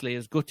 Obviously,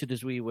 as gutted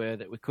as we were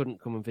that we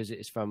couldn't come and visit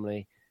his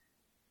family,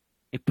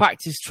 he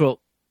packed his truck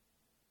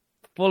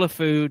full of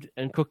food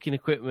and cooking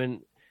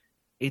equipment.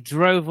 He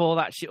drove all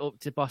that shit up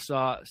to Boss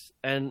Arts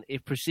and he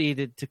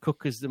proceeded to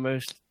cook us the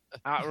most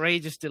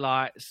outrageous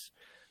delights.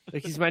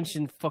 Like he's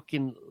mentioned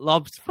fucking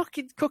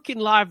cooking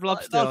live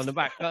lobster on the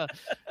back,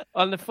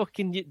 on the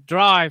fucking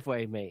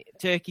driveway, mate.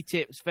 Turkey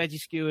tips, veggie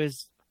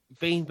skewers,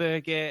 bean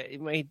burger. He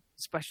made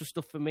special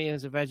stuff for me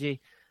as a veggie.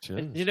 Sure.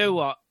 And you know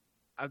what?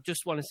 I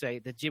just want to say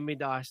the Jimmy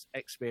Dice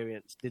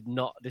experience did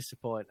not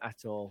disappoint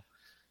at all.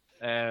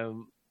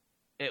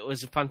 It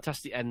was a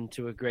fantastic end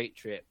to a great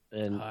trip.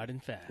 And hard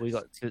and fast. We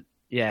got to,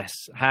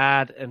 yes,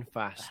 hard and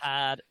fast.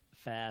 Hard,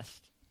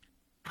 fast.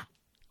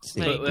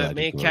 But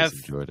me and Kev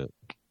enjoyed it.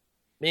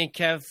 Me and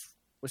Kev,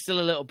 we're still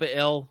a little bit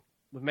ill.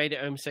 We've made it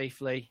home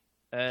safely.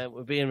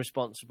 We're being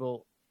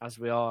responsible as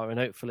we are, and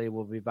hopefully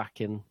we'll be back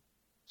in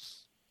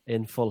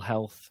full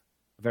health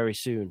very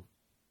soon.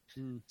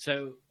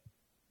 So,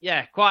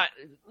 yeah, quite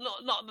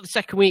not the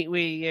second week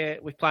we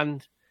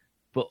planned,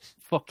 but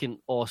fucking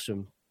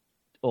awesome.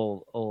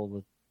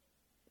 All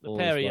the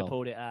pair of you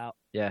pulled it out.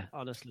 Yeah,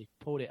 honestly,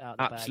 pulled it out.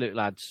 Absolute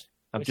lads.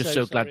 I'm just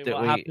so glad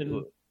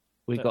that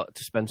we got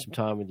to spend some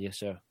time with you.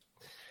 So.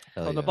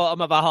 On the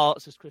bottom of our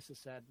hearts, as Chris has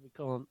said, we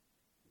can't.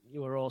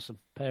 You were awesome,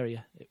 pair of you.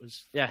 It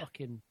was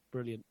fucking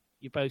brilliant.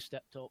 You both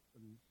stepped up.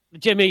 And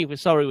Jimmy, we're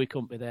sorry we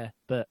couldn't be there,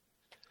 but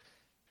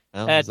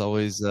well, it was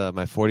always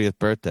my 40th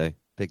birthday,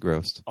 pig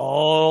roast.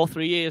 Oh,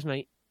 3 years,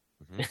 mate.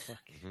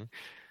 Mm-hmm.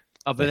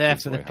 I'll be there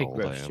for the pig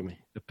roast, Jimmy.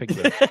 The pig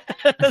roast.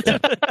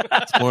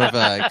 It's more of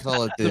I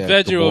call it the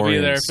veggie will be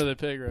there for the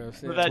pig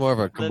roast. Yeah. It's more of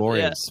a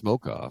Comorian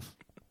smoke-off.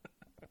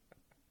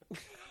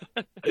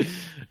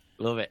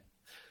 Love it.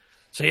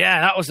 So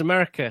yeah, that was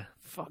America.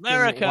 Fucking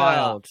America,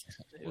 wild.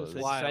 It was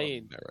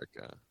insane.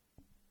 America,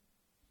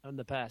 and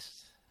the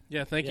best.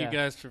 Yeah, thank you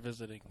guys for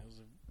visiting.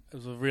 It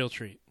was a real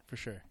treat for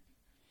sure.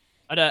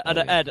 And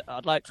Ed,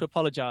 I'd like to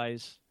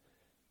apologise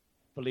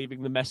for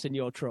leaving the mess in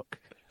your truck,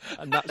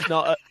 and that's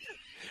not.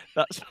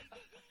 That's.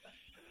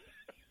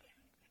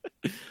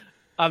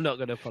 I'm not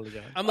going to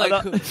apologise. I'm like,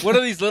 what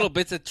are these little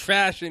bits of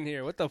trash in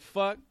here? What the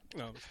fuck?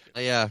 No.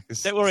 Yeah,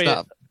 don't worry.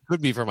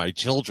 Could be for my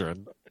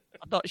children.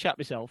 I've not shat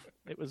myself.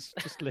 It was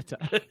just litter.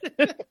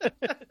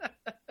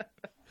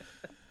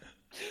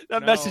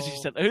 That message you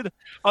sent. I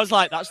was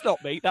like, that's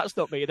not me. That's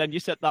not me. And then you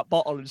sent that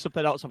bottle and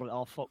something else. I'm like,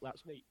 oh, fuck,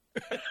 that's me.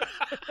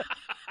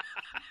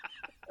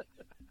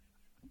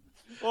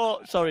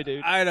 Oh, sorry,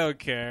 dude. I don't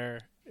care.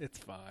 It's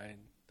fine.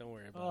 Don't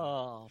worry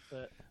about it.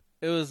 But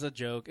it was a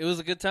joke. It was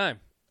a good time,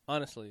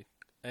 honestly.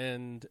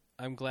 And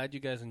I'm glad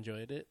you guys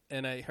enjoyed it.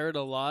 And I heard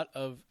a lot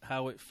of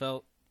how it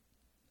felt.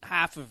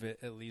 Half of it,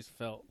 at least,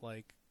 felt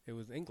like it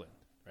was England,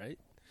 right?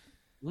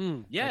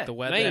 Yeah, like the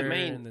weather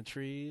Maine, and the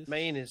trees.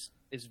 Maine is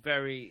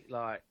very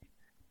like.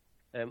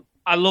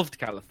 I loved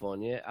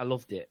California. I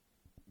loved it,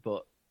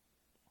 but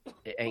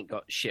it ain't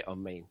got shit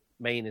on Maine.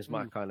 Maine is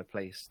my kind of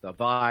place. The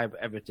vibe,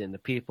 everything, the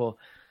people,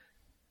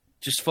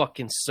 just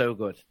fucking so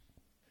good.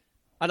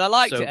 And I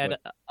liked it. Ed.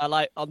 I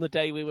like on the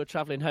day we were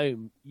traveling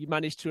home, you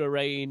managed to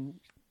arrange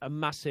a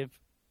massive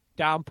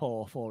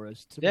downpour for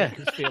us to make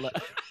us feel like.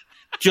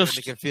 Just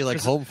Make it feel like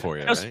home for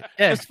you, Just, right?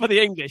 Yeah. just for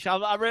the English,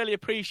 I really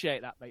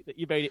appreciate that, mate. That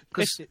you made it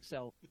piss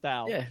itself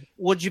down. yeah.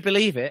 Would you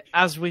believe it?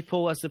 As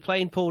the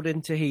plane pulled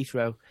into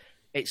Heathrow,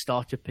 it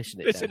started pissing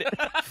it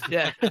Pissing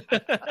down. it.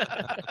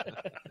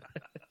 Yeah.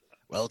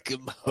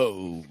 Welcome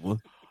home.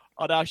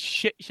 On our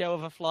shit show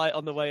of a flight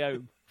on the way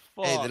home.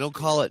 Hey, Fuck. they don't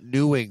call it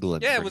New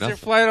England. Yeah, for was nothing. your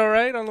flight all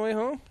right on the way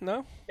home?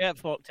 No. Yeah,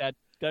 fuck Ted.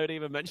 Don't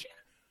even mention.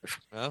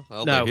 Well,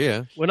 No. they're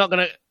here. We're not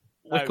gonna.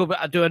 We No.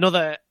 could do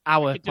another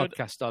hour We could do it-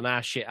 podcast on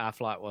how shit our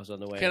flight was on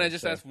the way. Can I home,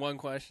 just so- ask one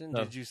question?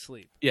 No. Did you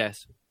sleep?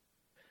 Yes.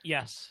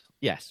 Yes,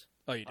 Yes.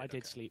 Oh, you did. I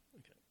did okay. sleep.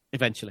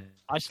 Eventually.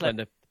 I slept.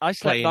 When the I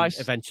slept plane nice.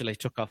 eventually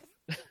took off.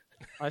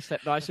 I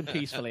slept nice and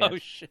peacefully. Oh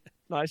shit!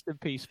 Nice and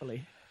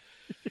peacefully.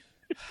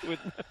 With,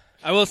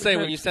 I will say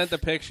when you sent the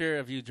picture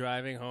of you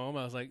driving home,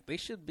 I was like, they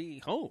should be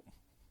home.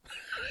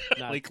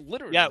 no. Like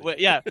literally. yeah,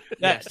 yeah.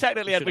 Yes,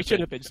 Technically, we we should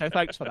have been. So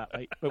thanks for that,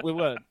 mate. But we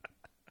weren't.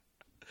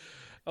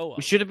 Oh well.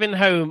 We should have been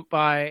home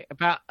by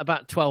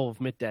about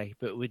 12 midday,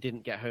 but we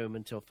didn't get home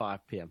until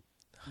 5 p.m.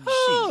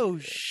 Oh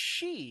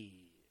shit!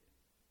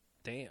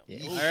 Damn.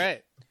 Yeah. All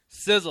right,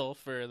 sizzle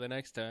for the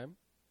next time.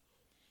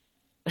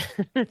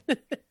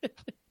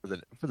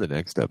 For the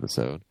next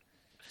episode.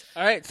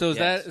 All right, so is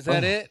Yes.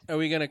 that it? Are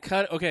we gonna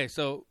cut? Okay,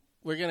 so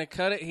we're gonna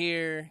cut it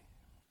here,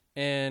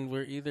 and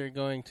we're either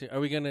going to. Are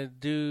we gonna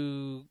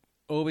do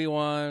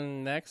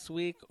Obi-Wan next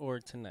week or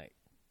tonight?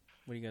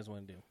 What do you guys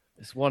want to do?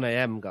 It's 1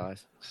 a.m.,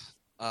 guys.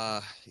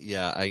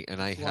 Yeah, I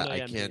 1 can't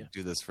a.m. here.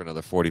 do this for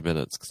another 40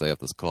 minutes because I have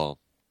this call.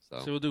 So,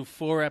 So we'll do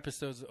 4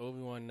 episodes of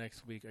Obi-Wan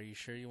next week. Are you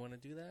sure you want to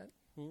do that?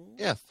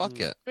 yeah, fuck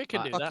it. We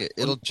can do Fuck that. it.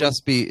 It'll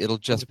just be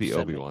 100%,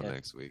 Obi-Wan yeah.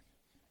 next week.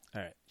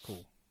 All right,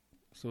 cool.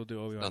 So we'll do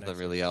Obi-Wan. Nothing next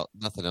really out.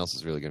 Nothing else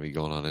is really going to be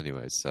going on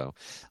anyway. So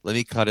let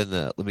me cut in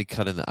the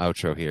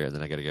outro here, and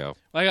then I got to go.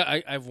 Week.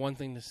 I have one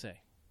thing to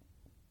say.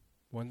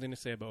 One thing to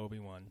say about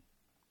Obi-Wan.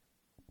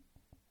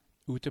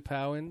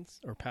 Utapauans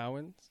or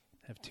Powans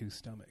have 2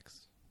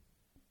 stomachs.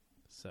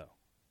 So.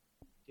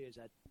 Cheers,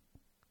 Ed.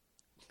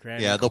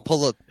 Grand Yeah, they'll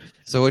pull up.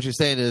 So what you're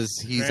saying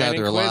is he's Grand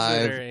either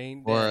alive Inquisitor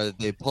ain't or dead.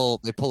 they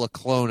pull a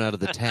clone out of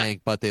the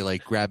tank, but they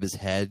like grab his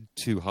head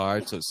too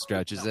hard, so it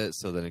stretches it,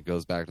 so then it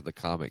goes back to the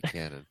comic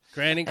canon.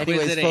 Grand Anyways,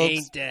 Inquisitor folks,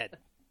 ain't dead.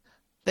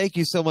 Thank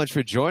you so much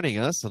for joining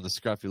us on the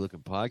Scruffy Looking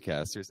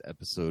Podcasters,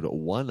 episode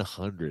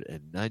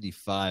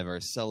 195, our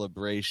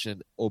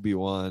celebration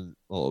Obi-Wan.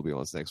 Well,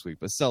 Obi-Wan's next week,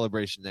 but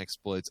celebration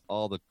exploits,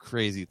 all the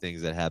crazy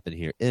things that happen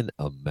here in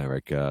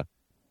America.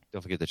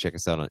 Don't forget to check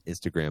us out on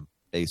Instagram,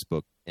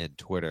 Facebook, and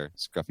Twitter,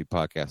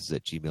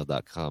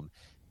 scruffypodcasters@gmail.com.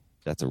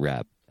 That's a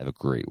wrap. Have a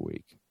great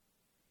week.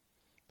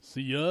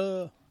 See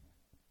ya.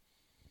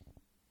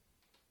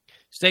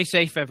 Stay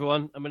safe,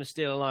 everyone. I'm going to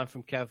steal a line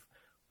from Kev.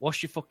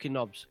 Wash your fucking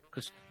knobs,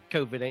 because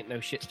COVID ain't no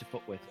shits to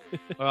fuck with.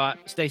 All right,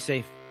 stay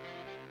safe.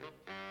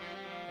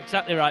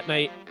 Exactly right,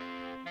 mate.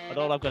 And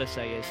all I've got to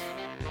say is,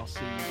 I'll see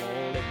you all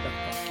in the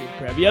fucking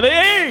Premier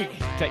League.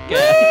 Take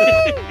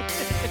care.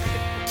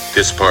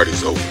 This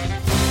party's over.